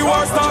anything the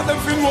war start them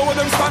fin over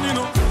them stand, you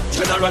know.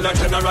 General and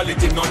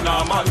generality no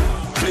normal.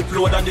 Flip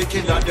load and the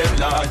killer them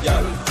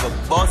loyal. For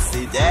boss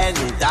it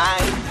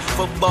anytime.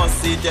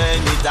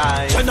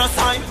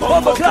 Genocide,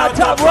 Bumbo clap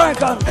top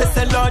ranker.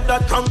 SLR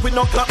that come with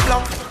no clap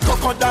blank.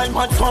 Crocodile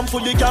man swam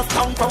fully gas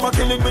tank. From a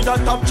killing with a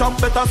top jump,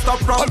 better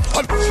stop run.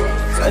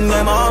 Send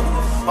them on,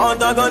 on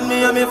the gun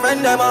me and me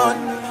friend them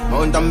on.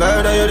 Mount a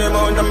murder, you the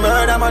mount a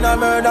murder. Man a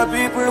murder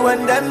people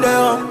when them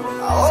there.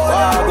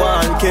 Go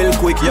on, kill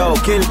quick.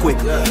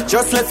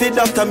 Just left it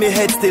after me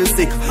head still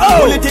sick.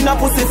 Pull it in a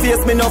pussy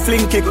face, me no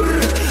fling kick.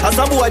 As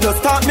a boy just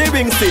start me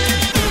ring sick.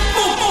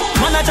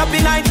 Man a chop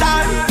in night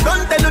time.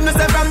 Don't tell you no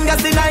say from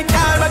gas in night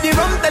time. But the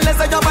rum tell us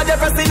say your body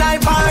press in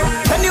night bar.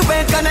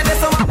 Anyway, gonna do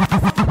some.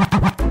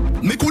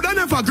 Me coulda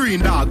never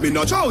green dog, me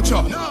no chow.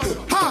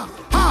 Ha,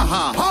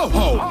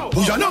 ho.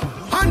 Who ya know?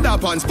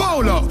 Underpants,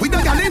 polo. With the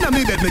gal inna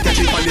me bed, me catch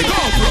it on the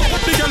GoPro.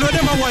 The gal with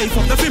them a wife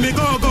up, the fi me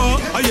go.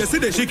 I hear see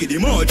the shaky the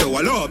mojo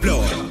a low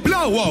blow.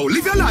 Blow wow,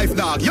 live your life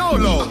dog,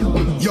 YOLO.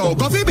 Yo,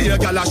 go fi be a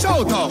gal a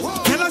shout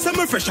out. Tell us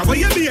I'm fresh, where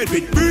you beard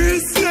with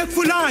breeze. Neck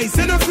full ice,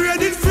 and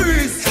afraid it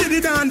freeze. See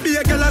the down, be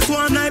a gal a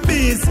swarm like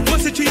bees.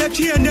 Must it tree a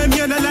chain, them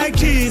you not like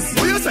cheese.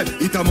 What you said?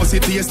 It a must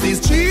it taste this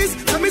cheese.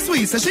 Tell me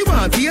sweet, say she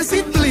want taste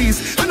it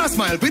please. And I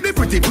smile with the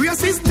pretty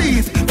braces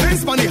teeth.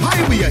 Benz on the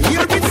highway,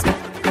 here it's.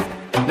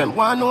 Them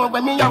want know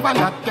when me have a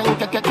knock.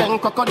 Ken,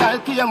 crocodile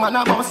came on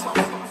a bus.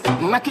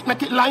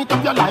 Make it light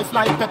up your life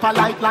like pepper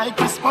like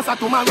Christmas or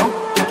tomorrow.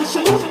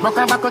 Rock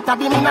a back out a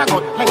beam in a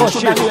gut. Like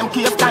should name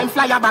cave time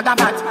fly a bag of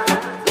bat.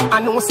 I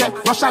know say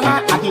Russian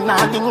a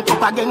dinner link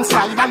up against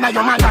ride and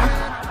your mother.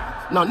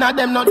 None of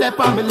them not there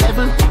on me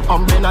level.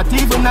 Not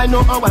even I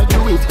know how I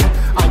do it.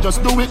 I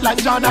just do it like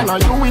Jordan or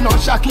you, we know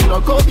Shaquille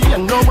or Kobe,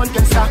 and no one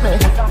can stop me.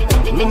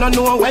 Me no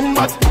know when,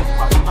 but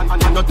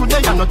I'm not today,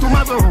 I'm not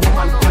tomorrow.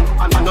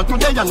 I'm not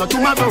today, I'm not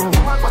tomorrow.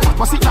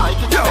 What's it like?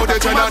 Yo, the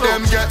ten of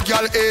them get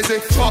girl easy,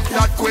 fuck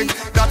that quick.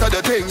 That are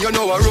the thing, you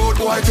know a road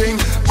boy thing.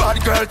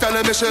 Bad girl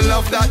telling me she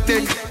love that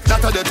thing.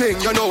 That are the thing,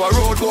 you know a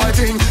road boy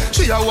thing.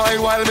 She a wine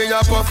while me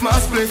a puff my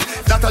split.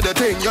 That are the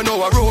thing, you know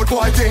a road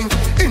boy thing.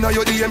 Inna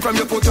your DM from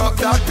you put up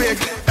that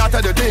pig. That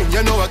are the thing,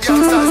 you know a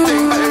gangster's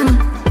thing.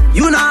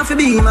 You not fi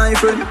be my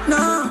friend,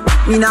 no.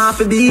 Me not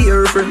fi be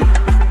your friend.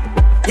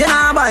 You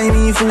not buy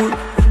me food.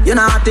 You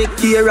not take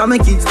care of my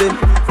kids then.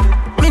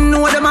 Me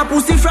know them a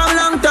pussy from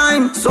long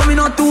time, so me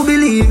not to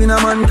believe in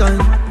a mankind.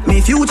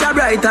 Me future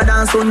brighter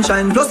than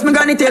sunshine. Plus me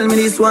granny tell me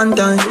this one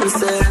time. She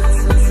say,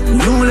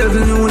 new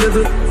level. New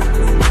level.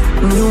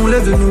 New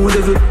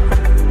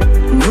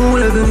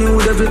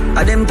level.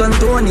 A them turn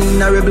Tony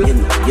in a rebel.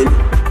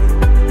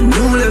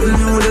 New level.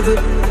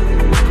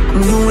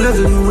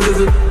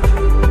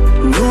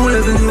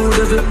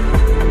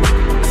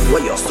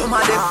 What you some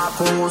of them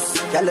post?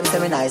 Tell them say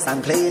me nice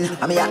and clean.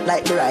 I me act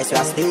like the rice we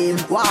are steam.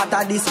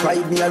 Water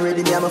describe me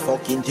already, me and my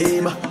fucking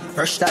team.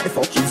 Fresh at the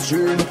fucking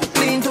stream.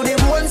 Clean to the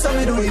bone, so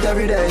me do it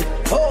every day.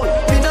 Oh,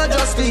 me not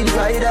just clean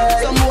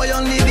Friday. Some boy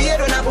only beer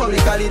on a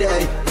public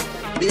holiday.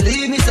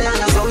 Believe me, say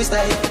that's how we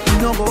stay.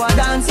 No go a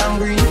dance and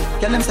green.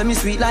 Tell them say me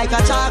sweet like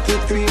a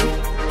chocolate cream.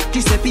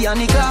 Giuseppe and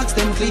the clocks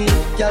them clean.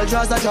 Girl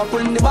draws a drop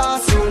when the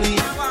boss you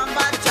leave.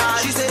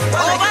 She say,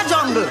 over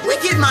jungle,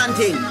 wicked man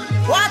thing.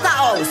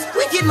 Waterhouse,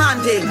 wicked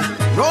man thing.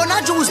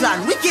 Rona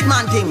Juiceland, wicked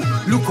man thing.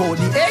 Look how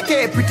the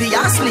AK pretty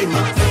and slim.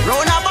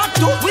 Rona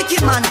Batu,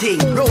 wicked man thing.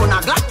 Rona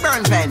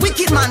Blackburn pen,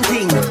 wicked man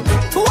thing.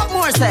 What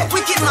more say?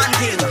 Wicked man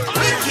thing.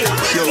 Wicked.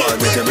 You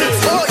want me to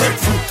breadfruit?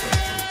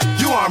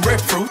 You want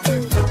breadfruit?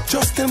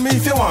 Just tell me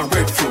if you want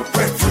breadfruit.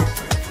 Breadfruit.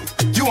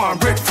 You want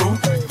breadfruit?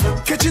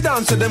 Catch you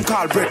dance to them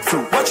called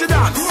breadfruit. Watch you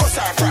dance. Roast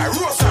or fry,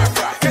 roast or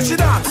fry. Catch you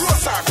dance.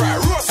 Roast or fry,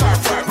 roast or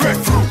fry.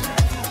 Breadfruit.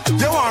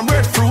 You want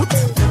breadfruit?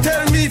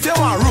 Tell me if you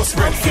want roast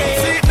breadfruit.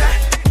 Okay.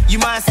 You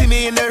might see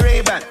me in the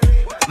Ray-Ban.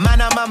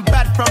 Man, I'm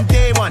bad from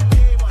day one.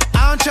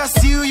 I don't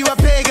trust you, you a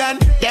pagan.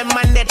 Them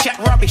man, they chat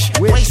rubbish.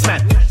 Waste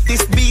man.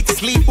 This beat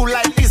is lethal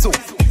like Bizzle.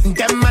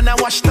 Them man, I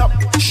washed up.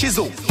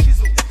 Shizzle.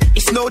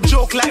 It's no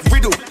joke like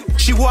Riddle.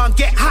 She won't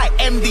get high,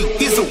 MD,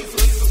 Dizzle.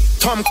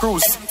 Tom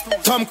Cruise.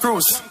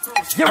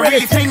 I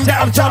really think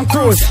that I'm Tom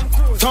Cruise.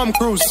 Tom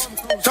Cruise.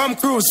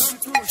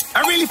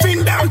 I really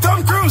think that I'm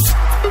Tom Cruise.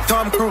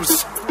 Tom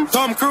Cruise.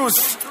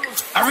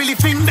 I really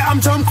think that I'm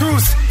Tom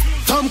Cruise.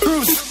 Tom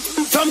Cruise.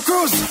 I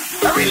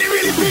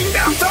really think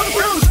that I'm Tom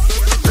Cruise.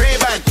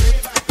 Ray-Ban.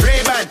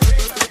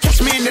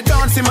 Catch me in the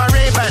dance in my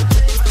Ray-Ban.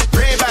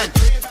 Ray-Ban.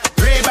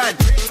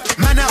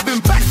 Man, I've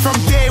been back from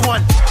day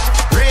one.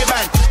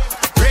 Ray-Ban.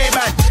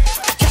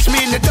 Catch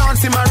me in the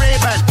dance in my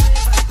Ray-Ban.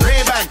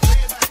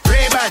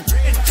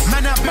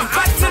 Man, I've been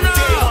back from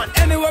day one.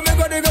 Anyway, me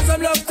go to get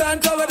some love time.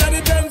 Cover that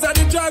the Benz and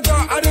the Jagger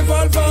and the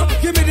Volvo.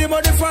 Give me the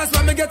money fast,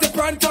 man, me get the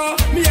pronto.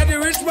 Me and the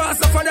rich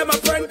master for them a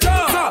pronto.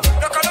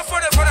 Look on the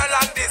phone for the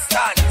long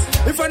distance.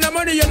 If I no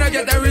money, you not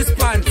get a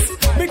response.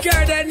 Me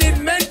care they need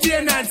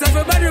maintenance.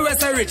 Everybody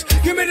was a rich.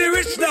 Give me the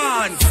rich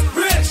dance.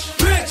 Rich.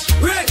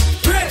 Real rich.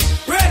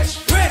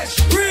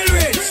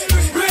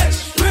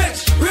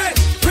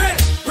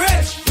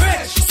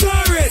 So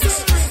rich.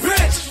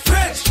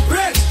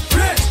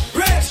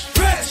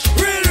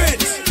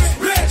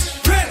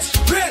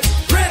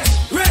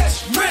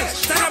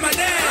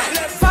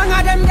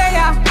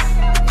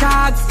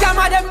 Some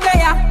of them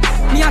there.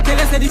 Me I tell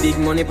you say the big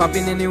money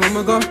popping anywhere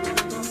me go.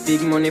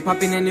 Big money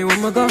popping anywhere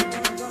me go.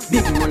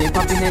 Big money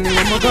popping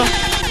anywhere me go.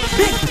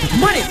 Big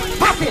money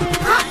popping.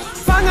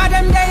 Some of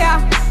them there.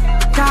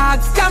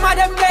 Tags, some of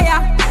them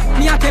there.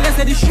 Me I tell you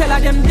say the shell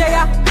of them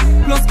there.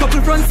 Plus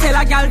couple front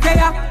seller gal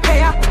there.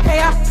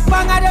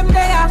 Some of them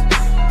there.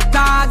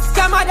 Tags,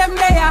 some of them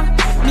there.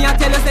 Me I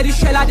tell you say the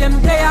shell of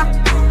them there.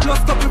 Plus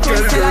couple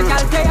front seller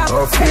gal there.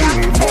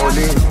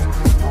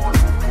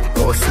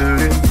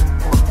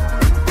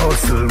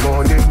 Hustle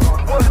money.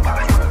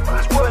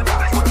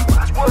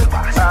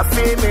 I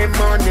feel me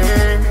money.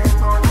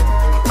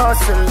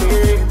 Hustle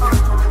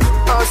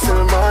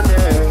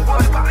money.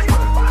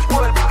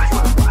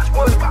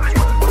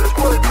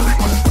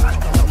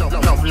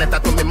 Love letter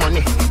to me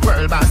money.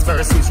 World Boss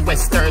versus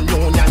Western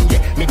Union.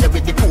 Yeah, me there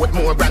with the coat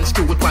more branch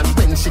to it one.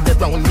 When she dey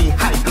round me,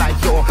 hype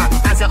like your hat.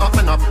 As you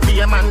open up, be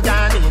a man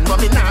gone in. But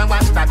me nah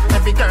watch that.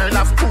 Every girl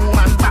have 2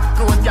 man back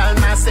road. Girl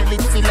nah sell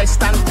it for less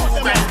than 2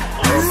 grand.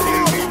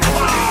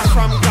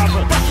 From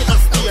gravel,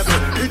 it's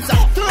stable. It's a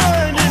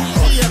turning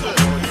table.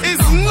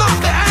 It's not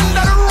the end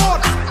of the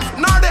road,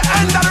 nor the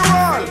end of the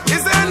world.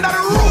 It's the end of the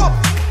rope.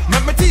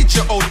 Let me teach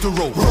you how to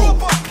rope.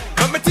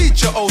 Let me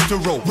teach you how to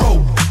rope.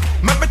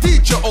 Let me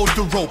teach you how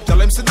to rope. Tell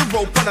him see the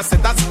rope and I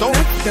said that's dope.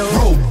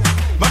 Rope.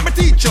 Let me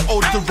teach you how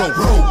to rope.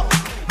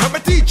 Let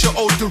me teach you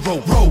how to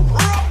rope.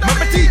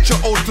 Let me teach you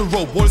how to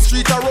rope. Wall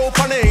Street a rope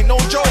and it ain't no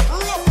joke.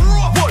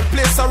 Whole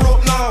place a rope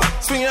now.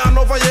 Swing your hand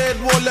over your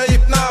head, wall your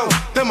hip now.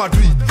 Them a do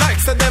it like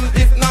say them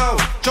if now.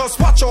 Just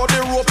watch all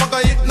the rope I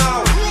got it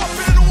now.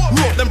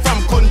 Rope them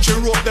from country,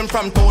 rope them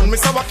from town.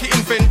 Mr. Wacky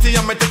Infenti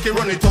and me take it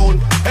run it on.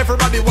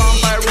 Everybody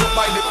want buy rope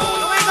by the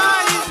pound.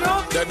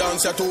 The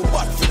dance you too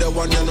bad for the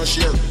one you no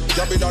share.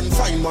 Jabby done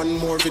find one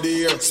more for the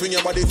year. Swing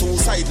your body 2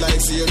 side like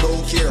say you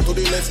don't care. To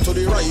the left, to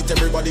the right,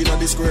 everybody in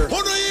the square.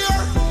 Hold the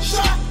ear.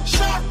 Shock.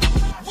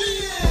 We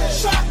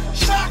shock.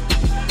 Shock.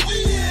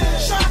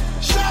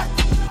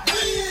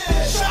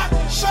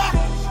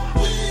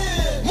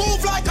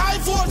 Move like high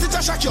voltage,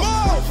 I shock you.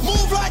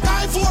 Move like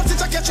high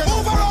voltage, I get you.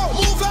 Move around.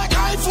 Move like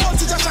high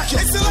voltage, I shock you.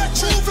 It's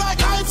electric. Move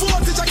like high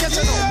voltage, I get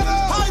you.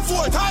 High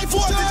voltage, I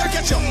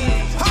get you.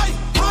 High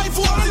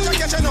voltage, I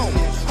get you now.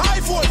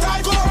 High voltage,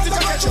 I get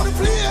you.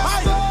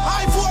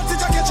 High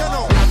voltage, I get you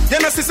now. You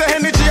know, sister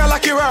energy, a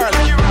lucky world.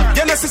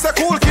 You know, sister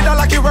cool kid, a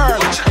lucky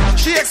world.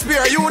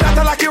 Shakespeare, you that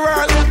a lucky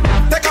world.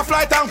 Take a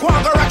flight and go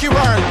on the rocky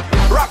world.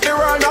 Rock the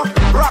world now,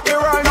 rock the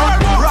world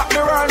now, rock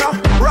the world now,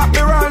 rock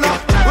the world now,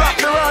 rock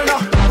the world now,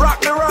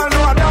 rock the world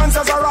now.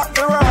 Dancers are rock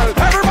the world.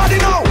 Everybody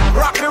know,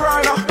 rock the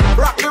world now,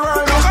 rock the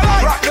world now,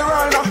 rock the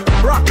world now,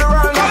 rock the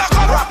world now,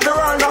 rock the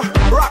world now,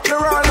 rock the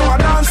world now.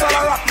 Dancers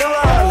are rock the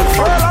world.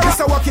 World, I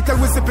say walk it till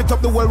we zip it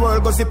up, the whole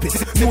world go zip it.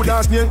 You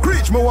dance me and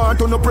preach, me want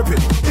to no prep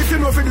it. If you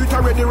know if you do it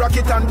already, rock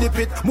it and dip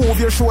it. Move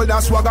your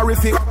shoulders,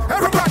 swaggerific.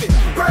 Everybody,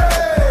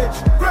 rage,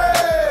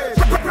 rage,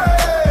 rage,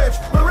 rage.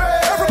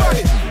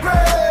 Everybody,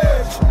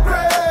 rage,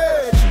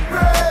 rage, rage,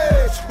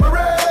 rage,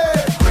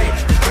 rage,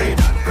 rage,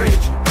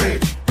 rage,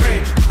 rage,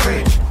 rage,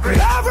 rage.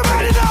 Everybody.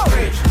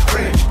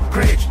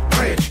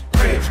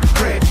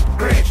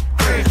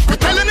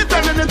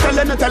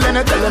 telling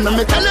it,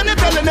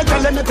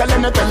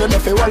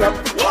 if you wall up.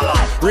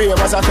 Ray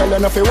was a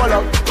telling if you wall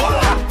up.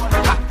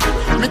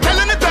 Me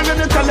telling it, if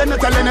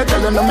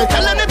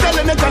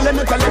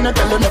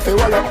you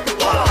wall up.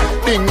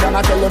 Ding dong,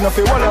 I telling if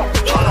you wall up.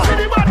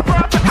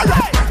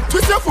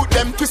 Twist your foot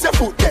them, twist your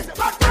foot them.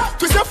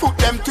 Twist your foot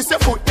them, twist your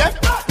foot them.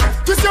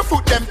 Twist your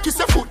foot them, twist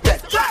your foot them.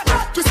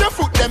 Twist your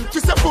foot them,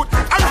 twist your foot.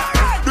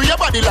 Do your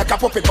body like a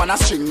puppet on a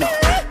string now.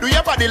 Do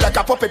your body like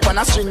a puppet on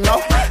a string now.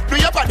 Do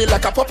your body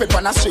like a puppet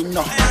on a string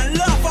now.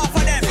 Love off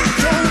of them.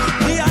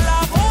 We are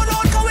love, oh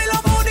don't go, we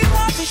love all the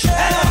party share.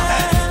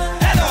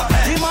 Hello.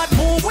 The mad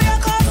move, we are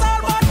cause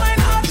all bad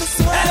mind out to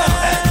swear.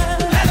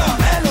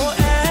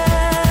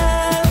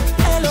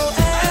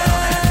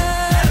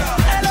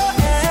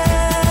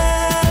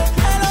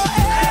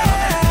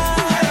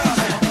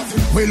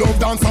 We love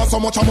dancehall so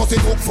much I must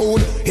cook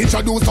food.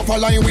 Introduce stuff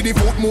align with the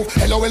foot move.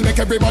 Hello will make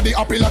everybody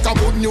happy like a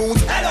good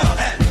news. Hello.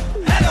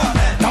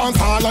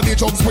 Dancehall of the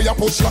drugs we a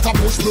push like a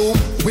push bloom.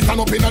 We stand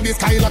up in the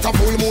sky like a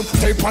full moon.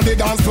 Step on the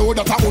dance floor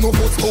that a uno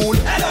foot school.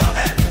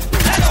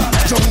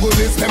 Jungle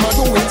this them a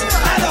do it.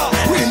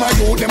 We my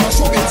do them a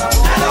show it.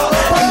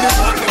 When they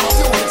want them a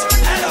do it.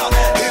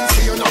 Then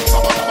see you not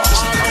so bad.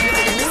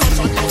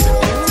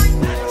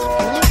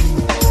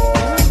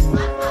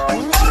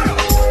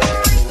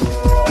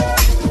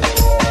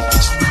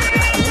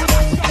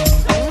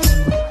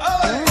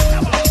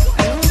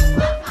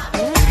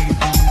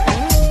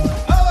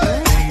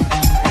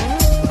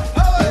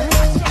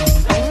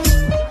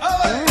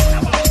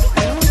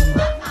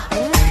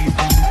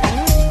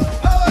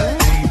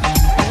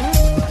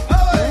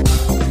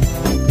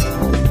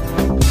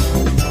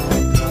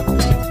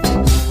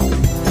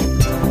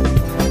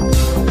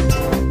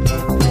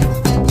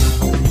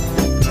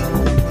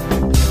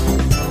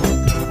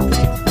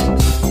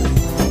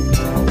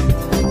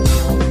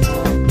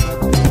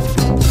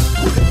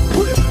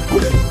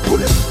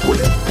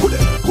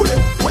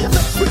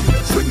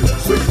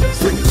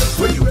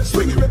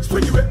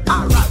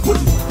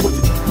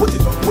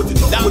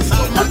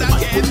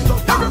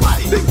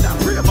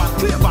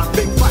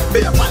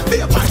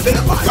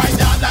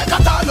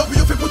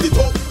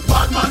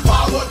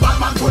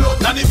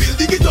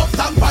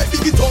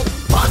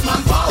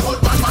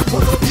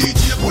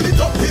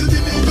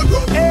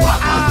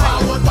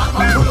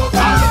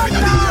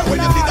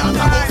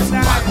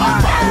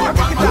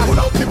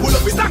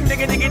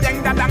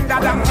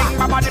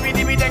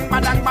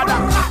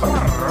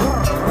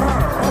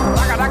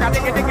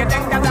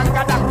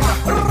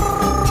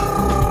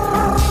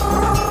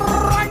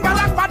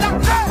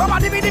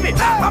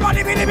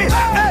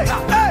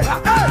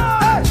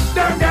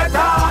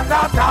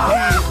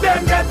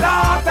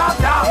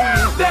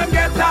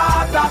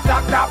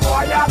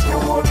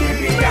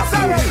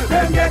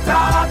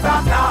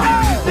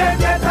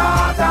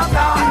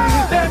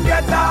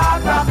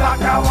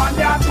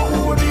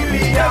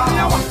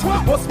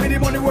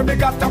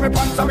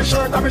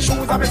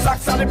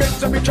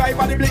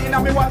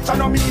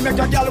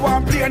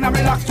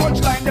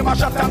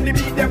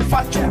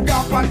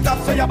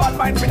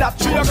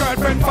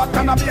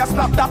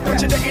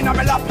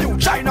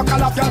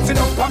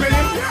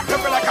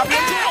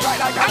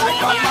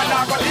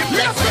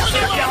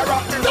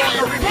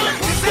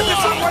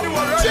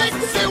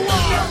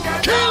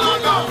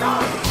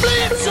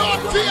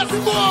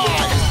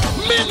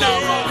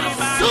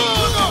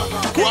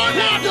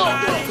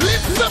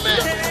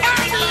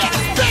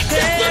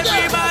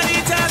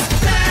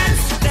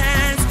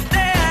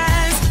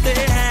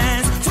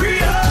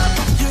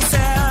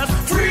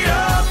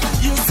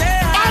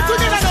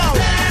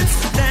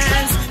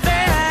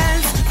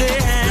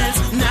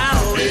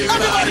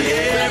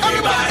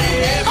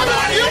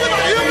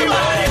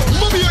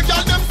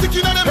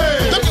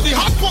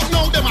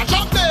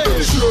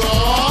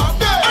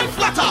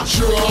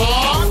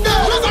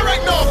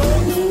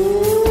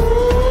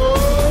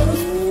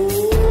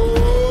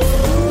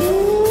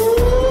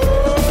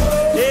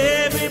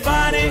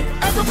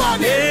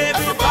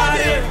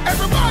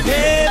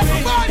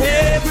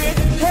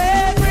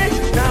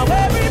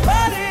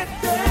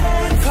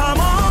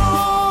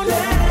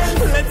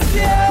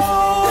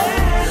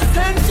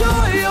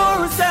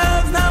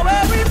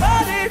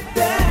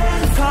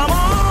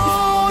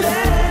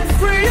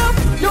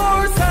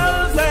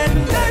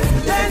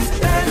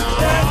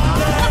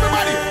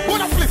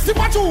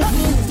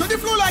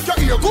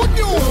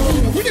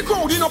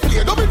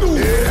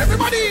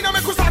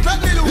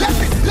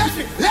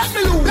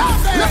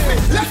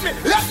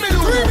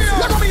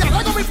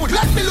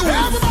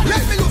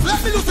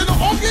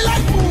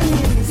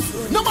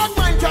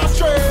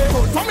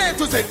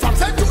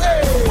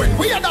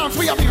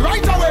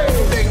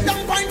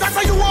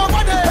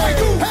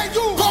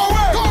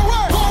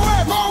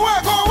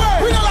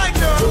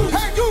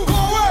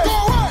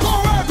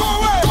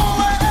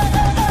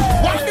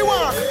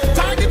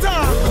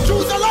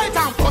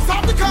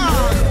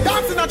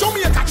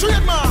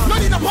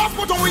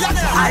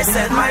 I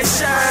said my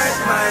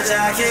shirt, my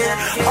jacket,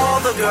 all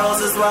the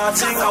girls is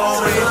watching.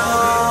 Oh,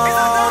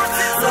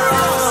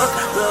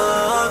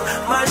 look,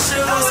 my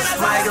shoes,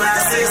 my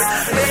glasses,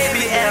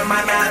 baby, and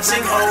my mask.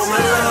 sing oh my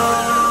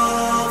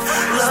love.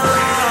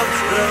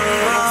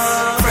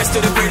 Fresh to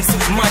the prince,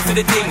 mad to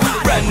the thing.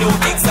 Brand new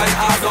kicks and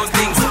all those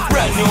things.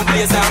 Brand new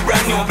blazer and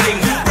brand new bling.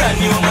 Brand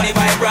new money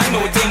buy brand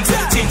new things.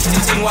 Ching ching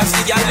ching, watch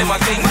the gal them a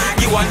cling.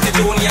 You want to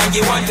junior and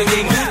you want to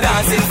ring.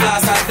 Dancing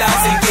class and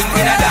dancing king.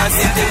 In a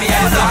dancing to me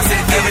and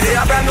dancing king. Every day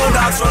I brand new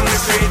dance from the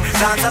street.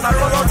 Dancers I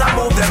roll out and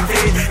move them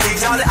feet.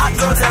 Teach all the hot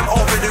girls them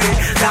open the beat.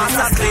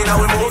 Dancers clean and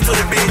we move to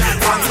the beat.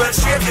 One well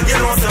straight, you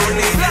know so we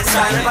need.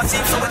 Style never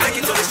cheap so we take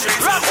it to the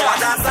streets. One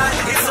dance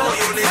line is so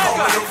unique.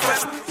 Oh we look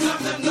fresh.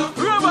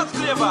 Robots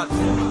flavors.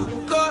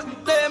 Cut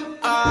them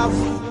off.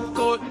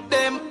 Cut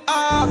them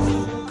off.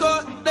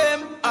 Cut them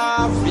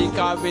off.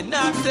 Because we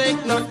not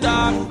take no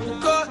talk.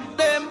 Cut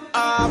them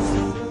off.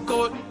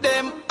 Cut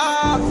them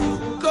off.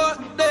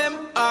 Cut them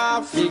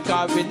off.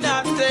 Because we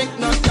not take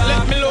no talk.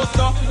 Let me loose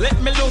now.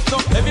 Let me loose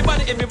now.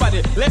 Everybody,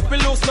 everybody. Let me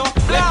loose now.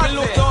 Let me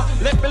loose now.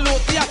 Let me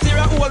loose. The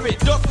Assyria all way.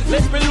 Just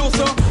let me loose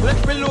now.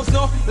 Let me loose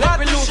now. Let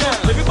me loose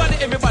now. Everybody,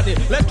 everybody.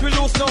 Let me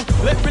loose now.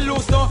 Let me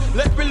loose now.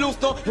 Let me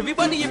loose now.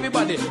 Everybody,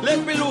 everybody.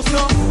 Let me loose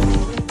now.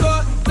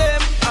 Cut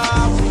them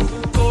off.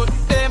 Cut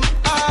them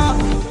off.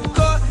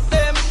 Cut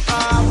them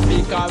off.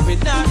 Because we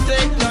not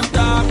take no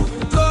talk.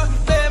 Cut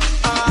them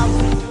off.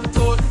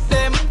 Cut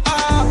them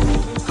off.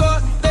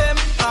 Cut them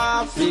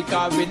off.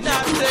 Because we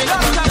not take no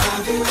talk.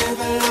 Have you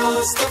ever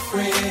lost a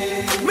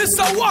friend?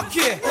 Mr.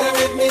 Wacky.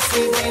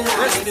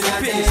 Rest in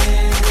peace.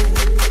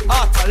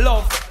 Art of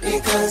love.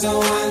 Because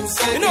once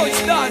again, you know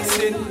it's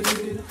dancing.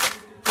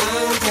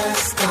 I'm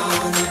just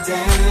gonna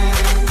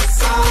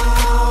dance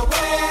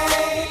away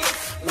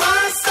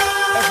my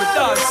sorrow. Every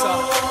dancer.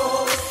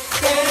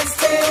 Dance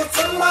till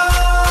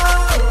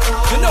tomorrow.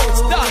 You know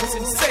it's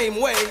dancing same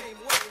way.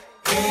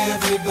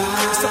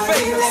 Everybody. It's a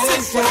famous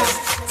simple.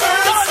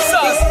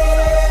 Dancers.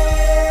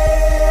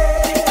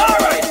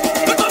 Alright,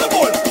 look on the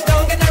ball.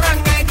 Don't get the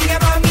wrong idea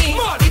about me.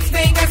 It's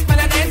Vegas, but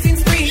a dancing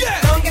spree.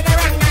 Don't get the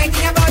wrong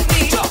idea about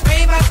me.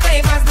 Ravers,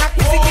 flavors, not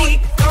physically.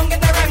 Don't get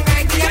the wrong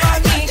idea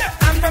about me.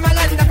 I'm from a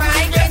land of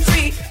high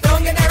country.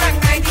 Don't get the wrong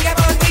idea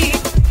about me.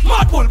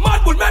 Mad bull,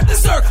 make the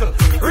circle.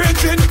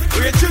 Raging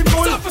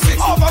bull.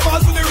 Over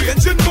bars with the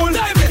raging bull.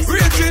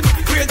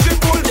 Raging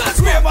bull.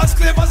 Ravers,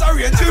 flavors are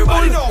raging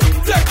bull.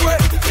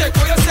 Take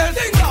away yourself.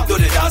 Do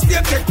the dance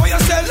game, take away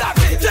yourself.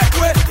 Take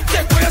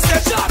away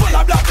yourself. Pull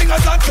up black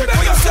fingers and take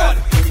away yourself.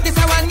 This a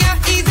one ya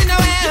easy no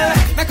well.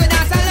 Make we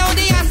dance alone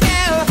the as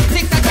well.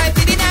 6 a drive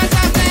to the dance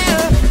as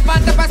well.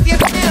 Pant up a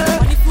skate well.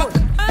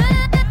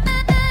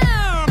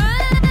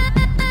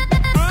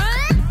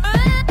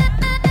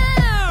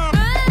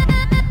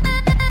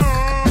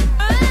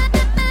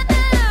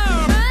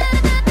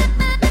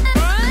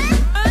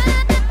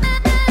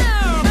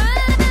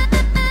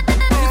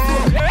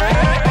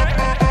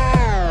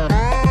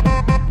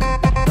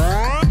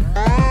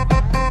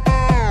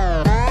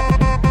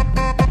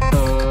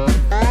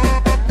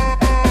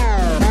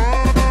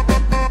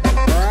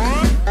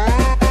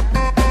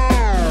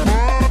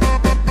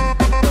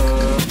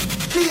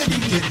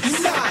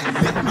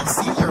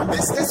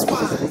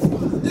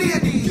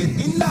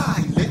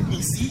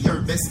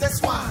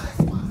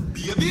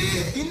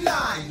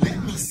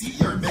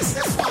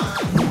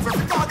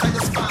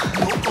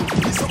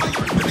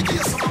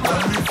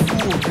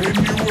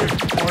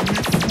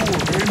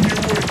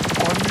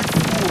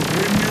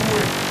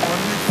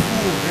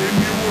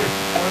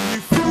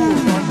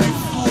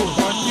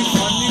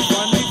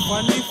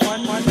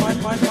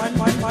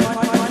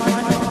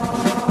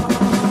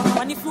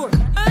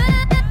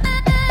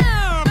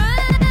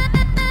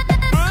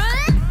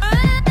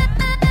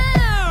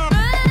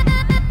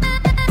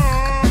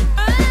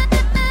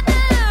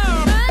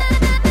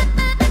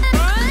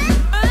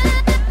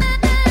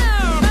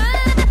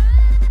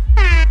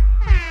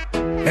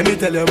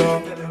 Tell you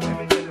about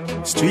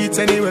streets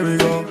anywhere we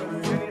go.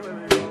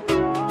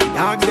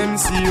 Dog them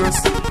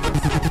serious,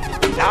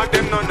 dog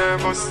them not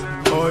nervous.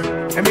 Boy,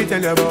 let me tell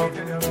you about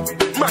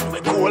man we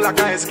cool like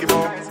a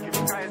Eskimo.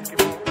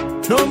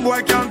 No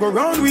boy can go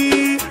round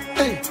we.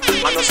 Hey,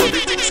 I know so the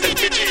things that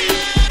me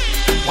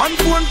cheap. One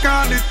phone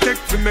call it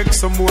take to make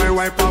some boy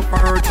wipe up her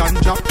hurt and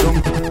drop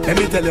down. Let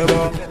me tell you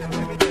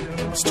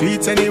about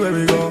streets anywhere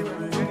we go.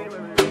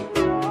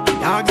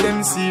 Dog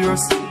them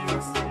serious.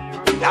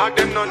 Dog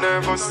them no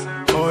nervous.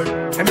 Boy,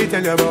 let me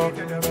tell you about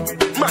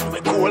man we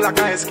cool like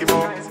a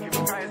Eskimo.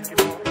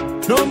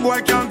 No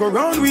boy can go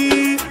round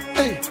we.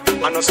 Hey,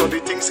 I know so the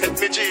things hit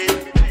me G.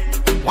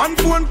 One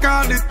phone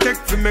call it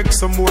take to make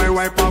some boy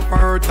wipe up her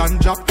hurt and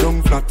drop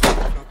down flat.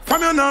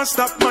 From you not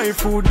stop my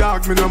food,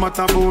 dog. Me no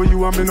matter about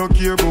you and me no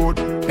care about.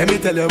 Let me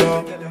tell you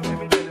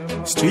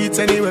about streets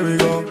anywhere we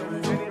go.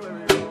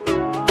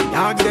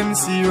 Dog them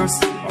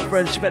serious. My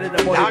friends better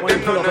than what dog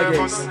them no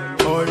nervous.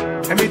 Boy,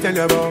 let me tell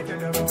you about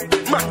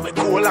man we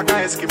cool like a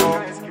Eskimo.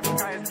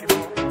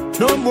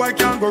 No boy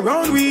can go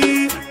round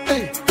we.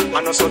 Hey,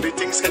 I know so the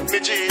things hit me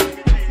G.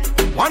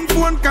 One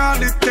phone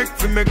call it take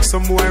to make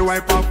some boy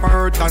wipe up her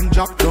hurt and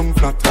drop down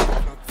flat.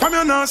 From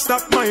you not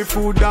stop my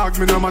food, dog.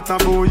 Me no matter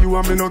about you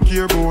and me no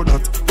care about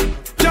that.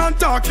 Can't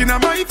talk in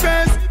my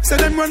face. Say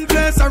them run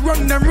place, I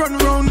run them run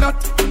round that.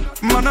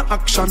 Man a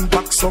action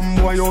back, some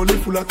boy only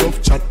full of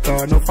tough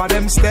chatter. Enough of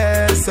them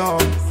stairs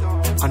up,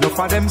 enough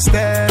of them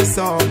stairs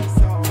up,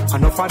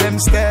 enough of them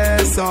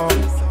stairs up.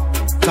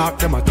 Talk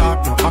them a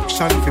talk, no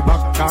action fi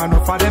back.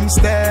 Enough of them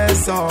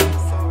stairs up,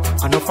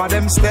 enough of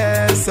them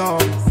stairs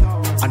up,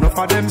 enough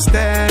of them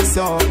stairs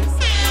up.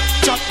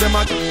 Chat them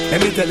a,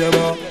 let me tell you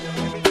about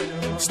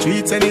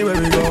streets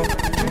anywhere we go.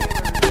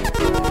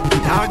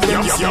 Let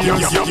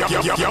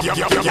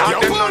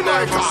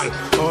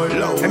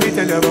me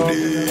tell you about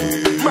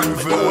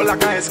oh,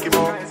 like a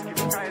Eskimo.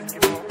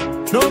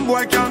 No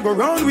boy can't go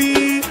round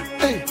we.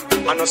 Hey,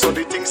 I know so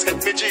the things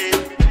hit me G.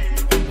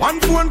 One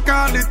phone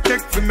call it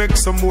take to make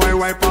some boy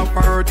wipe up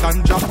her hurt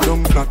and drop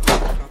down flat.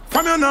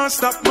 From you not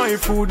stop my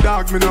food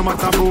dog, me no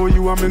matter about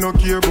you and me no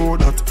care about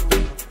that.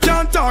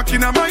 Can't talk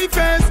in my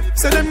face.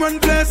 Say them run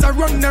place, I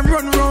run them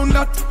run round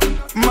that.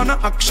 Man a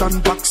action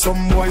back,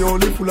 some boy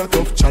only full of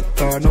tough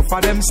chatter. Enough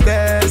of them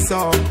stairs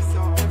up,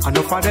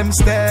 enough of them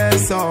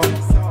stairs up,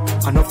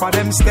 enough of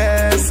them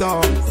stairs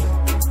up.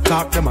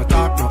 Talk them a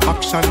talk, no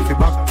action fi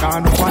back.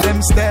 Enough of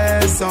them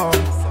stairs up,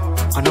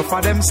 enough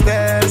of them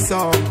stairs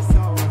up,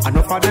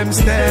 enough of them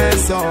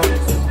stairs up.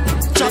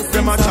 Chat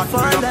them a chat, me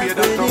no pay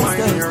that, no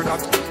mind hear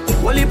that.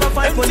 Wall heap of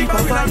fight,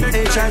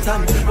 hey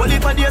Charlton. Wall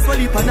heap of days, wall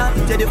heap of night,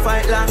 till the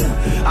fight long.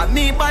 And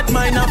me bad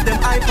mind of them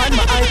iPad,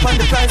 my iPad,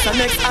 the price of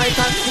next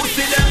icon. Who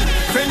see them?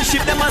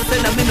 Friendship, them a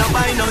sell, and me no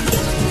buy none.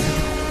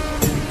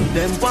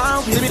 Them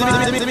want we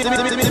fight,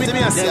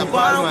 them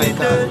want we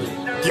dead.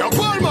 Yo,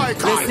 Paul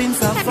Michael.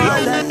 Blessings are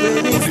fall like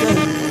rainy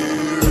sky.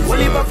 Wall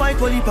heap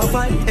of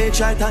fight, hey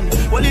Charlton.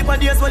 Wall heap of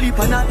days, wall heap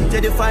of night,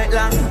 till the fight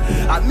long.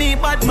 And me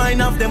bad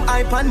mind of them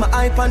iPad, my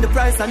iPad, the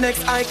price of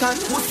next icon.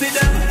 Who see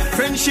them?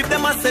 Friendship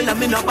them a sell and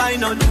me no buy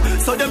none.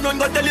 So them run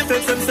go tell you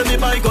face them say me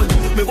buy gun.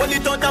 Me hold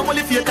it out and hold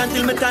it fake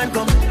until me time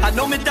come. And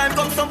now me time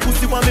come some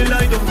pussy want me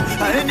lie down.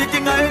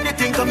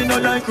 Anything come me no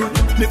like run.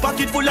 Me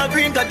pocket full of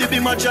green got the be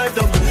my drive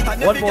down.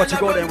 One more to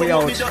go then we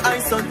out.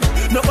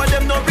 No for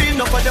them no real,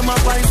 no for them a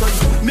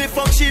poison. Me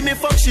fuck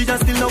she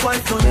just still no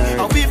wife son.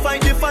 And we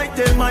fight the fight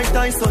till Mike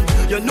Tyson.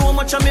 You know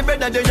much of me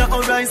better than your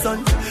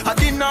horizon. I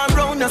did not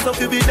round that's how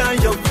you be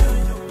dying young.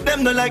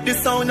 Them no like the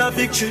sound of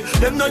victory.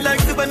 Them no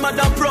like the when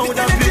mother proud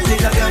of victory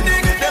again.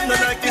 Them no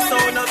like the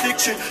sound of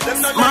victory. Them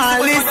no like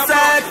the when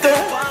mother proud of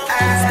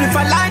victory. Split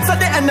for lights so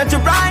the energy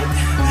bright.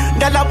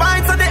 Girl a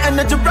wine so the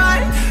energy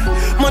bright.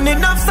 Money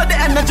enough so the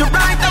energy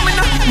bright. And we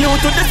not new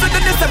to this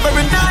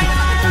every night.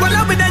 Well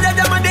I be there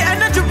and the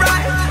energy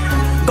bright.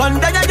 Gun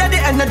there the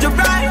energy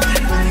bright.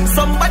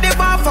 Somebody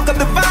want fuck up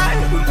the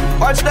vibe.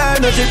 Watch the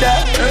energy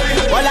there.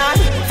 Well on.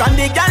 From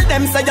the girl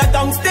them say your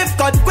tongue stiff.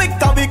 Cut quick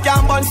cause we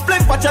can't burn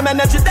split. Watch your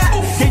energy there.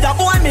 Give your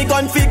boy me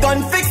gun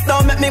fix.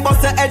 Don't make me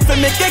bust the head for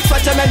me kicks.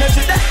 Watch your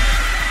energy there.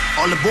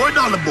 All aboard,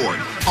 all aboard.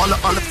 All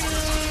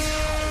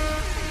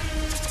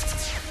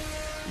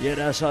Yeah,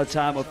 that's our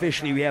time.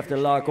 Officially, we have to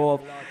lock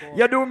off.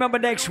 You do remember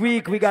next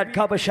week, we got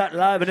Copper Shot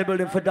live in the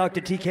building for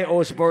Dr.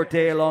 TKO's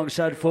birthday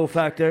alongside Full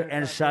Factor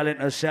and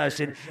Silent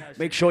Assassin.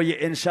 Make sure you're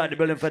inside the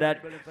building for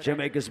that.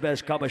 Jamaica's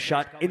best Copper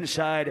Shot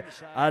inside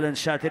Island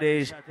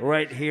Saturdays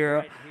right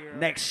here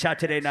next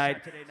Saturday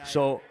night.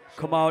 So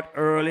come out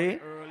early.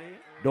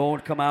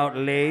 Don't come out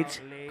late.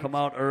 Come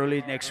out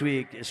early next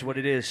week. It's what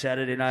it is,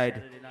 Saturday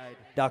night.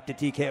 Dr.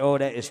 TKO,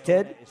 that is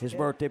Ted, his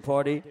birthday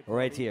party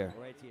right here.